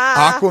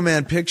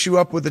 Aquaman picks you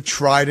up with a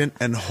trident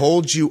and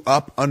holds you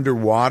up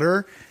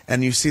underwater,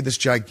 and you see this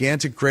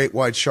gigantic great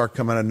white shark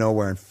come out of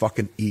nowhere and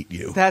fucking eat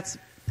you. That's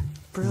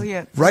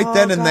brilliant. Right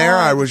then and there,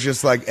 I was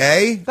just like,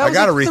 I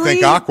got to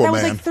rethink Aquaman. That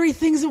was like three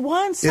things at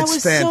once. That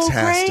was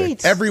fantastic. So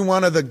great. Every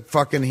one of the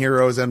fucking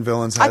heroes and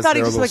villains has I thought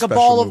he was like a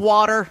ball of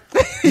water.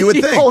 You would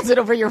think. He holds it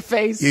over your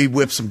face. He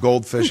whips some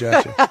goldfish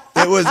at you.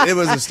 It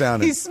was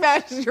astounding. He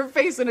smashes your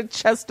face in a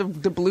chest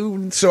of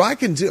doubloons. So I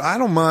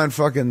don't mind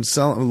fucking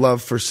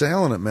love for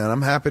selling it, man.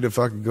 I'm happy to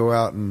fucking go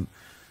out and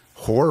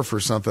whore for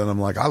something.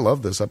 I'm like, I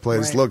love this. I play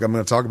this. Look, I'm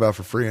going to talk about it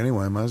for free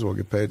anyway. I might as well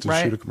get paid to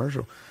shoot a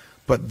commercial.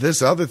 But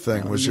this other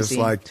thing was just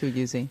like, too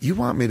easy. You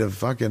want me to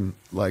fucking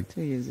like,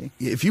 too easy.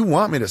 If you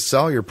want me to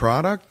sell your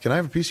product, can I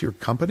have a piece of your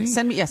company?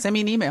 Send me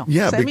an email.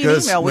 Yeah, send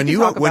because me an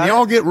email. when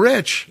y'all get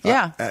rich,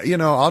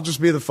 I'll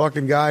just be the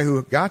fucking guy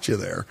who got you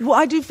there. Well,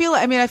 I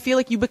feel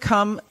like you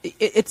become,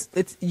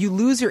 you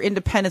lose your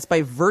independence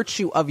by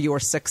virtue of your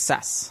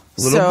success.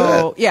 A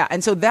little bit. Yeah.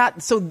 And so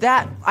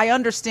that I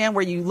understand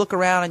where you look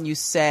around and you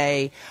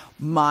say,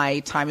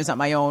 my time is not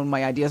my own.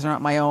 My ideas are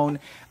not my own.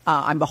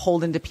 I'm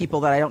beholden to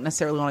people that I don't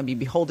necessarily want to be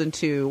beholden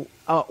to,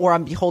 or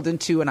I'm beholden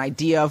to an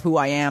idea of who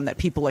I am that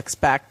people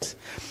expect.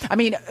 I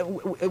mean,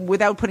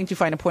 without putting too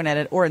fine a point at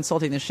it or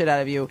insulting the shit out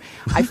of you,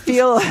 I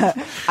feel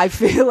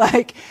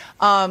like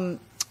some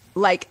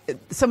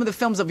of the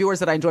films of yours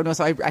that I enjoyed most.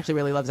 So I actually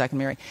really love Zack and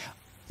Miri.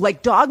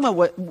 Like Dogma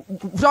was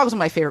one of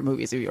my favorite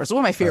movies of yours. One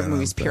of my favorite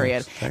movies,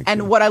 period.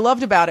 And what I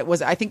loved about it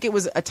was I think it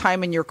was a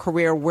time in your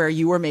career where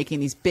you were making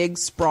these big,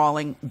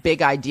 sprawling,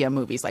 big idea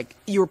movies. Like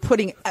you were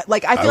putting,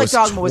 like I feel like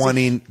Dogma was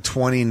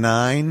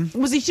 29.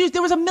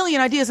 There was a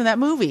million ideas in that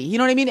movie. You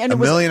know what I mean? And a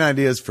million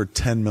ideas for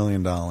 $10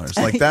 million.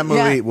 Like that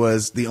movie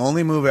was the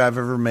only movie I've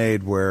ever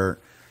made where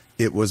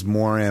it was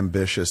more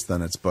ambitious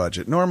than its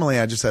budget. Normally,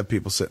 I just have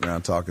people sitting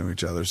around talking to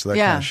each other, so that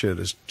kind of shit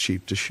is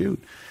cheap to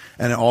shoot.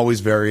 And always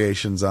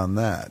variations on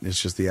that.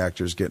 It's just the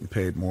actors getting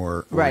paid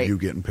more or you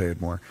getting paid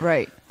more.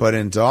 Right. But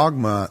in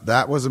Dogma,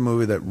 that was a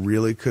movie that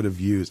really could have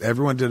used.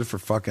 Everyone did it for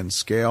fucking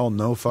scale,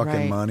 no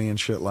fucking money and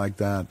shit like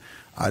that.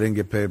 I didn't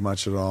get paid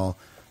much at all.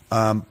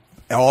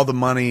 All the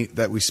money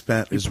that we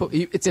spent is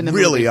it's in the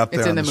really movie. up there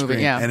it's on in the movie,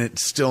 screen, and it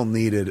still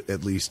needed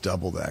at least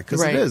double that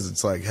because it is.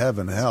 It's like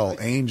heaven, hell,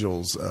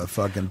 angels,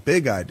 fucking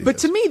big ideas. But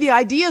to me, the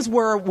ideas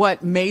were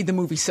what made the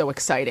movie so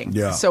exciting,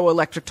 so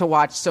electric to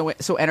watch, so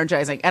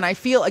energizing. And I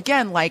feel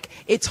again like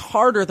it's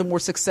harder the more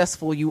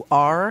successful you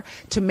are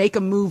to make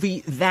a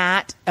movie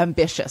that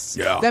ambitious.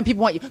 Then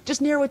people want you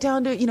just narrow it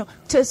down to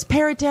to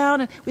pare it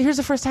down. And here's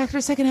the first act or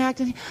second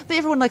act, and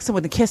everyone likes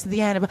someone with a kiss at the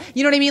end.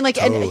 You know what I mean? Like,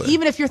 and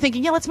even if you're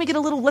thinking, let's make it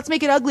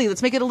ugly,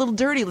 let's make it a little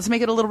dirty, let's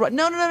make it a little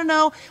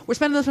no, we're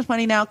spending this much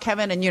money now,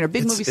 Kevin, and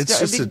big movie star.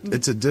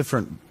 It's a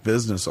different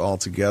business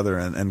altogether,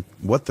 and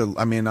what I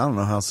don't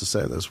know how else to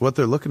say this. What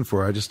they're looking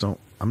for,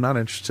 I'm not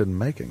interested in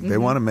making. They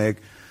want to make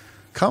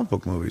comic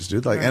book movies,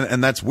 dude. Like,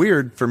 and that's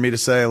weird for me to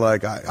say.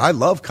 Like, I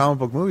love comic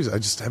book movies. I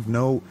just have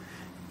no,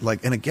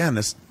 like, and again,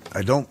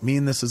 I don't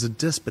mean this as a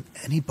diss, but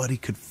anybody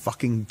could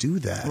fucking do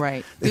that.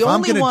 Right. If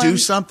I'm going to do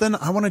something,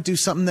 I want to do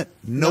something that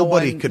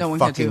nobody could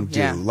fucking do.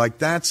 Yeah. Like,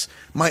 that's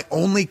my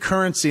only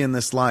currency in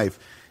this life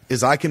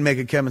is I can make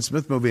a Kevin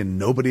Smith movie and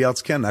nobody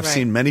else can. I've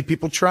seen many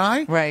people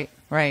try. Right.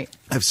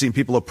 I've seen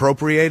people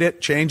appropriate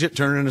it, change it,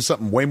 turn it into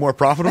something way more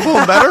profitable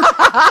and better.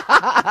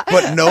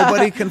 But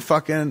nobody can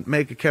fucking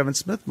make a Kevin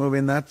Smith movie.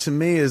 And that to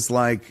me is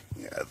like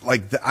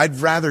I'd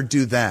rather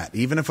do that.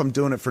 Even if I'm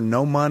doing it for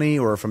no money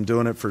or if I'm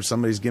doing it for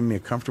somebody's giving me a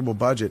comfortable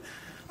budget,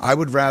 I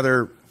would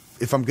rather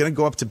if I'm going to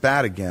go up to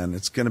bat again,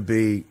 it's going to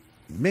be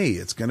me.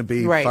 It's going to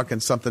be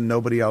fucking something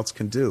nobody else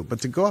can do.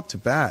 But to go up to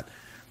bat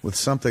with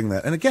something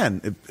that, and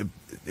again,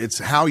 it's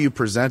how you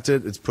present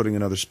it. It's putting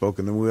another spoke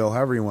in the wheel,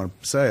 however you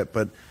want to say it.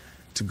 But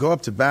to go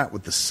up to bat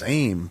with the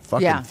same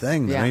fucking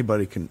thing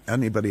that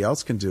anybody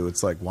else can do,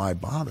 it's like, why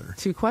bother?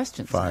 2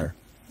 questions. Fire.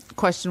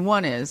 Question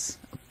 1 is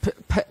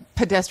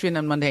pedestrian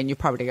and mundane. You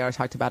probably already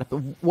talked about it, but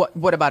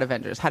what about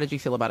Avengers? How did you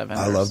feel about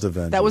Avengers? I loved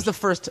Avengers. That was the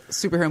first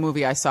superhero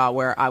movie I saw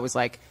where I was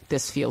like,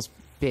 this feels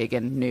big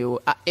and new.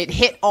 It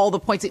hit all the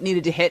points it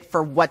needed to hit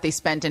for what they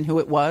spent and who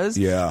it was.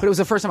 Yeah. But it was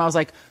the first time I was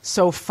like,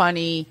 so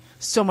funny,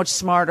 so much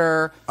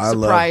smarter,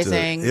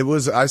 surprising. It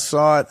was. I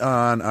saw it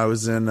on. I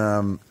was in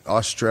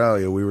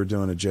Australia. We were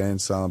doing a Jay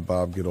and Silent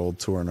Bob Get Old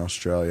tour in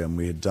Australia, and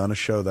we had done a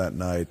show that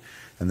night.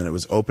 And then it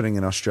was opening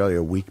in Australia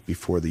a week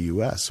before the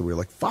U.S. So we were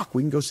like, fuck,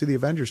 we can go see the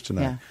Avengers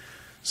tonight. Yeah.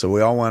 So we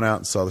all went out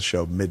and saw the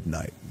show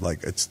midnight.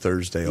 Like, it's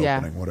Thursday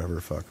opening, whatever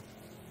the fuck.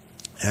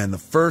 And the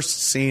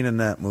first scene in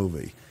that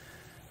movie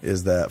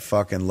is that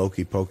fucking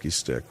Loki Pokey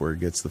stick where he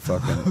gets the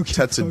fucking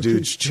Tits a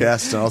dude's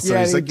chest. And all of a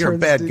sudden he's like, you're a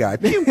bad guy.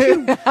 Pew,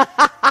 pew.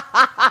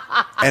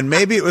 And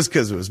maybe it was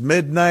because it was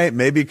midnight.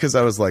 Maybe because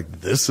I was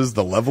like, this is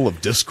the level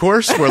of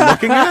discourse we're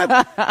looking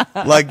at.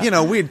 Like, you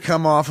know, we'd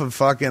come off of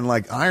fucking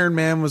like Iron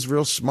Man was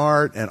real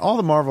smart, and all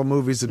the Marvel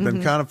movies had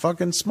been kind of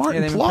fucking smart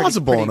and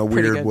plausible in a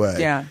weird way.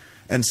 Yeah.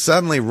 And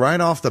suddenly,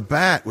 right off the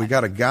bat, we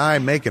got a guy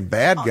making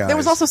bad guys. There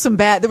was also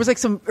there was like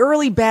some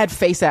early bad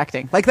face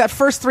acting. Like that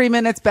first 3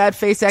 minutes, bad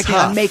face acting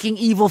on making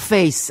evil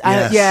face.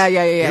 Yes.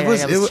 It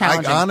was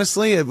challenging.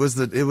 Honestly, it was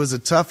a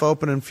tough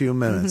opening few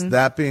minutes.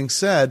 That being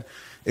said,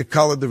 it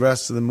colored the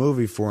rest of the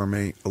movie for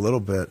me a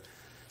little bit.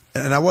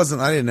 And I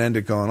didn't end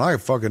it going, I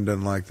fucking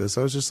didn't like this.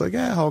 I was just like,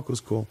 yeah, Hulk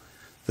was cool.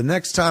 The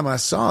next time I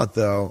saw it,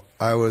 though,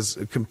 I was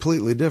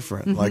completely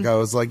different. Like, I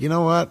was like, you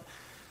know what?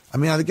 I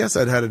mean, I guess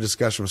I'd had a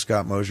discussion with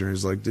Scott Mosier.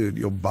 He's like, dude,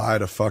 you'll buy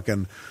the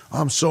fucking,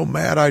 I'm so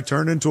mad I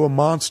turned into a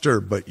monster,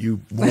 but you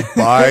won't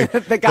buy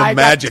the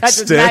magic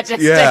stick.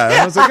 Yeah.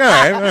 And I was like,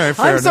 all right,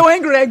 fair enough. So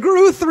angry I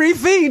grew 3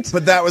 feet.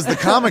 But that was the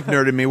comic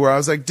nerd in me where I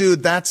was like,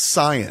 dude, that's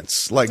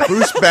science. Like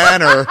Bruce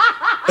Banner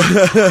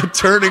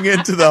turning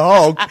into the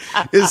Hulk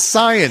is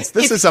science.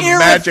 This is a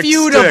magic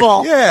stick.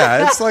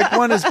 Yeah. It's like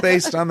one is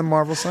based on the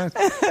Marvel science.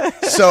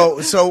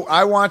 So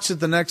I watched it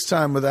the next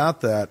time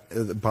without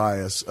that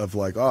bias of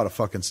like, oh, the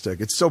fucking stick.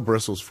 It still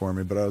bristles for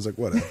me, but I was like,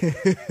 whatever.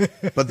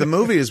 But the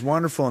movie is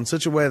wonderful in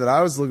such a way that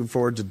I was looking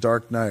forward to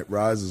Dark Knight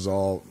Rises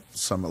all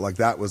summer. Like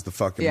that was the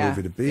fucking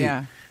movie to be.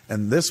 Yeah.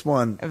 And this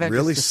one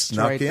really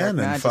snuck in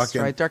and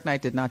fucking. Dark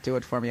Knight did not do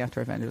it for me after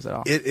Avengers at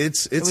all. It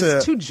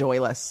was too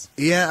joyless.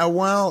 Yeah,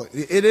 well,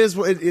 it is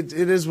what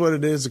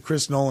it is. A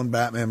Chris Nolan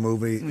Batman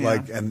movie,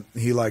 and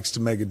he likes to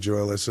make it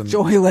joyless. And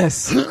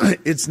joyless.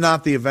 It's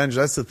not the Avengers.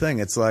 That's the thing.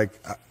 It's like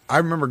I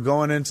remember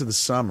going into the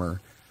summer.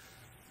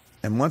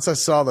 And once I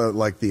saw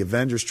the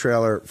Avengers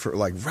trailer for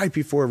like right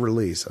before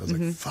release, I was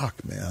like,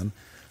 fuck, man.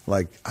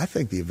 Like, I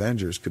think the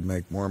Avengers could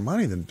make more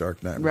money than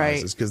Dark Knight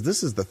Rises because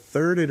this is the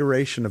 3rd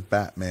iteration of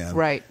Batman.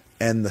 Right.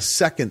 And the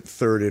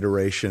third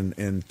iteration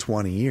in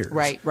 20 years.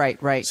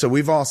 Right. So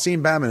we've all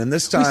seen Batman, and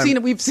this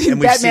time we've seen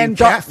Batman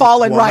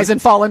fall and rise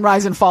and fall and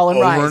rise and fall and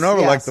rise over and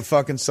over, like the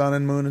fucking sun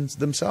and moon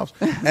themselves.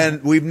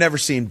 And we've never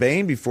seen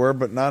Bane before,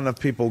 but not enough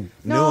people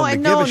knew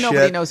him to give a shit.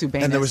 Nobody knows who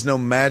Bane is. And there was no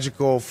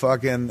magical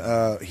fucking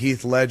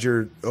Heath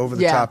Ledger over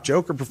the top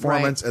Joker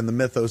performance, and the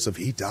mythos of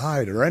he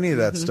died or any of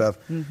that stuff.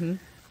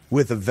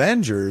 With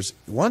Avengers,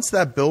 once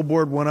that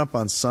billboard went up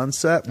on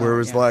Sunset, where it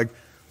was like,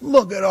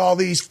 look at all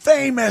these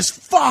famous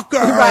fuckers.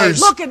 Right.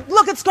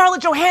 Look at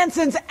Scarlett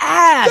Johansson's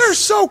ass. They're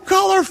so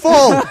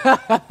colorful.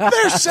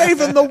 They're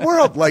saving the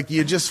world. Like,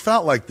 you just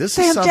felt like this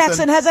is something. Sam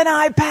Jackson has an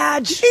eye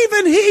patch.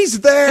 Even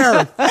he's there.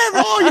 And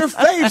all your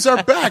faves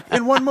are back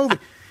in one movie.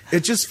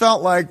 It just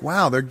felt like,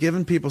 wow, they're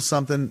giving people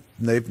something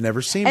they've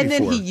never seen before. And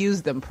then he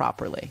used them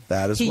properly.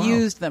 He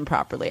used them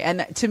properly.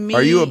 And to me...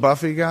 Are you a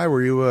Buffy guy?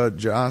 Were you a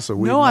Joss?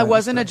 No, I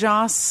wasn't a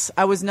Joss.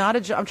 I was not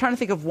a Joss. I'm trying to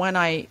think of when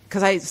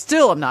because I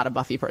still am not a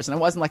Buffy person. It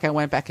wasn't like I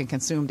went back and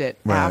consumed it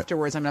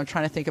afterwards. I mean, I'm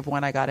trying to think of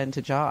when I got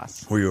into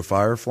Joss. Were you a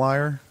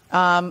Fireflyer?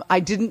 I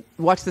didn't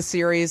watch the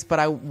series, but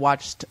I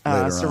watched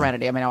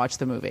Serenity. I mean, I watched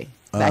the movie.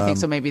 I think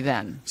so. Maybe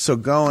then. So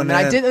going in,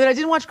 I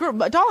didn't watch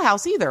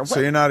Dollhouse either.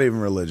 So you're not even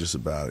religious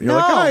about it. You're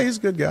like, oh, he's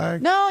a good guy.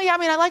 No, yeah, I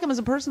mean, I like him as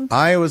a person.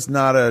 I was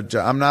not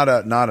I'm not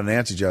an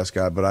anti-Joss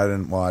guy, but I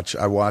didn't watch.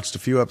 I watched a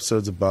few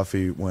episodes of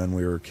Buffy when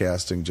we were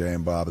casting Jay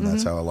and Bob, and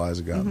that's how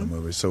Eliza got in the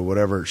movie. So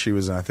whatever she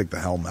was in, I think the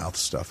Hellmouth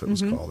stuff it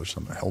was called or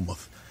something.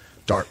 Hellmouth.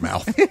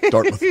 Dartmouth.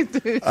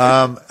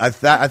 I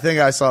think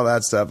I saw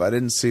that stuff. I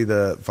didn't see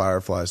the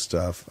Firefly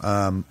stuff.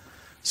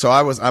 So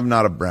I'm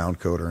not a brown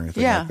coat or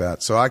anything like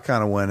that. So I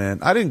kind of went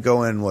in. I didn't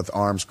go in with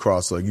arms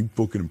crossed like, you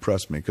fucking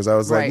impressed me. Because I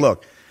was like,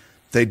 look,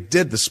 they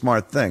did the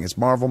smart thing. It's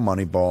Marvel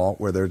Moneyball,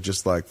 where they're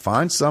just like,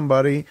 find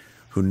somebody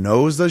who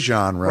knows the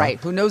genre. Right,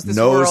 who knows this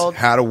world. Knows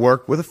how to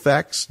work with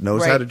effects,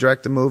 knows how to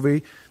direct a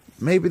movie.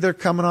 maybe they're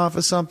coming off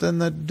of something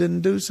that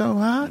didn't do so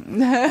hot,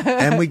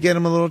 and we get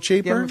him a little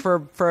cheaper for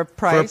a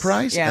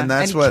price. Yeah. And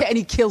and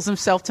he kills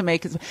himself to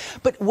make it.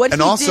 But what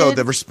and he also did,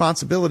 the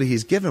responsibility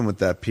he's given with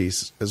that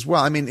piece as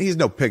well. I mean, he's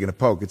no pig in a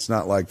poke. It's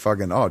not like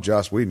fucking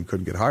Joss Whedon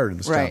couldn't get hired in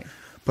this town.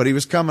 But he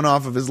was coming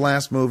off of his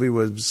last movie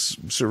was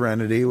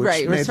Serenity, which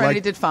made Serenity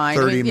like did fine.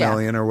 30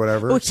 million or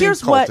whatever. Well,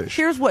 here's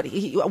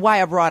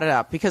why I brought it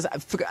up, because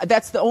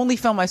that's the only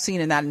film I've seen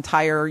in that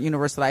entire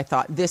universe that I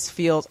thought this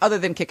feels, other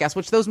than Kick-Ass,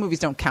 which those movies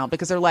don't count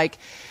because they're like,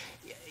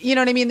 you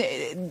know what I mean?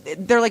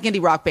 They're like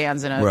indie rock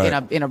bands in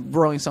a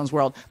Rolling Stones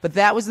world. But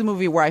that was the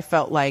movie where I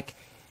felt like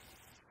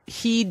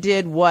he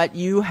did what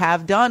you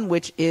have done,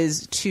 which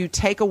is to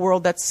take a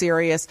world that's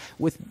serious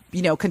with,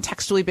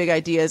 contextually big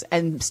ideas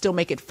and still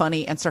make it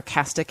funny and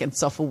sarcastic and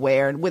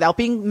self-aware and without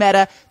being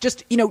meta,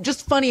 just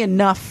funny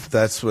enough.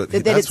 That's what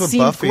it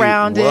seemed Buffy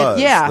grounded.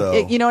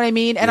 Was, you know what I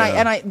mean?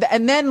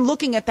 And then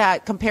looking at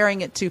that,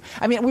 comparing it to,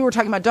 we were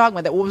talking about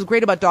Dogma, that what was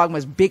great about Dogma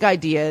is big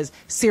ideas,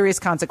 serious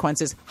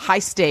consequences, high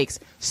stakes,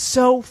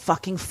 so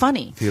fucking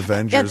funny. The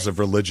Avengers of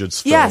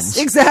religious films. Yes,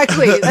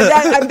 exactly.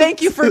 And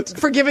thank you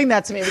for giving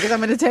that to me, because I'm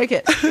going to take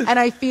it. And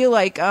I feel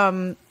like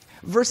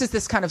versus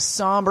this kind of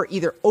somber,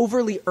 either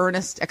overly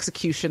earnest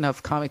execution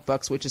of comic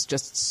books, which is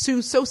just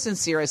so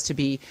sincere as to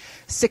be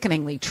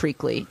sickeningly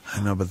trealy.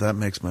 I know, but that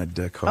makes my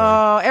dick hard.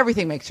 Oh,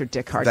 everything makes your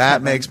dick hard.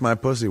 That makes my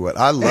pussy wet.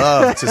 I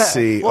love to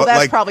see. Well,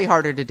 that's probably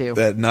harder to do.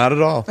 Not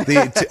at all.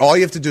 All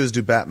you have to do is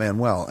do Batman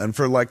well. And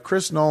for like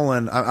Chris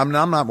Nolan, I'm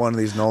not one of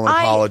these Nolan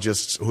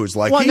apologists who's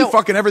like,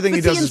 fucking everything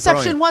he does is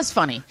brilliant. Inception was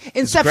funny.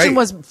 Inception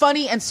was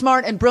funny and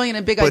smart and brilliant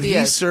and big ideas. But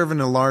he's serving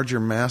a larger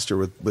master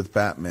with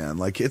Batman.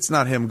 Like, it's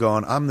not him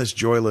going, I'm this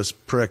joyless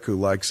prick who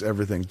likes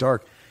everything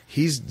dark.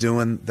 He's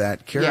doing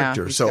that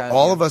character.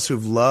 All of us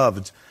who've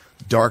loved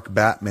dark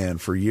Batman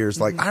for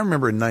years, like I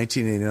remember in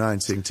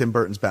 1989 seeing Tim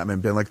Burton's Batman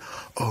being like,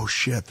 oh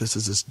shit, this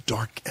is as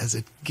dark as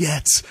it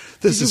gets.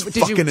 This is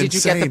fucking insane. Did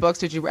you get the books?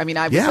 Did you? I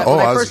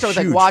was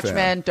like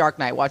Watchmen, Dark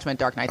Knight, Watchmen,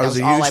 Dark Knight. I was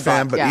a huge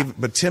fan,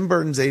 but Tim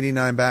Burton's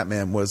 89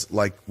 Batman was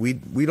like,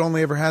 we'd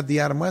only ever had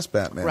the Adam West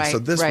Batman. Right, so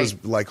this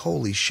was like,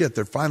 holy shit,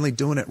 they're finally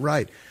doing it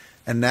right.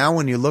 And now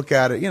when you look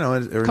at it,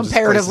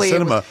 comparatively,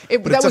 cinema,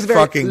 that was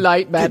very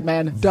light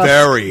Batman,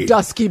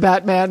 dusky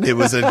Batman. It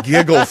was a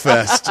giggle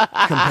fest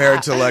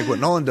compared to like what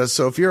Nolan does.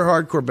 So if you're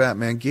a hardcore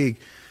Batman geek,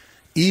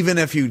 even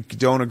if you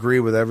don't agree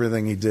with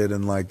everything he did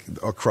in like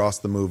across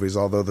the movies,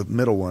 although the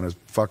middle one is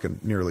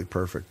fucking nearly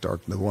perfect,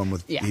 the one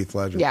with Heath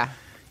Ledger. Yeah.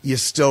 You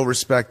still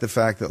respect the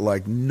fact that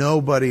like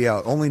nobody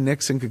else, only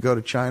Nixon could go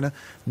to China.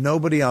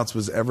 Nobody else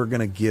was ever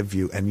going to give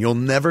you, and you'll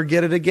never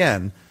get it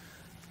again,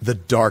 the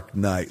Dark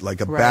Knight,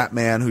 like a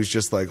Batman who's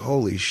just like,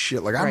 holy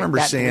shit. Like I remember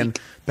seeing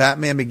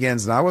Batman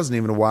Begins, and I wasn't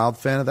even a wild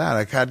fan of that.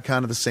 I had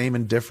kind of the same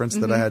indifference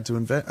that I had to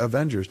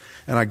Avengers,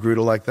 and I grew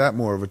to like that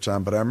more over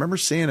time. But I remember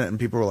seeing it, and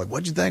people were like,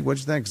 what'd you think?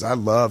 What'd you think? Because I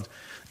loved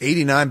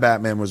 89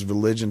 Batman was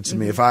religion to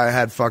me. If I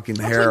had fucking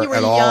hair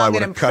at all, I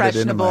would have cut it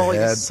into my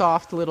head.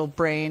 Soft little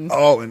brain.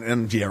 Oh,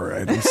 and yeah,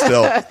 right. I'm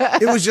still.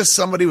 It was just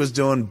somebody was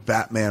doing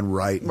Batman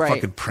right. And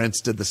fucking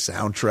Prince did the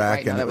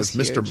soundtrack, and it was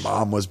Mr.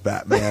 Mom was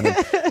Batman,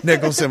 and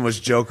Nicholson was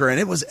Joker, and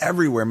it was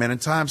everywhere, man. In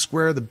Times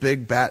Square, the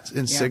big bat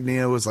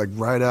insignia was like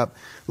right up.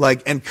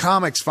 Like, and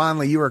comics,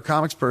 finally, you were a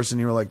comics person,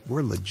 you were like,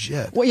 we're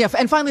legit. Well, yeah,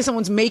 and finally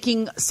someone's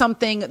making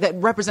something that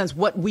represents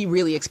what we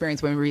really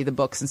experience when we read the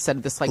books instead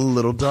of this like a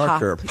little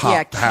darker,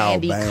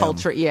 candy bam.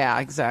 culture. Yeah,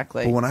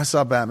 exactly. But when I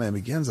saw Batman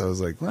Begins, I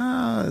was like,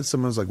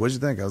 someone was like, what'd you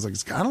think? I was like,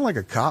 it's kind of like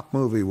a cop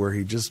movie where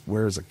he just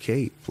wears a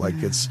cape. Like,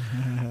 it's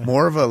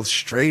more of a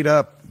straight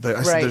up,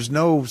 there's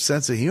no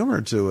sense of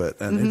humor to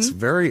it. And it's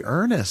very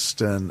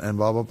earnest and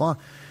blah, blah, blah.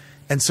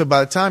 And so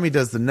by the time he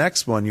does the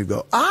next one, you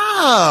go,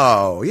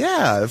 oh,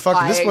 yeah, this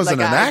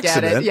wasn't an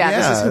accident. Yeah,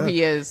 this is who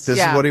he is. This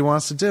is what he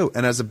wants to do.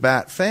 And as a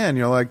Bat fan,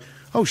 you're like,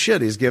 oh,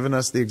 shit, he's given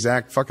us the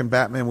exact fucking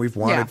Batman we've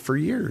wanted for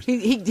years.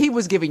 He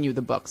was giving you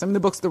the books. I mean,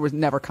 the books, there was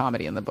never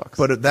comedy in the books.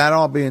 But that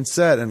all being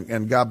said,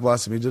 and God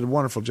bless him, he did a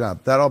wonderful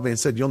job. That all being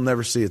said, you'll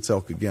never see its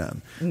ilk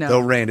again. No.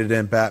 They'll rein it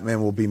in.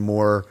 Batman will be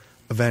more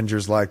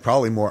Avengers-like,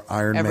 probably more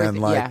Iron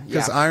Man-like.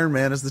 Because Iron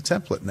Man is the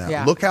template now.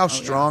 Yeah. Look how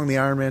strong the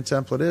Iron Man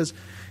template is.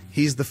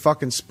 He's the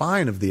fucking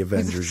spine of the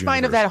Avengers universe. He's the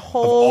spine of that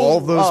whole...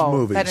 Of all those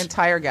movies. That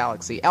entire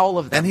galaxy. All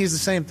of them. And he's the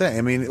same thing.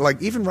 I mean, like,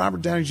 even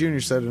Robert Downey Jr.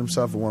 said it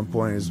himself at one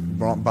point. He was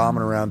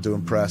bombing around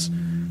doing press,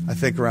 I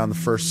think around the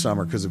first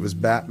summer, because it was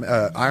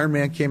Iron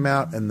Man came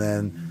out, and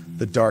then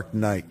The Dark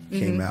Knight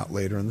came out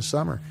later in the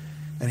summer.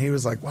 And he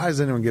was like, why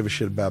does anyone give a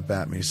shit about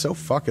Batman? He's so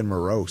fucking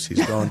morose.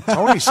 He's going,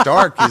 Tony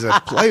Stark, he's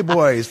a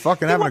playboy. He's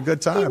fucking having a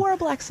good time. He wore a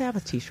Black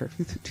Sabbath t-shirt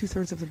for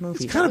two-thirds of the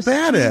movie. It's kind of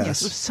badass.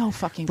 Genius. It was so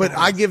fucking But badass.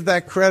 I give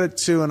that credit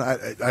to, and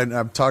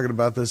I'm talking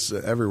about this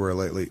everywhere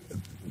lately,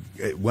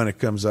 when it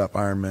comes up,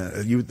 Iron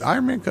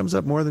Man comes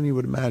up more than you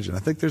would imagine. I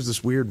think there's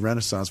this weird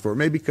renaissance for it.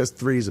 Maybe because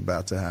 3 is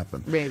about to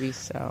happen. Maybe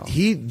so.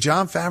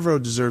 Jon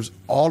Favreau deserves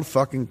all the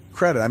fucking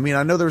credit. I mean,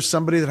 I know there was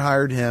somebody that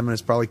hired him, and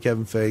it's probably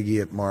Kevin Feige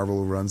at Marvel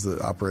who runs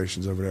the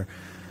operations over there.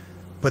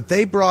 But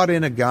they brought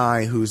in a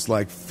guy whose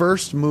like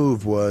first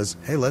move was,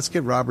 hey, let's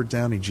get Robert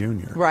Downey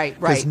Jr. Right.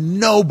 Because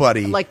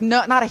nobody, like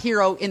not a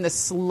hero in the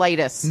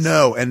slightest.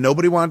 No, and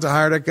nobody wanted to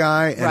hire that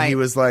guy. And he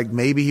was like,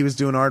 maybe he was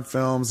doing art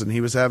films and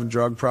he was having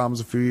drug problems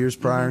a few years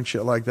prior and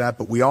shit like that.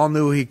 But we all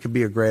knew he could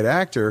be a great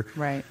actor.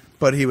 Right.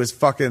 But he was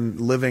fucking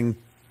living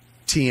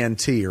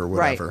TNT or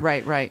whatever.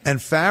 Right. And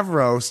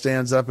Favreau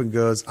stands up and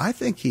goes, I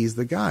think he's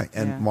the guy.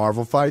 And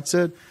Marvel fights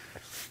it.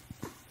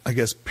 I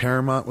guess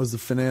Paramount was the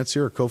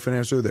financier or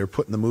co-financier. They were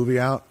putting the movie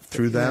out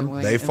through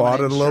them. They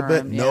fought it a little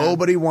bit.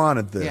 Nobody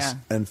wanted this. Yeah.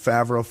 And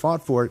Favreau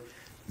fought for it.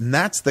 And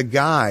that's the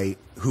guy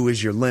who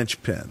is your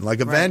linchpin. Like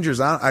Avengers,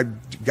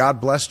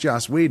 God bless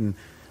Joss Whedon.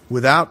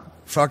 Without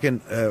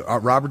fucking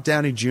Robert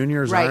Downey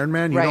Jr. as Iron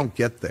Man, you don't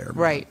get there.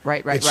 Man.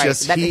 Right. It's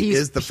just he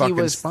is the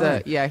fucking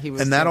spine. He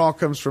was. And that all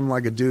comes from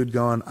like a dude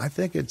going, I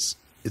think it's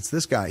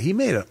this guy. He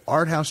made an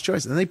art house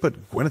choice. And then they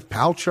put Gwyneth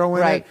Paltrow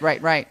in it.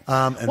 Right.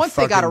 And once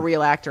they got a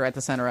real actor at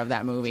the center of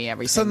that movie,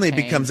 everything suddenly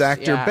changed. Becomes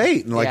actor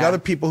bait. And like other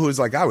people who's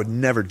like, I would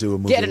never do a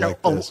movie like this. Get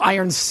in an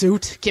iron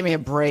suit. Give me a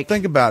break.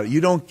 Think about it.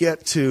 You don't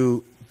get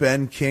to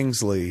Ben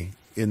Kingsley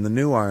in the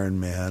new Iron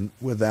Man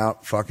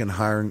without fucking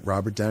hiring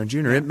Robert Downey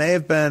Jr. It may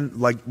have been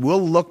like,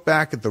 we'll look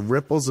back at the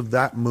ripples of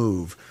that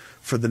move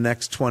for the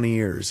next 20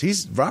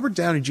 years. Robert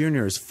Downey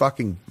Jr. is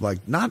fucking like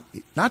not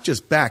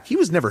just back. He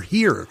was never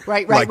here.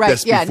 Right.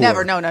 This yeah,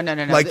 before. Never. No.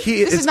 Like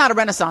this is not a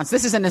renaissance.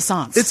 This is a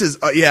naissance. This is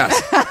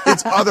yes.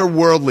 It's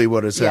otherworldly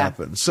what has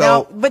happened.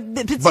 So, but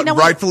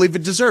rightfully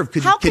deserved.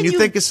 Can you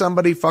think of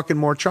somebody fucking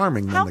more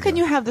charming? How can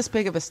you have this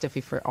big of a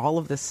stiffy for all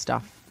of this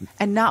stuff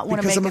and not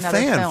want to make another film?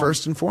 Because I'm a fan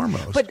first and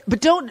foremost. But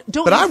don't.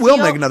 But I will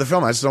make another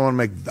film. I just don't want to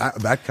make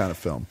that kind of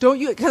film. Don't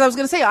you? Because I was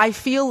going to say, I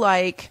feel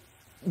like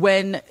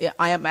when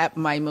I am at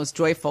my most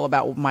joyful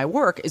about my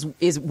work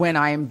is when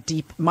I am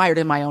deep mired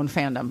in my own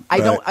fandom.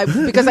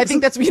 Because I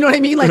think that's, you know what I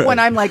mean? Like when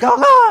I'm like, oh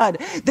God,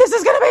 this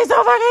is going to be so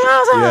fucking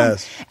awesome.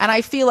 Yes. And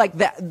I feel like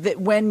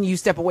that when you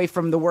step away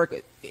from the work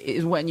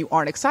is when you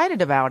aren't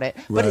excited about it.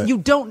 But you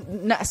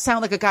don't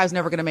sound like a guy who's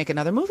never going to make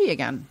another movie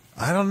again.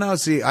 I don't know.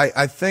 See,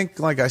 I think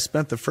like I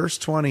spent the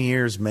first 20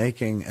 years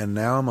making, and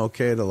now I'm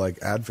okay to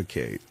like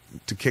advocate,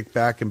 to kick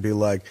back and be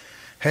like,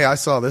 hey, I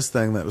saw this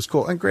thing that was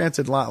cool. And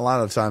granted, a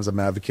lot of times I'm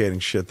advocating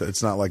shit that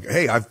it's not like,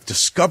 hey, I've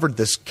discovered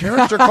this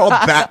character called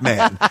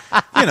Batman.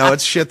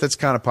 It's shit that's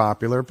kind of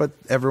popular, but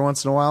every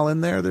once in a while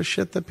in there's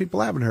shit that people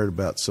haven't heard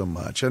about so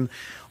much. And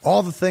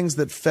all the things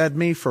that fed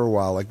me for a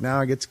while, like now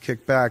I get to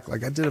kick back.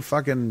 Like I did a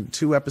fucking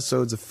 2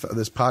 episodes of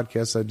this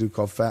podcast I do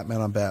called Fat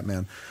Man on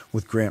Batman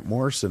with Grant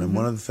Morrison. And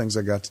one of the things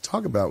I got to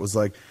talk about was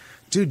like,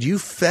 dude, you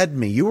fed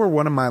me. You were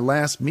one of my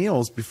last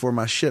meals before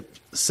my ship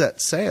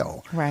set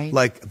sail. Right.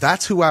 Like,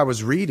 that's who I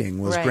was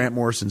reading, was Grant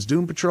Morrison's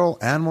Doom Patrol,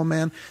 Animal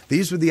Man.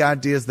 These were the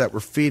ideas that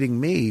were feeding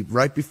me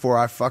right before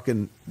I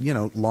fucking,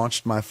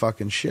 launched my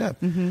fucking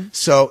ship.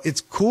 So it's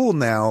cool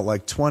now,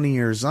 like 20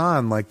 years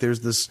on, like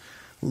there's this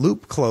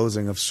loop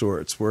closing of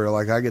sorts where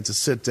like I get to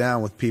sit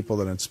down with people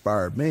that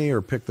inspired me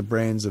or pick the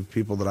brains of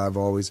people that I've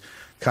always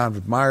kind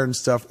of admired and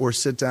stuff, or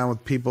sit down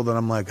with people that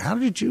I'm like, how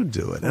did you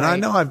do it? And I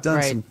know I've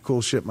done some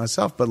cool shit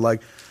myself, but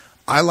like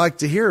I like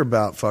to hear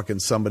about fucking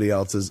somebody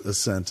else's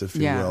ascent, if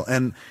you will.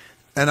 And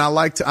I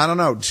like to, I don't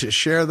know, to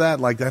share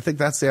that. Like, I think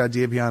that's the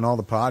idea behind all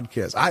the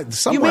podcasts.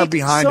 Somewhere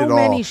behind it all. So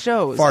many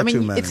shows. Far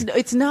too many.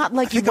 It's not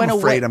like you went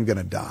away. I'm afraid I'm going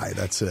to die.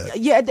 That's it.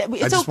 Yeah,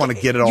 I just want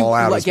to get it all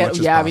out as much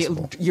as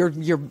possible. I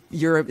mean,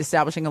 you're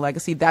establishing a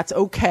legacy. That's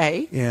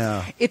okay.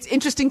 Yeah. It's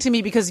interesting to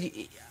me because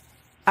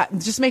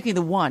just making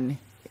the one,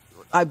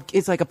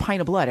 it's like a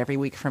pint of blood every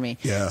week for me.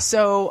 Yeah.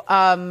 So,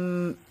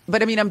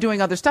 but I mean, I'm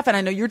doing other stuff, and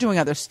I know you're doing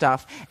other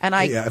stuff. And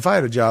if I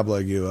had a job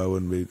like you, I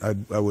wouldn't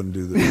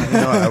do this.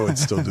 I would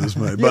still do this,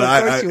 but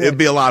it'd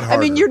be a lot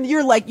harder. I mean,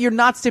 you're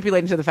not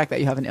stipulating to the fact that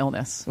you have an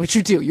illness, which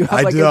you do. You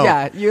have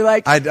you're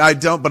like, I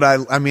don't, but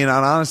I mean,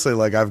 honestly,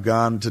 like I've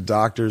gone to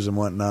doctors and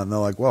whatnot, and they're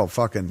like, well,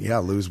 fucking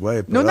lose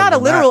weight. No, not a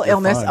literal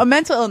illness, a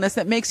mental illness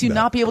that makes you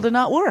not be able to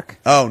not work.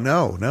 Oh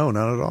no,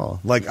 not at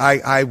all. Like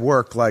I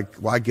work,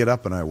 I get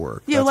up and I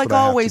work. You're like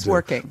always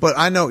working. But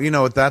I know,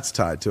 what that's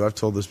tied to. I've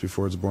told this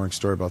before. It's a boring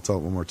story, but I'll tell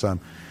it one more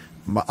time.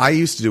 I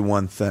used to do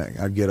one thing.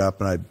 I'd get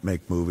up and I'd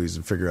make movies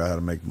and figure out how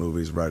to make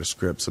movies, write a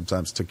script.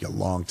 Sometimes it took you a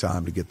long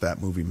time to get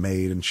that movie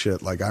made and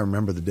shit. Like I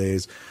remember the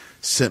days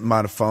sitting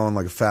by the phone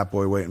like a fat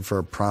boy waiting for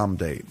a prom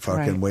date,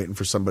 waiting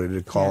for somebody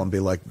to call and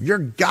be like, "You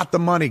got the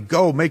money,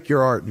 go make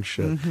your art and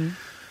shit."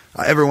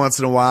 Every once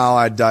in a while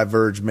I'd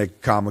diverge, make a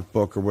comic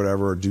book or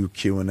whatever, or do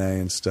Q&A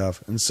and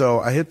stuff. And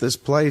so I hit this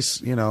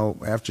place,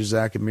 after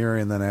Zach and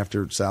Miri, and then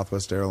after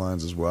Southwest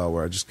Airlines as well,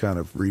 where I just kind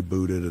of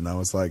rebooted, and I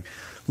was like,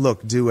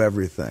 look, do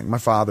everything. My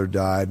father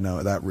died.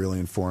 No, that really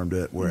informed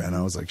it. And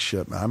I was like,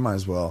 shit, man, I might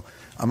as well.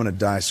 I'm going to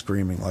die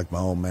screaming like my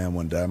old man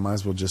one day. I might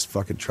as well just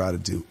fucking try to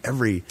do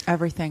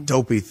everything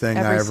dopey thing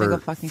I ever.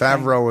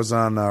 Favreau was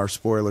on our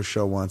spoiler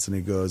show once, and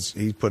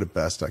he put it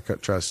best. I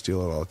try to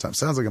steal it all the time.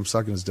 Sounds like I'm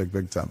sucking his dick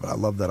big time, but I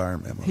love that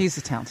Iron Man movie. He's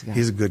a talented guy.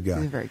 He's a good guy.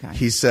 He's a very guy.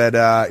 He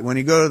said, when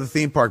you go to the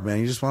theme park, man,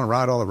 you just want to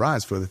ride all the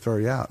rides before they throw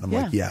you out. And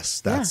I'm like, yes,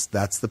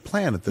 that's the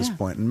plan at this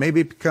point. And maybe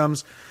it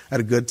becomes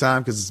at a good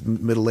time because it's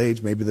middle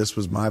age. Maybe this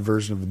was my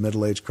version of the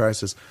middle age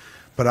crisis.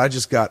 But I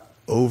just got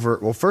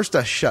first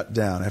I shut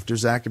down. After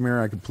Zack and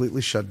Miri, I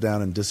completely shut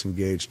down and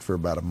disengaged for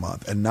about a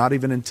month. And not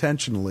even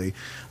intentionally.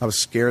 I was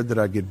scared that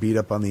I'd get beat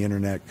up on the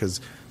internet because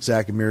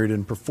Zack and Miri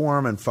didn't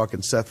perform and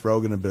fucking Seth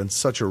Rogen had been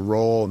such a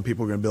role and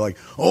people were going to be like,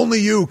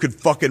 only you could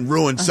fucking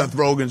ruin Seth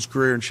Rogen's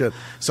career and shit.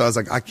 So I was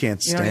like, I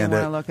can't stand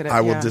it. Look at it.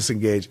 I will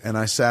disengage. And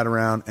I sat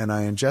around and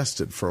I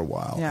ingested for a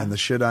while. And the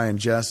shit I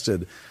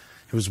ingested,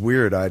 it was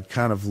weird. I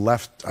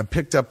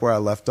picked up where I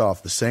left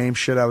off. The same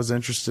shit I was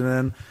interested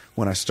in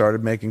when I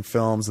started making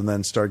films and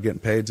then started getting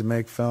paid to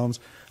make films,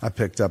 I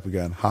picked up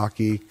again.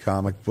 Hockey,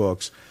 comic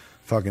books,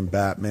 fucking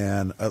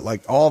Batman,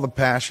 like all the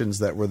passions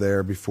that were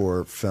there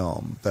before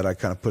film that I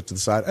kind of put to the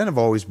side and have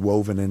always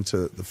woven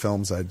into the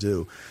films I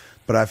do.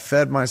 But I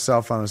fed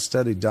myself on a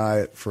steady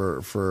diet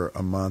for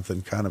a month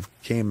and kind of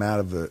came out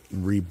of it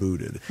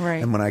rebooted.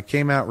 Right. And when I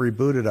came out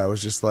rebooted, I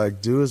was just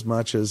like, do as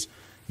much as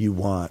you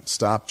want.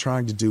 Stop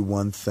trying to do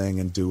one thing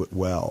and do it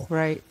well.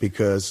 Right.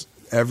 Because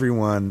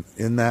everyone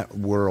in that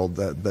world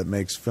that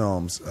makes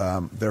films,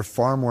 they're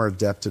far more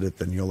adept at it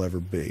than you'll ever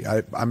be.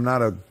 I'm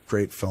not a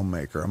great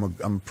filmmaker.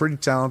 I'm a pretty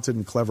talented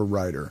and clever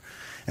writer,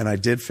 and I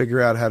did figure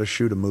out how to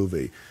shoot a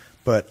movie,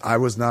 but I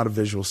was not a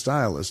visual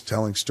stylist.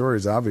 Telling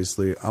stories,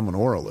 obviously, I'm an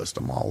oralist.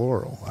 I'm all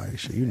oral.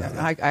 Aisha, you know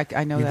that.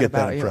 I know that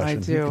about you. I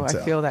do. I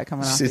feel that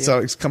coming off you.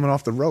 It's coming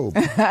off the robe.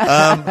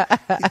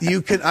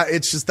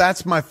 It's just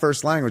that's my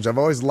first language. I've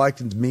always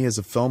likened me as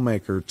a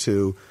filmmaker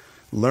to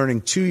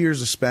learning 2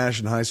 years of Spanish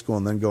in high school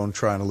and then going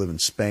trying to live in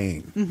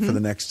Spain for the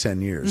next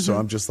 10 years. So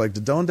I'm just like,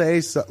 ¿de dónde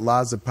es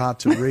la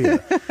zapateria?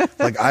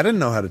 Like, I didn't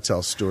know how to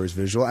tell stories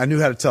visual. I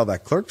knew how to tell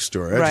that clerk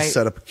story. I just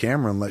set up a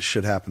camera and let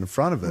shit happen in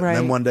front of it. And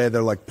then one day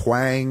they're like,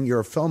 Pwang, you're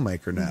a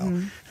filmmaker now.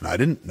 And I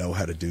didn't know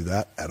how to do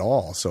that at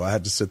all. So I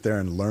had to sit there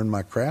and learn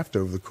my craft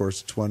over the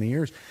course of 20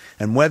 years.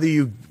 And whether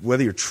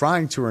you're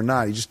trying to or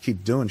not, you just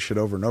keep doing shit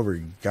over and over.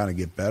 You kind of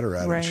get better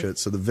at it and shit.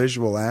 So the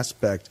visual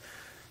aspect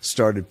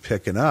started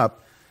picking up.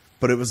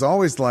 But it was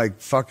always like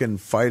fucking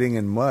fighting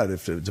in mud,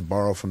 to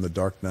borrow from The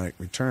Dark Knight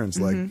Returns.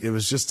 Like, it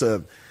was just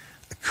I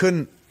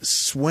couldn't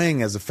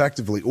swing as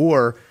effectively.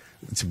 Or,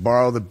 to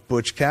borrow the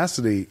Butch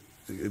Cassidy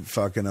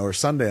fucking or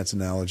Sundance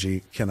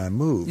analogy, can I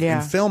move?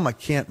 Yeah. In film, I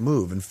can't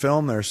move. In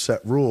film, there are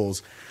set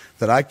rules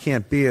that I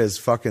can't be as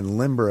fucking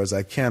limber as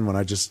I can when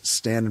I just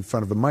stand in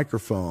front of a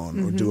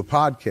microphone or do a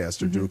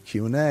podcast or do a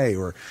Q&A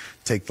or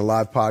take the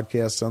live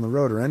podcast on the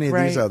road or any of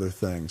these other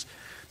things.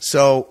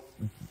 So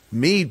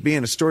me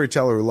being a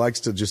storyteller who likes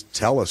to just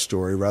tell a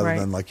story rather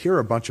than like, here are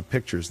a bunch of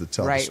pictures that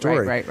tell the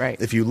story.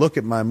 Right. If you look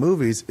at my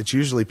movies, it's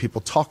usually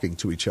people talking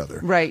to each other.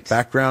 Right.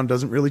 Background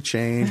doesn't really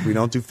change. We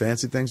don't do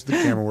fancy things with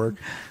the camera work.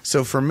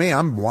 So for me,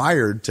 I'm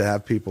wired to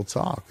have people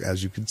talk.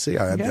 As you can see,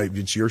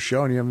 it's your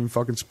show and you haven't even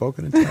fucking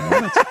spoken in 10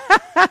 minutes.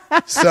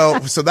 So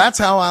that's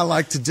how I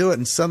like to do it.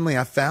 And suddenly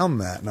I found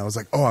that and I was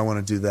like, oh, I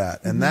want to do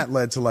that. And that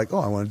led to like,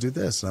 oh, I want to do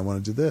this and I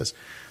want to do this.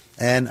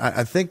 And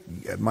I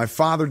think my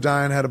father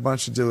dying had a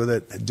bunch to do with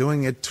it.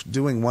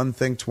 Doing one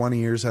thing 20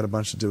 years had a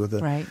bunch to do with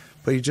it. Right.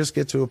 But you just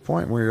get to a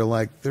point where you're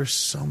like, there's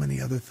so many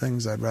other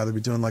things I'd rather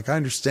be doing. Like, I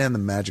understand the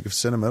magic of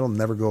cinema. It'll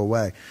never go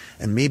away.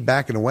 And me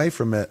backing away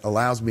from it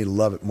allows me to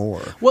love it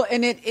more. Well,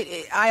 and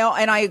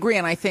I agree.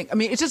 And I think, I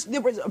mean, it's just, there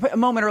was a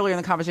moment earlier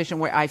in the conversation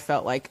where I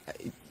felt like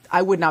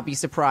I would not be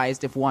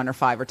surprised if 1 or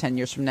 5 or 10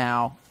 years from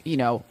now, you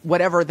know,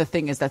 whatever the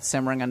thing is that's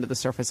simmering under the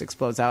surface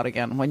explodes out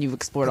again when you've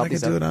explored all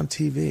these. I could do it on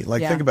TV.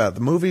 Like, think about it.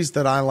 The movies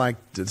that I like,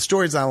 the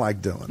stories I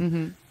like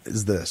doing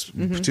is this.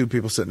 2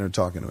 people sitting there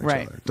talking to each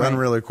other. Doesn't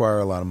really require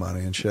a lot of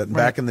money and shit. And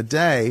back in the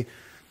day,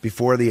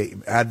 before the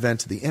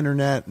advent of the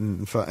internet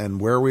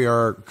and where we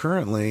are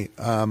currently,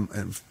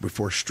 and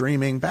before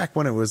streaming, back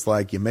when it was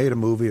like you made a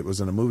movie, it was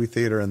in a movie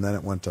theater, and then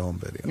it went to home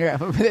video. Yeah,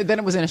 then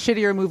it was in a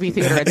shittier movie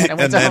theater, and then it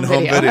went to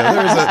home video.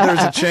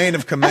 There's a chain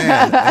of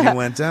command, and you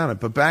went down it.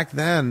 But back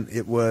then,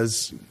 it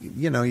was,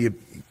 you know,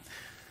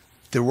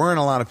 there weren't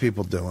a lot of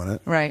people doing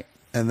it. Right.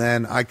 And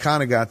then I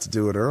kind of got to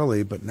do it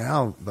early, but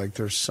now, like,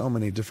 there's so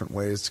many different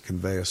ways to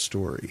convey a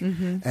story.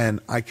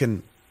 And I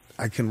can,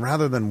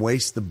 rather than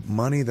waste the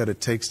money that it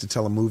takes to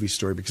tell a movie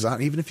story, because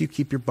even if you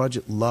keep your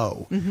budget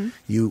low,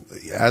 you,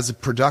 as a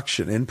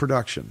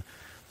production,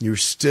 you're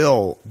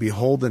still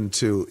beholden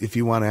to, if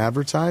you want to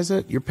advertise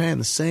it, you're paying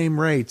the same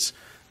rates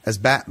as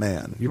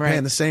Batman. You're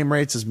paying the same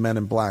rates as Men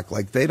in Black.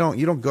 Like, you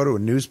don't go to a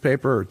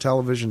newspaper or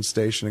television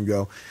station and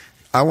go,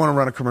 I want to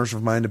run a commercial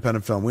for my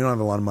independent film. We don't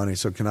have a lot of money,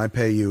 so can I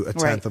pay you a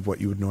tenth of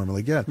what you would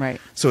normally get? Right.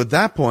 So at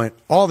that point,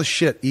 all the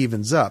shit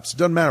evens up. So it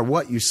doesn't matter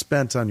what you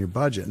spent on your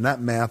budget. And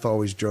that math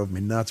always drove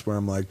me nuts, where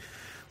I'm like,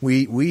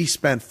 we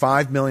spent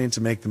 $5 million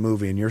to make the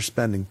movie, and you're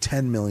spending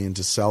 $10 million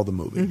to sell the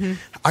movie.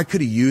 I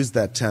could have used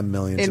that $10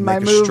 million to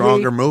make a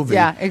stronger movie.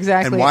 Yeah,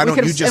 exactly. And why don't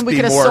you just we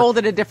could have sold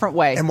it a different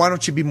way? And why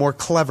don't you be more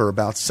clever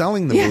about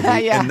selling the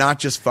movie and not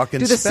just fucking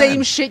do the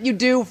same shit you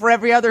do for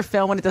every other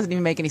film when it doesn't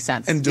even make any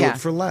sense, and do it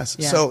for less.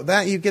 So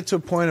that you get to a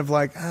point of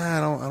like, I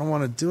don't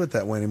want to do it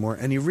that way anymore,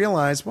 and you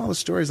realize, well, the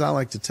stories I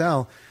like to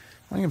tell,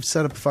 I can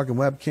set up a fucking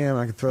webcam,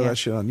 I can throw that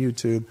shit on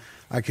YouTube.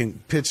 I can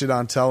pitch it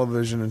on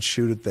television and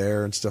shoot it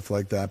there and stuff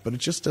like that, but it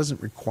just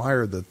doesn't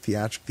require the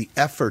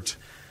effort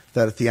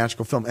that a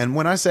theatrical film. And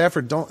when I say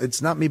effort,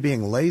 it's not me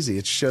being lazy.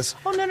 It's just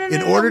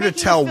in order to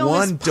tell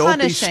one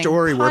dopey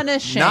story,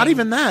 not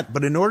even that,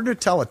 but in order to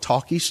tell a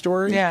talky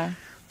story,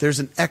 there's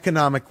an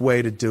economic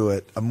way to do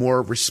it, a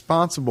more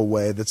responsible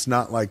way that's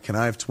not like, can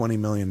I have $20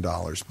 million,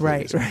 please?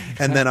 Right.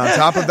 And then on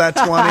top of that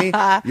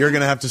 20, you're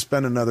going to have to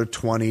spend another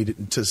 20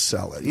 to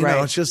sell it. You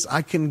know, it's just,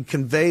 I can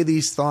convey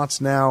these thoughts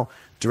now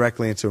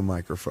directly into a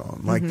microphone.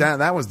 Like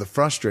that was the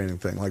frustrating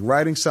thing. Like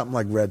writing something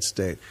like Red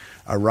State.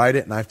 I write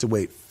it and I have to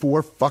wait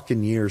 4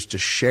 fucking years to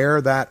share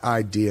that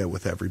idea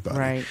with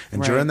everybody.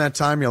 And during that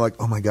time, you're like,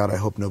 oh my God, I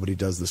hope nobody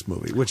does this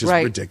movie, which is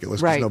ridiculous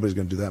because nobody's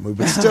going to do that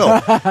movie. But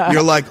still,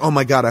 you're like, oh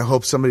my God, I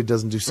hope somebody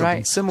doesn't do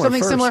something similar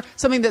something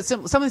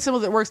similar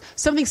that works,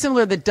 something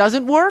similar that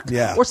doesn't work,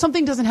 or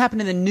something doesn't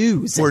happen in the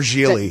news. Or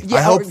Gigli.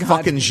 I hope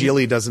fucking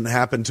Gigli doesn't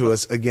happen to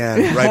us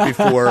again right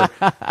before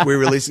we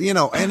release,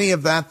 any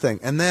of that thing.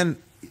 And then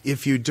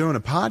if you're doing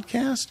a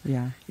podcast,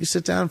 you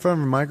sit down in front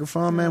of a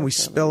microphone, man, we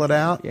spill it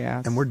out,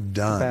 and we're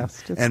done.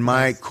 And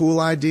my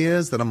cool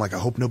ideas that I'm like, I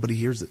hope nobody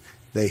hears it.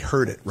 They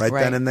heard it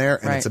then and there,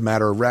 and it's a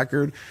matter of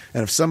record.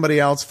 And if somebody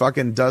else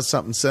fucking does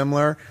something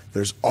similar,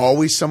 there's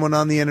always someone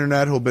on the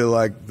internet who'll be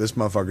like, this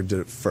motherfucker did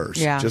it first.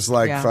 Just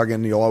like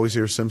fucking, you'll always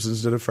hear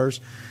Simpsons did it first.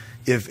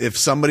 If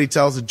somebody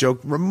tells a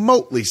joke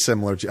remotely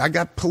similar to, I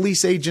got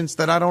police agents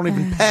that I don't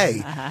even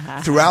pay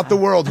throughout the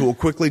world who will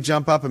quickly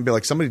jump up and be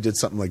like, somebody did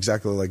something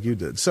exactly like you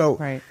did. So,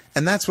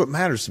 and that's what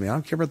matters to me. I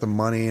don't care about the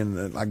money,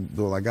 and I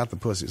got the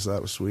pussy, so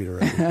that was sweet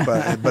already.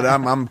 But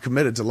I'm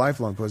committed to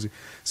lifelong pussy.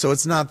 So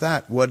it's not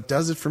that. What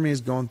does it for me is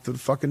going through the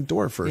fucking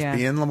door first,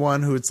 being the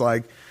one who it's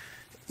like,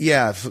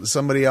 if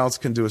somebody else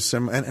can do a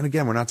similar, and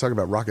again, we're not talking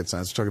about rocket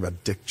science, we're talking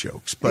about dick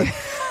jokes, but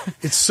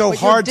it's so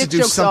hard to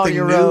do something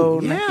new.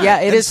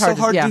 It is so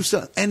hard to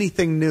do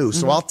anything new,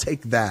 so I'll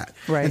take that.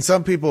 And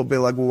some people will be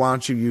like, well, why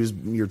don't you use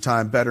your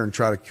time better and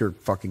try to cure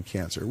fucking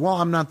cancer? Well,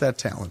 I'm not that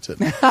talented.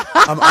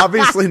 I'm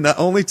obviously not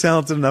only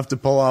talented enough to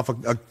pull off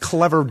a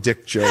clever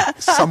dick joke,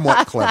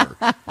 somewhat clever.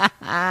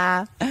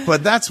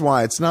 But that's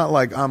why it's not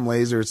like I'm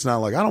lazy. It's not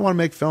like I don't want to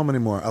make film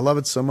anymore. I love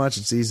it so much,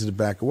 it's easy to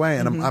back away.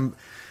 And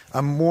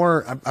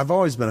I've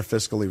always been a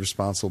fiscally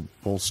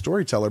responsible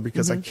storyteller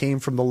because I came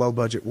from the low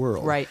budget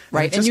world. Right.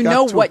 And you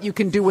know what you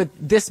can do with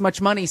this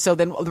much money. So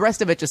then the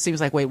rest of it just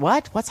seems like, wait,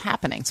 what? What's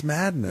happening? It's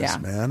madness,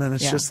 man. And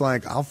it's just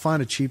like, I'll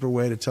find a cheaper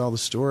way to tell the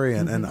story.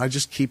 And I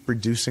just keep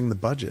reducing the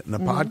budget. And a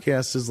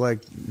podcast is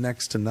like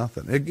next to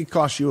nothing. It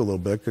costs you a little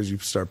bit because you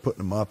start putting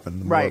them up,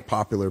 and the more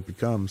popular it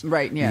becomes, you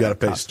got to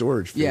pay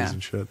storage fees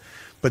and shit.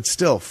 But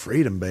still,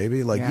 freedom,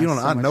 baby. Like,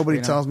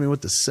 nobody tells me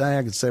what to say.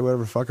 I can say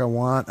whatever the fuck I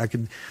want. I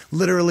can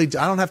literally,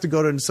 I don't have to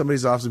go to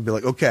somebody's office and be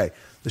like, okay,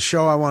 the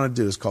show I want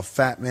to do is called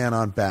Fat Man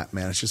on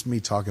Batman. It's just me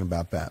talking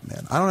about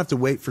Batman. I don't have to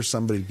wait for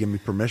somebody to give me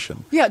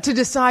permission. Yeah, to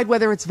decide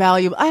whether it's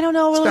valuable. I don't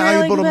know. It's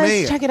valuable to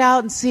me. Check it out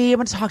and see. I'm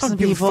going to talk to some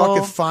people.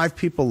 Fucking 5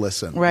 people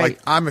listen.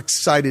 Like, I'm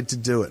excited to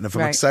do it. And if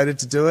I'm excited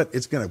to do it,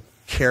 it's going to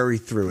carry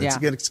through. It's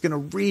going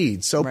to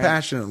read so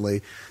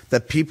passionately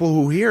that people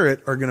who hear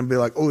it are going to be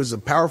like, oh, it's a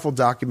powerful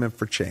document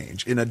for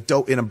change in a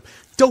dopey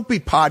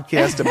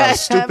podcast about a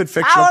stupid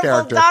fictional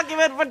character.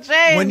 Document for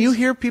change. When you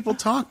hear people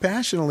talk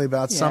passionately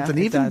about something,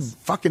 even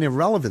fucking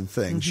irrelevant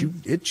things,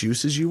 it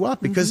juices you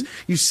up because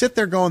you sit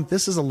there going,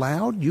 this is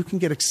allowed. You can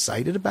get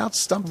excited about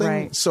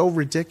something so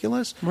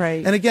ridiculous.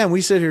 And again,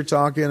 we sit here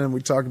talking and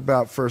we talk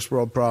about first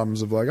world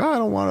problems of like, oh, I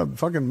don't want to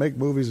fucking make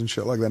movies and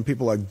shit like that. And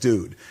people are like,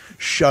 dude,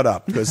 shut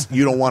up because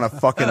you don't want to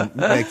fucking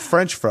make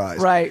French fries.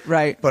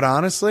 But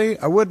honestly,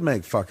 I would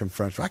make fucking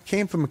French fries. I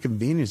came from a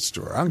convenience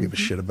store. I don't give a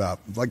shit about,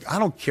 like, I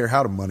don't care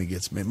how the money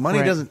gets made. Money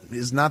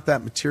is not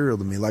that material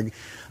to me. Like,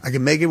 I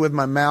can make it with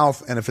my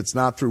mouth, and if it's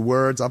not through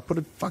words, I'll put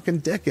a fucking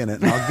dick in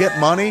it, and I'll get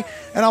money,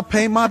 and I'll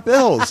pay my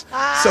bills.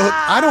 So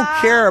I don't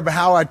care about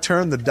how I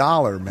turn the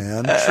dollar,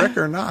 man, trick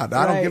or not.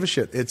 I don't give a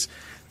shit.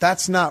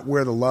 That's not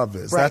where the love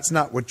is. That's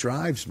not what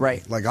drives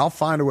me. Like, I'll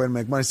find a way to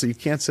make money. So you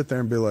can't sit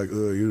there and be like,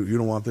 oh, you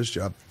don't want this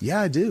job.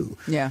 Yeah, I do.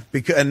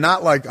 And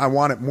not like I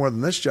want it more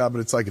than this job, but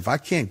it's like, if I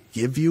can't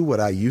give you what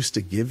I used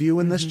to give you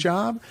in this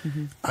job,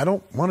 I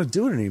don't want to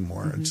do it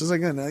anymore. It's just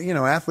like,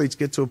 athletes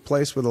get to a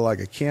place where they're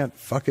like, I can't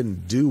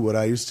fucking do what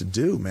I used to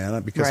do,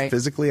 man, because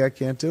physically I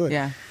can't do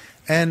it.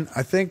 And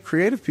I think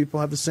creative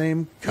people have the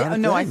same kind of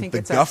thing. No, I think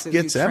the guff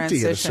gets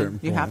empty at a certain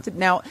point. You have to.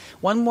 Now,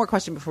 one more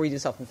question before we do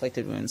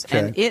self-inflicted wounds. Okay.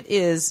 And it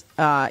is,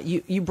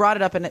 you brought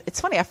it up, and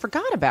it's funny, I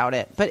forgot about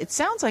it, but it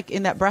sounds like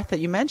in that breath that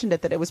you mentioned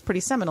it, that it was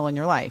pretty seminal in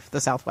your life,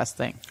 the Southwest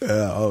thing.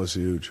 Yeah, it was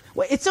huge.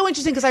 Well, it's so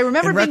interesting because I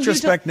remember in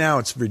retrospect now,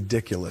 it's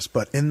ridiculous,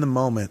 but in the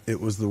moment, it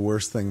was the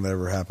worst thing that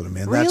ever happened to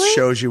me. And that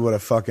shows you what a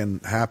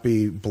fucking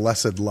happy,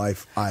 blessed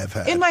life I have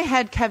had. In my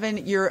head,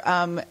 Kevin, you're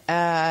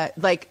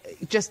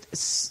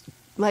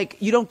like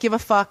you don't give a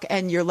fuck,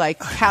 and you're like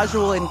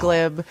casual and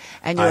glib,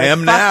 and you're I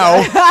am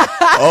now.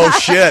 Oh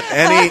shit!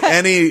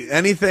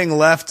 Anything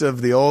left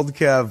of the old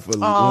Kev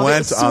went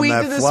on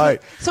that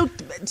flight.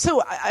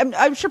 So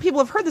I'm sure people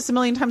have heard this a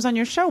million times on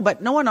your show,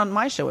 but no one on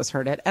my show has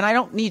heard it, and I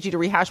don't need you to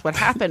rehash what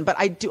happened, but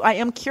I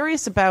am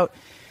curious about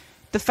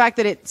the fact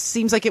that it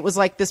seems like it was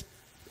like this.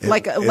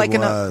 Like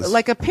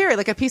a period,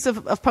 like a piece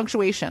of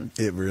punctuation.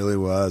 It really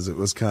was. It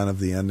was kind of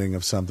the ending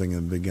of something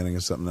and the beginning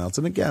of something else.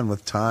 And again,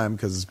 with time,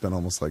 because it's been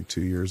almost like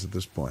 2 years at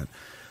this point,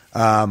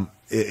 I'm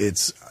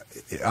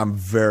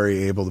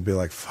very able to be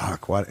like,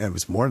 fuck, what? And it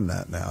was more than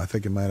that now. I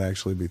think it might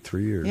actually be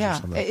 3 years or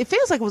something. It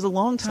feels like it was a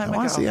long time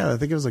ago. Honestly, I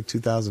think it was like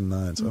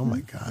 2009. So, oh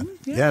my God.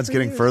 Yeah, it's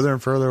getting further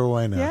and further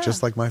away now,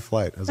 just like my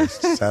flight as I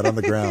sat on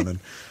the ground and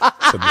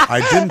said,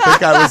 I didn't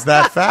think I was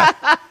that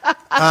fat.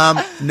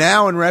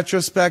 Now in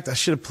retrospect, I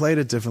should have played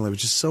it differently,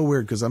 which is so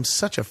weird because I'm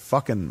such a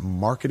fucking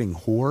marketing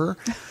whore.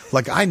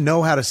 Like, I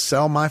know how to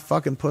sell my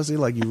fucking pussy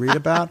like you read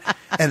about.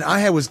 And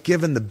I was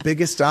given the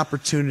biggest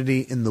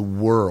opportunity in the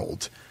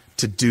world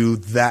to do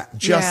that,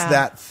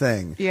 that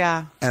thing.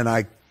 Yeah. And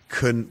I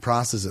couldn't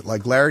process it.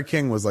 Like, Larry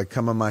King was like,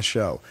 come on my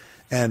show.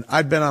 And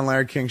I'd been on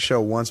Larry King's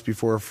show once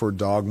before for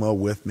Dogma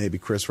with maybe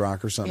Chris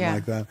Rock or something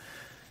like that.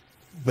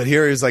 But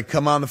here he was like,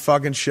 come on the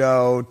fucking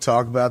show,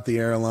 talk about the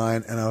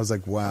airline. And I was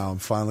like, wow, I'm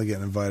finally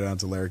getting invited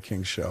onto Larry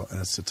King's show.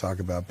 And it's to talk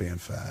about being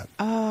fat.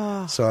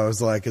 Oh. So I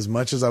was like, as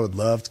much as I would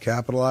love to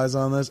capitalize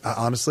on this,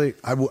 honestly,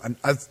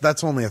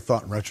 that's only a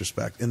thought in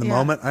retrespect. In the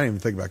moment, I didn't even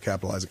think about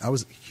capitalizing. I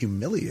was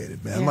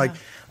humiliated, man. Like,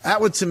 that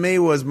would, to me,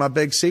 was my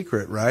big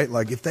secret, right?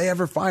 Like, if they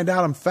ever find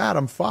out I'm fat,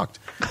 I'm fucked.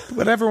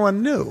 But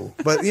everyone knew.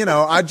 But, you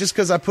know, just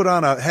because I put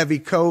on a heavy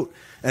coat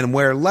and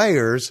wear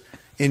layers,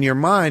 in your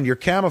mind, you're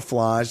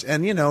camouflaged.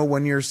 And, you know,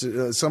 when you're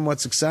somewhat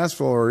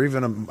successful or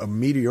even a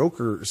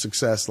mediocre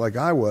success like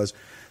I was,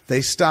 they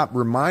stop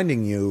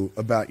reminding you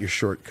about your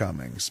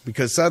shortcomings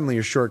because suddenly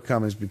your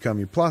shortcomings become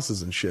your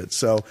pluses and shit.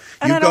 So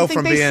and I don't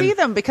think they see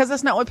them because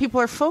that's not what people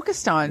are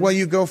focused on. Well,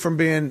 you go from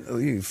being,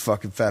 you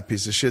fucking fat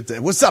piece of shit, to,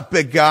 what's up,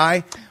 big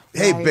guy?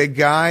 Hey, big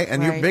guy.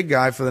 And you're big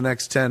guy for the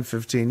next 10,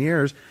 15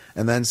 years.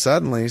 And then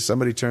suddenly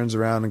somebody turns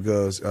around and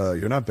goes,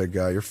 you're not big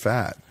guy, you're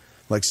fat.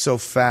 Like, so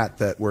fat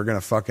that we're going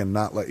to fucking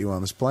not let you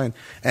on this plane.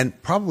 And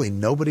probably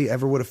nobody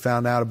ever would have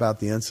found out about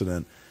the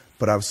incident.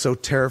 But I was so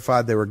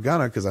terrified they were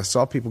gonna because I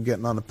saw people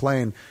getting on the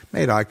plane,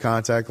 made eye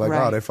contact, like,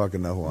 oh, they fucking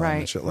know who I am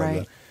and shit like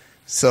that.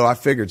 So I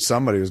figured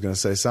somebody was going to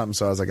say something.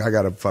 So I was like, I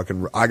got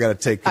to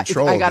take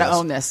control of this. I got to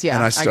own this, yeah.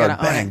 And I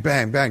started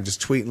bang, just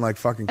tweeting like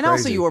fucking crazy. And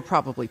also you were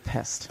probably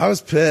pissed. I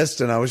was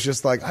pissed, and I was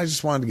just like, I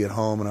just wanted to get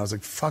home. And I was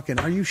like, fucking,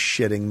 are you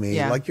shitting me?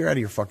 Yeah. Like, you're out of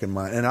your fucking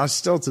mind. And I was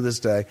still, to this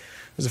day,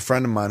 there's a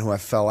friend of mine who I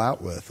fell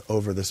out with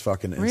over this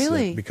fucking incident.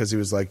 Really? Because he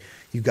was like,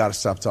 you got to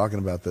stop talking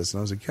about this. And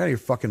I was like, you're out of your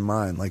fucking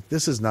mind. Like,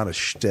 this is not a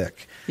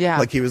shtick. Yeah.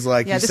 Like, he was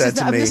like, he said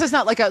to me. This is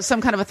not like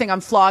some kind of a thing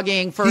I'm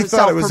flogging for self-promotion. He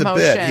thought it was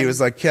a bit. He was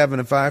like, Kevin,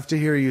 if I have to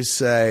hear you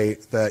say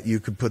that you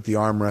could put the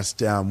armrest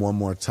down one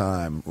more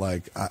time,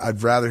 like,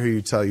 I'd rather hear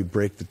you tell you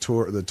break the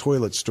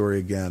toilet story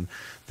again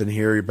than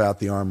hear about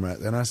the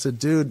armrest. And I said,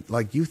 dude,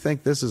 like, you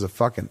think this is a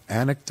fucking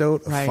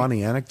anecdote, a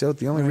funny anecdote?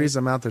 The only reason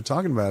I'm out there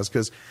talking about it is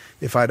because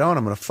if I don't,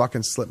 I'm going to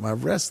fucking slip my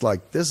wrist.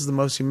 Like, this is the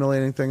most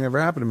humiliating thing that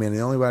ever happened to me. And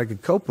the only way I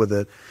could cope with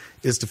it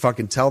is to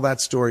fucking tell that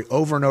story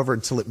over and over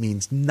until it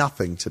means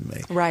nothing to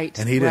me. Right.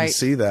 And he didn't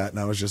see that. And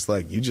I was just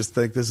like, you just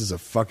think this is a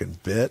fucking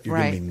bit? You're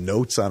giving me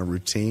notes on a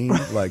routine?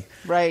 Like,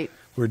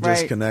 we're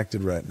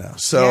disconnected right now.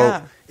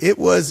 So it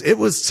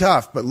was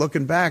tough. But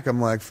looking back,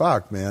 I'm like,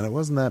 fuck, man, it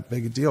wasn't that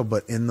big a deal.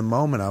 But in the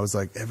moment, I was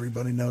like,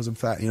 everybody knows I'm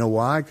fat. You know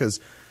why? Because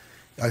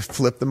I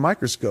flipped the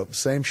microscope.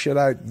 Same shit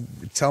I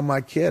tell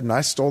my kid. And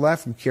I stole that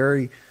from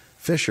Carrie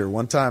Fisher.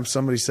 One time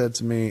somebody said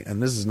to me,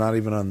 and this is not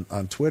even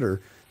on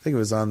Twitter, I think it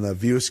was on the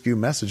View Askew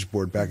message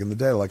board back in the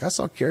day. Like, I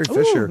saw Carrie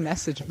Fisher.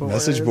 Message board.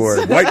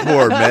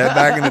 Whiteboard, man,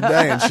 back in the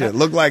day and shit.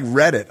 Looked like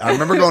Reddit. I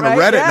remember going to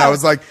Reddit and I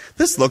was like,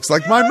 this looks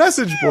like my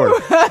message board.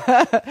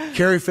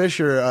 Carrie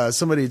Fisher,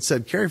 somebody had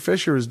said Carrie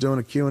Fisher was doing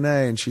a Q&A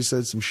and she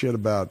said some shit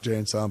about Jay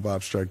and Silent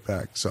Bob Strike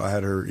Back. So I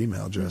had her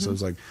email address. I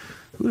was like,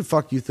 who the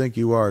fuck you think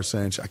you are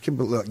saying, I can't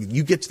believe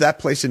you get to that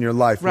place in your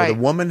life where the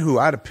woman who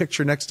I had a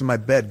picture next to my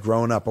bed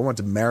growing up, I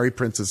wanted to marry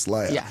Princess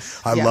Leia. Yes.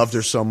 I loved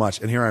her so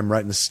much. And here I'm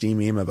writing a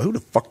steamy email about who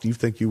the fuck do you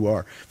think you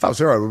are? If I was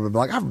her, I would have been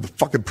like, I'm the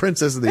fucking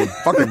princess of the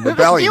fucking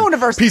rebellion.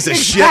 Universe. Piece of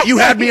shit. You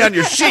had me on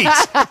your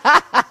sheets.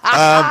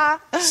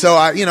 So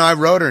I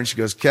wrote her and she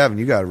goes, Kevin,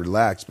 you got to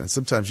relax, man.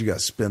 Sometimes you got to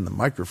spin the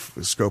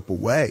microscope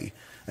away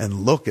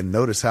and look and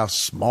notice how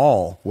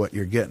small what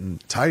you're getting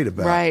tight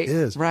about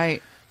is.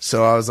 Right.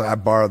 So I was like, I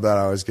borrowed that.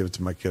 I always give it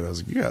to my kid. I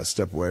was like, you gotta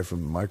step away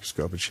from the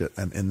microscope and shit.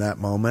 And in that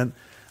moment,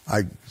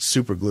 I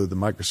super glued the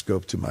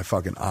microscope to my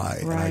fucking eye,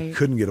 and I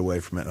couldn't get away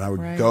from it. And I would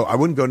I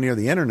wouldn't go near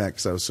the internet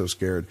because I was so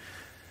scared.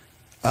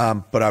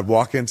 But I'd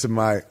walk into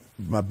my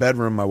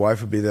bedroom. My wife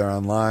would be there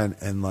online,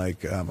 and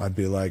like I'd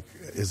be like,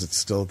 "Is it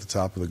still at the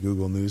top of the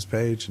Google News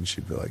page?" And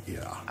she'd be like,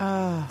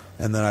 "Yeah."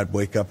 And then I'd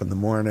wake up in the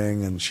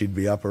morning, and she'd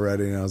be up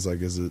already, and I was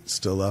like, "Is it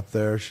still up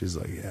there?" She's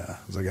like, "Yeah."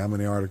 I was like, "How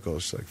many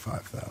articles?" She's like,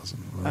 5,000.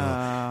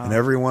 And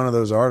every one of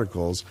those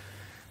articles,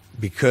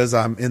 because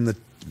I'm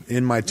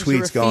in my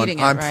tweets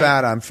going, "I'm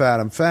fat, I'm fat,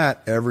 I'm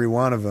fat," every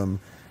one of them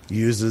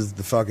uses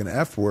the fucking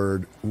F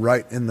word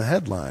right in the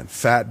headline.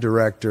 Fat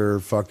director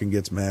fucking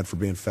gets mad for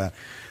being fat.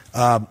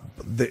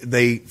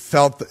 They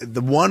felt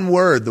the one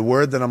word, the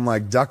word that I'm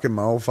like ducking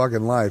my whole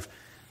fucking life.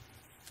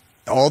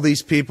 All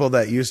these people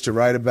that used to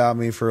write about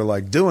me for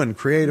like doing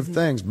creative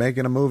things,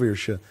 making a movie or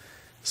shit.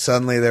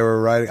 Suddenly they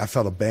were writing, I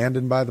felt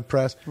abandoned by the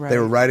press. They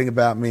were writing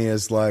about me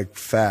as like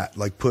fat,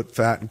 like put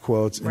fat in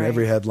quotes in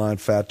every headline,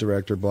 fat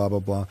director, blah, blah,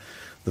 blah.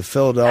 The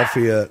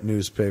Philadelphia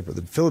newspaper,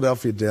 the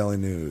Philadelphia Daily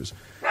News,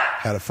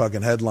 had a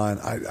fucking headline.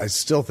 I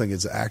still think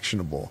it's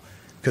actionable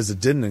because it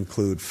didn't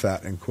include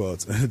fat in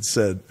quotes. And it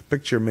said,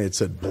 picture me, it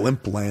said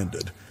blimp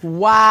landed.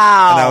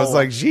 Wow. And I was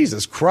like,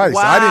 Jesus Christ.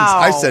 Wow.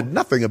 I said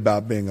nothing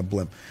about being a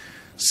blimp.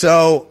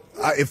 So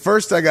at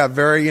first I got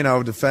very,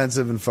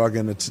 defensive and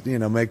fucking,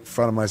 make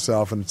fun of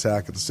myself and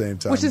attack at the same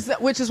time.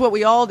 Which is what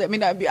we all do. I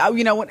mean,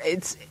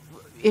 it's,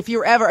 if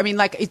you're ever, I mean,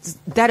 like,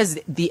 that is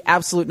the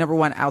absolute number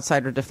one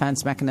outsider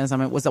defense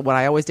mechanism. It was what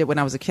I always did when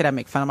I was a kid. I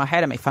make fun of my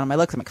head. I make fun of my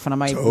looks. I make fun of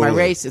my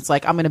race. It's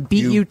like, I'm going to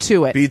beat you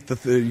to it.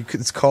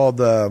 It's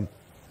called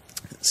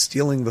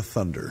stealing the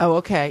thunder. Oh,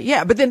 okay.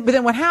 Yeah. But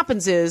then what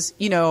happens is,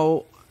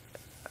 you're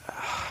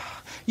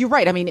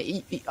right. I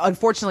mean,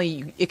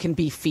 unfortunately, it can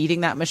be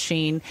feeding that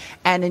machine.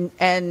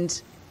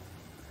 And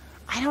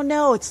I don't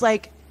know. It's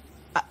like,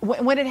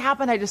 when it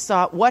happened, I just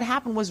thought what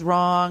happened was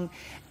wrong.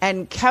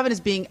 And Kevin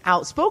is being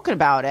outspoken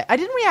about it. I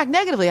didn't react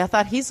negatively. I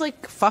thought he's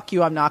like, fuck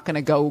you. I'm not going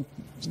to go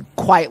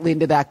quietly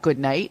into that good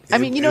night. I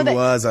mean, I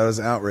was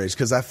outraged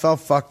because I felt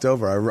fucked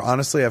over.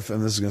 Honestly, and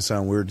this is going to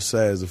sound weird to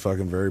say as a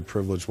fucking very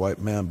privileged white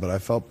man, but I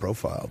felt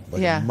profiled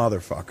like a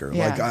motherfucker.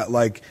 Yeah.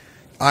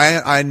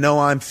 I know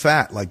I'm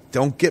fat. Like,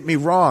 don't get me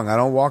wrong. I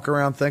don't walk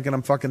around thinking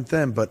I'm fucking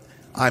thin, but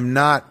I'm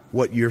not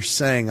what you're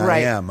saying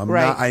I am. I'm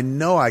not. I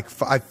know I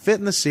fit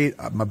in the seat.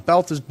 My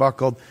belt is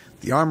buckled.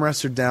 The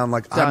armrests are down.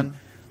 Like,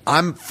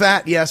 I'm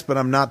fat, yes, but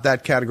I'm not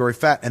that category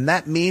fat, and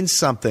that means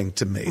something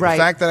to me. Right. The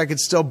fact that I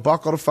could still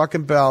buckle the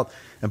fucking belt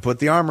and put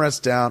the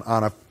armrest down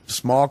on a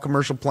small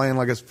commercial plane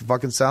like a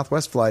fucking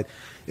Southwest flight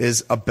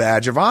is a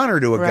badge of honor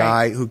to a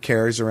guy who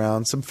carries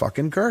around some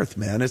fucking girth,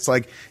 man. It's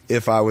like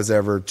if I was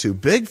ever too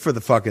big for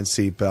the fucking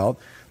seatbelt,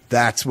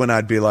 that's when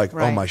I'd be like,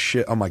 oh my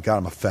shit, oh my God,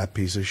 I'm a fat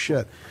piece of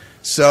shit.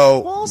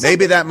 So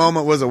maybe that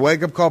moment was a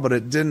wake-up call, but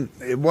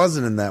it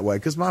wasn't in that way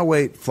because my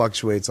weight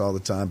fluctuates all the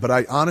time. But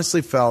I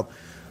honestly felt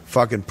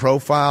fucking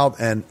profiled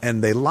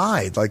and they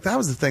lied. Like, that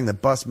was the thing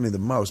that busted me the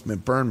most.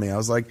 It burned me. I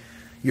was like,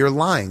 you're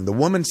lying. The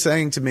woman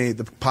saying to me,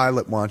 the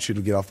pilot wants you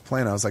to get off the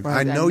plane. I was like,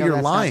 I know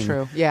you're lying.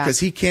 Because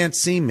he can't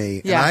see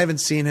me and I haven't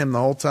seen him the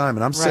whole time.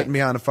 And I'm sitting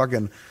behind a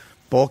fucking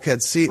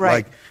bulkhead seat.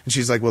 Like, and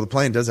she's like, well, the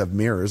plane does have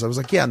mirrors. I was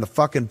like, yeah, in the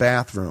fucking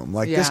bathroom.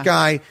 Like, this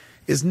guy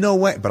is no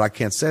way. But I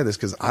can't say this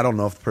because I don't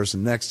know if the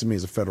person next to me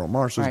is a federal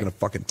marshal who's going to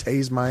fucking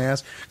tase my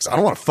ass. Because I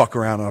don't want to fuck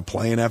around on a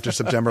plane after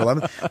September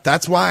 11th.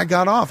 That's why I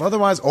got off.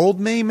 Otherwise, old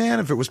me, man,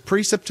 if it was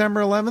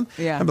pre-September 11th,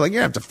 I'd be like, you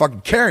have to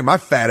fucking carry my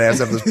fat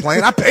ass off this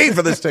plane. I paid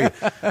for this ticket.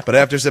 But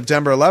after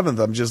September 11th,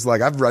 I'm just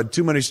like, I've read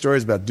too many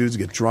stories about dudes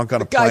get drunk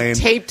on a plane. Guy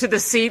taped to the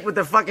seat with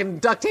the fucking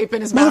duct tape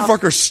in his mouth.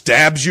 Motherfucker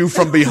stabs you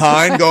from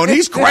behind going,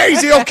 he's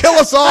crazy. He'll kill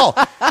us all.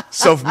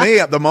 So for me,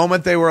 at the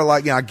moment they were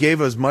like, I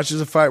gave as much as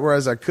a fight where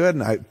as I could.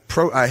 And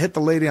I hit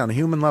the lady on a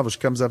human level. She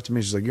comes up to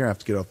me. She's like, you're going to have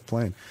to get off the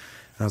plane.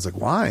 And I was like,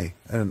 why?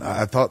 And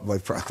I thought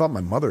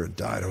my mother had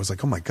died. I was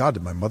like, oh my God,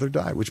 did my mother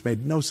die? Which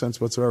made no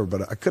sense whatsoever.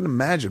 But I couldn't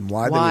imagine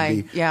why they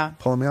would be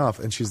pulling me off.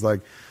 And she's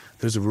like,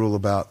 there's a rule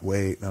about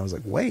weight. And I was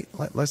like, wait.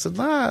 I said,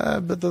 nah,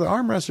 but the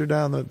armrests are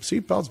down. The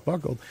seatbelt's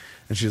buckled.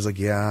 And she was like,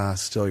 yeah,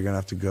 still, you're going to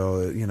have to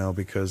go,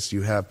 because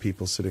you have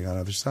people sitting on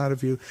the other side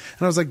of you.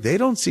 And I was like, they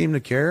don't seem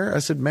to care. I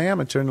said, ma'am,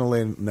 I turned to the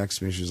lady next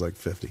to me. She was like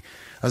 50.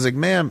 I was like,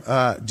 ma'am,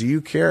 do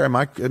you care? Am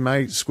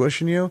I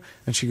squishing you?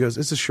 And she goes,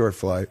 it's a short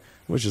flight,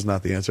 which is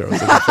not the answer I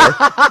was looking for.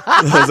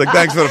 I was like,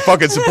 thanks for the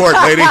fucking support,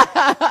 lady.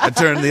 I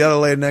turned to the other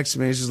lady next to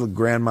me. She's a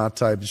grandma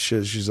type of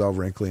shit. She's all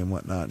wrinkly and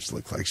whatnot. She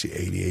looked like she's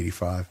 80,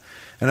 85.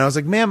 And I was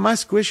like, ma'am, am I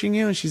squishing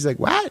you? And she's like,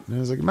 what? And I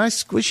was like, am I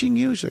squishing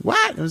you? She's like,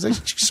 what? And I was like,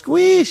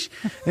 squish.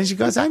 And she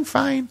goes, I'm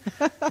fine.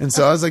 And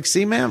so I was like,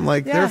 see, ma'am,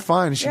 they're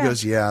fine. And she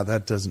goes, yeah,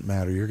 that doesn't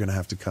matter. You're going to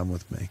have to come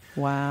with me.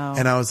 Wow.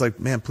 And I was like,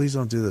 man, please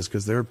don't do this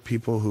because there are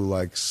people who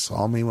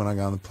saw me when I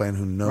got on the plane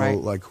who know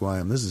who I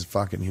am. This is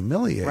fucking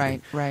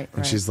humiliating. Right.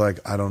 And she's like,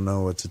 I don't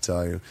know what to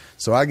tell you.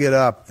 So I get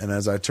up, and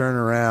as I turn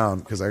around,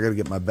 because I got to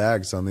get my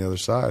bags on the other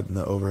side in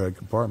the overhead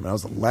compartment, I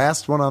was the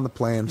last one on the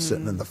plane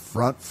sitting in the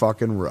front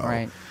fucking row.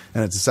 Right.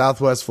 And it's a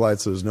Southwest flight,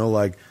 so there's no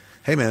like,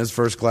 hey man, it's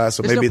first class,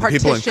 so maybe the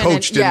people in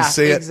coach didn't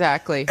see it.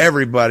 Exactly.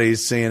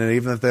 Everybody's seeing it,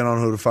 even if they don't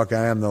know who the fuck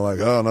I am. They're like,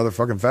 oh, another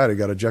fucking fatty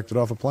got ejected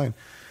off a plane.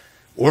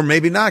 Or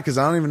maybe not, because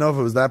I don't even know if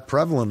it was that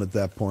prevalent at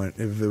that point.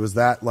 If it was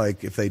that,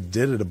 like, if they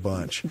did it a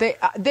bunch.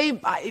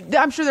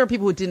 I'm sure there are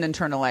people who didn't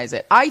internalize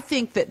it. I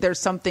think that there's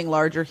something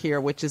larger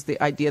here, which is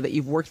the idea that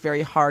you've worked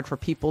very hard for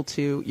people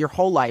to, your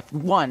whole life,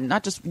 one,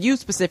 not just you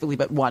specifically,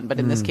 but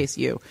in this case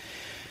you,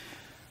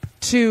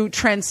 to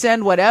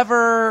transcend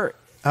whatever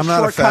I'm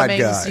not a fat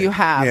guy. You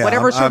have. Yeah,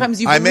 whatever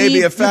shortcomings you believe, I may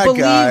be a fat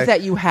guy,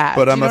 that you have.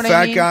 But I'm a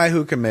fat guy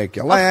who can make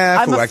you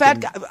laugh, who I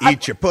can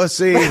eat your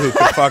pussy, who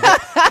can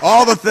fuck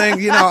all the things.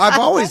 You know, I've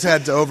always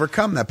had to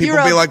overcome that. People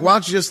be like, why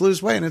don't you just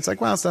lose weight? And it's like,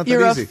 well, it's not that easy.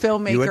 You're a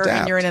filmmaker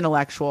and you're an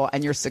intellectual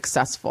and you're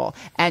successful.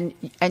 And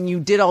you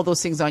did all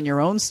those things on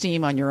your own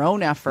steam, on your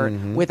own effort,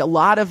 with a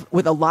lot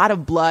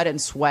of blood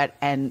and sweat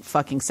and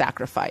fucking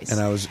sacrifice.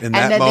 And I was in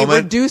that moment. And then they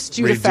reduced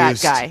you to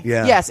fat guy.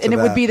 Yeah, yes, and it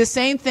would be the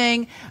same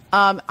thing.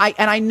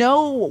 I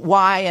know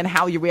why and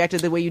how you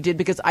reacted the way you did,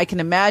 because I can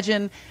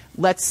imagine,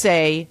 let's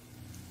say,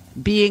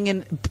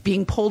 being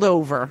pulled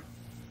over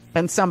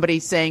and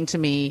somebody saying to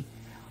me,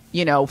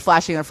 you know,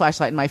 flashing their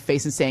flashlight in my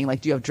face and saying,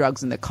 like, do you have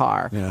drugs in the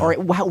car? Yeah. Or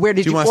where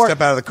did you want to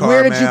step out of the car,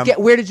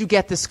 where did you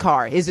get this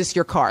car? Is this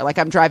your car? Like,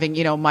 I'm driving,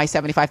 you know, my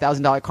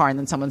 $75,000 car, and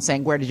then someone's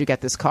saying, where did you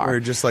get this car? Or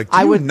just like,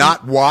 I would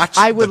not watch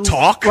the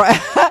talk?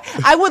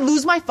 I would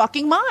lose my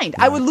fucking mind.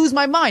 Yeah. I would lose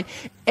my mind.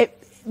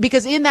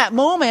 Because in that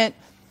moment,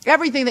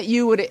 everything that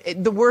your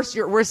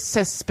worst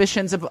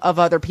suspicions of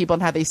other people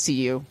and how they see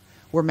you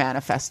were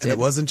manifested. And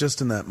it wasn't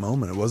just in that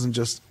moment. It wasn't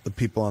just the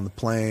people on the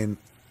plane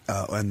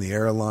and the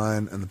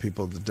airline and the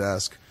people at the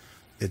desk.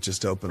 It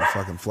just opened the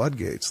fucking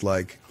floodgates.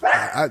 Like,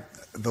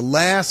 the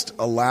last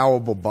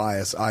allowable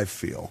bias I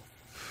feel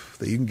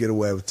that you can get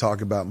away with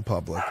talking about in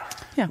public,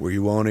 where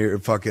you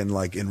won't fucking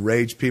like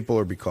enrage people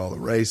or be called a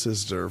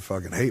racist or a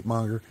fucking hate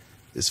monger,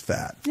 is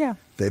fat. Yeah.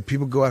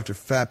 People go after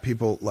fat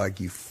people like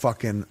you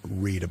fucking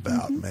read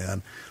about,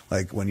 man.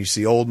 Like when you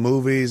see old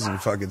movies and you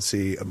fucking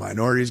see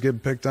minorities getting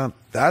picked on,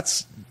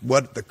 that's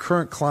what the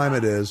current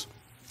climate is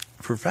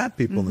for fat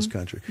people in this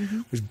country,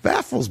 which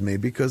baffles me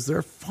because there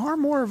are far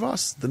more of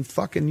us than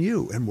fucking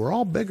you, and we're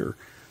all bigger.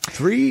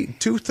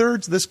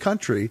 2/3 of this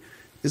country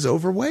is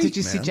overweight. Did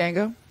you see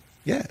Django?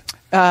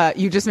 Yeah.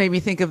 You just made me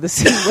think of the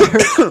scene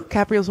where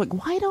Caprio's like,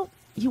 why don't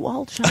you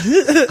all shut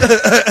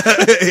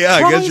Yeah,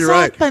 I guess you're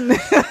right.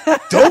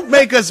 Don't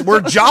make us, we're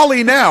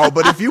jolly now,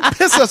 but if you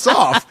piss us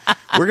off,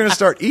 we're going to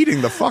start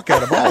eating the fuck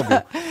out of all of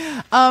you.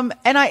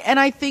 And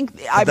I think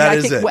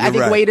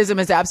weightism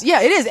is absolutely,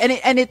 yeah, it is.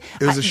 It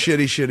was a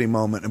shitty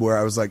moment where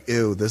I was like,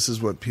 ew, this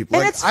is what people,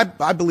 like,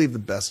 I believe the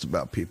best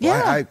about people.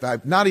 Yeah. I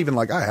not even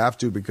like I have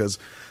to because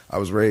I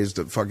was raised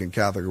a fucking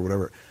Catholic or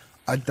whatever.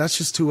 That's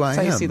just who I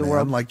am. You see the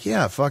world. I'm like,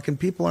 yeah, fucking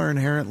people are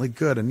inherently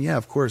good, and yeah,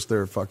 of course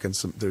there's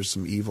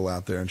some evil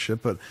out there and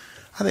shit, but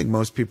I think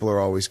most people are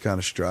always kind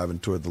of striving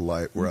toward the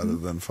light rather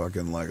than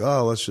fucking like,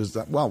 oh,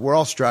 we're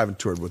all striving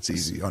toward what's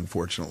easy,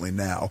 unfortunately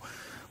now.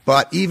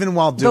 But even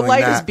while doing that, the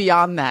light is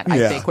beyond that.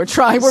 I think we're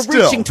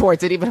reaching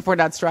towards it, even if we're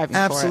not striving.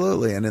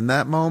 Absolutely. For it. And in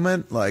that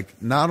moment, like,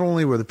 not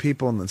only were the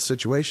people in the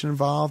situation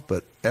involved,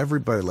 but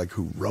everybody like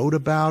who wrote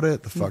about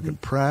it, the fucking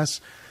press.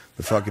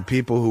 The fucking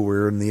people who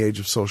were in the age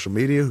of social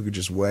media who could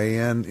just weigh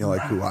in, you know,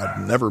 like who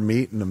I'd never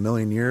meet in a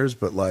million years,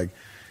 but like,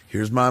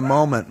 here's my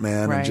moment,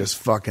 man, and just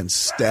fucking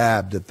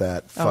stabbed at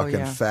that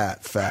fucking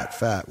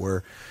fat,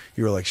 where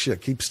you were like,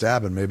 shit, keep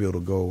stabbing, maybe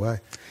it'll go away.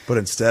 But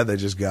instead, they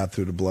just got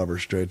through the blubber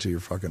straight to your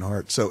fucking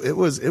heart. So it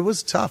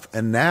was tough.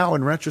 And now,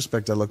 in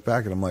retrospect, I look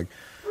back and I'm like,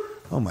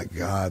 oh my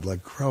God,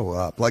 like, grow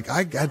up. Like, I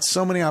had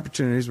so many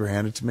opportunities were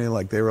handed to me.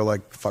 Like, they were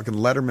like, fucking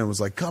Letterman was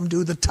like, come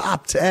do the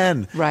top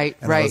 10. Right,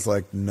 and I was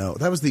like, no.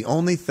 That was the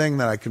only thing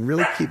that I can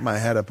really keep my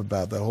head up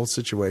about that whole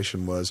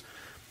situation was,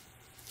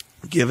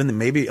 given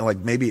maybe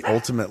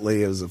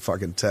ultimately it was a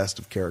fucking test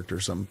of character or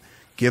something,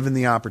 given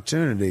the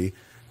opportunity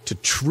to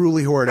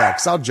truly whore it out.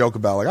 Because I'll joke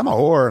about, like, I'm a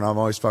whore and I'm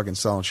always fucking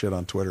selling shit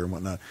on Twitter and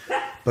whatnot.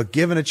 But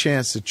given a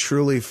chance to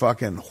truly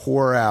fucking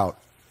whore out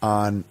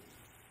on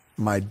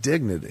my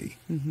dignity,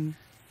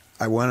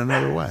 I went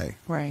another way.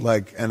 Right.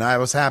 Like, and I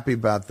was happy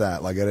about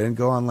that. Like, I didn't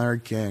go on Larry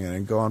King. I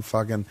didn't go on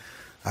fucking,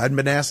 I hadn't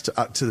been asked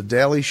to the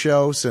Daily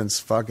Show since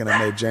fucking I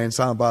made Jane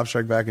Silent Bob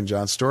Strike Back and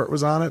Jon Stewart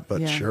was on it.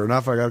 But sure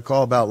enough, I got a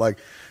call about, like,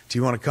 do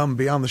you want to come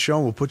be on the show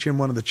and we'll put you in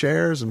one of the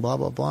chairs and blah,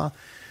 blah, blah.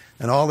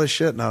 And all this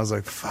shit. And I was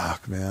like,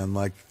 fuck, man.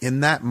 Like,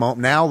 in that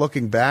moment, now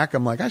looking back,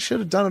 I'm like, I should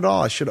have done it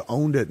all. I should have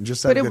owned it and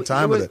just had a good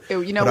time with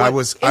it. You know, but it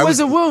was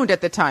a wound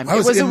at the time. I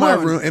was in my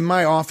room, in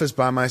my office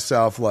by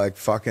myself, like,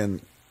 fucking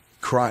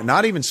crying,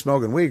 not even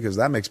smoking weed because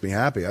that makes me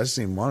happy. I just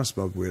didn't want to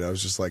smoke weed. I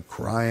was just like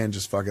crying,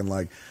 just fucking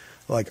like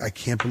I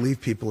can't believe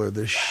people are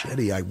this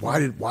shitty.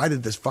 Why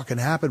did this fucking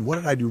happen? What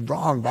did I do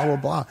wrong? Blah, blah,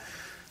 blah.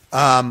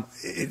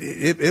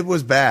 It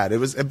was bad. It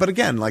was, but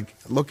again, like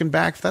looking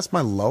back, that's my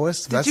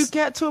lowest. Did you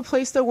get to a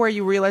place though where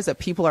you realized that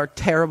people are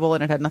terrible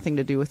and it had nothing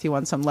to do with you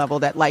on some level?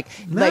 That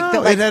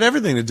it had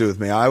everything to do with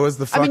me. I was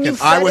the fucking.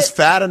 I was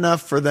fat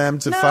enough for them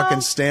to fucking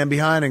stand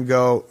behind and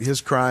go.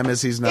 His crime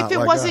is he's not. If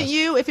it wasn't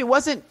you, if it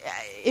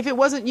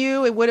wasn't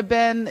you, it would have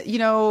been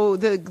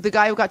the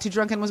guy who got too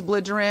drunk and was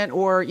belligerent,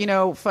 or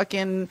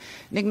fucking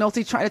Nick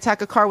Nolte trying to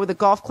attack a car with a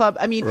golf club.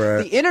 I mean,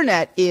 the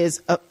internet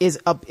is a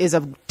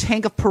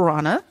tank of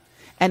piranha.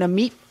 And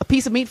a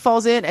piece of meat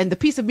falls in, and the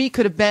piece of meat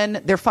could have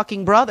been their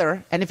fucking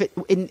brother. And if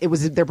it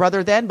was their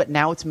brother then, but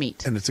now it's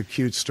meat. And it's a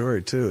cute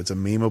story too. It's a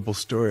memeable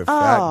story. A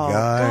fat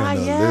guy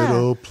in a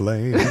little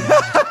plane.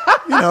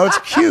 It's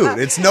cute.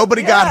 It's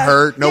nobody got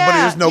hurt.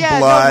 There's no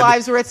blood. No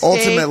lives were at stake.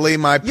 Ultimately,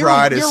 my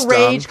pride is stung.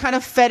 Your rage kind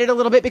of fed it a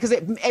little bit because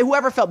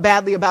whoever felt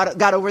badly about it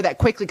got over that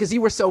quickly because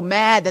you were so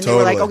mad. Then they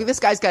were like, okay, this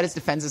guy's got his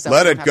defenses up.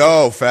 Let it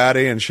go,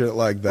 fatty, and shit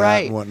like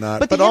that and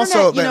whatnot. But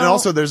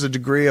also there's a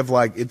degree of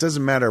like, it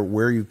doesn't matter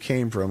where you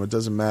came from. It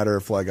doesn't matter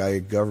if like I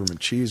ate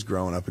government cheese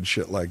growing up and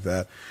shit like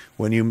that.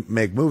 When you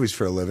make movies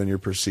for a living, you're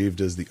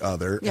perceived as the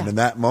other. Yeah. And in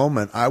that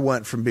moment, I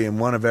went from being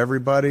one of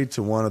everybody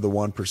to one of the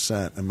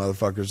 1%. And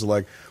motherfuckers are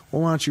like,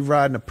 well, why don't you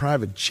ride in a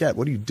private jet?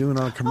 What are you doing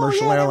on a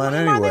commercial airline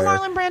anyway? They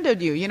Marlon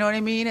Brando'd you. You know what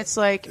I mean? It's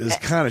like... It's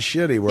kind of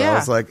shitty where I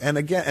was like... And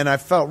I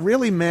felt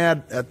really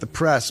mad at the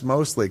press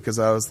mostly because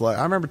I was like...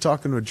 I remember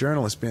talking to a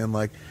journalist being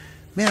like,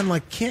 man,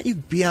 like, can't you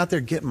be out there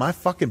getting my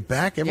fucking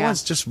back?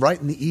 Everyone's just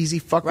writing the easy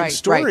fucking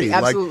story. Right, the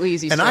absolutely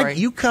easy story. And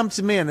you come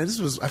to me, and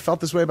I felt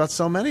this way about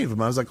so many of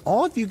them. I was like,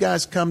 all of you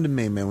guys come to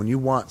me, man, when you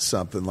want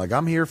something. Like,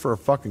 I'm here for a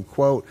fucking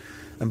quote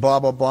and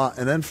blah, blah, blah.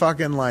 And then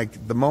fucking,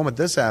 like, the moment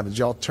this happens,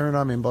 y'all turn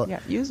on me and blah. Yeah,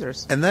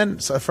 users. And then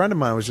a friend of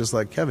mine was just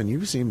like, Kevin,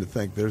 you seem to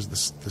think there's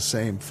the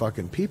same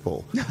fucking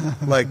people.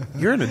 Like,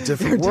 you're in a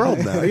different world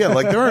now. Yeah,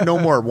 like, there are no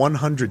more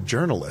 100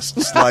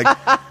 journalists. Like,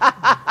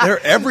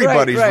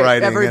 everybody's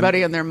writing.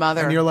 Everybody and their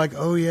mother. And you're like,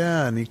 oh,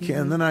 yeah. And you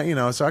can't. And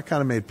then so I kind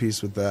of made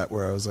peace with that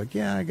where I was like,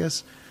 yeah, I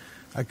guess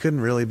I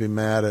couldn't really be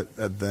mad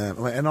at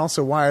them. And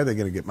also, why are they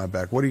going to get my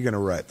back? What are you going to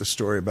write? The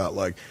story about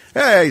like,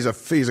 hey,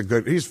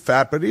 he's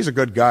fat, but he's a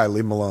good guy.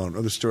 Leave him alone.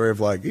 Or the story of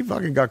like, he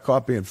fucking got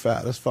caught being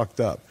fat. That's fucked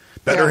up.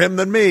 Better him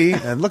than me.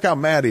 And look how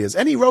mad he is.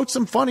 And he wrote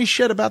some funny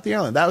shit about the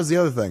airline. That was the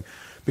other thing.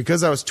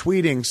 Because I was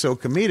tweeting so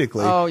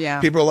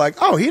comedically, people are like,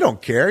 "Oh, he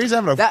don't care. He's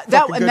having a fucking good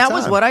time." And that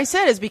was what I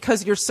said is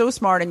because you're so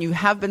smart and you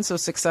have been so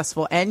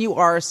successful and you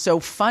are so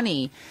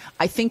funny.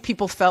 I think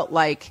people felt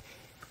like.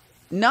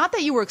 Not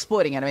that you were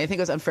exploiting it. I mean, I think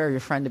it was unfair of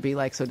your friend to be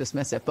like so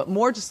dismissive, but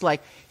more just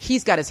like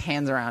he's got his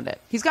hands around it.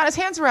 He's got his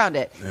hands around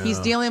it. Yeah. He's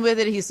dealing with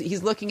it.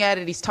 He's looking at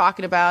it. He's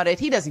talking about it.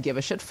 He doesn't give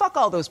a shit. Fuck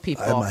all those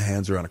people. I had my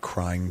hands around a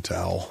crying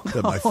towel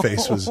that my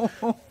face was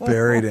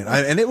buried in,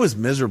 and it was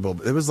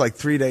miserable. It was like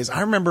 3 days. I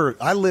remember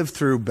I lived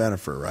through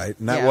Benifer, right?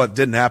 And that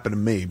didn't happen to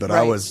me, but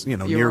I was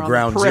near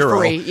ground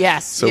zero.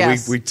 Yes, so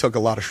we took a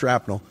lot of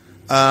shrapnel,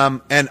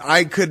 and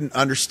I couldn't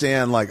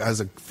understand. Like I was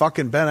like,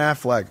 fucking Ben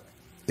Affleck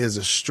is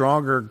a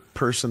stronger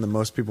person than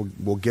most people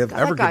will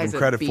ever give him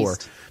credit for,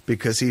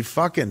 because he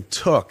fucking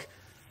took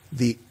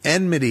the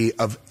enmity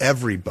of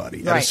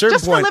everybody at a certain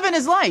point, for living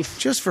his life,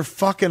 just for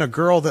fucking a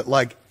girl that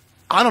like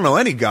I don't know,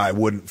 any guy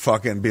wouldn't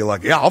fucking be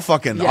like, I'll put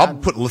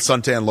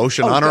suntan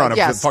lotion on her on a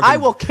fucking I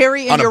will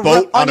carry in on your a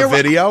boat on a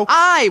video.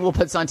 I will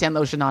put suntan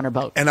lotion on her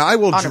boat, and I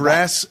will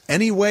dress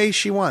any way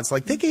she wants.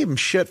 Like they gave him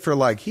shit for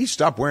like he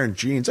stopped wearing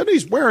jeans and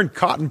he's wearing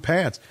cotton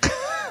pants.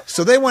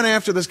 So they went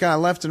after this guy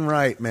left and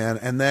right, man.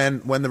 And then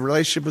when the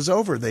relationship was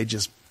over, they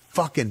just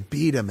fucking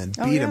beat him and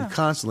beat him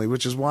constantly,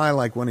 which is why,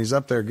 like, when he's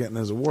up there getting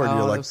his award,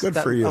 you're like, good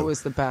for you. That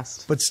was the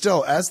best. But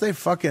still, as they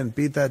fucking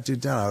beat that dude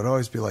down, I would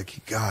always be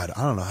like, God,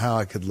 I don't know how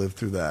I could live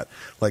through that.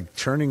 Like,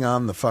 turning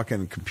on the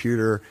fucking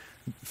computer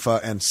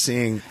and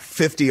seeing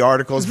 50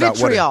 articles about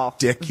what a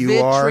dick you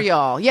are.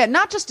 Vitriol. Yeah,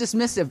 not just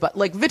dismissive, but,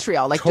 like,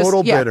 vitriol. Like,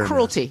 total bitterness.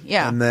 Cruelty.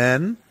 Yeah. And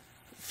then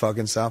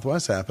fucking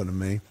Southwest happened to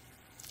me.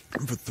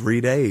 And for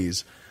 3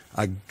 days,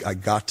 I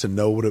got to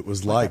know what it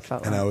was like,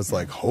 and I was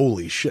like,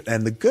 holy shit.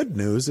 And the good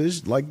news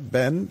is, like,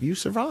 Ben, you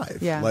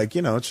survived. Yeah. Like,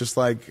 it's just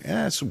like,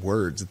 it's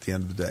words at the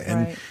end of the day.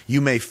 And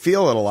you may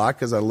feel it a lot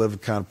because I live a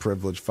kind of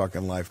privileged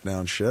fucking life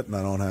now and shit, and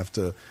I don't have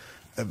to,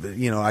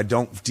 I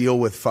don't deal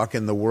with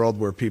fucking the world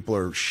where people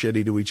are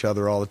shitty to each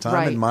other all the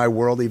time. In my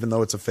world, even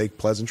though it's a fake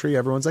pleasantry,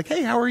 everyone's like,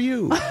 hey, how are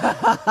you?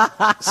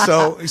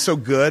 so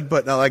good.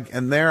 But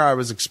and there I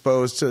was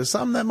exposed to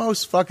something that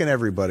most fucking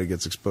everybody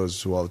gets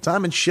exposed to all the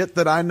time, and shit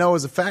that I know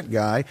as a fat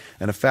guy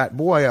and a fat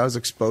boy, I was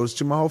exposed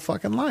to my whole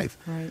fucking life.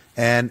 Right.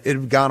 And it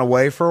had gone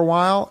away for a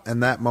while,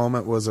 and that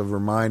moment was a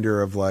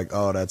reminder of like,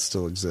 oh, that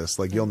still exists.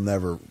 Like, you'll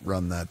never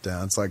run that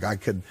down. It's like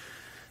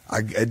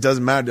it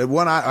doesn't matter.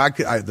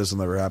 This will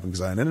never happen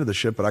because I ain't into the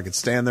shit, but I could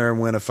stand there and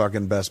win a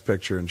fucking best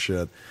picture and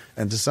shit.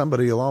 And to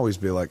somebody, you'll always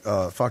be like,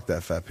 fuck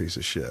that fat piece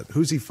of shit.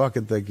 Who's he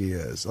fucking think he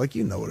is? Like,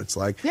 you know what it's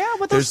like. Yeah,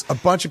 but there's a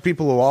bunch of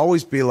people who will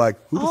always be like,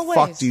 who the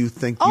fuck do you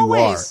think you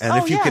are?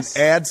 And if you can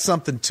add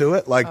something to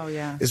it, like,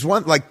 is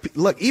one, like,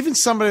 look, even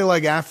somebody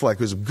like Affleck,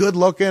 who's good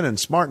looking and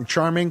smart and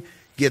charming,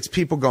 gets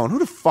people going, who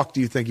the fuck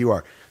do you think you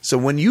are? So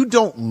when you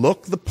don't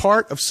look the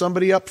part of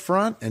somebody up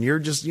front and you're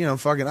just,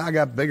 fucking, I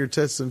got bigger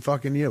tits than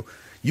fucking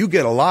you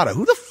get a lot of,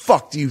 who the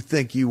fuck do you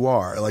think you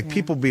are? Like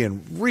people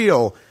being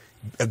real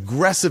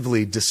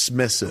aggressively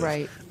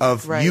dismissive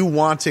of you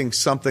wanting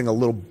something a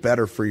little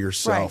better for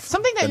yourself.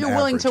 Something that you're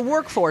willing to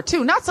work for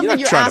too. Not something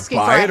you're asking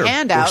for a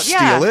handout. Or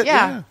steal it.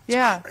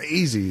 It's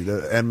crazy,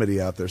 the enmity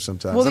out there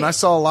sometimes. Well, and I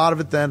saw a lot of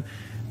it then.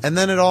 And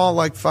then it all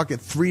like fucking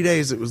 3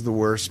 days, it was the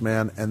worst,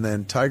 man. And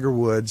then Tiger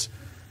Woods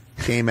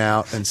came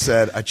out and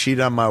said, I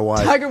cheated on my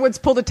wife. Tiger Woods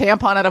pulled a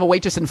tampon out of a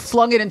waitress and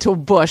flung it into a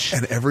bush.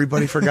 And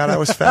everybody forgot I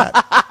was fat.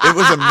 It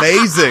was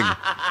amazing.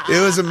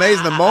 It was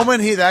amazing. The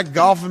moment that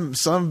golfing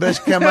son of a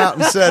bitch came out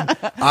and said,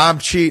 I'm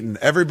cheating,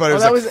 everybody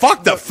was like,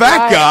 fuck the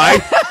fat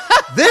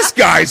guy. This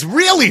guy's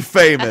really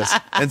famous.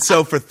 And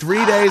so for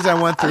 3 days,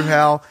 I went through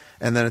hell.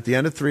 And then at the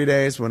end of 3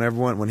 days,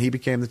 when he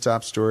became the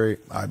top story,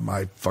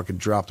 I fucking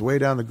dropped way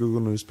down the Google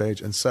News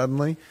page, and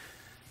suddenly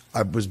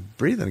I was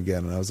breathing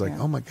again, and I was like,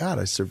 "Oh my god!"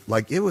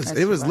 It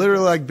was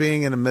literally like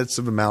being in the midst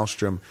of a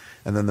maelstrom,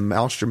 and then the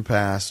maelstrom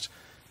passed,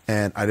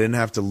 and I didn't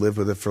have to live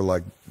with it for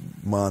like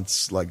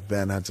months. Like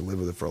Ben had to live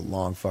with it for a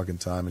long fucking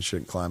time and shit,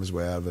 and climb his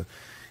way out of it.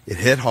 It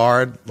hit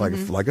hard, like a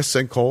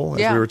sinkhole,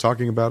 as we were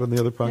talking about in the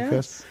other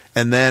podcast,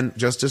 and then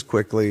just as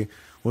quickly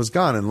was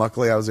gone. And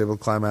luckily I was able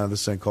to climb out of the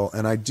sinkhole.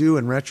 And I do,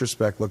 in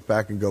retrospect, look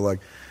back and go like,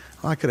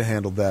 oh, I could have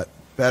handled that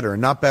better.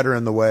 And not better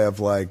in the way of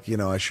like,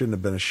 I shouldn't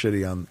have been a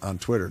shitty on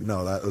Twitter.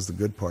 No, that was the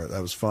good part.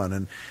 That was fun.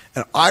 And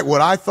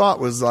what I thought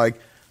was like,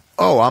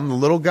 oh, I'm the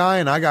little guy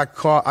and I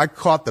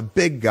caught the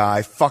big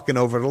guy fucking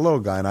over the little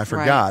guy. And I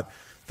forgot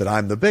that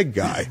I'm the big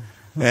guy.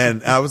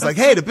 And I was like,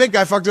 hey, the big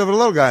guy fucked over the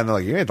little guy. And they're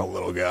like, you ain't the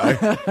little guy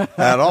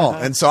at all.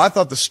 And so I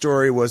thought the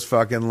story was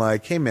fucking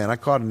like, hey, man, I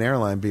caught an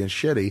airline being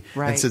shitty.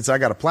 And since I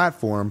got a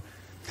platform,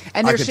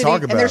 and they're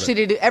shitty, and they're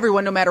shitty to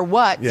everyone no matter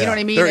what. You know what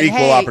I mean? They're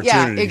equal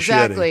opportunity. Yeah,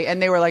 exactly.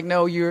 And they were like,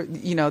 no, they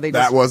just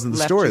that wasn't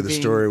the story. The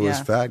story was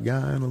fat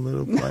guy in a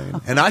little plane.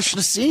 And I should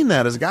have seen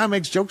that as a guy who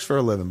makes jokes for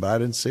a living, but I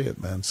didn't see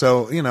it, man.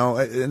 So,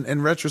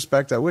 in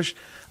retrospect, I wish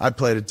I'd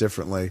played it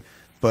differently.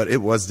 But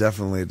it was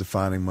definitely a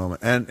defining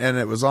moment. And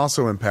it was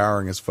also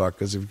empowering as fuck,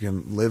 because if you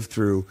can live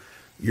through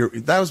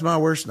that was my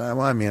worst nightmare.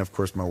 Well, I mean, of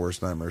course, my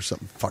worst nightmare is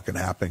something fucking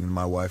happening to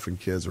my wife and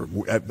kids, or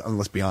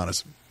let's be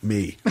honest,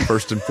 me,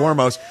 first and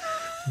foremost.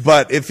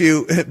 But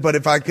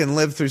if I can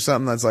live through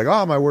something that's like,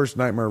 oh, my worst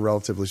nightmare,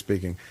 relatively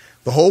speaking,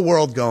 the whole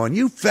world going,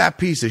 you fat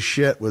piece of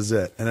shit, was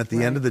it. And at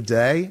the end of the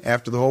day,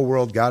 after the whole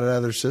world got it out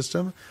of their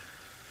system,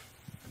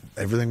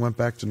 everything went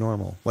back to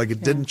normal. Like,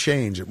 it didn't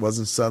change. It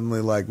wasn't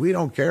suddenly like, we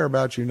don't care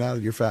about you now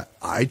that you're fat.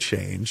 I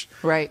changed.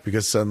 Right.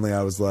 Because suddenly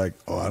I was like,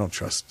 oh, I don't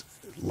trust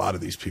a lot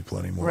of these people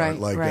anymore. Right.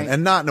 Like,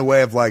 and not in a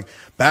way of like,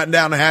 batten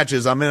down the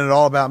hatches, I'm in it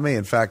all about me.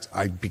 In fact,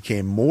 I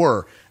became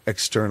more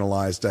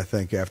externalized, I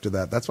think, after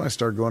that. That's when I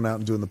started going out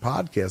and doing the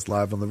podcast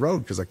live on the road,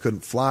 because I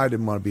couldn't fly,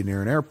 didn't want to be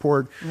near an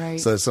airport. Right.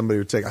 So somebody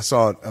would I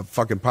saw a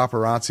fucking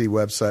paparazzi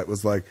website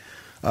was like,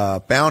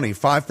 bounty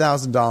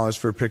 $5,000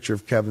 for a picture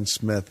of Kevin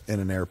Smith in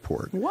an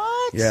airport.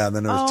 What? Yeah, and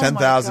then there was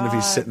 $10,000 if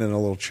he's sitting in a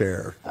little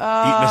chair eating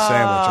a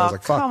sandwich. I was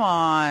like, "Fuck, come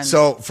on!"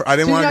 So I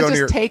didn't want to go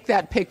near. Just take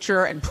that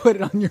picture and put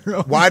it on your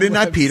own. Why didn't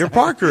I Peter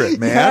Parker it,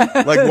 man?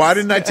 Like, why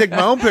didn't I take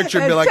my own picture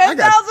and be like, I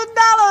got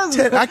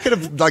 $10,000? I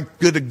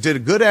could have did a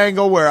good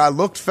angle where I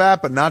looked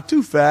fat but not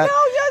too fat.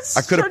 No, yes,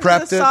 I could have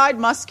prepped to the side,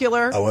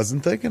 muscular. I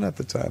wasn't thinking at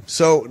the time.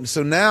 So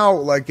now,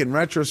 like, in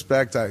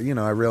retrospect, I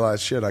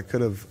realized, shit, I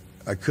could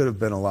have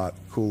been a lot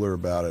cooler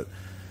about it,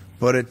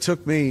 but it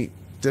took me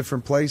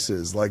different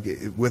places. Like,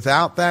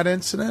 without that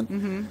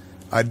incident,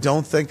 I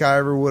don't think I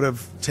ever would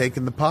have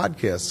taken the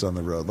podcasts on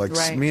the road. Like,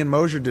 me and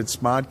Mosier did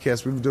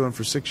Smodcast. We've been doing it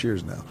for 6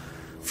 years now.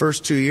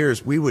 First 2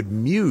 years, we would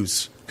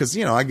muse, because,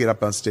 I get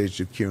up on stage,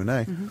 do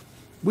Q&A.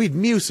 We'd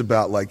muse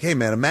about, like, hey,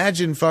 man,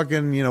 imagine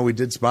fucking, we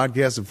did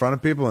Smodcast in front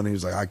of people, and he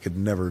was like, I could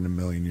never in a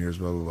million years,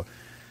 blah, blah, blah.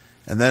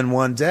 And then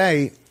one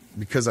day,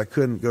 because I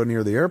couldn't go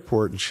near the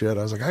airport and shit,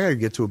 I was like, I got to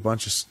get to a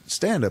bunch of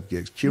stand-up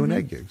gigs,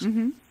 Q&A gigs.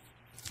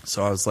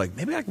 So I was like,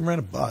 maybe I can rent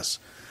a bus.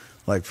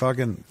 Like,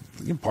 fucking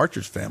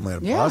Partridge Family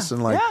had a bus,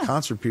 and, like,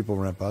 concert people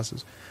rent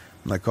buses.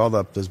 And I called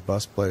up this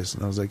bus place,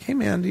 and I was like, hey,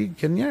 man,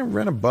 can you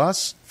rent a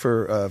bus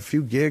for a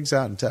few gigs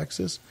out in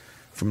Texas,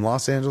 from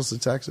Los Angeles to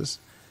Texas?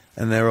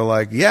 And they were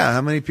like, yeah,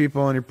 how many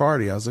people on your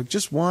party? I was like,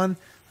 just one.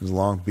 It was a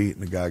long beat,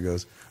 and the guy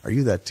goes, are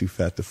you that too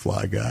fat to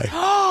fly guy?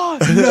 No.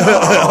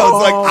 I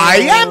was like, I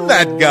am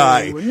that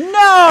guy. No.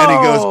 And he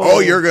goes, oh,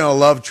 you're going to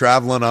love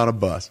traveling on a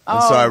bus.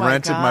 And so I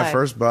rented God. my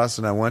first bus,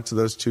 and I went to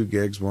those 2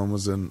 gigs. One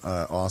was in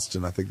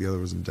Austin. I think the other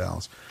was in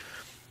Dallas.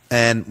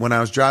 And when I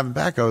was driving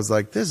back, I was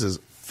like, this is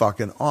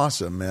fucking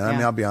awesome, man. I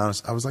mean, I'll be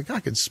honest. I was like, I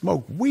could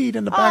smoke weed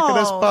in the back of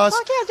this bus.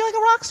 Fuck yeah, you're like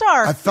a rock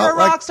star. I felt you're a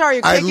rock star.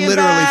 You're I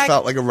literally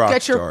felt like a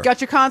rock star. Got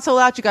your console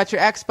out. You got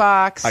your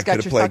Xbox. I got could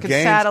have your played fucking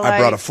games. satellite. I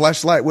brought a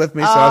fleshlight with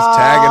me, so I was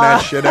tagging that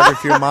shit every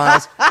few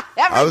miles.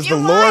 I was the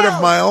lord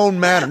of my own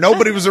matter.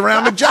 Nobody was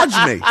around to judge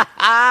me.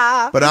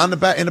 But in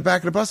the back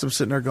of the bus, I'm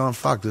sitting there going,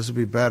 fuck, this would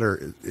be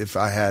better if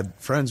I had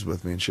friends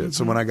with me and shit.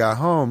 So when I got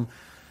home,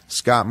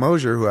 Scott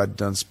Mosier, who I'd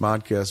done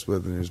Smodcast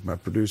with, and he was my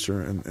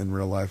producer in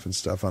real life and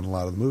stuff on a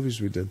lot of the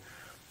movies we did.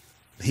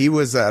 He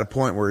was at a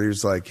point where he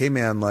was like, hey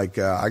man, like,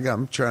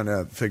 I'm trying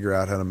to figure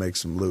out how to make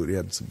some loot. He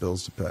had some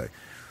bills to pay.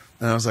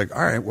 And I was like,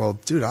 all right, well,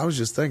 dude, I was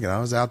just thinking, I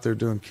was out there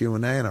doing Q&A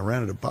and I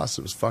rented a bus.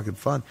 It was fucking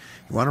fun.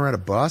 You want to rent a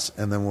bus?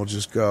 And then we'll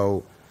just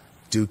go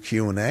do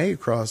Q&A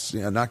across,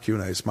 not Q&A,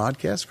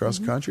 Smodcast across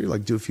the country,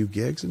 like do a few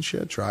gigs and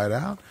shit, try it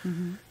out.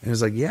 And he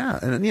was like, yeah.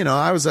 And,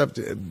 I was up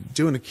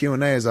doing the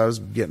Q&A as I was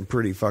getting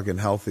pretty fucking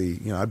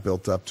healthy. I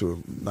built up to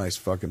a nice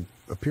fucking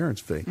appearance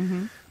fee.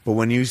 But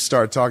when you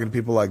start talking to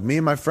people like me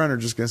and my friend are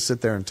just going to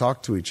sit there and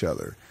talk to each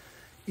other,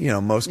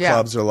 most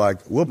clubs are like,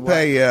 we'll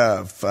pay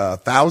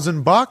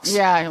 $1,000.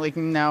 Yeah, like,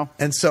 no.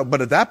 And so,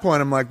 but at that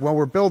point, I'm like, well,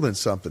 we're building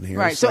something here.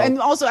 Right. So, and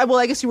also, well,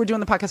 I guess you were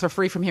doing the podcast for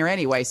free from here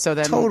anyway. So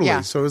then, totally.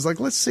 Yeah. So it was like,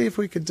 let's see if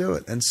we could do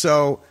it. And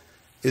so,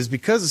 is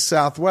because of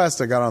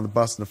Southwest, I got on the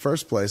bus in the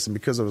first place, and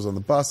because I was on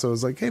the bus, I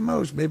was like, hey,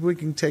 Moj, maybe we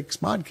can take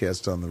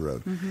Smodcast on the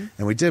road.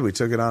 And we did. We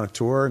took it on a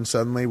tour, and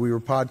suddenly we were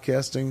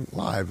podcasting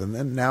live. And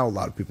then now a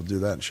lot of people do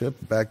that and shit.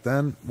 But back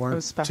then,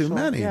 weren't too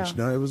many. Yeah.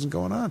 It wasn't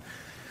going on.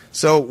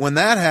 So when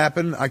that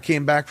happened, I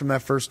came back from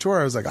that first tour.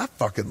 I was like, I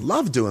fucking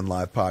love doing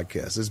live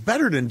podcasts. It's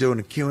better than doing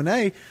a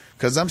Q&A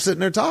because I'm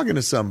sitting there talking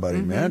to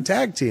somebody, man,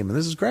 tag team, and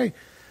this is great.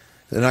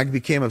 And I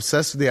became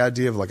obsessed with the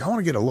idea of like, I want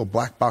to get a little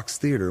black box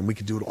theater, and we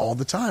could do it all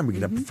the time. We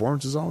could have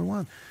performances all we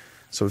want.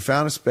 So we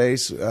found a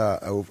space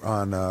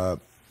on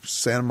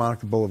Santa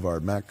Monica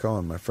Boulevard. Matt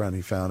Cohen, my friend,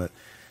 he found it.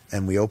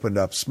 And we opened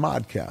up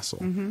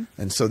Smodcastle.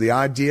 And so the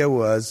idea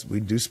was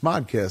we'd do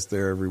Smodcast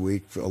there every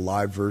week, a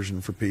live version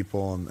for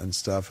people and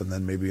stuff, and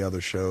then maybe other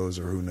shows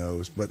or who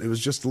knows. But it was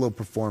just a little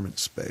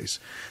performance space.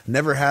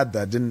 Never had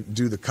that. Didn't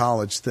do the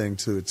college thing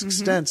to its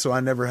extent, so I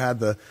never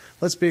had the,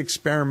 let's be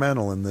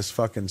experimental in this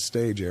fucking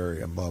stage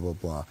area, blah, blah,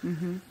 blah.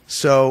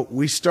 So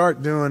we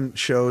start doing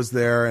shows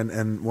there,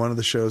 and one of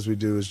the shows we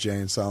do is Jay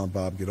and Silent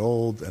Bob Get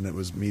Old, and it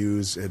was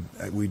Muse.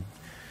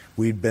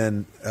 We'd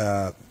been...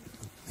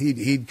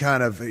 He'd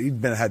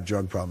had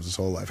drug problems his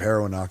whole life,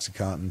 heroin,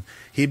 OxyContin.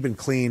 He'd been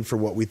clean for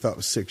what we thought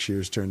was 6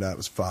 years, turned out it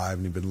was 5,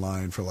 and he'd been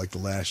lying for like the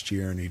last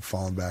year, and he'd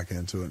fallen back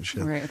into it and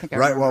shit.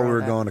 Right while we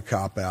were going to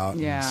cop out.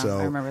 Yeah, so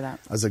I remember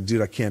that. I was like,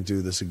 dude, I can't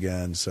do this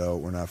again, so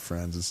we're not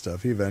friends and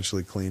stuff. He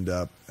eventually cleaned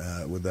up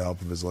with the help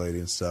of his lady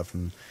and stuff,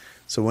 and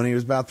so when he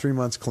was about 3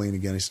 months clean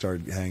again, he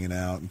started hanging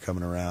out and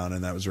coming around,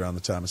 and that was around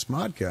the time of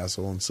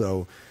Smodcastle, and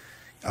so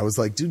I was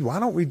like, dude, why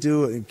don't we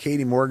do it?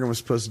 Katie Morgan was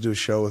supposed to do a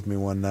show with me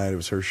one night. It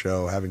was her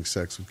show, having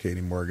sex with Katie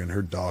Morgan.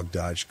 Her dog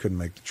died. She couldn't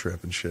make the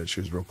trip and shit.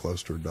 She was real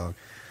close to her dog.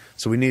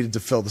 So we needed to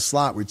fill the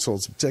slot. We'd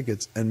sold some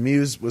tickets. And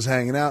Muse was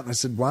hanging out. And I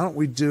said, why don't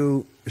we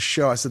do a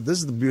show? I said, this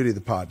is the beauty of the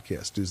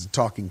podcast, dude, it's the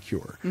talking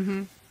cure.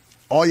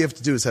 All you have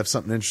to do is have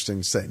something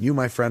interesting to say. And you,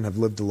 my friend, have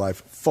lived a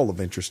life full of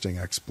interesting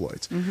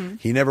exploits.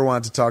 He never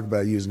wanted to talk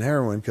about using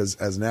heroin because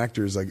as an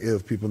actor, he's like, ew,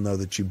 if people know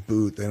that you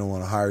boot, they don't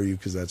want to hire you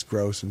because that's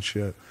gross and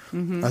shit.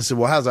 I said,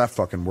 well, how's that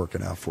fucking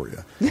working out for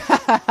you?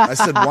 I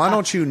said, why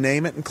don't you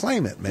name it and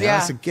claim it, man? I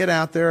said, get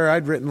out there.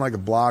 I'd written like a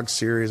blog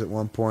series at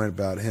one point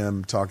about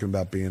him talking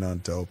about being on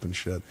dope and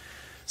shit.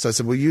 So I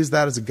said, we'll use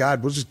that as a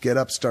guide. We'll just get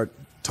up, start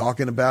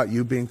talking about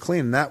you being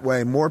clean. And that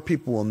way more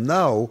people will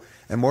know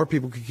and more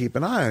people can keep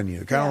an eye on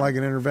you. Kind of like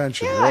an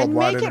intervention. Yeah, and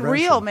make it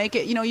real. Make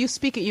it, you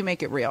speak it, you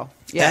make it real.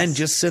 Yes. And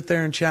just sit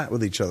there and chat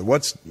with each other.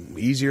 What's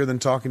easier than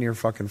talking to your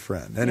fucking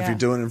friend? And if you're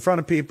doing it in front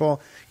of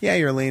people,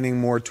 you're leaning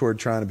more toward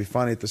trying to be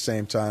funny at the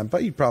same time,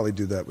 but you'd probably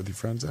do that with your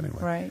friends anyway.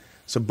 Right.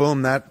 So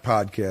boom, that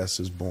podcast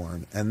is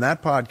born. And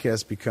that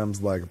podcast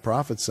becomes like a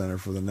profit center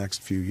for the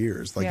next few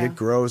years. Like it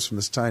grows from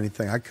this tiny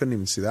thing. I couldn't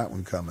even see that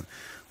one coming.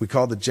 We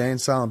called it Jay and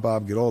Silent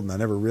Bob Get Old, and I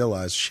never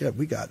realized, shit,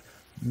 we got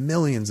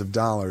millions of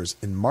dollars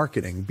in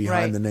marketing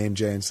behind the name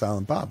Jay and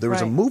Silent Bob. There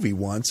was a movie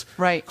once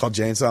called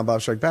Jay and Silent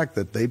Bob Strike Back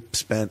that they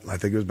spent, I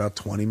think it was about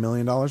 $20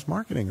 million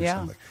marketing or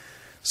something.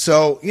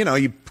 So,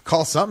 you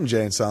call something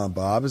Jay and Silent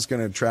Bob, it's going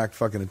to attract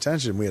fucking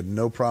attention. We had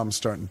no problem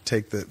starting to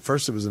take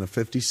first it was in a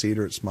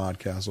 50-seater at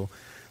Smodcastle.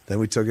 Then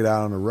we took it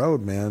out on the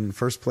road, man. The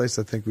first place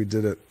I think we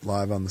did it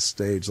live on the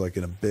stage, like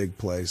in a big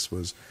place,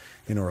 was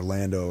in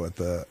Orlando at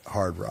the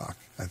Hard Rock,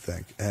 I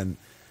think. And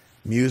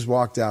Muse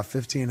walked out,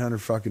 1,500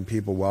 fucking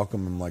people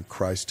welcomed him like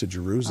Christ to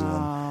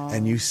Jerusalem.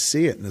 And you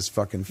see it in his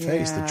fucking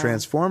face. The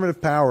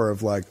transformative power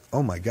of like,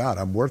 oh my God,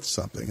 I'm worth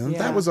something. And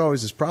that was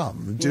always his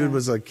problem. The dude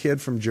was a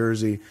kid from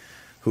Jersey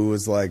who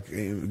was like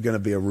going to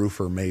be a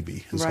roofer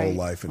maybe his whole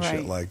life and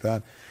shit like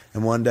that.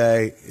 And one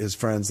day his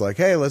friend's like,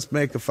 hey, let's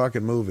make a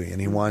fucking movie.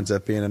 And he winds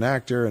up being an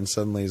actor, and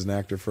suddenly he's an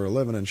actor for a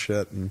living and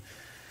shit. And,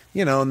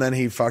 and then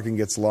he fucking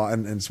gets lost.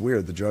 And it's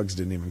weird. The drugs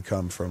didn't even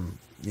come from,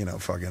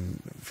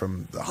 fucking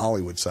from the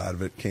Hollywood side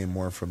of it. Came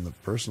more from the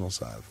personal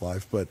side of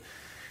life. But,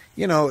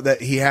 that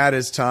he had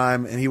his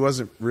time and he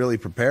wasn't really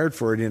prepared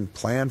for it. He didn't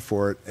plan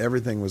for it.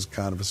 Everything was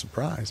kind of a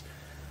surprise.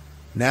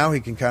 Now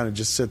he can kind of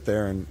just sit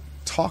there and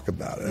talk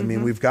about it. I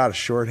mean, we've got a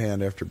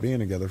shorthand after being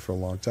together for a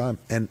long time,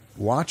 and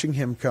watching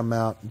him come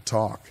out and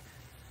talk,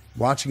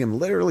 watching him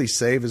literally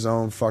save his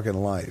own fucking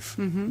life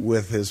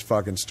with his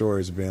fucking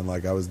stories of being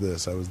like, I was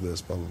this,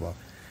 blah, blah, blah.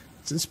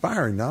 it's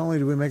inspiring. Not only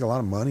do we make a lot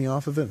of money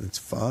off of it, it's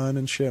fun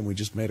and shit. And we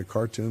just made a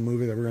cartoon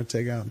movie that we're going to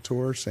take out on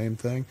tour. Same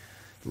thing,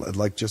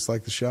 just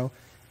like the show.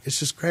 It's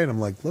just great. I'm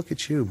like, look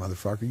at you,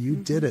 motherfucker. You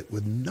did it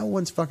with no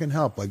one's fucking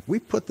help. Like, we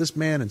put this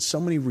man in so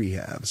many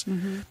rehabs.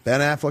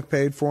 Ben Affleck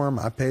paid for him.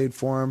 I paid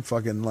for him.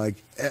 Fucking,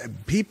 like,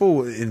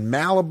 people in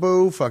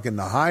Malibu, fucking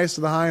the highest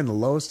of the high and the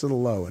lowest of the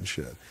low and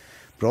shit.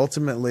 But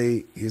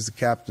ultimately, he's the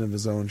captain of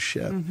his own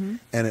ship.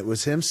 And it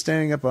was him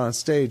standing up on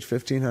stage,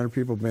 1,500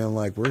 people being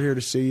like, we're here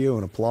to see you,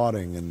 and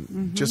applauding.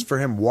 And just for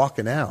him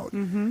walking out,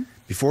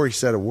 before he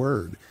said a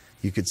word,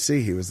 you could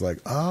see he was like,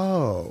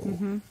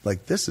 oh,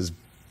 like, this is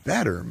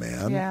better,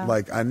 man. Yeah.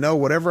 Like, I know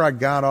whatever I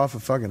got off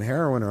of fucking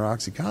heroin or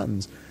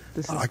Oxycontins,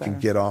 I can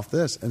get off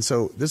this. And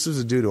so this was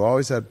a dude who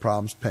always had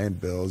problems paying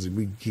bills.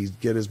 He'd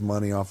get his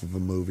money off of a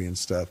movie and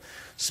stuff,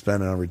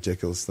 spending on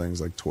ridiculous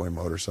things like toy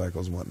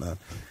motorcycles and whatnot.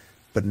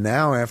 But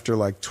now, after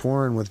like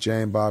touring with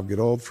Jay and Bob Get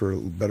Old for a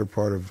better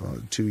part of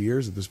 2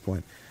 years at this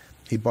point,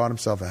 he bought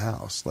himself a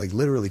house. Like,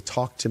 literally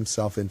talked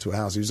himself into a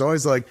house. He was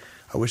always like,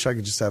 I wish I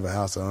could just have a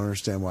house. I don't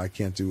understand why I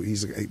can't do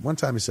it. One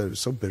time he said, it was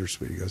so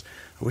bittersweet. He goes,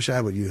 I wish I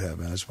had what you have,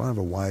 man. I just want to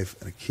have a wife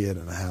and a kid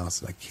and a house,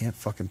 and I can't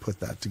fucking put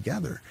that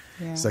together.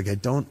 Yeah. It's like, I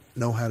don't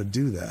know how to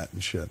do that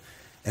and shit.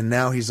 And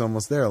now he's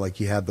almost there. Like,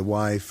 he had the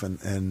wife,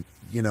 and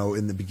you know,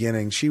 in the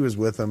beginning, she was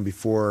with him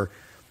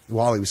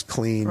while he was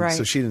clean, right.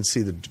 So she didn't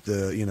see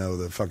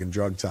the fucking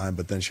drug time,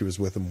 but then she was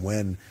with him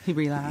when he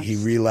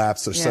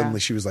relapsed. So suddenly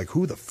she was like,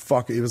 who the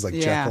fuck? It was like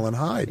Jekyll and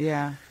Hyde.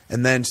 Yeah.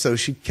 And then so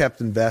she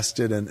kept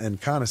invested and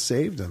kind of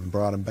saved him,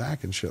 brought him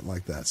back and shit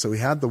like that. So he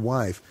had the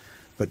wife,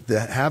 but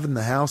having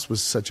the house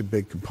was such a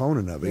big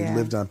component of it. Yeah. He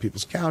lived on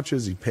people's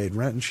couches, he paid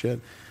rent and shit.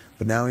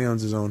 But now he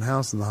owns his own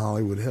house in the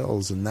Hollywood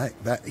Hills, and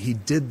that he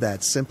did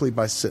that simply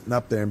by sitting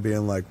up there and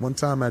being like, one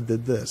time I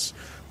did this,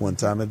 one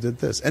time I did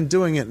this, and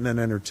doing it in an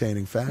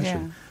entertaining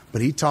fashion. Yeah.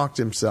 But he talked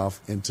himself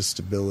into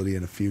stability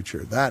and a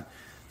future.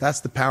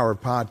 That's the power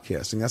of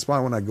podcasting. That's why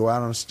when I go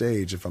out on a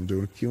stage, if I'm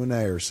doing a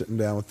Q&A or sitting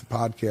down with the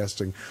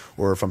podcasting,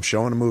 or if I'm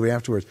showing a movie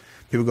afterwards,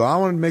 people go, I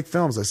want to make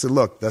films. I said,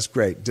 look, that's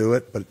great. Do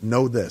it. But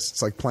know this.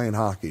 It's like playing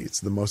hockey. It's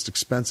the most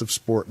expensive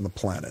sport on the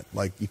planet.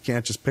 Like, you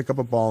can't just pick up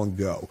a ball and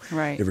go.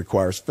 Right. It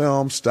requires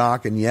film,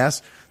 stock, and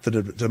yes,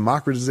 the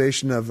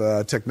democratization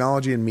of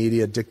technology and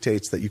media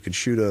dictates that you can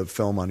shoot a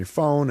film on your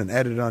phone and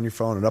edit it on your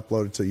phone and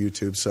upload it to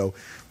YouTube. So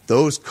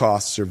those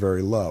costs are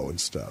very low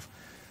and stuff.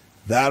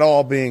 That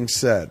all being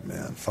said,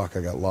 man, fuck,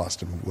 I got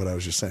lost in what I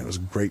was just saying. It was a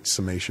great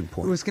summation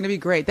point. It was going to be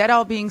great. That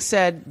all being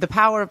said, the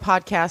power of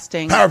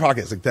podcasting. Power of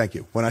podcasting, thank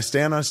you. When I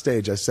stand on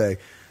stage, I say,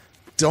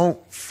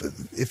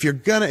 if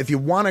you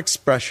want to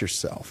express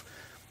yourself,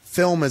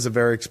 film is a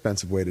very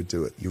expensive way to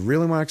do it. You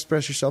really want to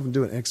express yourself and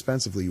do it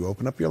inexpensively. You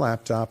open up your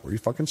laptop or your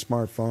fucking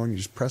smartphone, you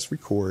just press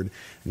record,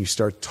 and you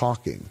start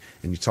talking.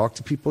 And you talk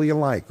to people you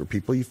like or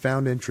people you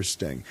found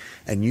interesting.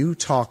 And you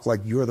talk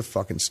like you're the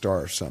fucking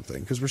star of something.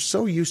 Because we're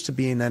so used to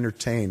being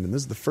entertained. And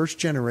this is the first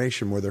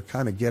generation where they're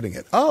kind of getting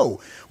it. Oh,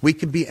 we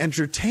can be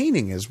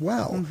entertaining as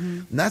well.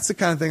 And that's the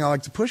kind of thing I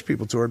like to push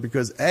people toward,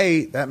 because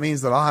A, that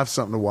means that I'll have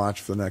something to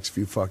watch for the next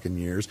few fucking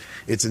years.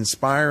 It's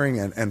inspiring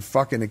and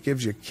fucking it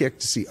gives you a kick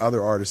to see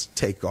other artists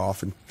take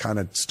off and kind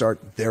of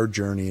start their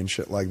journey and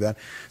shit like that.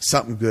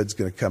 Something good's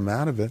going to come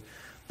out of it.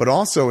 But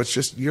also, it's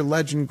just your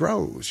legend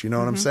grows. You know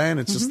what I'm saying?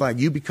 It's just like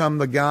you become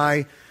the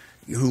guy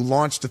who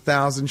launched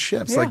 1,000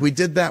 ships. Yeah. Like, we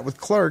did that with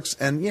Clerks,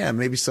 and yeah,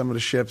 maybe some of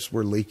the ships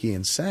were leaky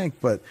and sank,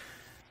 but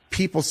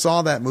people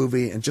saw that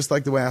movie, and just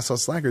like the way I saw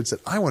Slacker, it said,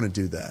 I want to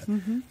do that.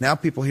 Now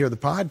people hear the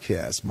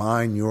podcast,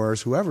 mine,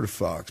 yours, whoever the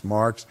fuck's,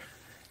 Mark's,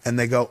 and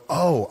they go,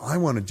 oh, I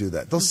want to do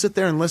that. They'll sit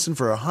there and listen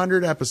for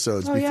 100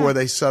 episodes before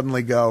they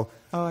suddenly go,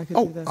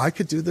 I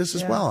could do this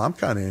as well. I'm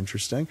kind of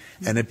interesting.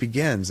 And it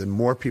begins, and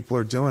more people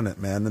are doing it,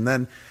 man. And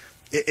then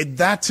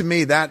that to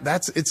me,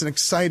 it's an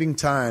exciting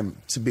time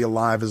to be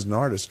alive as an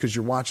artist, because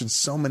you're watching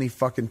so many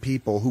fucking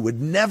people who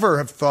would never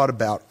have thought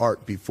about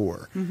art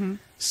before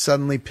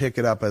suddenly pick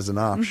it up as an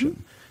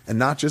option, and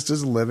not just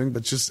as a living,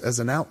 but just as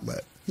an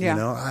outlet. You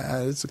know,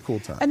 it's a cool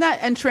time.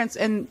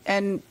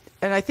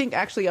 And I think,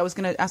 actually, I was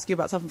going to ask you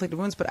about self-inflicted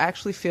wounds, but I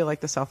actually feel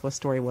like the Southwest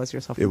Story was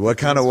your self-inflicted wounds. What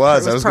kind of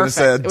was? I was going to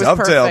say it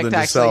dovetailed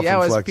into self-inflicted wounds. Yeah,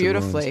 it was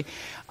beautifully.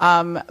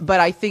 But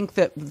I think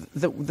that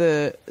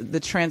the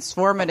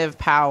transformative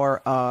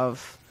power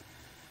of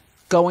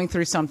going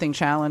through something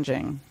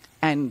challenging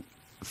and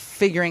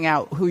figuring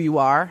out who you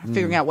are,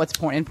 figuring out what's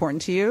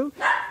important to you,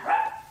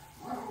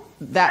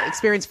 that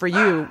experience for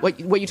you,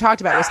 what you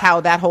talked about was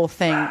how that whole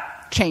thing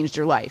changed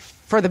your life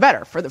for the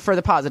better, for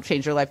the positive,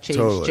 changed your life,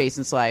 changed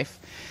Jason's life.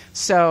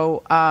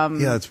 So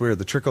yeah, it's weird.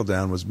 The trickle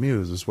down was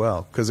Muse as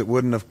well, because it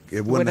wouldn't have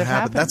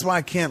happened. That's why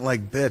I can't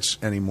like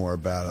bitch anymore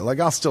about it.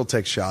 Like, I'll still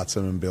take shots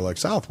at him and be like,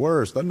 South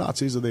worst, the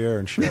Nazis are the air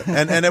and shit.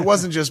 and it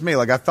wasn't just me.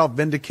 Like, I felt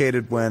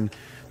vindicated when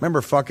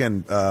remember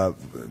fucking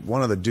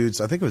one of the dudes,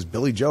 I think it was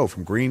Billy Joe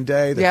from Green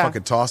Day, they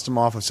fucking tossed him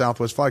off of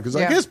Southwest Flight because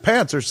like his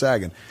pants are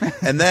sagging.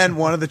 And then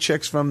one of the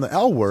chicks from the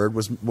L Word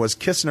was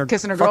kissing her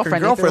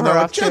girlfriend. They're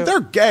like, they're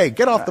gay.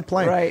 Get off the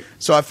plane. Right.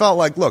 So I felt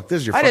like, look,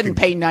 this is your. I didn't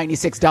pay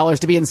 $96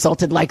 to be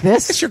insulted like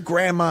this. It's your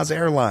grandma's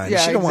airline.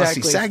 She don't want to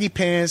see saggy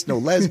pants, no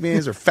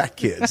lesbians or fat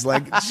kids.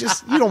 Like, it's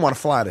just, you don't want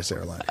to fly this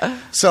airline.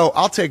 So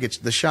I'll take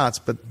the shots.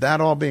 But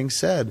that all being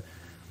said,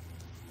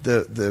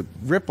 the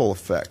ripple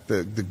effect,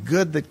 the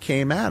good that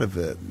came out of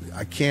it,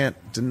 I can't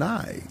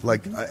deny.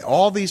 Like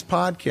all these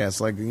podcasts,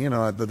 like, you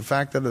know, the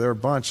fact that there are a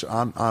bunch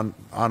on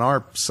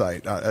our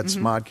site at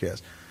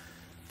Smodcast,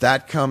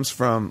 that comes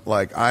from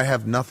like I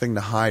have nothing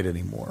to hide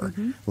anymore.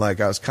 Like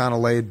I was kind of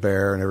laid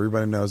bare, and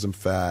everybody knows I'm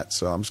fat,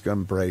 so I'm just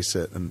gonna embrace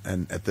it.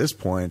 And at this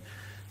point,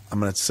 I'm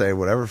going to say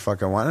whatever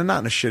fuck I want. And not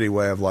in a shitty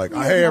way of like,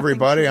 hey,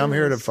 everybody, I'm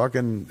here to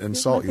fucking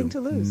insult you.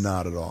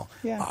 Not at all.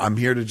 Yeah. I'm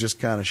here to just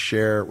kind of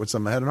share what's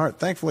on my head and heart.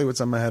 Thankfully,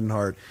 what's on my head and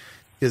heart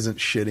isn't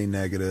shitty,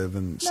 negative,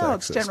 and sexist. No,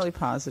 it's generally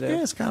positive.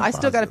 Yeah, it's kind of I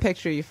still got a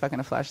picture of you fucking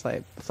a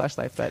flashlight,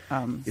 but...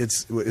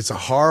 It's a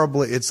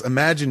horribly... It's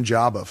imagine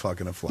Jabba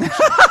fucking a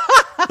flashlight.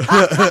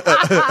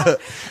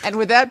 And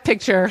with that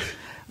picture,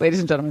 ladies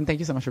and gentlemen, thank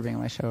you so much for being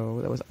on my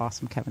show. That was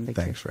awesome, Kevin.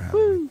 Thanks for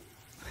having me.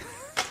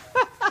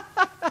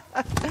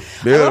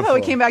 I love how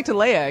we came back to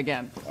Leia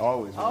again.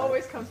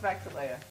 Always comes back to Leia.